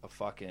like a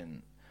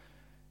fucking...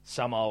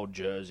 some old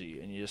jersey.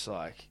 And you're just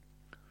like...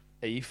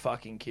 Are you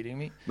fucking kidding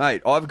me,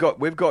 mate?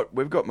 We've got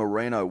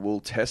merino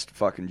wool test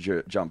fucking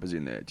jumpers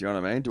in there. Do you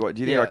know what I mean? Do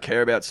you think I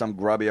care about some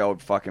grubby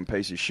old fucking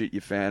piece of shit you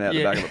found out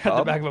the back of a pub? At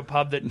the back of a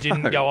pub that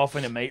didn't go off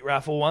in a meat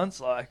raffle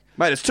once,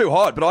 mate, it's too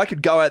hot. But I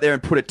could go out there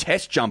and put a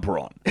test jumper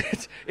on.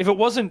 If it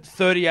wasn't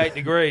 38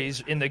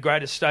 degrees in the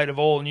greatest state of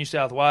all, New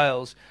South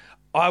Wales,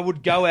 I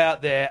would go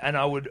out there and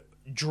I would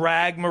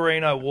drag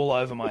merino wool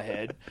over my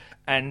head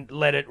and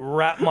let it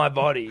wrap my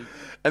body.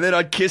 And then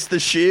I'd kiss the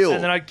shield.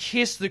 And then I'd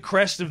kiss the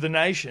crest of the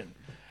nation.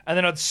 And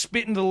then I'd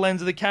spit into the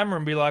lens of the camera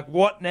and be like,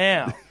 what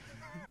now?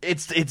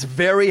 It's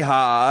very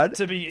hard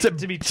to be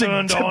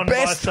turned on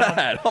by some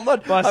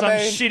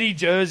shitty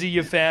jersey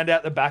you found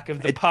out the back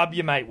of the pub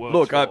your mate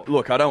works for.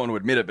 Look, I don't want to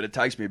admit it, but it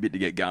takes me a bit to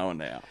get going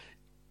now.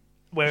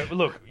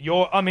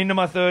 I'm into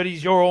my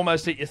 30s, you're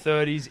almost at your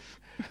 30s.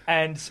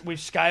 And we've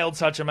scaled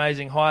such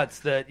amazing heights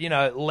that,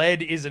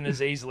 lead isn't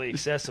as easily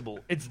accessible.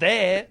 It's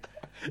there.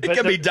 It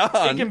can be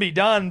done. It can be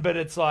done, but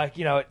it's like,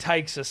 it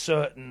takes a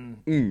certain...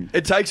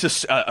 It takes a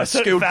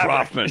skilled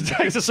craftsman. It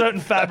takes a certain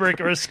fabric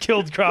or a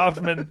skilled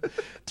craftsman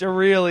to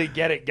really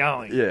get it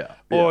going. Yeah.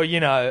 Or,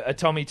 a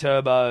Tommy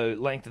Turbo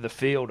length of the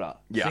fielder.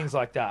 Yeah. Things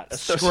like that. A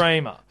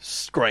screamer.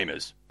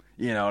 Screamers.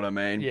 You know what I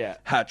mean? Yeah.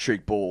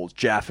 Hat-trick balls,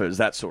 jaffers,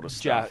 that sort of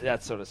stuff.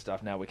 That sort of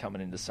stuff. Now we're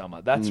coming into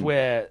summer. That's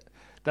where...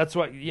 That's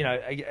what,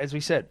 as we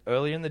said,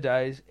 earlier in the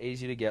days,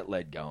 easy to get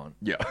lead going.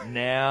 Yeah.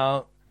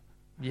 Now,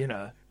 You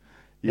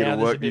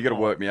gotta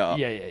work me up.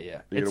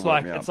 Yeah.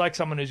 It's like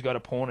someone who's got a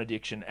porn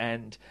addiction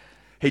and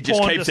he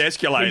just keeps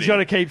escalating. He's got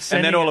to keep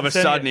sending. And then all of a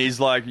sudden he's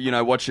like,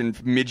 watching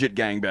midget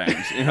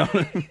gangbangs. You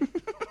know?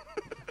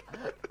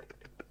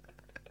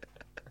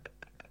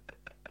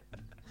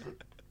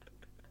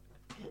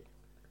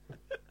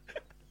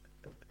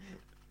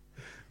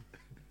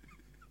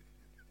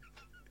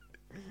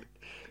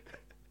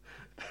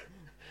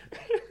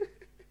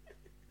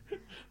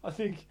 I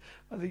think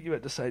you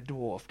had to say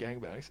dwarf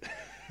gangbangs.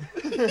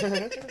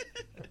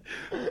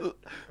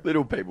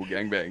 Little people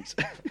gangbangs.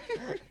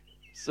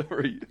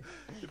 Sorry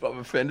if I've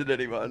offended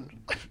anyone.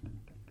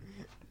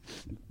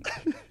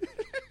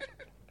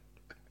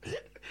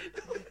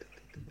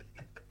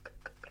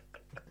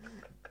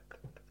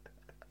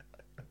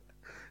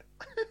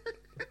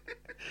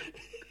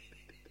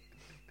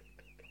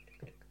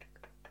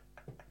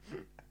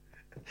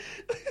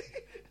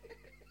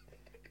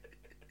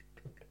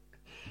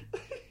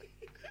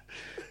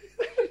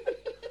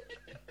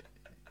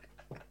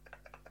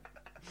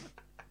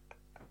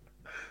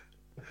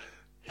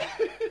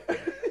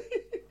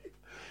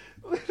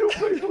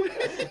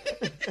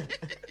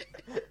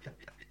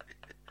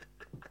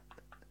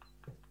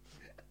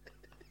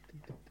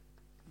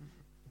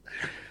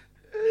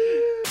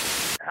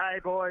 Hey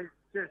boys,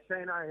 just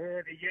Chino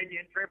here, the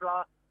Union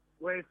dribbler.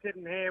 We're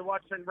sitting here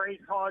watching Reece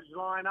Hodge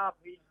line up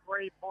his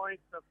 3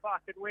 points to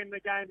fucking win the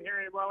game here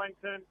in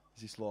Wellington.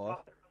 Is this live?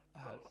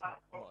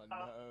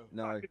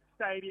 No.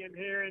 Stadium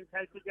here in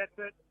case he gets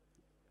it.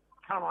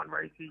 Come on,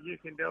 Reece, you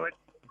can do it.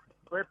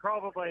 we're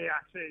probably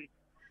actually.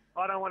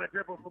 I don't want to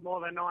dribble for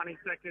more than 90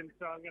 seconds,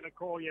 so I'm going to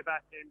call you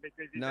back in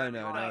because No.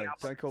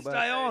 Don't call back.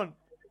 Stay on.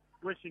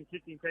 Wishing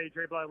Kicking T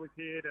Dribbler was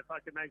here if I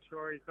could make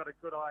sure he's got a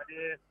good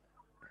idea.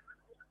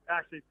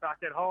 Actually, fuck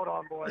it. Hold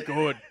on, boys.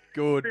 Good.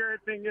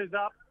 Spirit fingers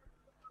up.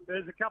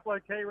 There's a couple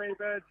of Kiwi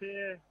birds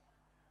here.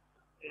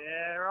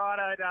 Yeah,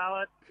 righto,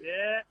 darling.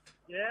 Yeah.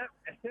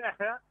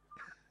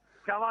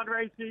 Come on,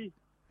 Reese.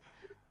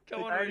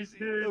 Come on, Reese.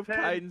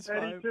 32-10,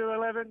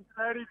 32-11,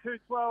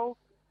 32-12.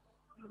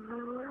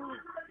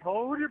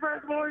 Hold your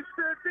breath, boys.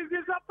 Spirit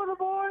fingers up for the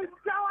boys.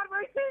 Go on,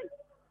 Reese.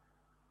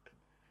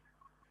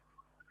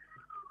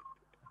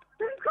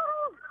 He's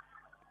gone.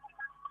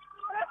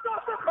 That's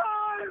not the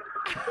prize.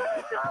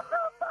 He's got the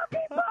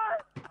fucking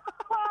prize.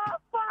 Oh,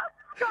 fuck.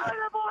 Go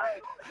the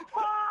boys.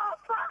 Oh,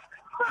 fuck.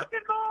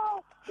 Fucking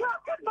ball.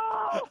 Fucking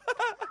ball.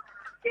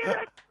 Give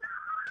it.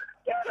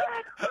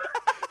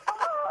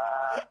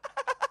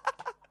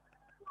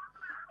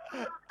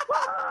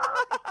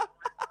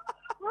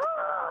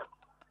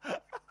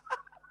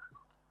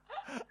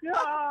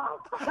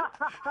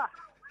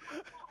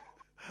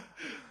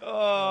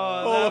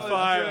 Hall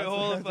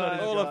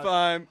of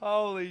Fame.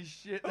 Holy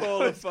shit.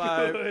 Hall of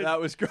Fame. Good. That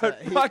was great.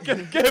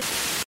 Fucking good.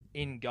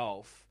 In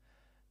golf,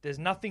 there's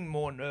nothing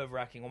more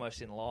nerve-wracking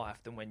almost in life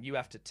than when you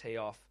have to tee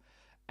off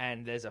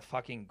and there's a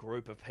fucking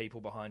group of people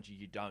behind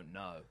you don't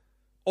know.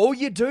 All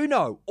you do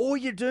know.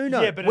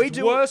 Yeah, but it's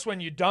worse when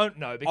you don't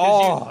know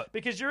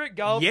because you're at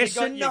golf. Yes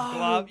you got and your no.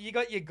 glove. You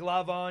got your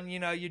glove on. You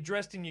know, you're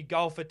dressed in your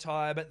golf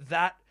attire, but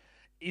that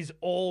is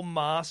all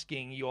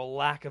masking your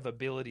lack of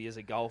ability as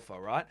a golfer,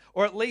 right?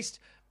 Or at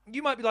least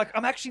you might be like,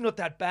 I'm actually not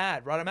that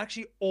bad, right? I'm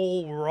actually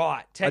all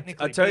right,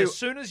 technically. I tell you, as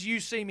soon as you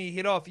see me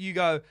hit off, you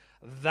go,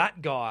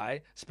 that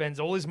guy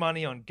spends all his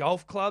money on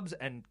golf clubs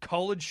and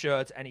collared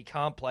shirts and he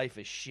can't play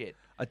for shit.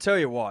 I tell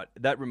you what,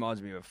 that reminds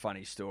me of a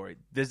funny story.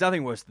 There's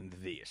nothing worse than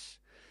this.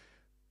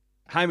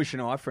 Hamish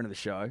and I, friend of the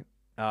show,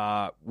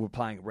 were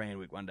playing at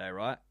Randwick one day,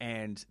 right?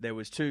 And there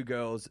was two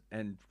girls,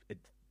 and it,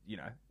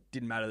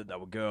 didn't matter that they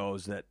were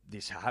girls that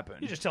this happened.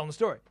 You're just telling the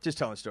story. Just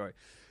telling the story.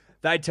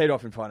 They teed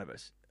off in front of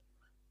us.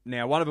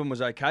 Now, one of them was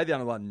okay. The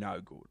other one,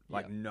 no good.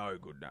 No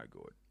good.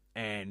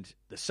 And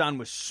the sun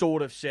was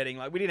sort of setting.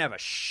 Like, we didn't have a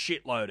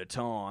shitload of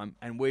time.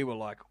 And we were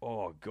like,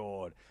 oh,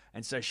 God.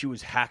 And so she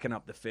was hacking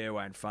up the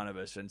fairway in front of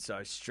us. And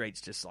so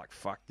Street's just like,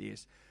 fuck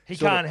this. He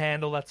can't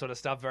handle that sort of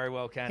stuff very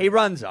well, can he? He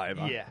runs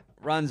over. Yeah.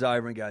 Runs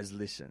over and goes,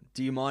 listen,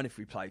 do you mind if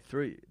we play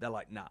through you? They're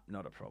like, nah,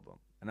 not a problem.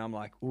 And I'm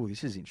like, oh,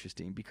 this is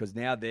interesting because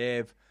now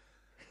they've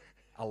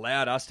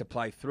allowed us to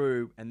play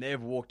through and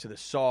they've walked to the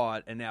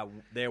side and now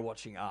they're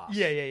watching us.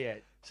 Yeah.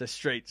 So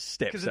Street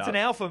steps up. Because it's an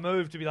alpha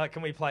move to be like,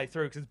 can we play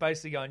through? Because it's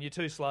basically going, you're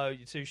too slow,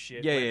 you're too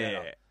shit.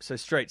 Yeah. So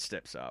Street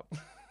steps up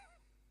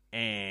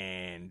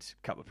and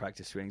a couple of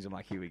practice swings. I'm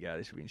like, here we go.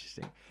 This will be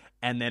interesting.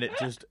 And then it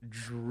just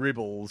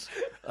dribbles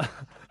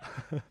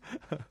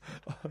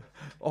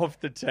off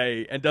the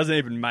tee and doesn't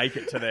even make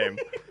it to them.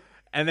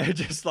 And they're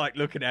just like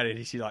looking at it.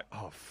 He's like,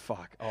 oh,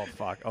 fuck.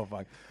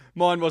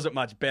 Mine wasn't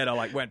much better.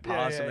 Like, went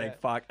past him and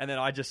fuck. And then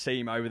I just see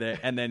him over there.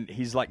 And then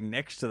he's like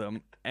next to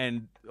them.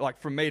 And like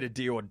from me to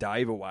D or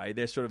Dave away,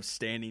 they're sort of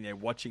standing there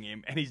watching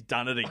him. And he's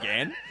done it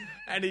again.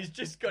 And he's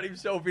just got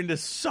himself into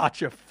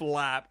such a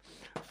flap.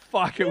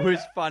 Fuck, it was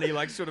funny.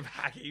 Like sort of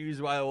hacking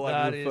his way all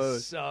over the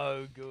first. That is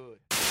so good.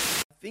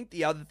 I think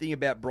the other thing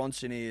about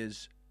Bronson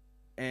is,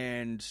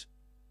 and,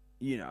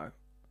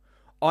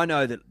 I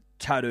know that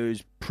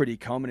tattoo's pretty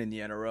common in the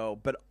NRL,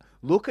 but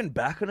looking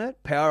back on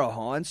it, power of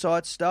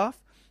hindsight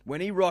stuff, when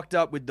he rocked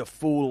up with the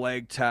full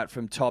leg tat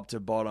from top to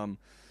bottom,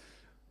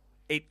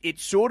 it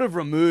sort of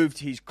removed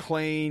his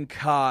clean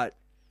cut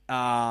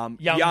young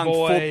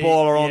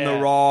footballer on the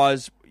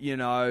rise,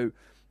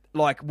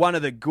 like one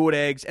of the good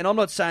eggs. And I'm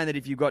not saying that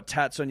if you've got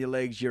tats on your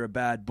legs, you're a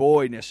bad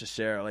boy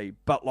necessarily,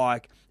 but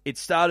like it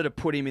started to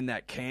put him in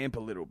that camp a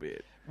little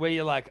bit. Where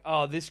you're like,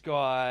 oh, this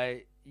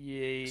guy...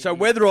 Yeah. So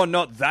whether or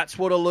not that's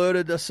what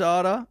alerted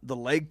Asada, the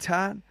leg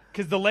tat,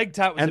 because the leg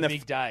tat was a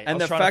big day, and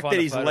the fact that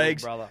his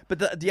legs.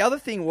 But the other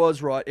thing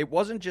was right. It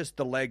wasn't just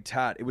the leg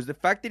tat. It was the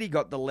fact that he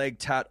got the leg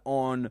tat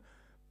on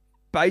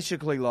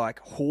basically like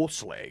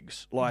horse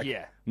legs, like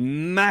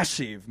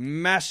massive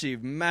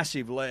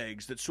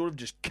legs that sort of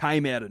just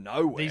came out of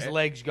nowhere. These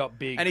legs got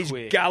big, and he's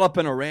quick.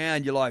 galloping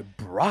around. You're like,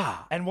 bruh.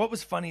 And what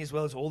was funny as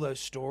well is all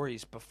those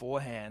stories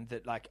beforehand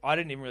that like I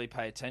didn't even really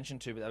pay attention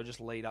to, but they would just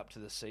lead up to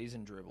the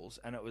season dribbles,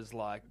 and it was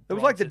like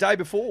the day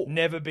before.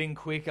 Never been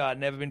quicker,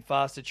 never been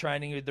faster.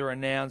 Training with the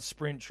renowned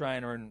sprint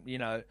trainer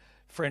and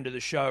friend of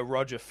the show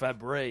Roger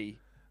Fabry.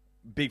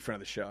 Big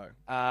friend of the show.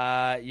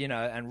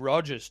 And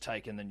Roger's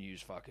taken the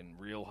news fucking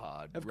real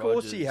hard. Of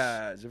course he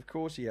has.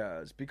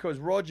 Because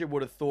Roger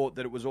would have thought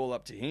that it was all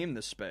up to him,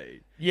 the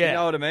speed. Yeah. You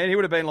know what I mean? He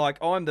would have been like,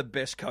 I'm the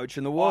best coach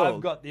in the world. I've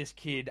got this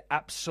kid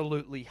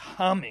absolutely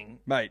humming.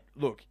 Mate,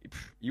 look,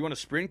 you want a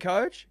sprint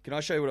coach? Can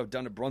I show you what I've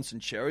done to Bronson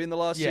Cherry in the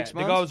last 6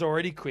 months? The guy was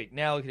already quick.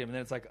 Now look at him, and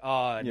then it's like,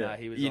 no,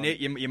 he was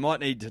you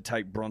might need to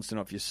take Bronson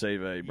off your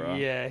CV, bro.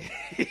 Yeah.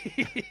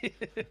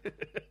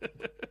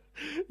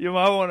 You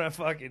might want to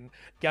fucking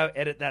go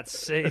edit that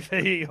CV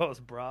of yours,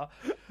 bruh.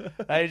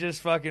 They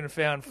just fucking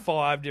found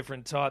 5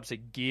 different types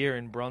of gear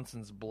in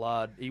Bronson's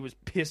blood. He was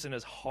pissing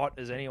as hot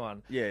as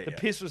anyone. Yeah, the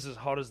piss was as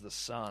hot as the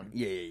sun.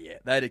 Yeah.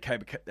 They had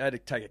to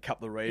take a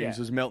couple of readings. Yeah. It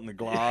was melting the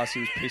glass. He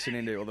was pissing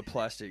into all the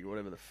plastic or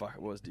whatever the fuck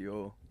it was,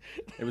 Dior.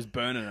 It was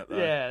burning it, though.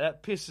 Yeah,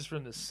 that piss is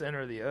from the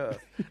center of the earth.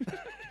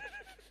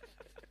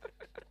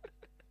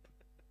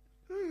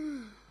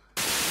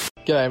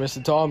 G'day,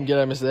 Mr. Tom.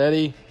 G'day, Mr.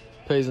 Eddie.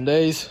 P's and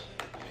D's.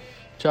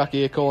 Chuck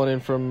here calling in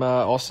from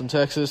Austin,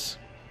 Texas.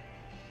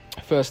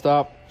 First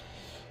up,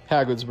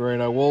 how good's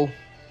merino wool?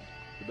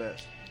 The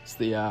best. It's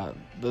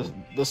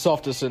the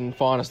softest and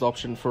finest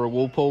option for a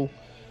wool pull.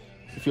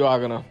 If you are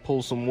going to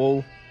pull some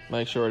wool,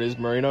 make sure it is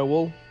merino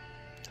wool.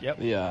 Yep.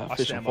 The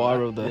fish stand and by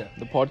fibre that. of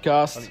the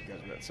podcast. I think it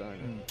goes without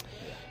saying.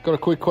 Got a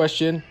quick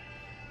question.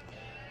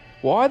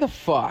 Why the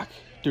fuck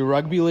do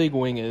rugby league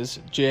wingers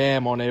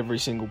jam on every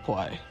single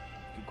play?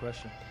 Good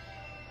question.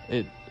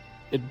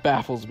 It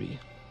baffles me.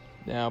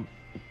 Now,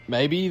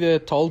 maybe they're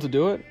told to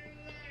do it.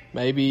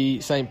 Maybe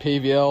St.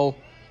 PVL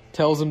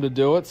tells them to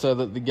do it so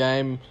that the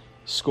game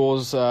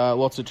scores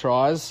lots of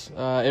tries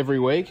every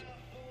week.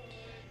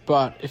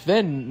 But if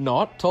they're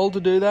not told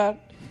to do that,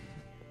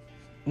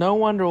 no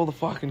wonder all the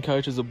fucking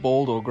coaches are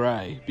bald or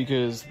grey,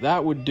 because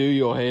that would do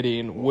your head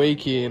in,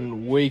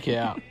 week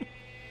out.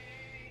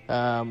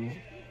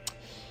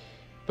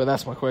 But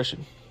that's my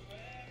question.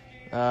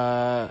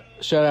 Shout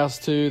outs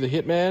to the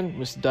hitman,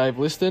 Mr. Dave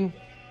Liston.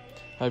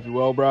 Hope you're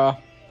well, brah.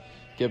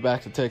 Get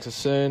back to Texas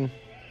soon.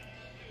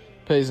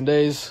 P's and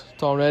D's.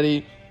 Tom and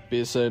Eddie. Be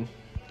you soon.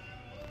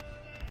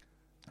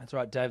 That's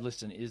right. Dave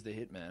Liston is the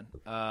hitman.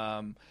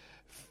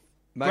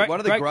 Mate, one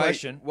of the great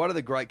question. One of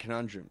the great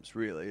conundrums,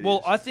 really. It Well,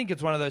 is. I think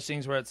it's one of those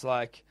things where it's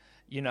like,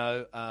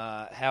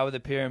 how are the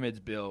pyramids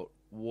built?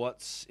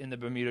 What's in the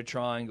Bermuda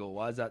Triangle?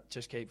 Why does that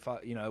just keep,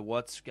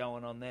 what's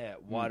going on there?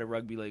 Why do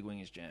rugby league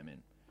wingers jam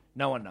in?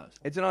 No one knows.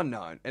 It's an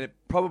unknown, and it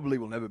probably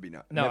will never be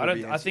known. No, I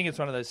don't. I think it's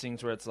one of those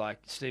things where it's like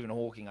Stephen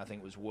Hawking, I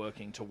think, was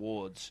working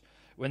towards,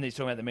 when he's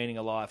talking about the meaning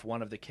of life,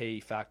 one of the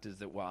key factors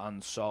that were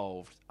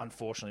unsolved,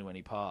 unfortunately, when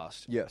he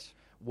passed, Yes.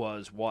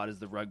 was why does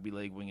the rugby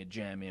league winger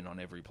jam in on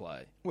every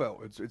play? Well,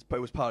 it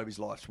was part of his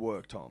life's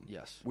work, Tom.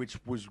 Yes. Which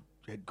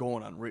had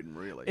gone unwritten,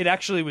 really. It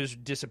actually was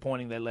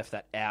disappointing they left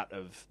that out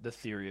of the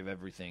theory of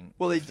everything.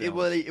 Well, he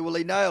film.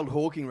 he nailed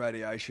Hawking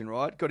radiation,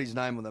 right? Got his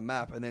name on the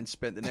map, and then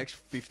spent the next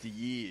 50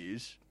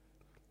 years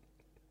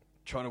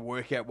trying to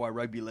work out why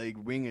rugby league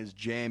wingers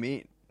jam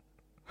in.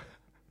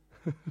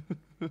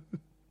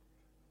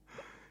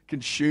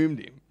 Consumed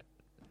him,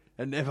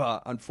 and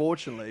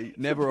unfortunately,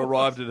 never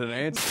arrived at an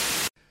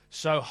answer.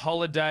 So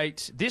Holiday,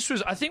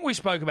 I think we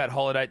spoke about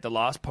Holiday the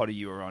last potty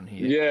you were on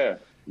here. Yeah,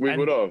 we And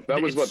would have.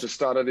 That was it's- the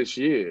start of this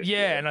year.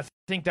 Yeah, and I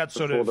think that's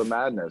sort Before of the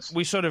madness.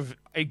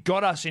 it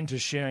got us into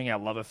sharing our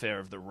love affair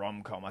of the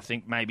rom-com. I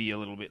think maybe a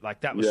little bit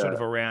like that was sort Yeah.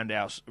 of around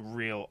our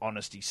real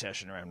honesty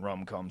session around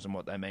rom-coms and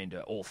what they mean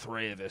to all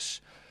three of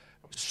us.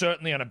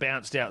 Certainly on a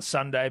bounced out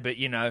Sunday, but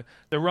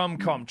the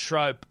rom-com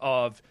trope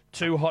of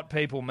two hot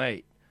people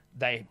meet.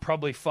 They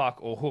probably fuck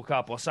or hook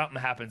up or something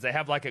happens. They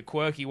have like a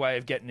quirky way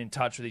of getting in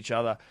touch with each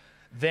other.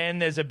 Then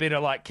there's a bit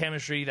of like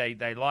chemistry.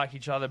 They like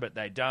each other, but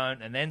they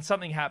don't. And then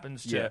something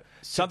happens to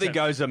Something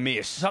goes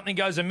amiss. Something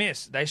goes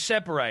amiss. They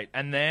separate,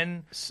 and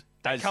then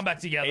they come back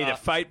together. Either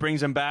fate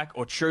brings them back,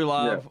 or true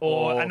love,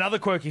 or another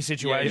quirky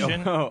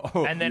situation,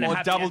 and then a or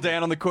happy double ending.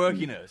 down on the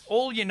quirkiness.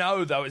 All you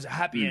know, though, is a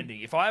happy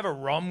ending. If I have a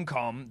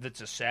rom-com that's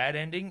a sad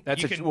ending,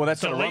 That's you a, can well,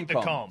 that's not a delete the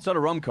rom-com. com. It's not a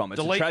rom-com.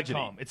 It's Delete a the tragedy.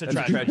 com. It's a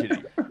That's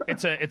tragedy.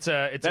 It's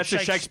That's a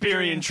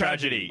Shakespearean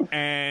tragedy.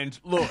 And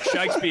look,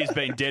 Shakespeare's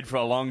been dead for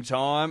a long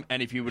time.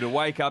 And if you were to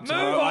wake up Move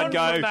tomorrow, on I'd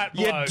go, from that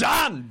 "You're bloke.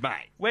 done,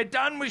 mate. We're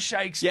done with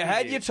Shakespeare. You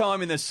had your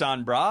time in the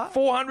sun, bruh.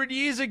 400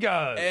 years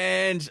ago.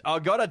 And I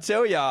gotta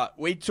tell ya,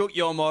 we took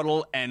your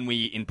model and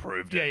we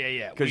improved it.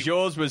 Yeah. Because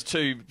yours was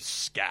too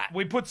scat.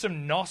 We put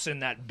some nos in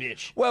that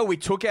bitch. Well, we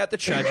took out the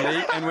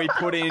tragedy and we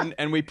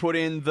put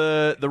in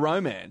the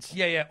romance.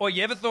 Yeah. Or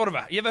you ever heard of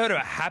a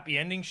happy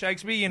ending,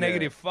 Shakespeare? You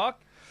negative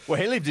fuck. Well,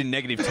 he lived in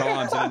negative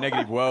times in a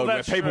negative world Well, where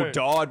that's people true.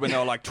 died when they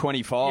were like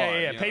 25. Yeah. you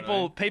know what I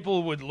mean?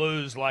 People would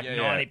lose like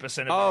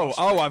 90% of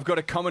I've got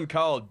a common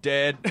cold,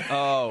 dead.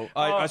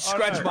 I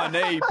scratched my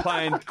knee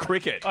playing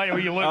cricket. Oh, yeah,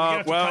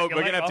 well, we're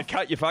we're going to have to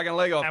cut your fucking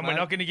leg off, and mate. we're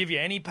not going to give you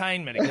any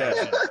pain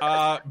medication.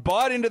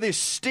 Bite into this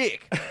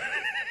stick.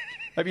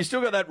 Have you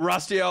still got that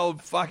rusty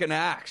old fucking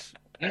axe?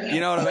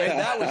 You know what I mean?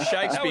 That was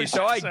Shakespeare,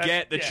 so I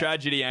get the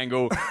tragedy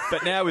angle.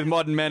 But now with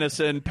modern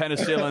medicine,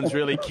 penicillin's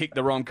really kicked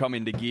the rom-com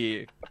into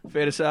gear.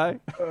 Fair to say?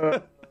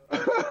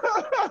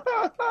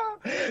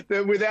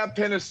 Without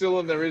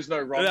penicillin, there is no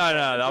rom-com.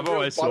 No, I've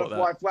always thought that.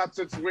 Butterfly flaps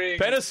its wings.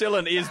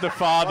 Penicillin is the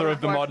father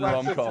of the modern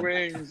Butterfly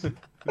flaps its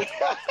rom-com.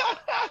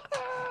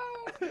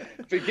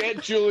 wings.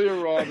 Forget Julia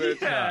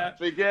Roberts. Yeah.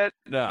 Forget.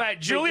 No. Mate,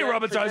 Julia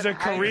Roberts owes her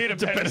career to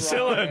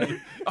penicillin.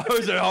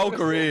 Owes her whole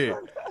career.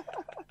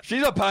 If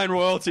she's not paying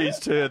royalties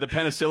to the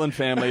penicillin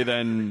family,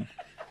 then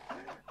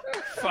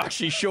fuck,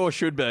 she sure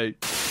should be.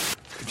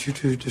 Could you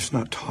two just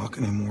not talk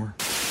anymore?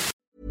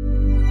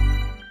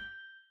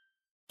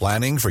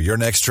 Planning for your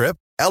next trip?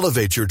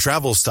 Elevate your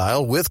travel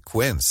style with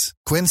Quince.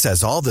 Quince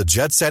has all the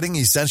jet-setting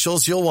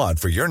essentials you'll want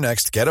for your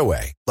next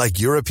getaway, like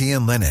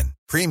European linen,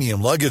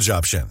 premium luggage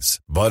options,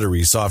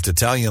 buttery soft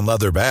Italian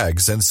leather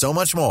bags, and so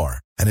much more.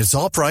 And it's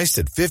all priced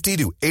at 50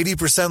 to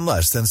 80%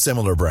 less than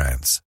similar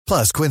brands.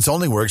 Plus, Quince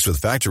only works with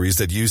factories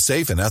that use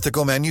safe and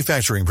ethical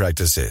manufacturing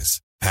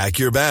practices. Pack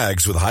your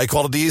bags with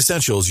high-quality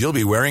essentials you'll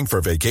be wearing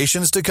for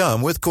vacations to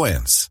come with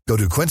Quince. Go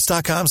to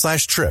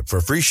quince.com/trip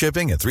for free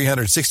shipping and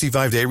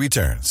 365-day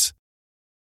returns.